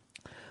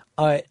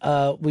 All right,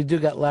 we do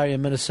got Larry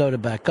in Minnesota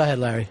back. Go ahead,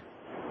 Larry.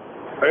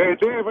 Hey,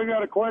 Dave, I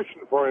got a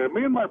question for you.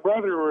 Me and my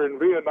brother were in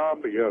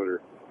Vietnam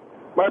together.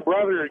 My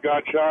brother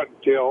got shot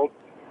and killed.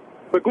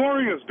 The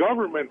glorious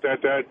government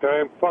at that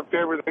time fucked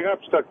everything up,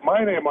 stuck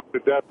my name on the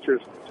death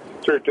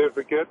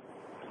certificate,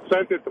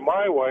 sent it to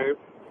my wife,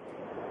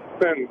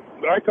 Then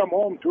I come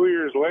home 2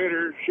 years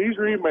later. She's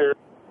remarried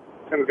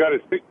and got a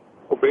sick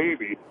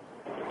baby.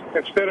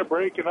 Instead of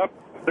breaking up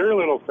their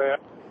little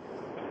family,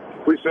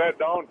 we sat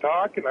down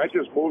talking. I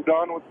just moved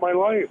on with my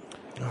life.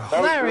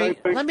 Larry,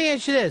 let me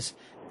ask you this.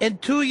 In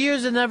 2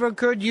 years, it never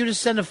occurred to you to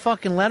send a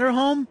fucking letter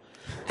home?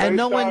 And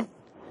no one...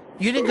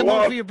 You didn't come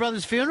home for your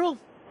brother's funeral?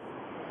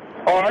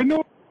 Oh, I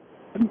knew.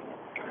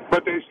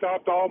 But they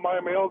stopped all my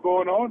mail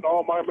going out and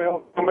all my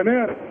mail coming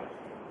in.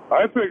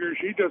 I figured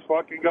she just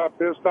fucking got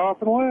pissed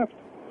off and left.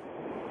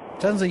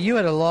 Sounds like you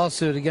had a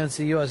lawsuit against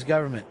the U.S.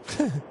 government.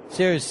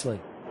 Seriously.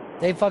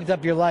 They fucked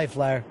up your life,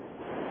 Larry.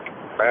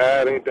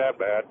 It ain't that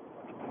bad.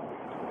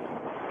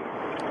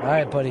 All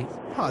right, buddy.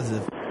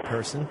 Positive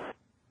person.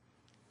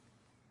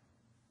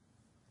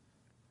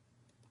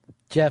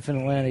 Jeff in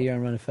Atlanta, you're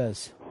on Run and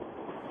Fez.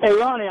 Hey,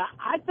 Ronnie,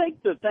 I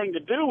think the thing to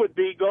do would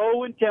be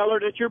go and tell her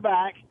that you're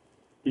back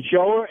and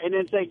show her and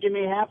then say, give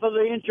me half of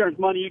the insurance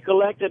money you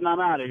collected and I'm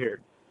out of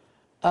here.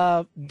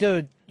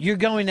 Dude, you're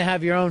going to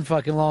have your own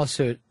fucking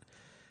lawsuit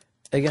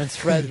against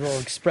Federal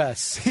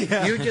Express.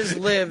 Yeah. You just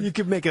live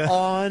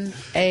on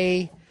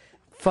a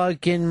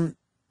fucking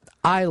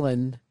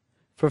island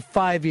for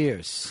 5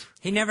 years.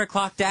 He never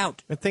clocked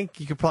out. I think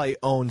you could probably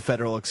own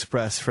Federal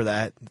Express for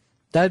that.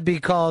 That'd be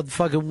called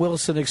fucking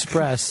Wilson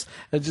Express.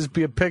 It'd just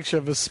be a picture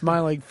of a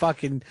smiling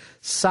fucking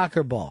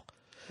soccer ball.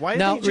 Why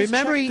now, did he just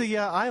remember check the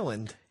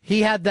island?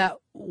 He had that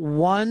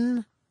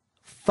one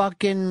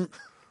fucking...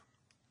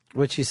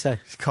 What'd she say?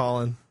 He's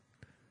calling.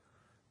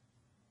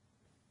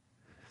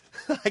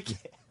 I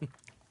can't.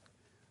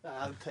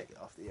 I'll take it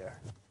off the air.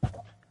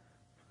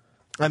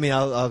 I mean,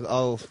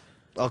 I'll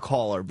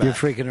call her back. You're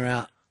freaking her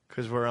out.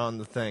 Because we're on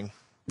the thing.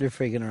 You're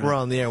freaking her out. We're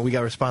on the air. We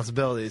got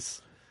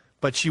responsibilities.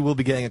 But she will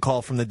be getting a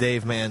call from the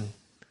Dave man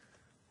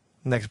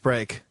next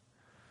break.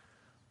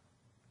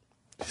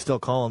 Still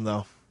calling,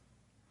 though.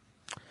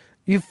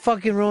 You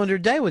fucking ruined her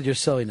day with your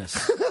silliness.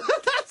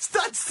 That's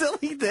not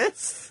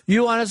silliness.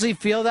 You honestly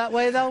feel that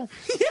way, though?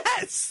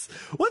 Yes.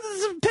 What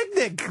is some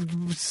picnic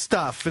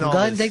stuff and all Go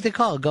ahead and this? take the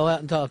call. Go out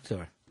and talk to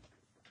her.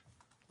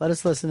 Let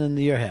us listen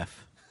into your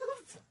half.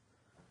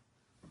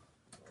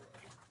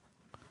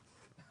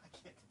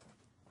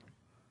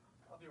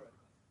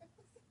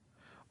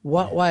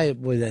 Why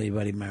would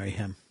anybody marry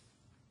him?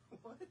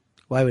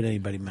 Why would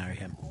anybody marry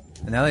him?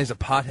 And now he's a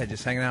pothead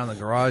just hanging out in the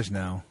garage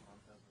now.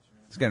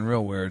 It's getting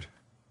real weird.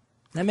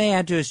 That may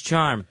add to his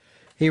charm.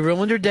 He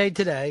ruined her day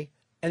today,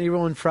 and he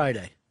ruined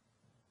Friday.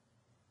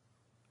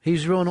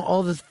 He's ruining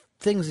all the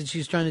things that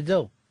she's trying to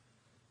do.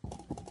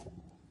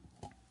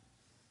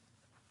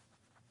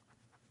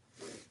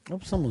 I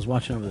hope someone's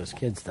watching over those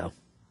kids, though.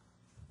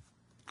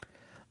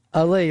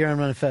 Lee, you're on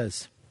Run and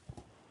Fez.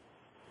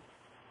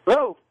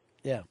 Hello.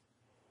 Yeah.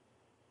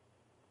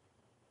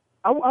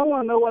 I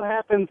want to know what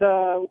happens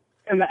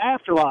in the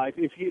afterlife.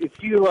 If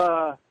you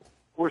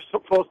were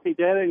supposed to be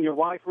dead and your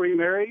wife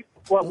remarried,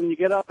 when you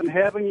get up in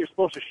heaven, you're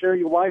supposed to share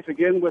your wife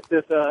again with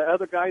this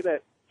other guy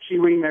that she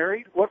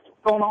remarried? What's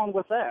going on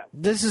with that?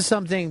 This is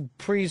something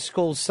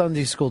preschool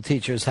Sunday school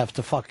teachers have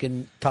to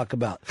fucking talk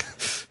about.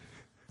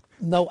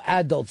 No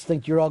adults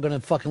think you're all going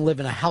to fucking live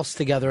in a house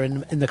together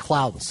in the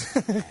clouds.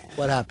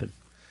 What happened?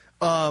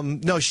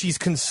 No, she's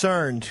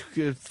concerned.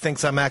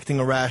 Thinks I'm acting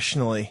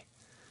irrationally.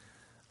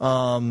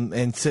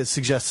 And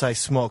suggests I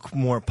smoke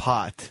more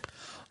pot.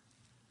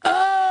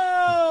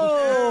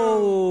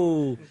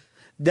 Oh!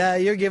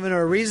 You're giving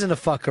her a reason to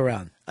fuck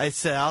around. I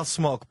said I'll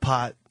smoke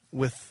pot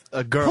with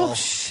a girl.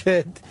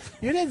 Bullshit.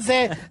 You didn't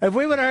say it. If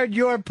we would have heard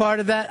your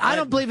part of that, I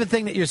don't believe a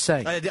thing that you're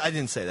saying. I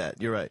didn't say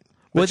that. You're right.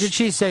 What did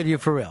she say to you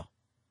for real?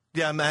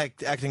 Yeah, I'm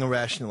acting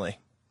irrationally,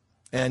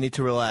 and I need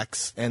to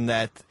relax. And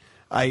that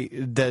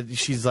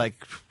she's like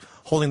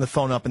holding the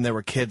phone up, and there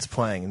were kids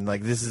playing, and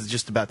like this is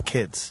just about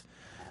kids.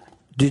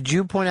 Did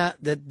you point out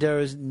that there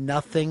is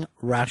nothing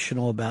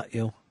rational about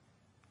you?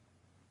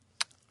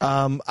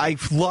 I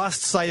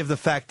lost sight of the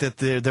fact that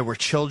there were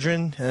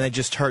children, and I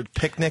just heard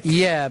picnic.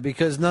 Yeah,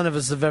 because none of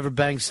us have ever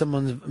banged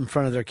someone in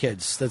front of their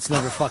kids. That's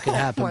never fucking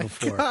happened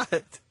before.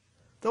 God.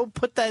 Don't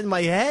put that in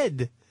my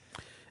head.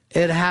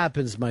 It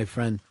happens, my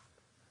friend.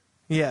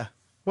 Yeah.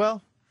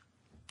 Well,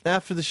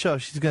 after the show,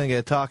 she's going to get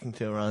a talking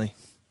to, Ronnie.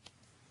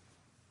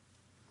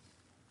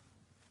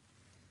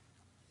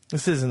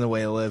 This isn't the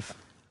way to live.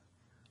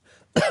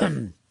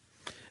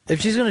 If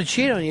she's going to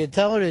cheat on you,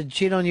 tell her to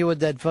cheat on you with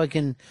that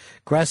fucking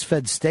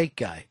grass-fed steak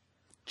guy.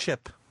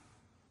 Chip.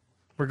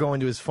 We're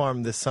going to his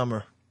farm this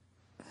summer.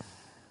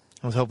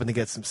 I was hoping to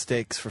get some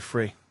steaks for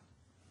free.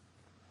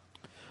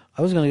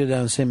 I was going to go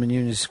down and see him in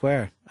Union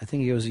Square. I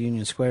think he goes to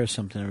Union Square or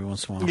something every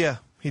once in a while. Yeah,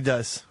 he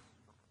does.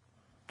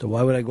 So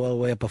why would I go all the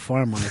way up a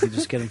farm when I could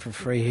just get him for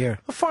free here?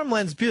 The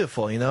farmland's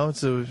beautiful, you know.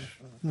 It's a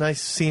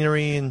nice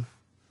scenery and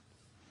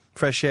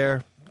fresh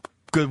air.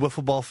 Good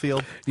wiffle ball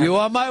field. You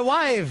are my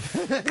wife.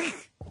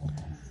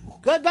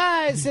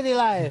 Goodbye, city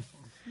life.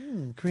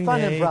 Green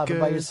Fun Acres. improv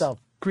by yourself.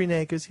 Green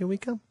Acres, here we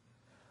come.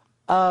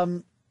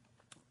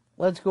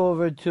 Let's go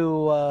over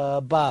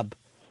to Bob.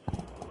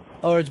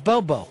 Or it's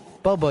Bobo.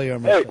 Bobo, you're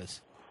on my Hey.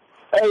 face.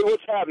 Hey,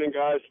 what's happening,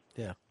 guys?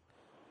 Yeah.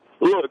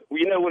 Look,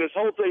 when this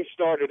whole thing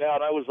started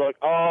out, I was like,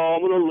 oh,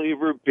 I'm going to leave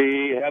her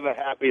be, have a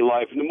happy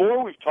life. And the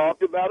more we've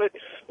talked about it,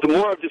 the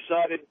more I've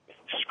decided,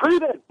 screw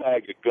that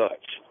bag of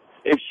guts.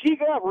 If she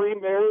got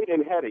remarried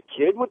and had a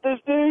kid with this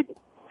dude,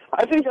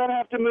 I think I'd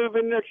have to move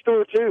in next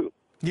door, too.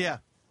 Yeah,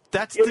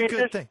 that's the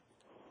good thing.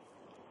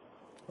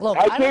 Look,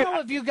 I don't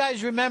know if you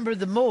guys remember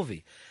the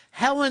movie.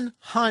 Helen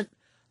Hunt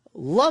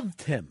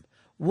loved him,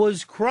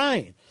 was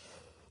crying,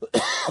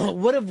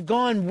 would have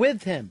gone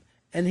with him.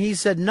 And he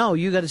said, no,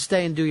 you got to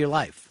stay and do your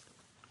life.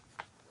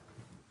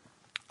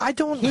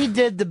 He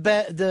did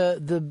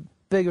the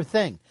bigger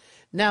thing.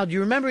 Now, do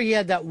you remember he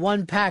had that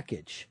one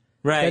package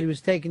right. that he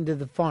was taking to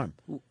the farm?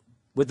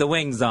 With the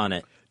wings on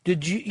it.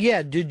 Did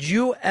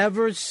you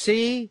ever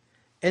see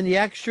in the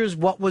extras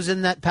what was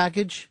in that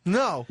package?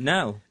 No.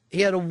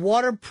 He had a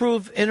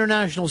waterproof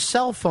international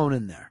cell phone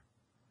in there.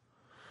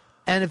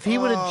 And if he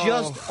would have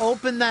just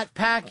opened that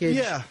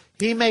package,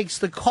 he makes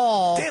the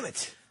call. Damn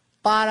it.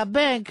 Bada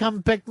bing,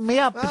 come pick me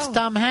up. It's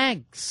Tom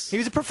Hanks. He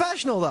was a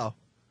professional, though.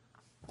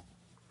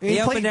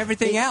 He opened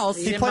everything else.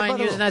 He didn't mind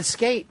using that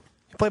skate.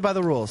 He played by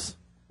the rules.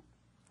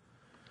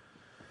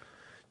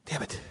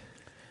 Damn it.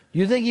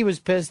 You think he was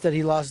pissed that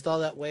he lost all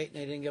that weight and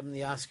they didn't give him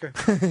the Oscar?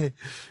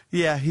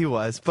 Yeah, he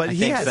was. But I he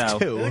think has so.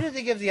 two. Who did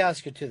they give the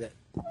Oscar to that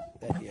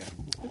year?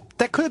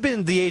 That could have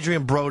been the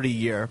Adrian Brody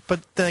year.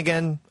 But then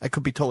again, I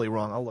could be totally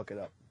wrong. I'll look it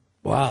up.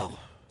 Wow.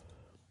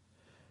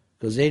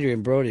 Because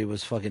Adrian Brody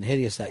was fucking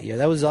hideous that year.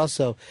 That was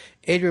also,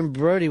 Adrian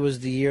Brody was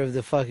the year of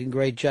the fucking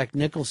great Jack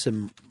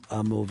Nicholson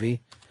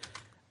movie.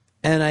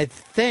 And I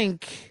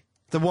think...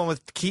 The one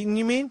with Keaton,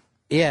 you mean?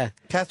 Yeah.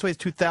 Castaway's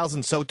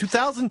 2000. So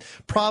 2000,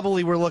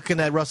 probably we're looking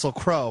at Russell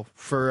Crowe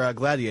for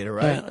Gladiator,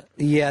 right?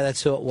 Yeah,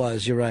 that's who it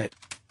was. You're right.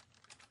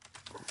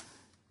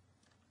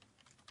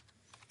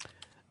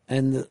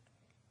 And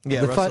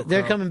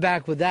they're coming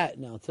back with that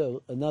now,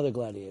 too. Another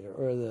Gladiator.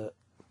 Or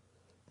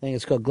I think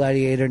it's called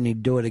Gladiator, and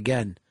he'd do it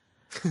again.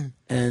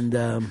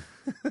 And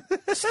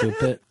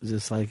stupid.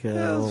 Just like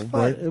a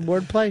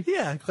wordplay?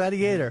 Yeah,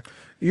 Gladiator.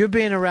 You're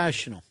being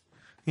irrational.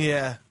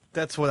 Yeah,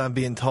 that's what I'm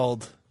being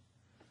told.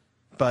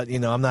 But,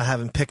 I'm not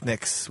having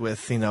picnics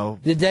with,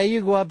 The day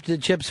you go up to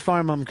Chip's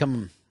farm, I'm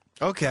coming.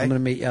 Okay. I'm going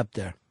to meet you up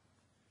there.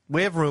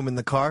 We have room in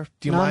the car.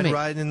 Do you mind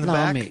riding in the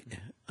back? I'll meet you.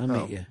 I'll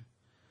meet you.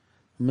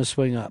 I'm going to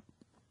swing up.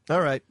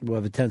 All right. We'll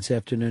have a tense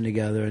afternoon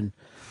together. And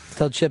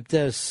tell Chip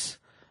this.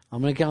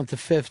 I'm going to count to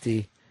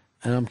 50,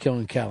 and I'm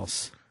killing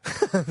cows.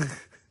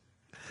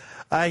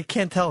 I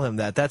can't tell him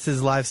that. That's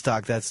his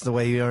livestock. That's the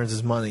way he earns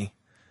his money.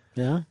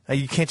 Yeah?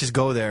 You can't just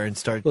go there and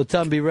start... Well,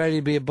 tell him be ready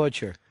to be a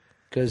butcher,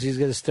 because he's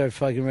going to start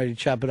fucking ready to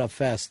chop it up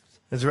fast.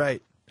 That's right.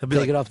 He'll be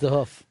Take it off the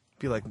hoof.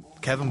 Be like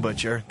Kevin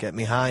Butcher. Get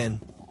me high and...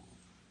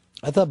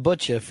 I thought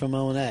Butcher from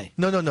O&A.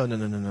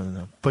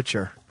 No.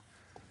 Butcher.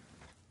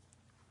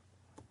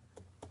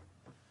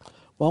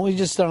 Why don't we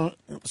just start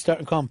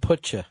and call him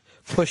Pusha?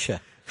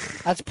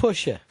 That's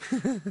Pusha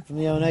from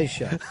the O&A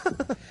show.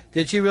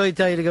 Did she really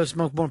tell you to go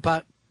smoke more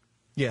pot?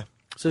 Yeah.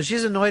 So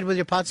she's annoyed with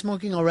your pot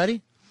smoking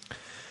already?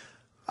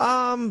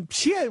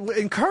 She had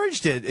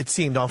encouraged it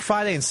seemed, on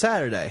Friday and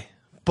Saturday.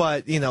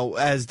 But,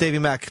 as Davey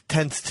Mack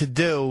tends to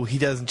do, he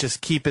doesn't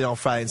just keep it on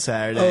Friday and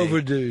Saturday.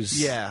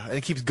 Overdoes. Yeah, and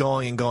it keeps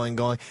going and going and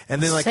going.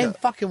 And then, Same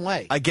fucking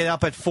way. I get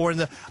up at 4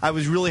 I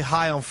was really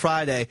high on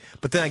Friday,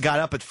 but then I got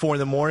up at 4 in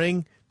the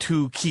morning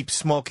to keep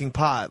smoking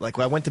pot. Like,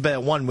 I went to bed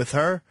at 1 with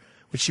her,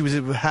 which she was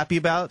happy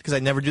about, because I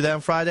never do that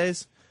on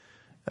Fridays.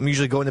 I'm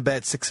usually going to bed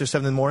at 6 or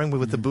 7 in the morning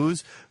with the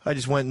booze. I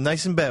just went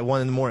nice in bed at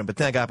 1 in the morning, but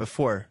then I got up at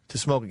 4 to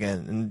smoke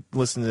again and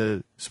listen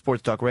to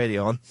sports talk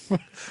radio.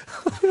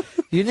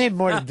 You need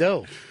more to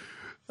do.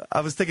 I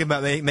was thinking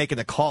about making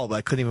a call, but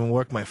I couldn't even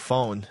work my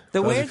phone.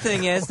 The weird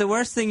thing is, the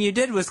worst thing you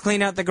did was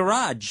clean out the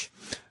garage.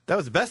 That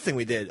was the best thing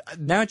we did.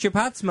 Now it's your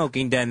pot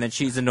smoking den that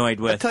she's annoyed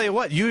with. I tell you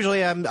what,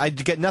 usually I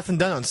get nothing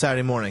done on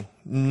Saturday morning.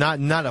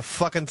 Not a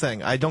fucking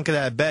thing. I don't get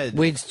out of bed.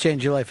 Weeds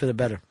change your life for the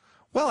better.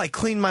 Well, I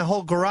cleaned my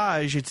whole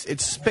garage.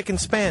 It's spick and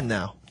span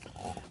now.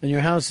 And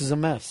your house is a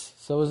mess.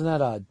 So isn't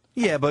that odd?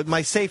 Yeah, but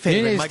my safe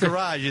haven, my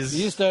garage is...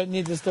 You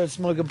need to start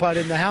smoking pot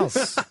in the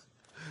house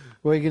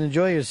where you can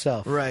enjoy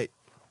yourself. Right.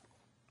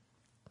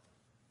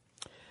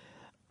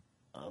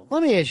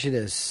 Let me ask you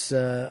this.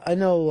 I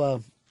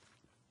know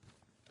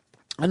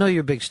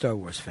you're a big Star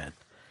Wars fan.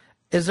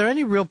 Is there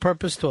any real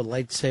purpose to a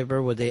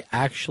lightsaber? Would they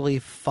actually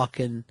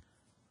fucking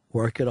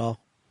work at all?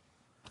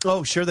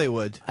 Oh, sure they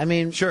would. I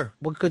mean, sure.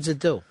 What goods it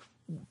do?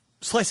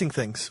 Slicing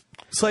things.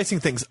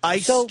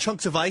 Ice,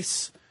 chunks of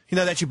ice,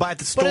 that you buy at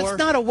the store. But it's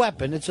not a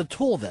weapon. It's a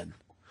tool, then.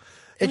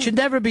 It should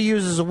never be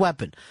used as a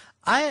weapon.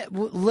 I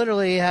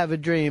literally have a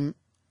dream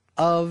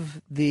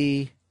of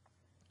the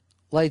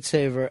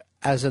lightsaber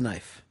as a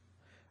knife.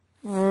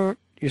 You're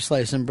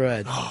slicing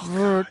bread.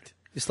 Oh,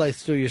 you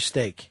slice through your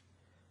steak.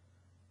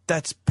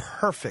 That's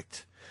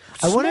perfect.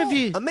 I wonder if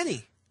you... A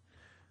mini.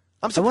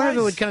 I'm surprised. I wonder if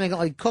it would kind of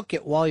like cook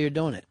it while you're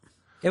doing it.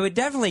 It would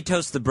definitely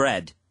toast the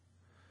bread.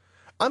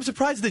 I'm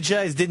surprised the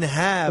Jedi's didn't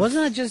have...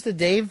 Wasn't that just a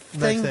Dave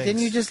thing?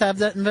 Didn't you just have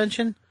that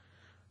invention?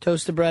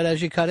 Toast the bread as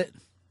you cut it?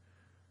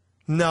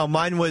 No,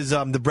 mine was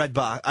the bread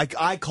box.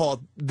 I call it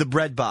the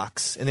bread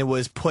box, and it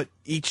was put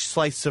each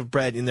slice of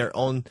bread in their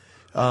own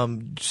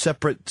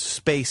separate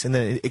space, and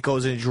then it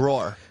goes in a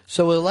drawer.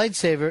 So with a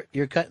lightsaber,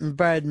 you're cutting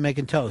bread and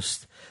making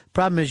toast.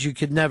 Problem is, you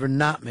could never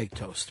not make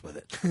toast with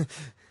it.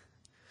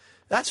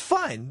 That's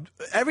fine.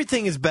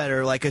 Everything is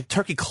better, like a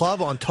turkey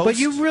club on toast. But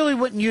you really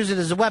wouldn't use it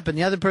as a weapon.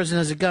 The other person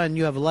has a gun,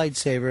 you have a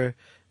lightsaber.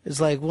 It's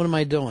like, what am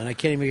I doing? I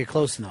can't even get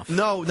close enough.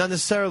 No, not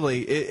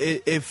necessarily.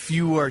 If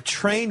you are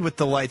trained with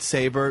the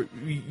lightsaber,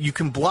 you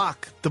can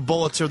block the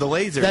bullets or the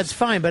lasers. That's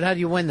fine, but how do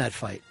you win that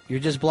fight? You're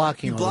just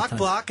blocking You all the time.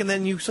 block, and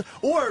then you...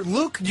 Or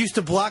Luke used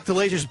to block the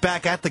lasers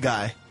back at the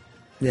guy.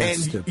 Yeah, and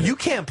stupid. you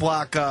can't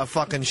block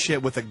fucking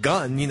shit with a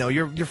gun. You know,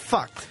 you're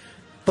fucked.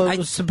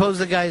 But suppose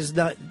the guy's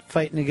not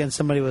fighting against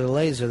somebody with a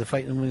laser. They're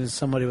fighting against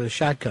somebody with a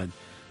shotgun.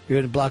 You're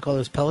going to block all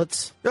those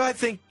pellets? No, I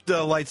think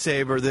the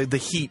lightsaber, the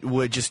heat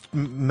would just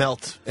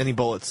melt any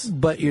bullets.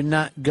 But you're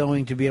not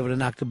going to be able to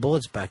knock the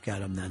bullets back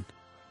at him then.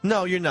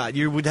 No, you're not.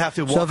 You would have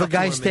to walk So if a up to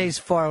guy him stays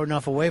far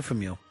enough away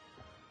from you.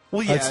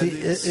 Well, yeah. With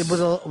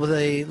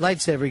a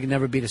lightsaber, you can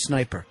never beat a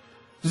sniper.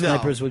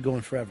 Snipers would go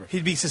in forever.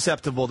 He'd be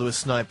susceptible to a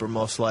sniper,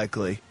 most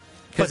likely.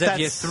 Because if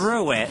you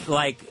threw it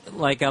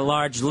like a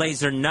large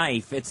laser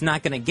knife, it's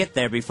not going to get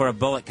there before a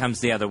bullet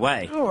comes the other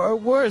way. Or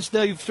worse,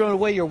 now you've thrown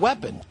away your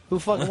weapon. Who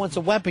fucking wants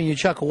a weapon you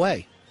chuck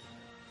away?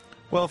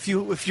 Well, if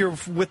you're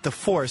with the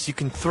Force, you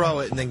can throw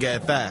it and then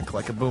get it back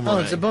like a boomerang. Oh,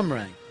 it's a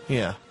boomerang.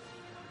 Yeah.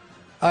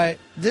 All right,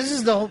 this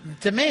is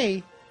to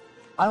me,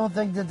 I don't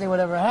think that they would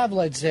ever have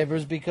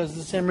lightsabers because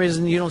the same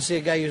reason you don't see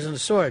a guy using a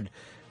sword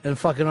in a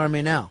fucking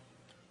army now.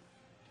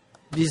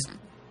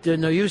 They're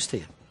no use to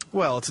you.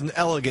 Well, it's an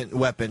elegant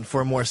weapon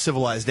for a more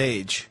civilized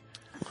age.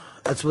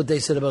 That's what they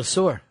said about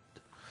sword.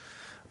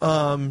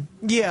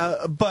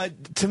 Yeah,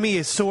 but to me,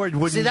 a sword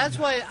wouldn't... See, that's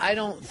why I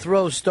don't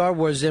throw Star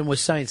Wars in with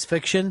science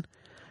fiction,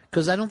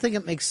 because I don't think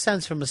it makes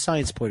sense from a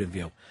science point of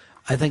view.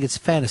 I think it's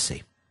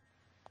fantasy.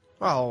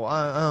 Oh,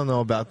 I don't know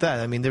about that.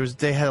 I mean,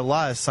 they had a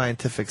lot of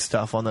scientific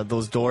stuff on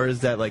those doors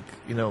that, like,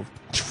 you know,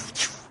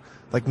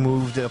 like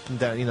moved up and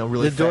down, you know,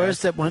 really the fast.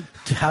 doors that went...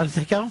 How did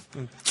they go?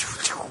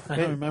 I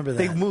don't remember that.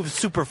 They move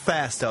super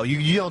fast, though.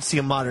 You don't see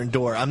a modern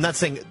door. I'm not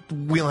saying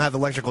we don't have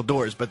electrical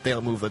doors, but they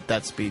don't move at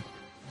that speed.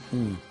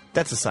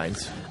 That's a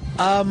science.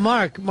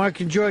 Mark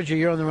in Georgia,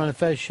 you're on the Ron and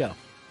Fez show.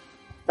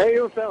 Hey,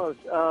 you fellas.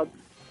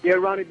 Yeah,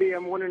 Ronnie B.,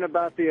 I'm wondering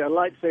about the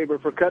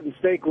lightsaber for cutting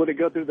steak. Would it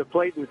go through the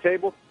plate and the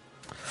table?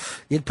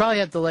 You'd probably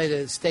have to lay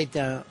the steak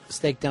down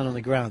on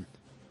the ground.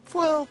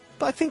 Well,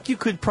 I think you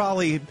could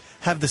probably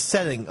have the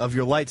setting of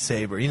your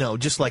lightsaber, you know,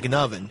 just like an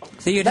oven.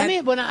 So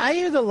when I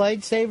hear the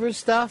lightsaber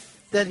stuff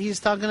that he's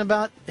talking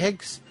about,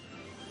 Hicks,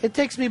 it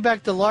takes me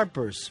back to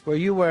LARPers, where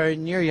you were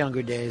in your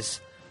younger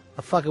days,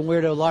 a fucking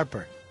weirdo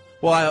LARPer.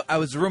 Well, I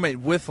was a roommate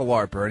with a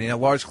LARPer, and he had a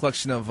large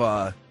collection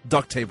of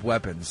duct tape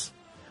weapons.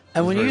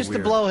 And when you used to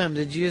blow him,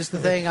 did you used to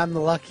think I'm the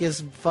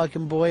luckiest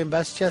fucking boy in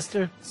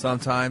Westchester?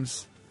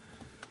 Sometimes.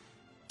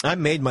 I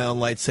made my own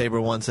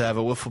lightsaber once. I have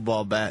a wiffle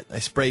ball bat. I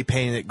spray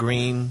painted it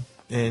green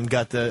and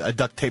got a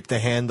duct tape the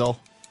handle.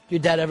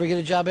 Your dad ever get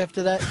a job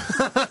after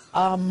that?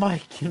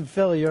 Mike and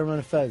Philly, you're on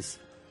a Fez.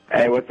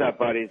 Hey, what's up,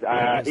 buddies?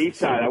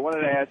 Eastside, I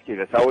wanted to ask you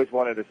this. I always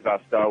wanted this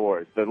about Star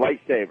Wars. The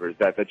lightsabers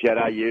that the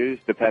Jedi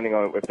used, depending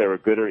on if they were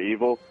good or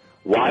evil,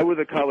 why would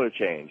the color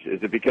change?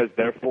 Is it because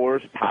their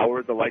force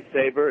powered the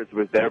lightsaber? It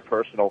was their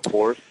personal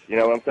force? You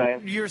know what I'm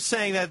saying? You're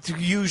saying that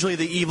usually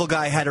the evil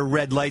guy had a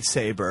red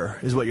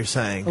lightsaber, is what you're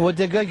saying. What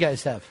did the good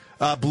guys have?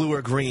 Blue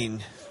or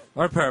green.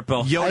 Or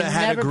purple. Yoda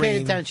had never a green.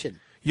 paid attention.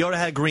 Yoda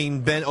had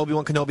green.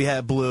 Obi-Wan Kenobi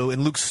had blue.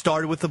 And Luke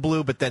started with the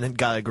blue, but then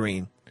got a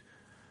green.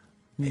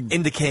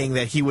 Indicating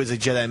that he was a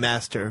Jedi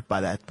Master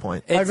by that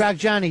point. Hard Rock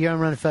Johnny, you're on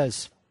Run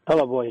Fez.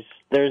 Hello, boys.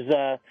 There's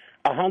a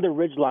Honda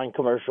Ridgeline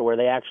commercial where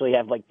they actually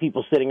have like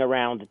people sitting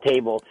around the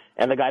table,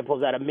 and the guy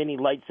pulls out a mini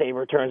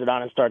lightsaber, turns it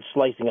on, and starts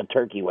slicing a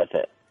turkey with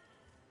it.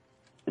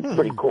 It's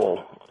pretty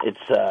cool.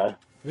 It's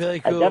really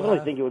cool. I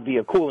definitely think it would be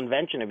a cool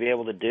invention to be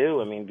able to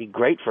do. I mean, it'd be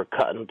great for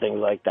cutting things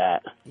like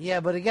that.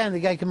 Yeah, but again, the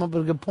guy came up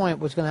with a good point.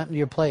 What's going to happen to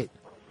your plate?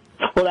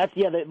 Well,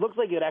 it looks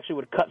like it actually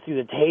would cut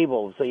through the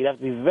table, so you'd have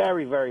to be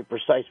very, very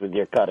precise with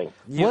your cutting.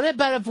 What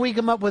about if we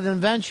come up with an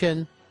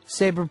invention,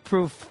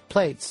 saber-proof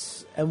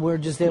plates, and we're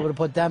just able to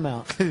put them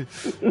out?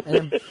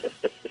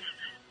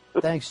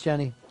 Thanks,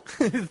 Jenny.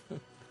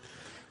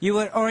 You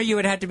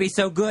would have to be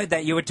so good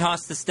that you would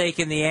toss the steak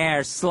in the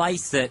air,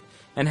 slice it,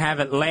 and have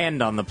it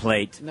land on the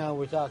plate. No,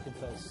 we're talking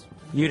Fez.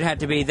 You'd have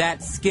to be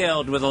that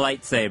skilled with a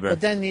lightsaber. But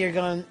then you're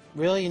going,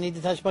 really? You need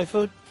to touch my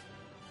food?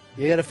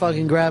 You got to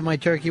fucking grab my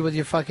turkey with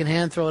your fucking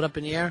hand, throw it up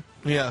in the air?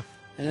 Yeah.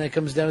 And then it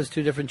comes down as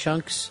two different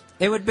chunks?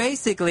 It would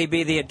basically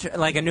be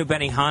like a new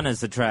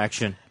Benihana's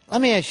attraction.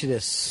 Let me ask you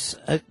this.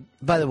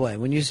 By the way,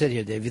 when you sit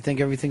here, Dave, you think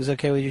everything's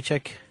okay with your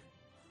chick?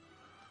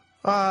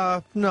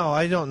 No,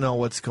 I don't know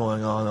what's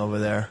going on over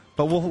there.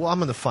 But I'm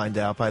going to find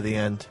out by the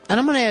end. And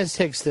I'm going to ask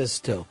Hicks this,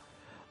 too.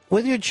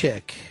 With your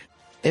chick,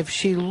 if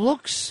she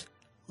looks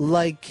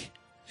like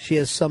she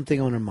has something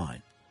on her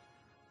mind,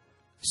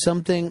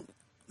 something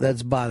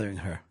that's bothering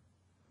her,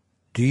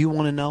 do you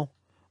want to know,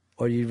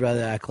 or you'd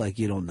rather act like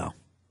you don't know?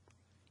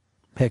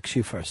 Picks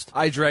you first.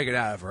 I drag it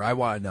out of her. I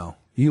want to know.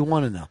 You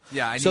want to know.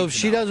 Yeah, I So need if to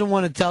she know. doesn't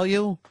want to tell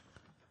you,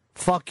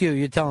 fuck you.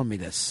 You're telling me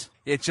this.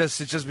 It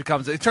just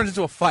becomes, it turns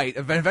into a fight.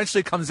 Eventually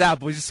it comes out,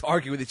 but we just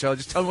argue with each other.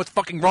 Just tell me what's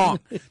fucking wrong.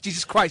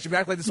 Jesus Christ, you've been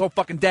acting like this whole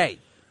fucking day.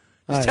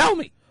 Just tell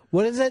me.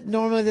 What is it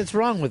normally that's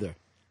wrong with her?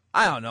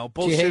 I don't know.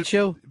 Bullshit. She hates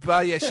you?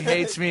 Well, yeah, she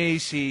hates me.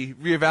 She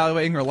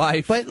reevaluating her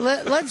life. But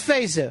let's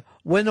face it.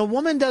 When a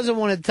woman doesn't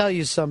want to tell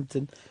you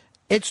something,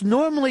 it's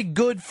normally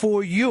good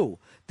for you.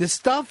 The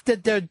stuff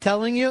that they're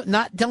telling you,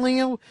 not telling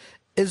you,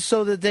 is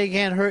so that they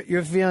can't hurt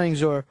your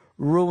feelings or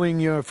ruin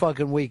your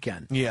fucking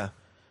weekend. Yeah.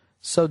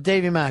 So,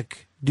 Davey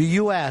Mack, do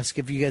you ask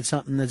if you get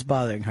something that's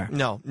bothering her?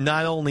 No.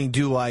 Not only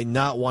do I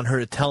not want her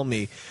to tell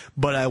me,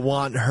 but I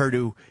want her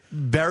to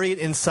bury it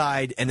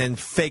inside and then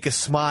fake a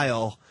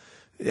smile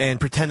and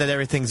pretend that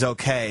everything's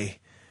okay,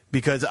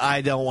 because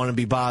I don't want to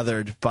be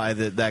bothered by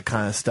that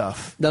kind of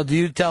stuff. Now, do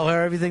you tell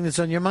her everything that's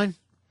on your mind?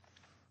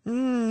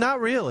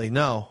 Not really,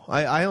 no.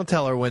 I don't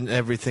tell her when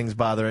everything's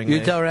bothering me.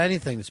 You tell her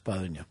anything that's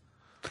bothering you.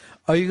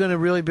 Are you going to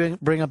really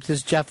bring up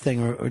this Jeff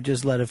thing, or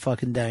just let it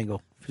fucking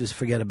dangle? Just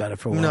forget about it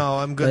for a while. No,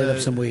 I'm going to light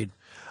up some weed.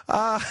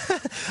 No,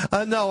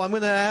 I'm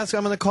going to ask.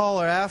 I'm going to call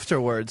her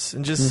afterwards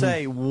and just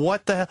say,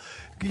 what the hell?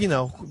 You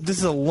know, this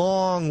is a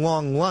long,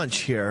 long lunch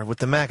here with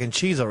the mac and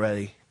cheese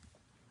already.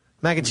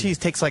 Mac and cheese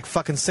takes like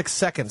fucking 6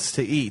 seconds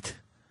to eat.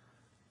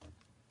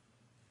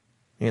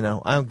 You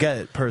know, I don't get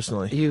it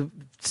personally. You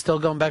still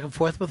going back and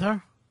forth with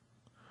her?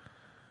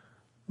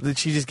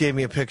 She just gave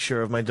me a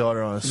picture of my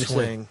daughter on a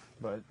swing,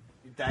 but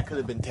that could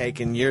have been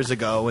taken years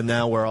ago, and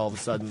now we're all of a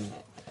sudden.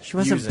 She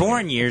wasn't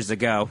born years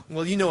ago.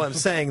 Well, you know what I'm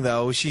saying,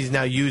 though. She's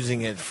now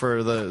using it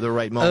for the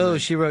right moment. Oh,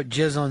 she wrote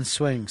jizz on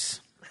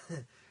swings.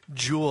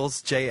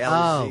 Jules, JLZ.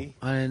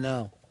 Oh, I didn't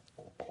know.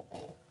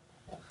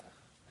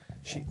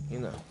 You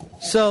know.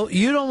 So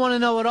you don't want to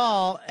know at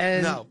all,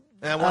 and No,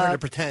 and I want her to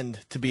pretend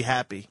to be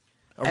happy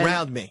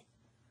around me.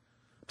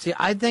 See,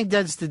 I think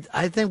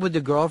I think with the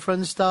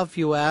girlfriend stuff,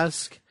 you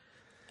ask,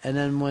 and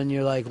then when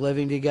you're like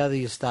living together,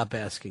 you stop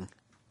asking.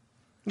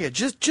 Yeah,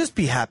 just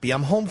be happy.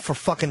 I'm home for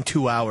fucking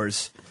 2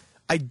 hours.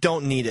 I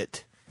don't need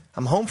it.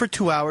 I'm home for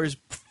 2 hours.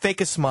 Fake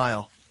a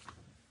smile.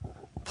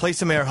 Play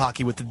some air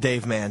hockey with the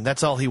Dave man.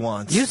 That's all he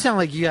wants. You sound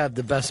like you have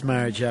the best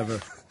marriage ever.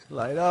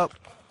 Light up.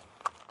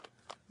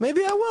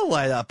 Maybe I will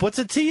light up. What's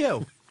it to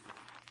you?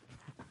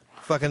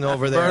 Fucking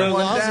over there. Burn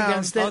laws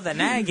against it. Oh, the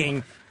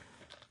nagging.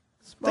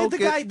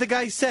 The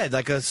guy said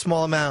like a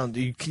small amount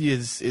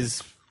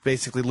is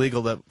basically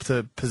legal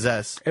to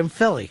possess in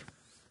Philly.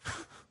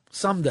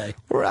 Someday.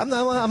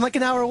 I'm like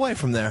an hour away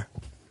from there.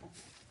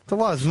 The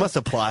laws must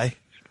apply.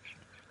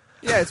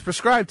 Yeah, it's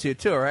prescribed to you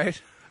too,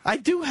 right? I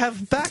do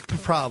have back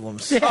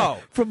problems. Yeah,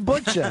 from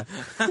Butcher.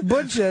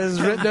 Butcher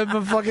has written up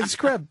a fucking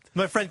script.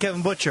 My friend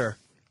Kevin Butcher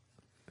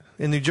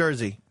in New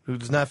Jersey,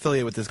 who's not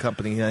affiliated with this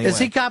company anyway. Is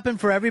he copping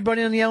for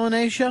everybody on the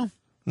LNA show?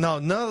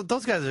 No,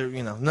 those guys are,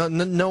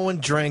 no one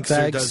drinks or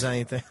Bags. does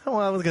anything. Well,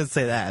 I was going to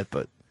say that,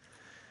 but.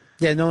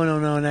 Yeah, no one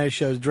on LNA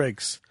shows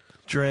drinks.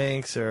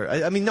 Drinks or,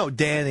 I mean, no,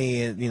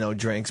 Danny,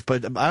 drinks,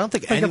 but I don't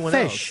think Like a anyone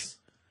fish. else.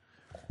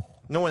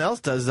 No one else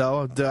does,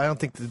 though. I don't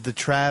think the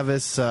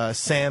Travis,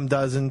 Sam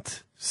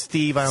doesn't.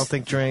 Steve, I don't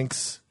think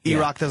drinks.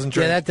 E-Rock doesn't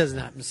drink. Yeah, that doesn't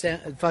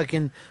happen.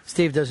 Fucking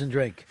Steve doesn't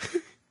drink.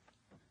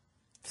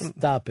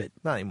 Stop it.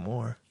 Not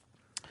anymore.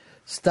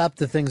 Stop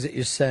the things that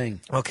you're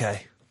saying.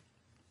 Okay.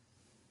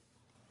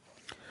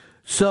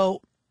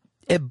 So,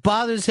 it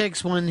bothers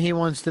Hicks when he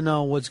wants to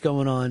know what's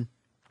going on.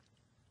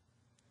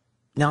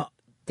 Now,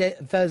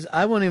 Fez,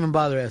 I won't even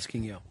bother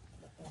asking you.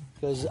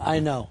 Because I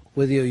know,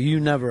 with you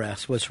never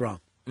ask what's wrong.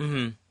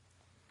 Mm-hmm.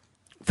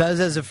 Fez,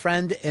 as a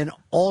friend, in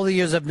all the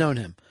years I've known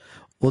him,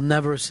 will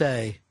never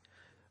say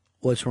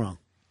what's wrong.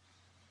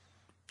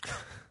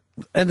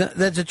 And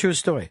that's a true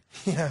story.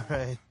 Yeah,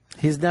 right.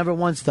 He's never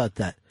once thought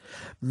that.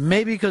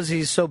 Maybe because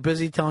he's so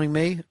busy telling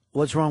me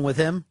what's wrong with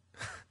him.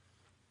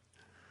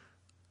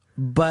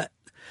 But,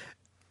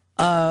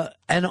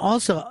 and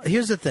also,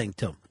 here's the thing,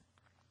 too.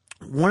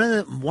 One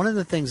of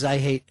the things I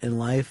hate in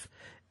life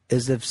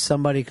is if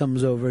somebody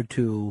comes over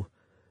to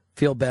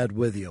feel bad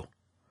with you.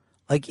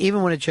 Like,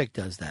 even when a chick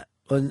does that.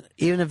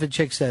 Even if a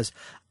chick says,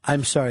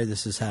 I'm sorry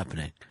this is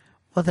happening.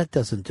 Well, that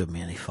doesn't do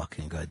me any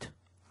fucking good.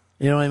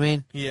 You know what I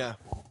mean? Yeah.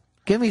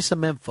 Give me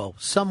some info.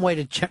 Some way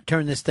to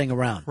turn this thing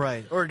around.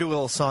 Right. Or do a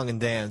little song and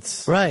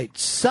dance. Right.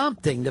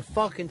 Something to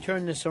fucking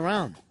turn this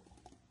around.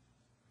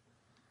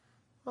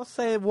 I'll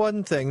say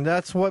one thing.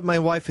 That's what my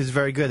wife is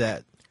very good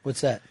at.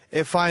 What's that?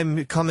 If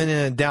I'm coming in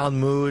a down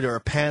mood or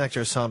panicked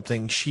or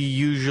something, she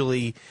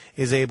usually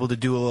is able to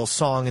do a little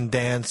song and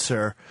dance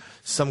or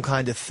some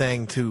kind of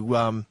thing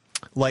to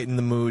lighten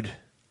the mood.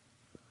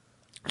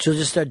 She'll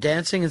just start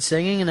dancing and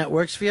singing, and that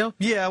works for you?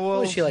 Yeah,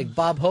 well... Was she like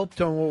Bob Hope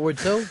during World War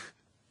II?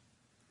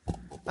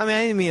 I mean,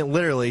 I didn't mean it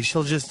literally.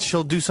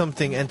 She'll do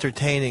something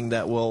entertaining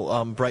that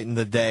will brighten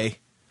the day.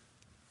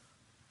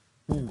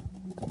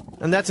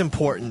 And that's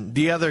important.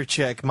 The other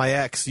chick, my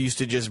ex, used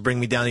to just bring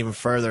me down even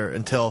further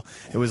until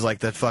it was like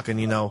that fucking,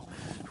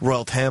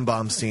 Royal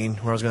Tannenbaum scene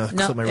where I was going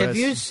to slip my wrist. If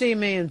you see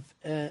me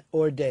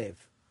or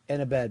Dave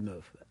in a bad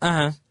move,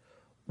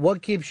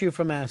 what keeps you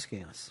from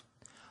asking us?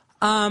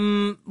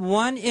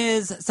 One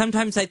is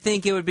sometimes I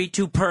think it would be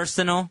too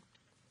personal.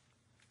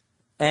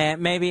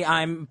 Maybe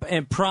I'm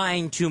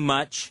prying too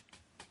much.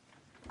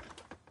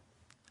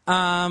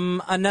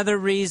 Another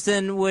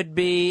reason would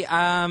be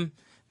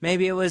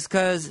maybe it was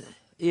because,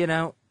 they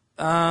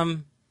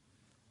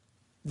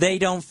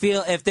don't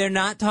feel, if they're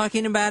not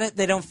talking about it,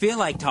 they don't feel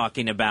like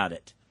talking about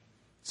it.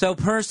 So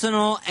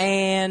personal,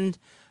 and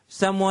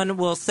someone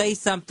will say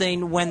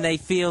something when they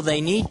feel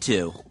they need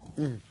to.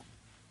 Do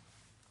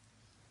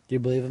you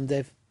believe him,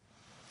 Dave?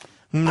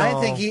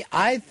 No.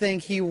 I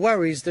think he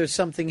worries there's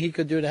something he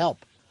could do to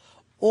help.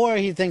 Or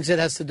he thinks it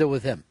has to do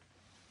with him.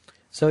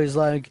 So he's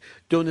like,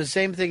 doing the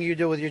same thing you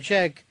do with your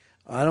chick.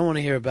 I don't want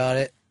to hear about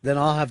it. Then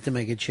I'll have to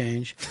make a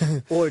change.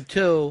 Or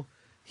 2,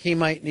 he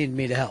might need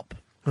me to help.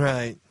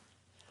 Right.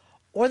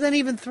 Or then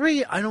even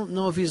 3, I don't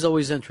know if he's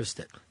always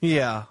interested.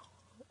 Yeah.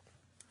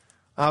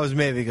 I was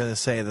maybe going to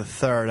say the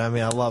 3rd. I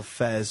mean, I love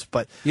Fez,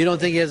 but... You don't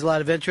think he has a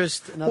lot of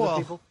interest in other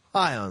people?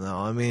 I don't know.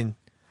 I mean,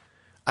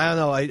 I don't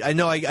know. I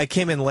know I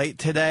came in late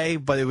today,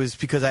 but it was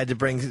because I had to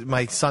bring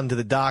my son to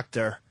the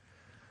doctor.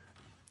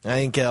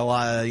 I didn't get a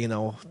lot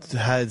of,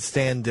 had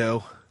Stan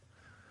do.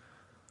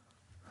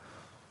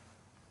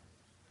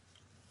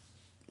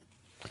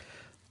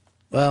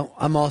 Well,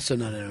 I'm also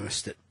not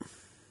interested.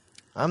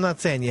 I'm not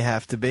saying you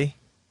have to be.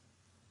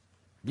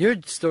 Your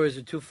stories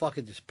are too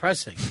fucking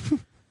depressing.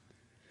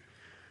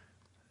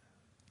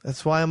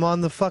 That's why I'm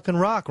on the fucking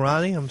rock,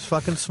 Ronnie. I'm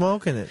fucking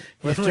smoking it.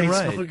 Left and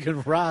right.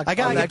 Smoking rock. I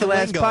gotta get the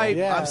last pipe.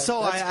 Yeah,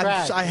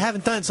 I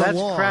haven't done it so that's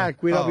long. That's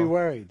crack. We'd all be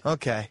worried.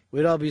 Okay.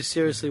 We'd all be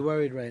seriously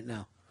worried right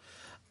now.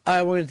 All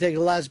right, we're going to take a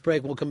last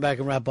break. We'll come back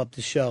and wrap up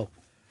the show.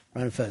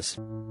 Ron and Fez.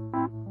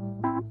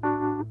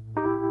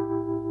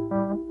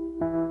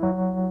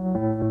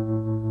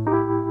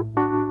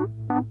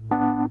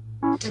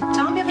 Did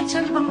Tom ever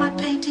tell you about my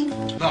painting?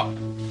 No.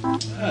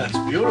 That's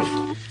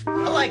beautiful.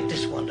 I like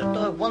this one.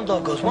 One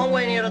dog goes one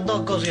way and the other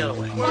dog goes the other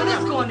way. One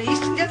is going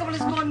east and the other one is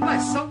going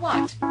west. So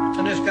what?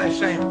 And this guy's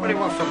saying, what do you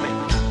want from me?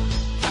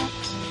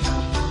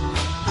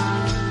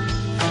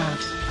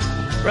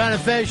 Ron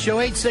and Fez Show,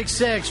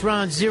 866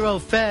 Ron Zero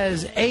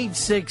Fez,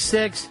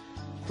 866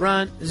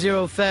 Ron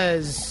Zero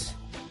Fez.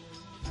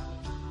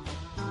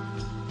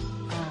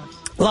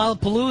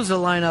 Lollapalooza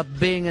lineup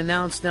being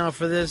announced now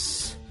for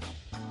this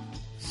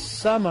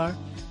summer.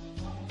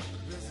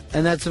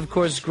 And that's, of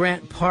course,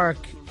 Grant Park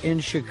in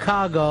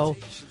Chicago,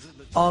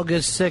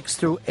 August 6th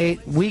through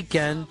 8th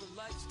weekend.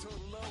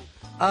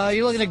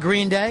 You're looking at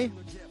Green Day,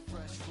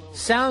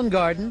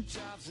 Soundgarden,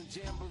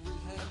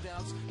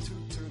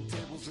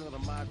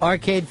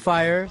 Arcade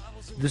Fire,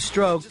 The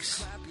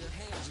Strokes,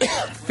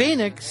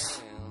 Phoenix,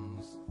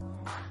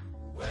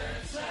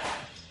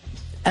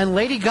 and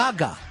Lady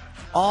Gaga,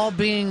 all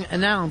being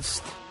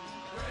announced.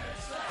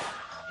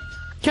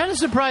 Kind of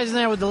surprising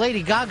there with the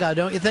Lady Gaga,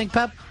 don't you think,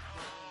 Pep?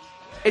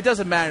 It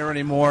doesn't matter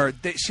anymore.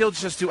 She'll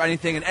just do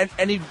anything, and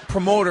any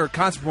promoter,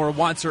 concert promoter,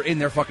 wants her in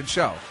their fucking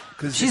show.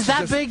 She's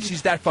that big?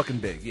 She's that fucking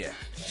big, yeah.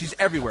 She's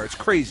everywhere. It's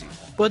crazy.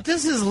 But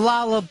this is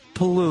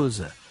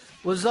Lollapalooza.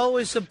 Was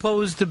always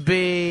supposed to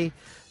be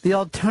the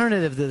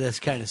alternative to this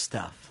kind of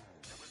stuff.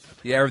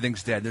 Yeah,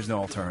 everything's dead. There's no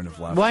alternative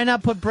left. Why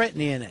not put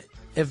Britney in it,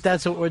 if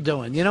that's what we're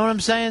doing? You know what I'm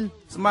saying?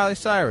 It's Miley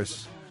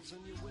Cyrus.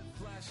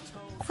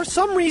 For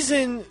some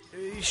reason,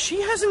 she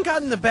hasn't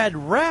gotten the bad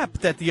rap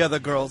that the other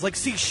girls. Like,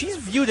 see, she's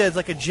viewed as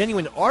like a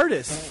genuine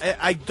artist.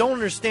 I don't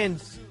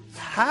understand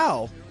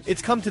how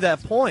it's come to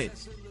that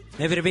point.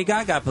 Maybe it'll be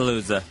Gaga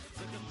Palooza.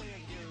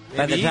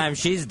 By the time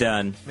she's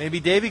done. Maybe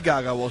Davy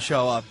Gaga will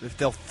show up if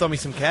they'll throw me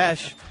some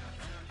cash.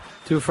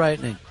 Too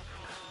frightening.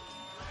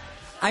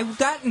 I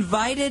got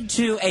invited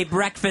to a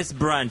breakfast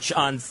brunch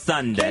on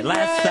Sunday.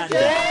 Last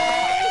Sunday.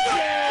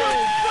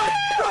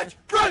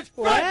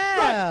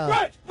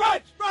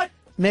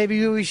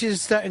 Maybe we should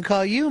start and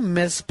call you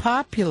Miss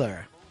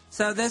Popular.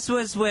 So this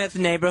was with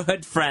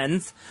neighborhood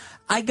friends.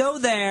 I go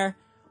there.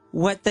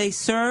 What they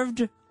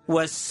served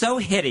was so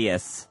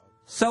hideous,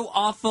 so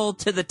awful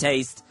to the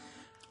taste.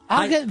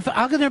 How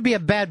can there be a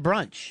bad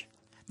brunch?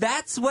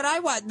 That's what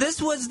I want.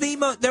 This was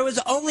there was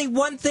only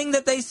one thing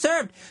that they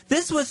served.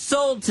 This was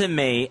sold to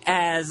me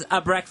as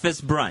a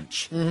breakfast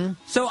brunch. Mm-hmm.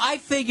 So I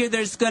figure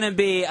there's going to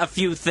be a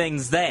few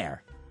things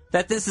there.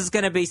 That this is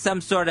going to be some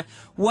sort of...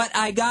 What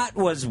I got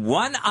was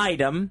one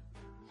item,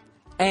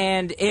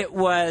 and it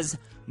was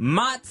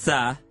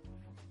matzah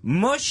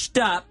mushed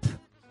up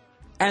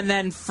and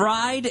then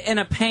fried in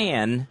a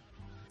pan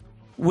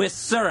with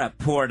syrup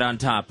poured on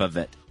top of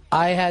it.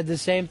 I had the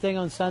same thing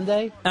on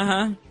Sunday.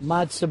 Uh-huh.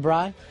 Matzah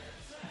brai.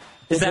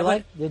 Is that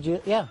what? Did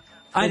you? Yeah.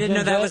 I didn't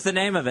know that was the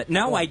name of it.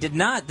 No, I did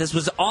not. This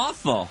was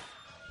awful.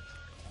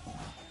 All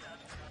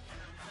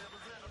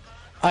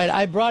right,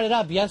 I brought it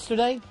up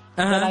yesterday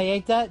that I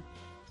ate that,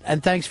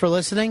 and thanks for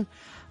listening.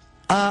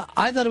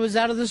 I thought it was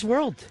out of this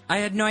world. I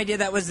had no idea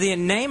that was the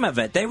name of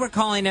it. They were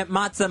calling it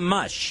matzo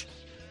mush.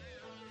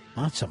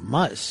 Matzo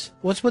mush?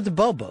 What's with the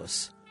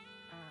Bobos?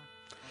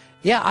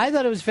 Yeah, I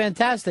thought it was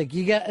fantastic.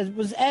 It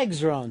was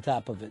eggs are on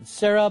top of it.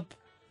 Syrup.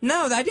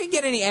 No, I didn't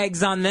get any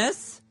eggs on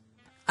this.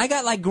 I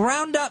got like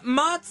ground up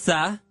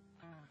matzah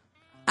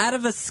out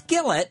of a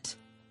skillet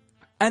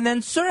and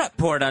then syrup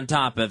poured on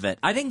top of it.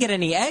 I didn't get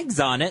any eggs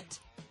on it.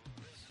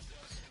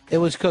 It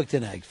was cooked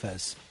in egg,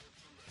 Fez.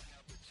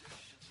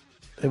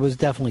 It was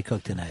definitely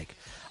cooked in egg.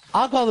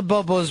 I'll call the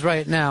Bobos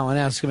right now and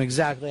ask them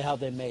exactly how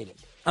they made it.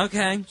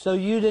 Okay. So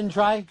you didn't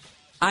try?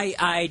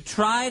 I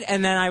tried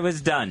and then I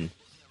was done.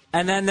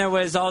 And then there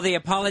was all the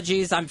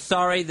apologies. I'm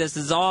sorry, this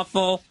is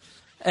awful.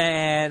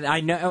 And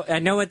I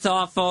know it's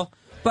awful.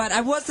 But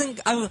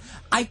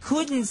I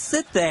couldn't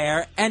sit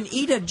there and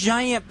eat a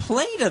giant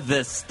plate of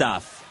this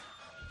stuff.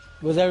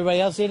 Was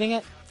everybody else eating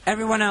it?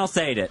 Everyone else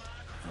ate it.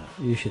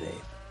 You should eat.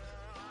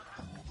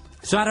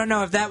 So I don't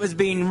know if that was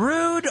being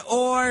rude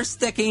or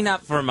sticking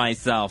up for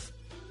myself.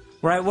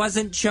 Where I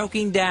wasn't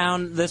choking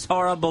down this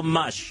horrible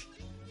mush.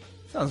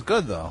 Sounds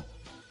good, though.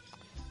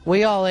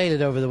 We all ate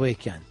it over the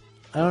weekend.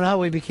 I don't know how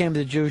we became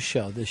the Jews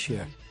show this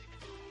year.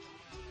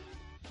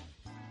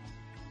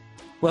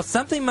 Well,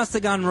 something must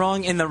have gone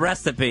wrong in the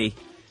recipe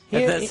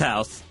at this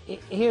house.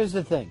 Here's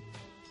the thing.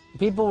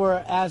 People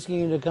were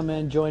asking you to come in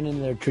and join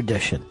in their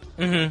tradition.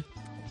 Mm-hmm.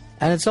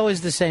 And it's always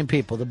the same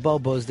people, the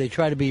Bobos. They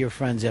try to be your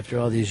friends after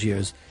all these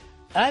years.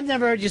 I've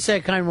never heard you say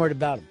a kind word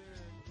about them.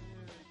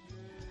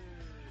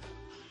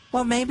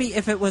 Well, maybe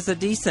if it was a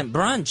decent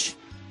brunch.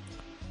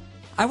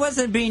 I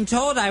wasn't being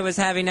told I was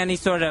having any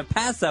sort of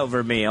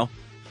Passover meal.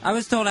 I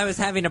was told I was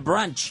having a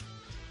brunch.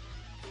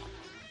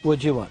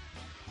 What'd you want?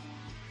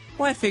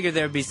 Well, I figured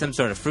there would be some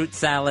sort of fruit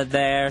salad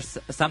there,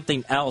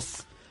 something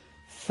else.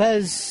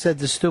 Fez said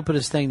the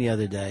stupidest thing the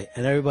other day,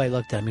 and everybody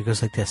looked at me and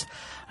goes like this.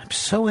 I'm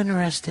so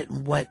interested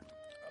in what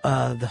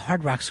the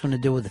Hard Rock's going to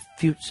do with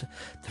the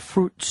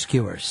fruit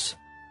skewers.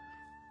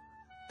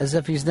 As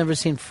if he's never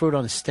seen fruit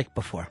on a stick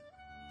before.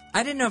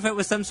 I didn't know if it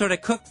was some sort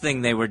of cook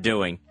thing they were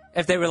doing.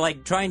 If they were,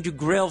 like, trying to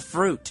grill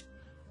fruit.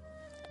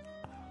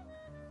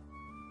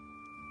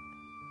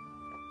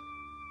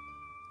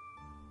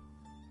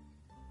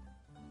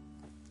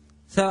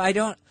 So I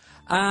don't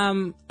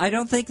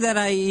think that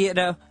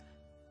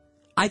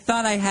I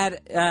thought I had,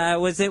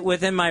 was it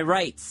within my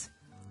rights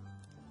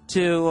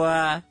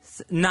to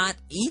not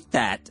eat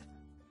that.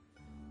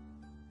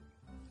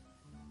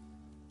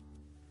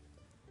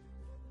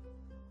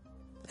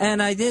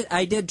 And I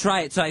did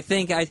try it, so I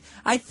think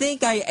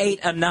I ate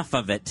enough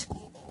of it.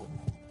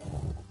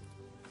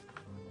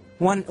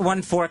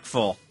 One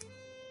forkful.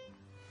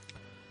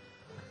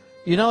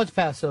 You know it's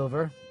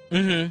Passover.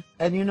 Mm-hmm.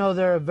 And you know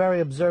they're very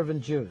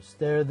observant Jews.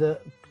 They're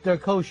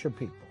kosher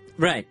people.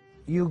 Right.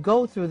 You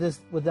go through this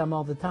with them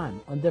all the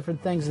time on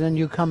different things, and then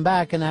you come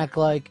back and act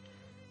like,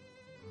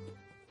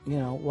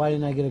 why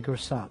didn't I get a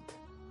croissant?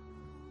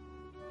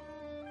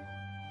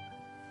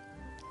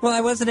 Well,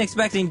 I wasn't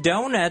expecting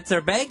donuts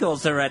or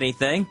bagels or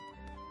anything.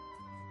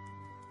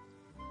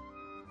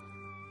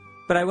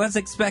 But I was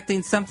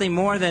expecting something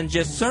more than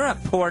just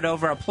syrup poured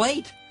over a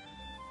plate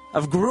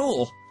of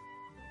gruel.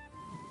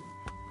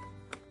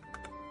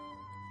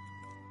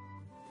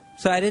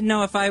 So I didn't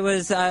know if I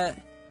was,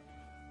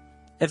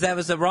 if that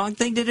was the wrong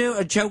thing to do,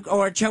 or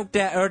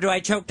do I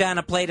choke down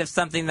a plate of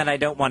something that I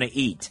don't want to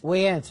eat?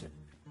 We answered.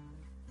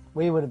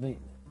 We would have eaten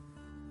it.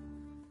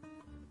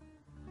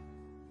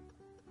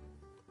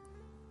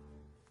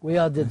 We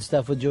all did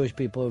stuff with Jewish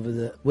people over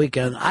the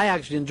weekend. I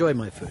actually enjoyed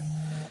my food.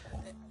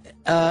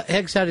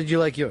 Hicks, how did you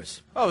like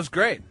yours? Oh, it was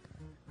great. It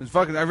was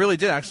fucking. I really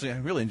did actually. I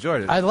really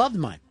enjoyed it. I loved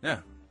mine.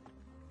 Yeah.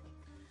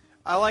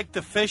 I like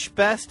the fish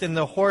best and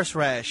the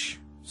horseradish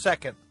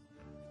second.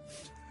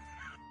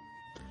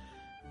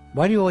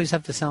 Why do you always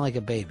have to sound like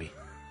a baby?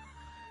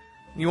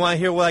 You want to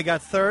hear what I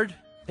got third?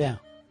 Yeah.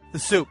 The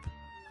soup.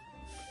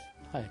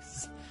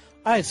 Nice.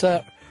 All right, so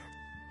that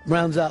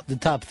rounds out the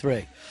top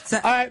three. All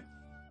right.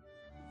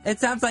 It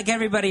sounds like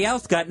everybody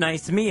else got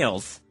nice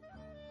meals.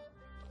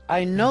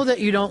 I know that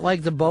you don't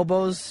like the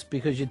Bobos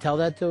because you tell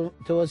that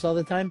to us all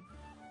the time.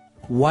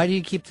 Why do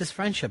you keep this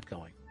friendship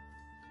going?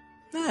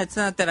 No, it's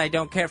not that I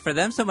don't care for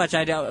them so much.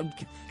 I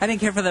didn't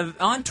care for the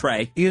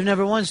entree. You've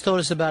never once told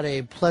us about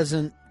a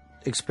pleasant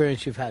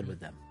experience you've had with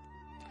them.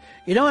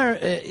 You know,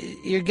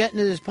 you're getting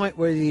to this point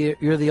where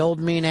you're the old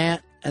mean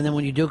aunt, and then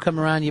when you do come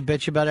around, you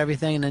bitch about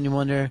everything, and then you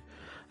wonder,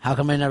 how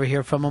come I never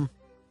hear from them?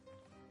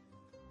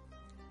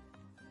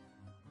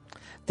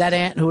 That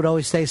aunt who would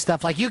always say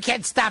stuff like, you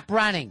can't stop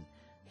running.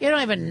 You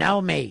don't even know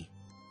me.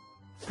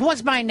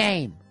 What's my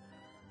name?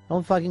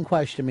 Don't fucking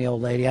question me,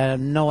 old lady. I have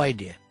no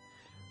idea.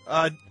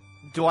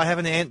 Do I have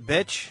an aunt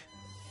bitch?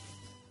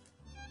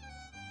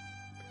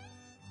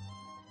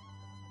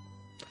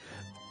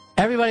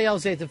 Everybody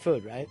else ate the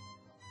food, right?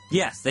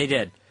 Yes, they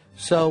did.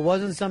 So it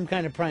wasn't some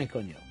kind of prank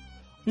on you.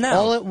 No.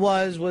 All it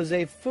was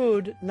a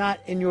food not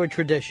in your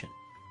tradition.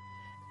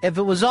 If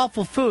it was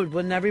awful food,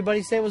 wouldn't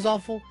everybody say it was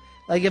awful?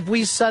 Like if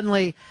we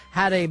suddenly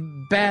had a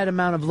bad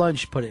amount of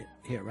lunch put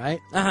here, right?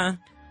 Uh-huh.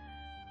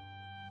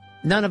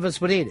 None of us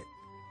would eat it.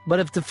 But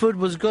if the food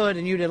was good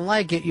and you didn't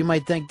like it, you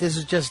might think this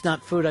is just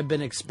not food I've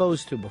been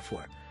exposed to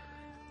before.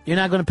 You're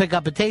not going to pick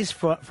up a taste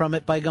from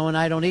it by going,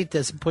 I don't eat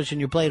this, and pushing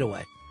your plate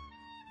away.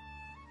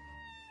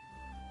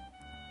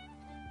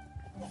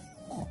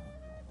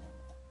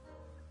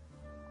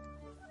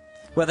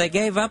 Well, they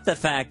gave up the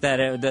fact that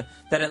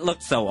it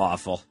looked so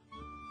awful.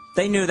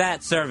 They knew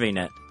that serving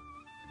it.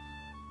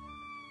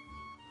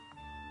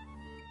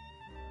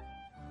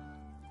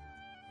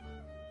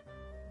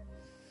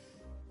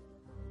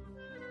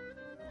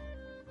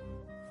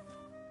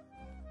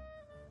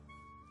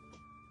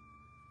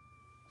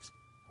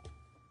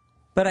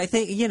 But I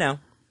think,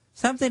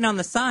 something on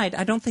the side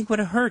I don't think would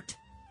have hurt.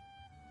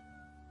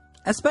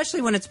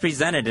 Especially when it's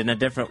presented in a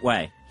different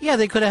way. Yeah,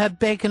 they could have had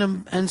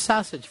bacon and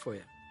sausage for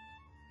you.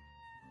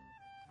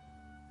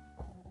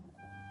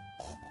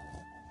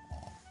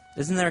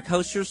 Isn't there a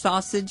kosher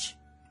sausage?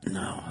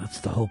 No, that's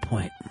the whole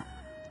point.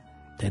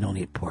 They don't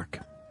eat pork.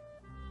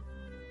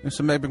 There's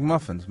some Egg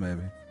McMuffins,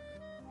 maybe.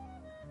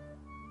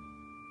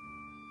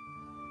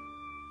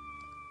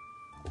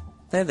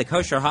 They have the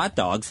kosher hot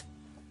dogs.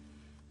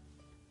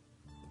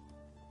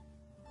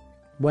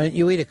 Why don't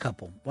you eat a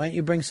couple? Why don't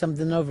you bring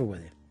something over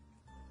with you?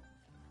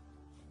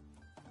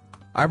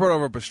 I brought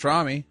over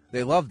pastrami.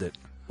 They loved it.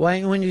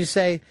 Why, when you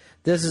say,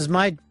 this is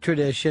my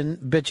tradition,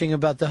 bitching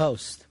about the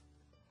host?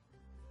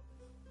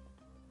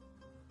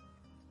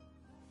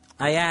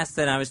 I asked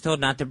and I was told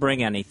not to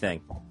bring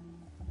anything.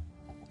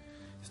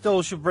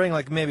 Still should bring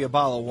like maybe a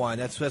bottle of wine.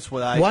 That's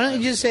what I... Why don't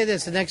you just say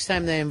this the next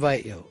time they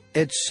invite you?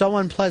 It's so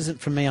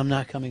unpleasant for me, I'm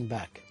not coming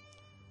back.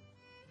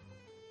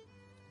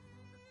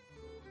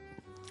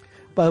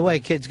 By the way,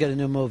 kids got a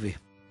new movie.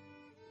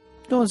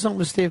 Doing something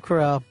with Steve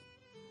Carell.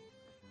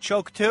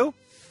 Choke 2?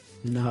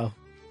 No.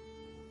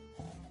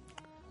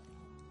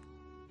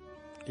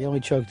 He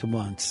only choked him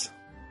once.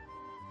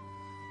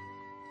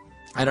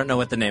 I don't know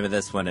what the name of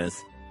this one is.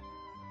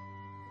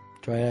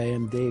 Try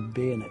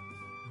IMDb in it.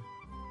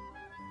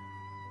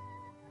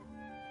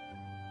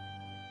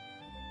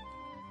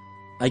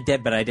 I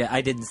did, but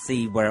I didn't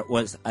see where it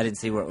was. I didn't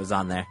see where it was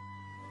on there.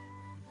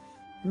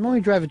 I'm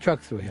only drive a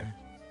truck through here.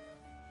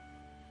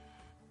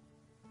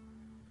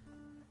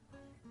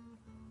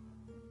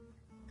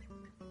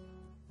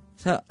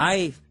 So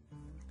I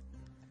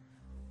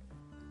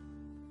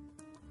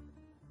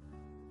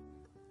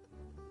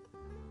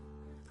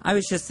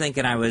was just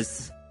thinking I would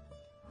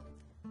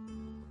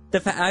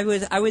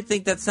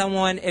think that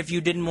someone, if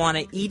you didn't want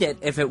to eat it,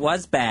 if it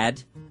was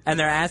bad, and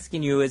they're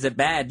asking you, is it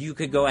bad, you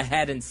could go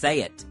ahead and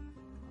say it.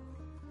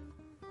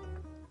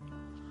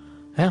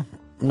 Yeah,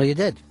 well, you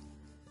did.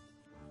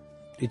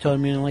 You told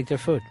them you didn't like their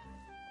food.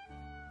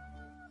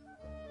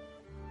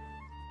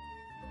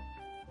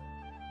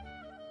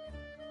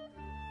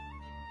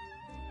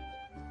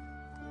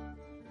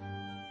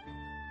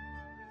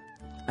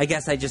 I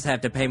guess I just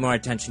have to pay more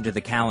attention to the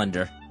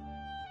calendar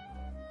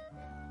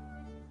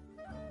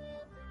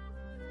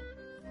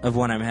of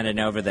when I'm heading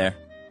over there.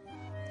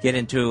 Get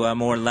into a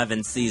more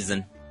Levin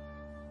season.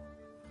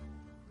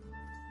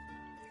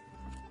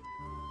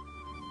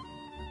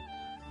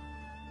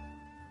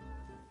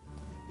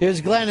 Here's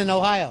Glenn in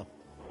Ohio.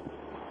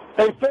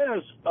 Hey,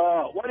 Fez,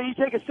 why don't you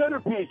take a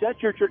centerpiece? That's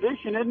your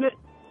tradition, isn't it?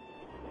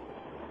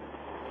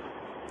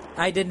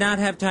 I did not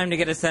have time to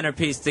get a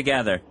centerpiece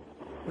together.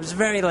 It was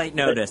very late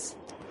notice.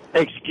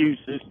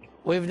 Excuses.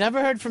 We've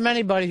never heard from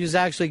anybody who's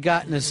actually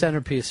gotten a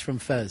centerpiece from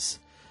Fez.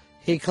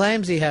 He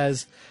claims he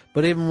has,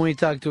 but even when we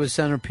talked to his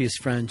centerpiece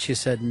friend, she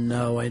said,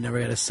 no, I never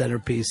got a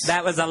centerpiece.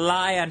 That was a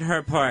lie on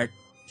her part.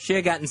 She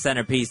had gotten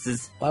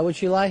centerpieces. Why would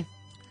she lie?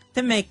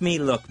 To make me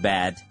look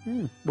bad.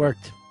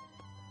 Worked.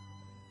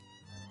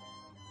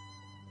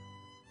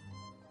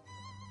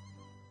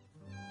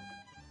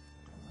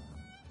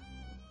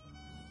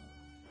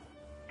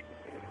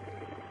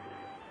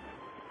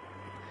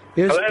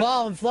 Here's Hello?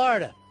 Paul in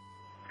Florida.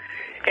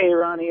 Hey,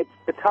 Ronnie,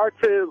 it's hard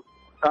to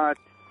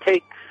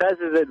take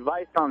Fez's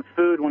advice on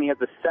food when he has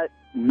a set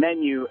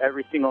menu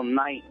every single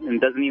night and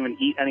doesn't even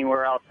eat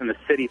anywhere else in a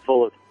city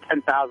full of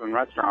 10,000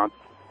 restaurants.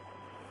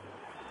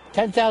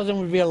 10,000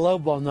 would be a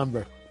lowball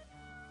number.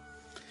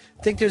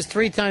 I think there's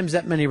 3 times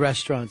that many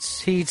restaurants.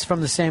 He eats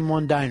from the same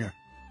one diner.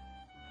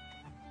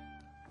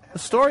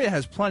 Astoria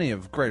has plenty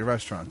of great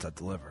restaurants that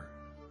deliver.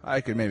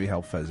 I could maybe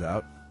help Fez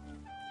out.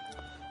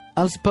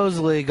 I'm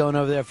supposedly going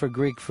over there for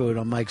Greek food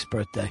on Mike's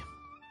birthday.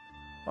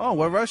 Oh,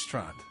 what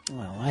restaurant?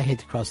 Well, I hate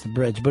to cross the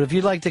bridge, but if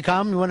you'd like to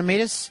come, you want to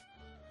meet us?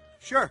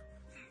 Sure.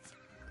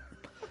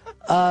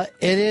 It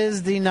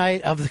is the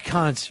night of the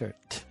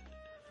concert.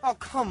 Oh,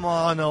 come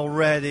on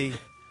already.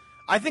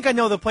 I think I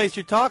know the place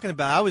you're talking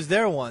about. I was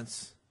there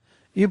once.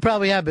 You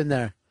probably have been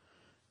there.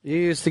 You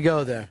used to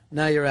go there.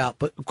 Now you're out,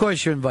 but of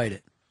course you're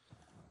invited.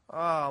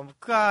 Oh,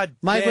 God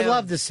Mike damn. would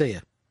love to see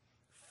you.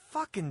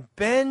 Fucking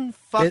Ben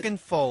fucking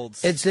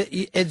Folds.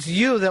 It's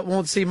you that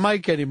won't see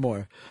Mike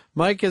anymore.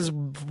 Mike is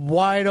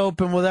wide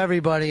open with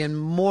everybody and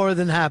more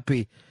than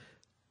happy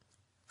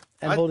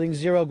and holding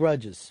zero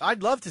grudges.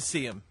 I'd love to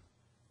see him.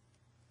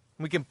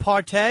 We can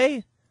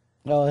partay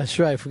Oh, that's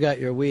right. I forgot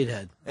you're a weed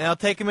head. And I'll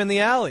take him in the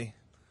alley.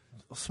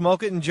 I'll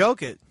smoke it and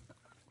joke it.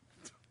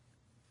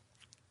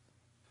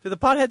 Do the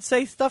potheads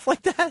say stuff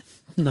like that?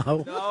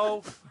 No.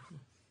 No.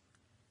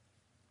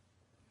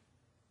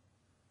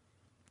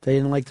 They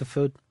didn't like the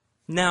food?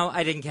 No,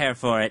 I didn't care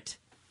for it.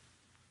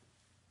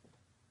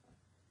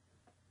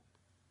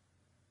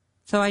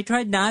 So I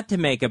tried not to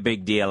make a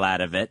big deal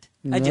out of it.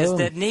 I just No.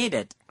 didn't eat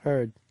it.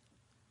 Heard.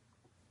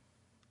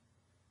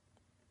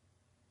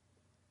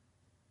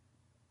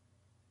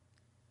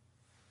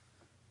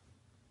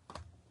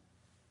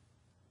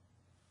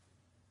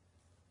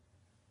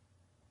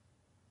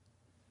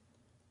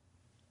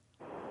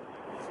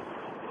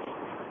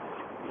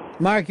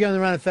 Mark, you're on the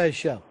Ron and Fez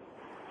show.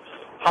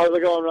 How's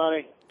it going,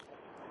 Ronnie?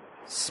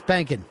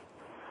 Spanking.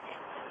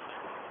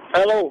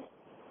 Hello.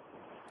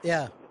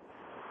 Yeah.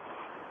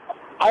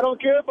 I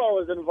don't care if I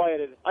was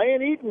invited. I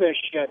ain't eating this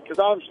shit because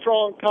I'm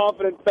strong,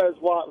 confident Fez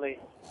Watley.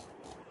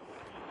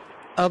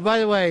 Oh, by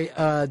the way,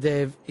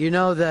 Dave, you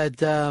know that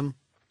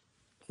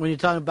when you're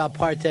talking about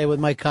partay with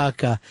Mike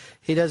Kaka,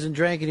 he doesn't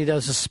drink and he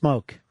doesn't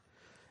smoke.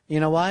 You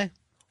know why?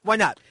 Why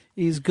not?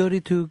 He's goody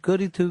two,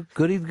 goody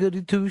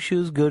two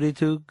shoes, goody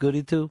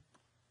two.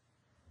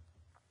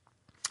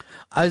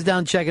 I was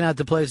down checking out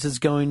the place that's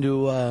going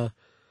to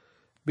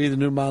be the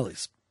new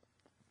Molly's.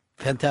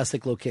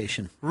 Fantastic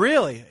location.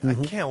 Really? I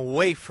can't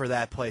wait for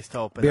that place to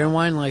open. Beer and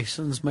wine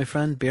license, my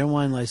friend. Beer and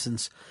wine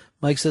license.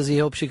 Mike says he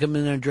hopes you come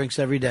in there and drinks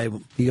every day.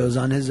 He goes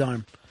on his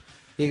arm.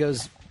 He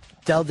goes,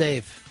 tell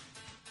Dave,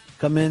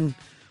 come in,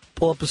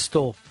 pull up a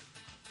stool.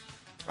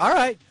 All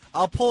right.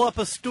 I'll pull up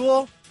a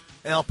stool,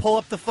 and I'll pull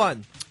up the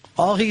fun.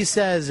 All he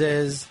says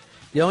is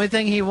the only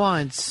thing he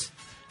wants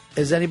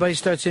is anybody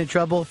starts in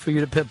trouble for you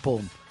to pit bull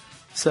him.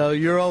 So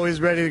you're always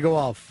ready to go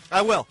off.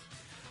 I will.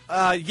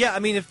 Yeah, I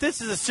mean, if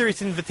this is a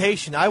serious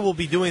invitation, I will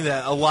be doing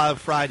that a lot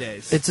of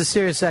Fridays. It's a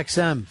Sirius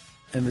XM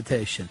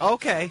invitation.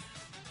 Okay.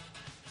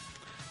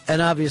 And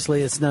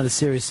obviously it's not a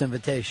serious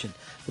invitation.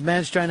 The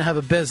man's trying to have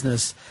a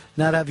business,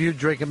 not have you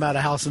drink him out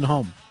of house and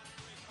home.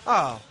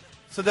 Oh,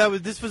 so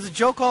this was a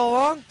joke all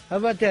along? How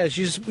about that?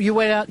 You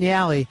wait out in the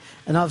alley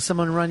and I'll have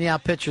someone run you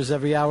out pictures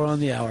every hour on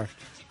the hour.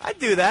 I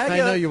do that. I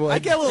know you would. I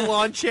get a little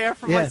lawn chair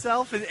for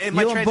myself. And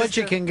my you and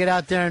transistor. Butcher can get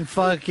out there and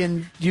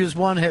fucking use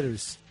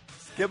one-hitters.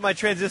 Get my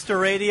transistor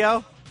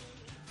radio.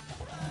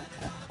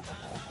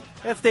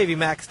 That's Davey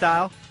Mac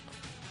style.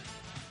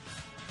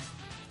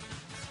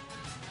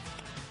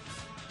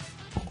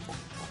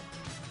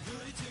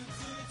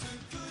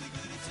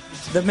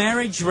 The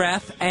Marriage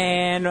Ref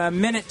and A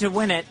Minute to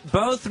Win It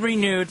both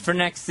renewed for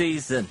next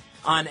season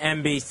on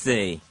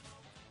NBC.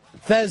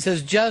 Fez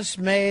has just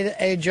made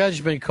a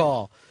judgment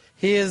call.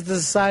 He has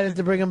decided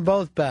to bring them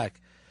both back.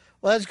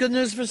 Well, that's good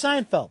news for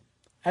Seinfeld.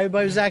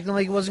 Everybody was acting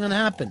like it wasn't going to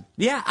happen.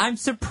 Yeah, I'm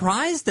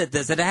surprised at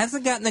this. It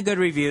hasn't gotten the good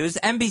reviews.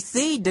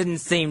 NBC didn't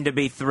seem to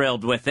be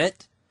thrilled with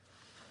it.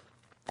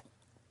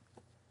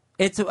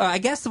 It's, I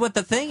guess what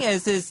the thing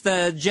is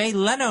the Jay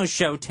Leno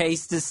show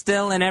taste is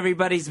still in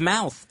everybody's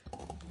mouth.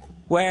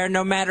 Where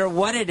no matter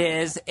what it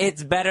is,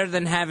 it's better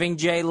than having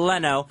Jay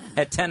Leno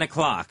at 10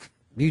 o'clock.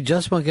 You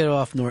just won't get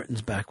off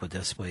Norton's back with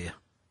this, will you?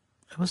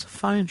 It was a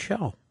fine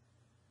show.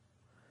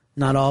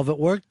 Not all of it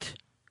worked.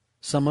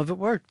 Some of it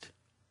worked.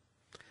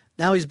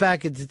 Now he's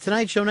back at the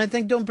Tonight Show, and I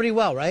think doing pretty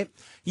well, right?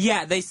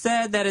 Yeah, they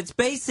said that it's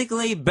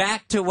basically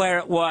back to where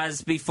it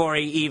was before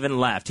he even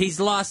left.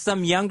 He's lost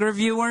some younger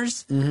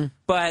viewers,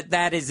 but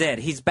that is it.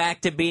 He's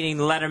back to beating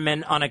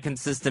Letterman on a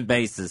consistent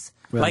basis,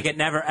 like it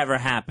never, ever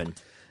happened.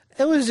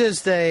 It was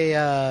just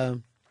a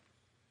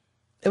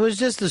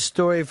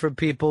story for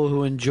people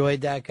who enjoyed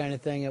that kind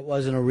of thing. It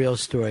wasn't a real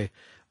story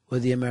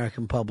with the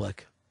American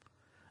public.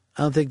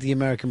 I don't think the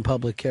American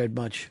public cared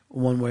much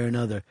one way or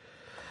another.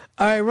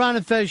 All right, Ron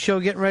and Fez show,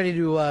 getting ready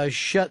to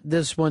shut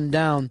this one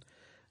down.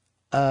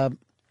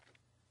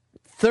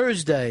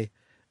 Thursday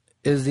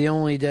is the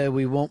only day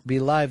we won't be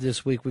live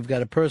this week. We've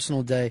got a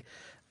personal day.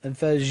 And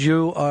Fez,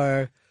 you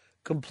are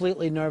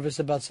completely nervous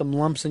about some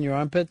lumps in your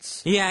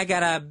armpits? Yeah, I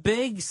got a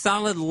big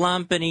solid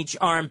lump in each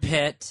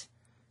armpit.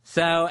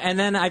 So, and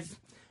then I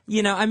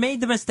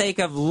made the mistake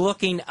of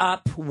looking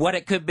up what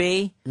it could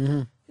be.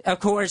 Mm-hmm. Of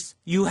course,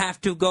 you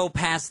have to go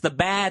past the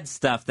bad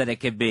stuff that it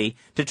could be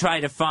to try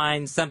to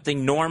find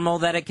something normal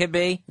that it could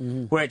be,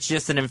 where it's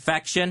just an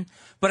infection.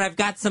 But I've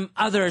got some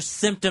other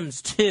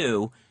symptoms,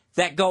 too,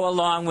 that go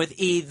along with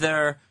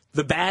either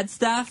the bad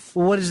stuff.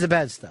 What is the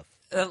bad stuff?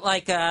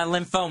 Like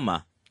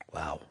lymphoma.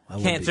 Wow.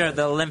 Cancer of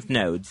the lymph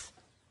nodes.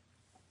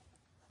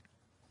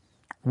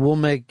 We'll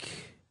make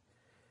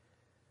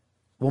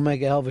a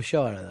hell of a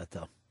show out of that,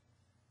 though.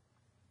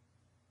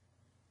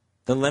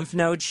 The lymph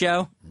node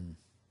show?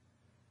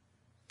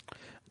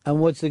 And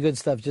what's the good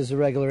stuff? Just a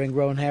regular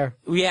ingrown hair?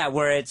 Yeah,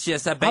 where it's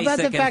just a basic How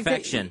about the fact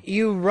infection. That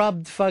you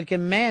rubbed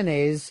fucking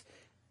mayonnaise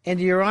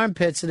into your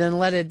armpits and then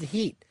let it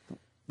heat?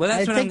 Well,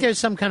 I think there's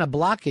some kind of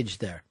blockage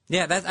there.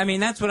 Yeah,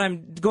 that's what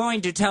I'm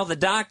going to tell the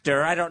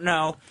doctor. I don't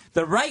know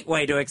the right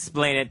way to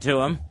explain it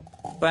to him,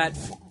 but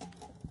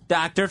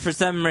Doctor, for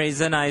some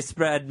reason, I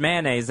spread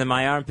mayonnaise in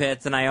my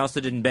armpits, and I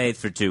also didn't bathe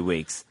for 2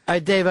 weeks. All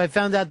right, Dave, I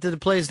found out that the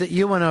place that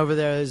you went over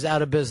there is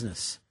out of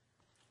business.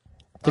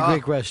 The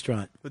Greek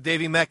restaurant. With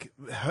Davy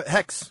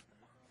Hex.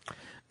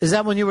 Is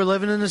that when you were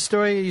living in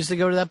Astoria? You used to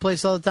go to that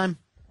place all the time?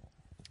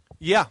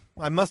 Yeah,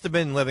 I must have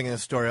been living in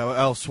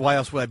Astoria. Why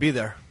else would I be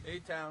there?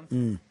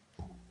 A-Town.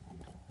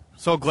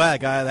 So glad I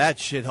got out of that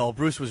shithole.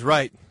 Bruce was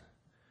right.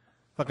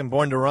 Fucking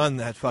born to run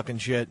that fucking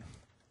shit.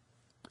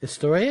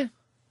 Astoria?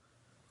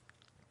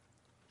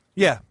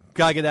 Yeah,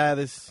 gotta get out of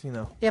this, you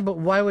know. Yeah, but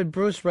why would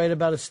Bruce write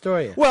about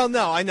Astoria? Well,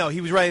 no, I know. He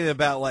was writing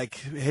about, like,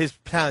 his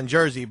town in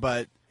Jersey,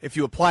 but if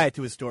you apply it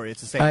to Astoria,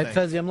 it's the same All right,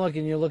 thing. Fezzi, I'm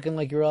looking. You're looking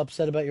like you're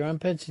upset about your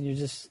armpits, and you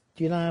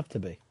don't have to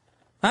be.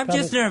 I'm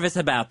just nervous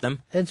about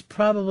them. It's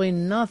probably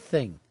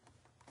nothing.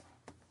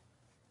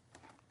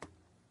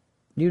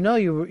 You know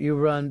you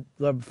run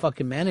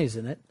fucking mayonnaise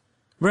in it.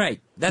 Right.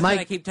 That's Mike,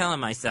 what I keep telling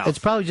myself. It's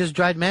probably just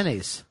dried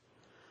mayonnaise.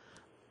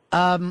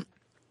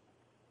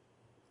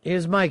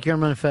 Here's Mike.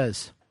 You're on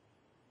Fez.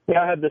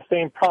 Yeah, I had the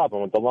same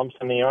problem with the lumps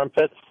in the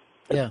armpits.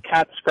 It's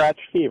cat scratch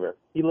fever.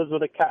 He lives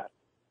with a cat.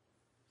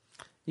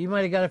 You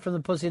might have got it from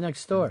the pussy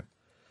next door.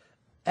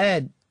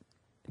 Ed,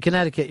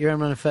 Connecticut, you're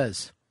on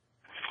Fez.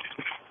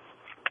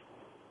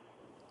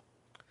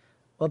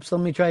 Whoops,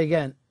 let me try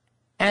again.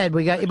 Ed,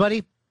 we got you,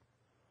 buddy?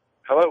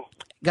 Hello.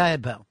 Go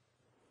ahead, pal.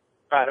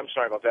 All right, I'm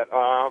sorry about that.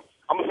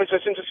 I'm a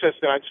physician's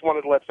assistant. I just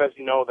wanted to let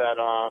Fezzi know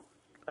that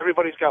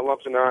everybody's got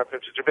lumps in their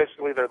armpits. They're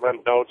basically their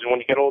lymph nodes, and when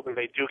you get older,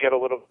 they do get a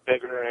little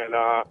bigger. And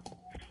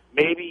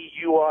maybe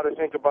you ought to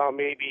think about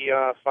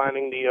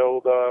finding the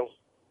old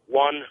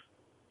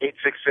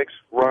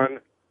 1-866-RUN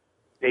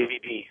Davy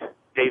B,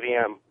 Davy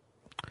M.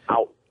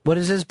 Out. What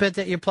is this bit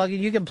that you're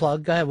plugging? You can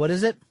plug. Go ahead. What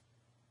is it?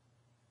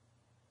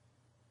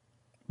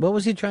 What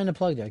was he trying to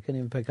plug there? I couldn't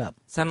even pick up.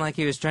 Sounded like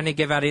he was trying to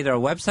give out either a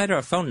website or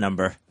a phone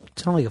number.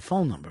 Sounded like a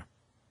phone number.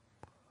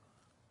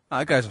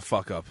 That guy's a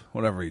fuck up.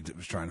 Whatever he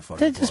was trying to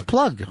fucking They just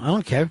plug. I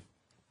don't care.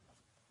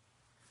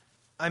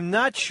 I'm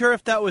not sure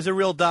if that was a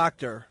real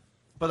doctor,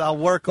 but I'll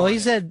work on it. Well, he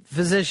said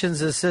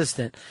physician's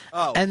assistant.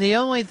 Oh. And the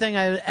only thing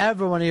I would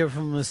ever want to hear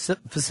from a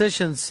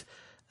physician's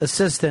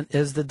assistant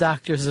is the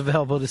doctor's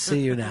available to see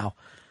you now.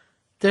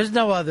 There's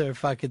no other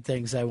fucking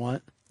things I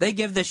want. They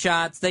give the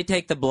shots. They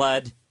take the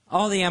blood.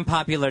 All the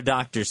unpopular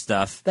doctor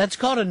stuff. That's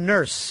called a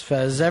nurse,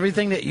 Fez.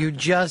 Everything that you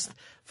just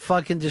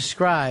fucking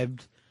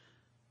described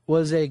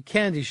was a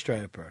candy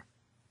striper.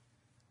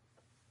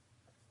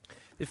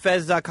 Did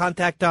Fez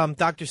contact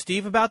Dr.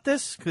 Steve about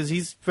this? Because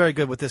he's very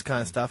good with this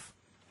kind of stuff.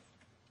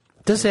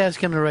 Just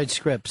ask him to write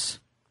scripts.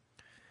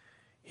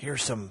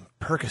 Here's some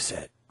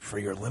Percocet for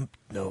your lymph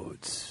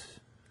nodes.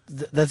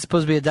 That's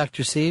supposed to be a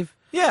Dr. Steve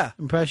Yeah.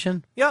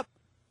 impression? Yep.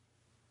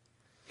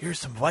 Here's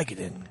some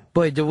Vicodin.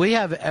 Boy, do we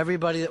have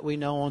everybody that we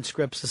know on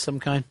scripts of some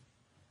kind?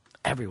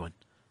 Everyone.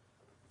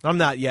 I'm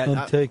not yet.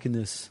 I'm taking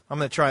this. I'm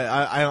going to try it.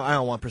 I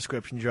don't want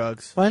prescription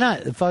drugs. Why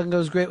not? It fucking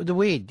goes great with the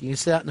weed. You can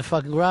sit out in the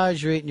fucking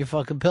garage, you're eating your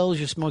fucking pills,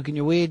 you're smoking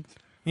your weed.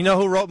 You know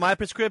who wrote my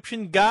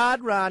prescription?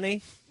 God,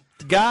 Ronnie.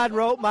 God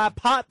wrote my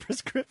pot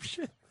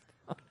prescription.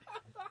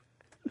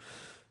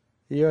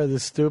 You're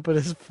the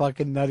stupidest,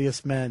 fucking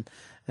nuttiest man.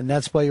 And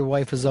that's why your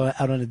wife is out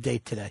on a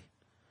date today.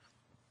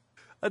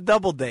 A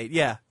double date,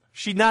 yeah.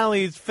 She not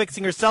only is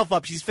fixing herself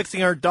up, she's fixing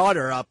her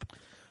daughter up.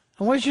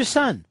 And where's your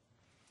son?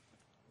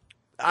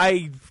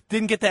 I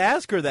didn't get to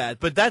ask her that,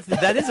 but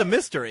that is a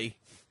mystery.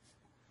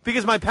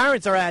 Because my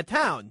parents are out of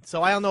town,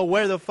 so I don't know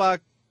where the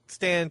fuck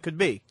Stan could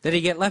be. Did he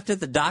get left at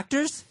the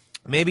doctor's?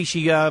 Maybe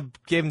she gave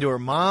him to her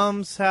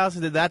mom's house.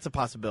 That's a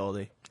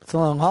possibility. It's a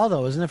long haul,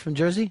 though, isn't it, from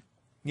Jersey?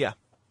 Yeah.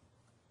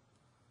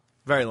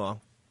 Very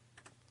long.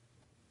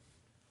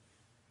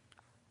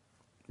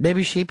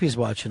 Maybe Sheepy's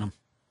watching him.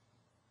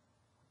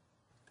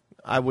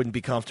 I wouldn't be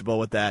comfortable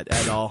with that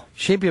at all.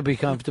 Sheepy will be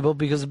comfortable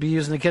because he'll be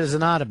using the kid as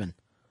an ottoman.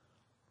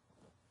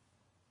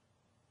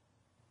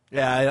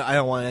 Yeah, I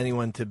don't want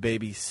anyone to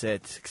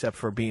babysit except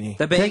for Beanie.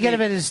 Take it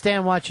of it as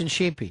Stan watching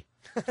Sheepy.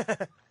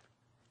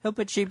 He'll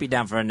put Sheepy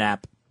down for a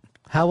nap.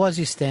 How was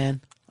he, Stan?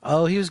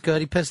 Oh, he was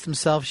good. He pissed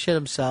himself, shit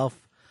himself.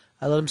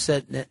 I let him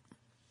sit in it.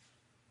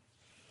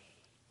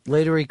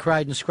 Later he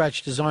cried and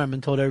scratched his arm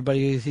and told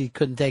everybody he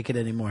couldn't take it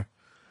anymore.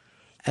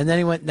 And then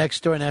he went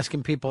next door and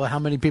asking people how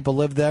many people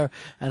lived there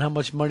and how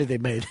much money they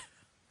made.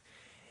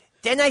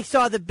 Then I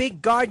saw the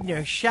big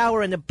gardener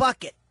shower in a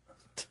bucket.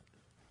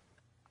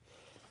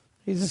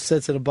 He just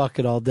sits in a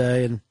bucket all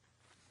day and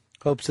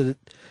hopes that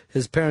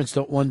his parents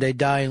don't one day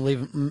die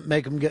and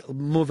make him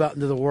move out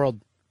into the world.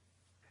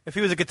 If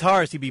he was a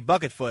guitarist, he'd be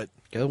Bucketfoot.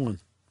 Good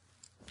one.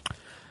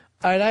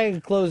 All right, I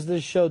can close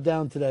this show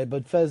down today,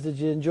 but Fez, did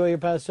you enjoy your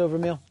Passover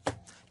meal?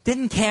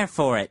 Didn't care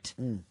for it.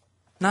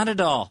 Not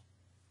at all.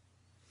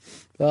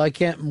 Well, I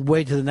can't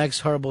wait to the next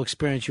horrible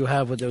experience you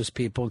have with those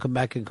people and come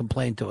back and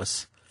complain to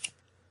us.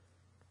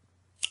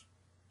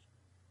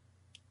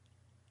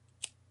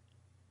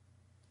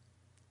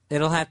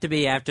 It'll have to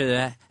be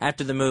after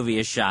the movie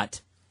is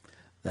shot.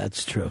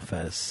 That's true,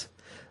 Fez.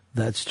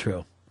 That's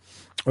true.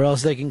 Or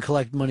else they can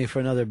collect money for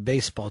another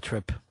baseball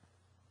trip.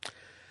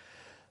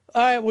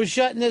 All right, we're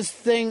shutting this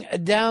thing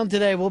down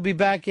today. We'll be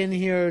back in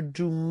here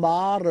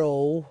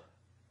tomorrow.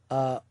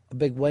 A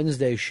big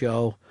Wednesday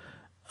show.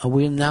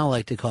 We now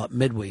like to call it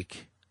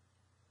midweek.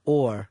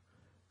 Or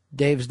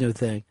Dave's new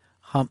thing,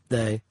 Hump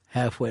Day,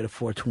 halfway to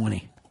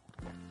 420.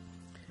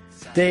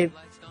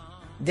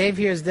 Dave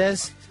hears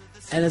this,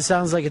 and it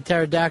sounds like a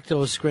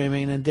pterodactyl is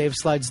screaming, and Dave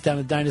slides down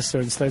a dinosaur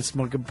and starts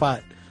smoking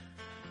pot.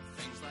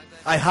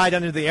 I hide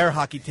under the air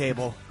hockey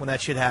table when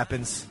that shit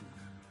happens.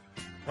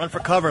 Run for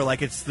cover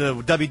like it's the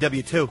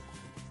WW2.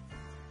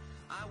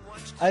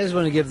 I just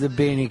want to give the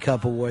Beanie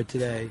Cup Award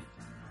today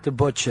to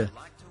Butcher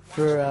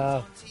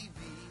for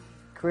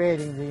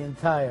creating the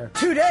entire...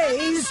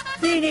 Today's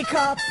Beanie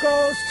Cup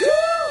goes to...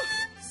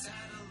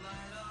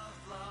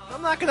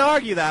 I'm not going to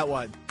argue that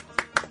one.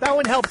 That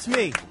one helps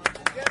me.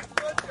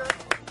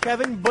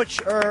 Kevin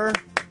Butcher,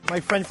 my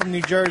friend from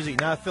New Jersey,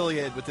 not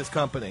affiliated with this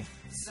company.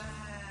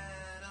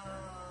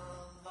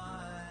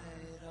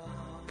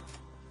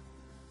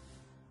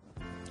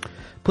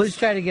 Please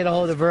try to get a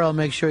hold of Earl.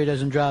 Make sure he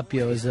doesn't drop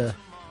you as a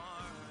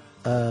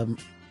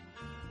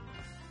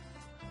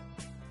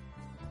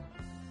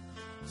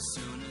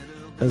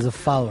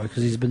follower,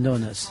 because he's been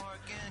doing this.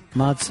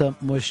 Matzah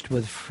mushed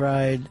with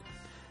fried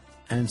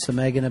and some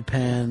egg in a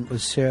pan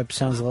with syrup.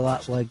 Sounds a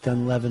lot like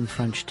unleavened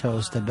French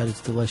toast. I bet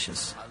it's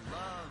delicious.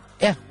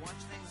 Yeah.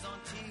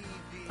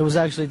 It was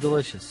actually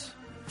delicious.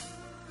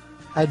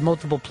 I had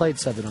multiple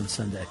plates of it on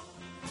Sunday.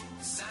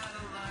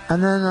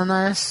 And then a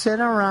nice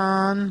sit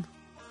around.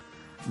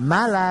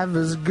 My life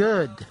is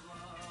good.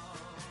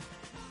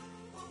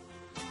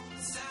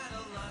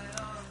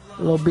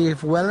 A little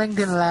beef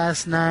Wellington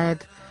last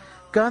night.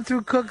 Gone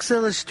through Cook's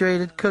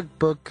Illustrated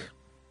cookbook.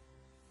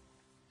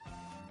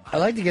 I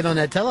like to get on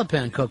that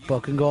Telepan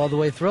cookbook and go all the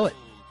way through it.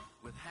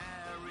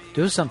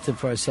 Do something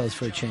for ourselves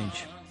for a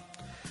change.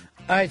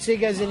 All right, see you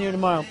guys in here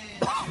tomorrow.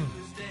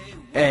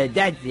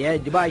 That's the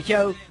Ed Dubai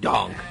Show.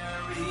 Donk.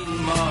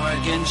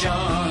 Morgan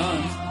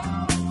John,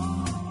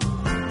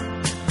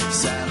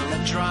 saddle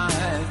and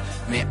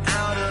drive me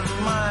out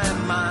of my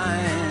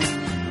mind.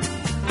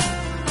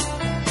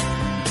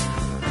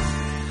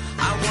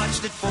 I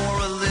watched it for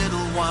a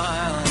little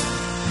while.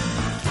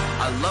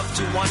 I love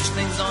to watch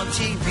things on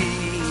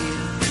TV.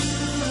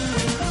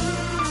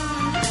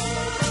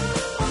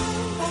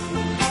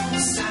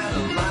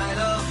 Satellite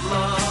of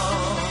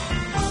love,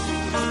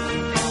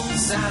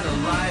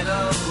 satellite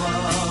of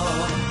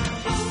love,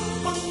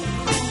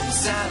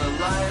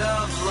 satellite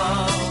of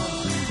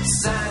love,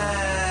 satellite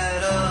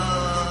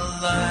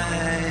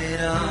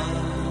of.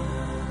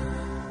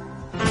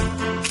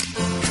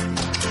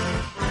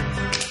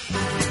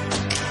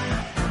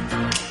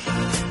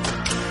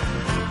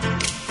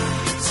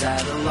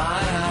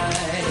 Satellite.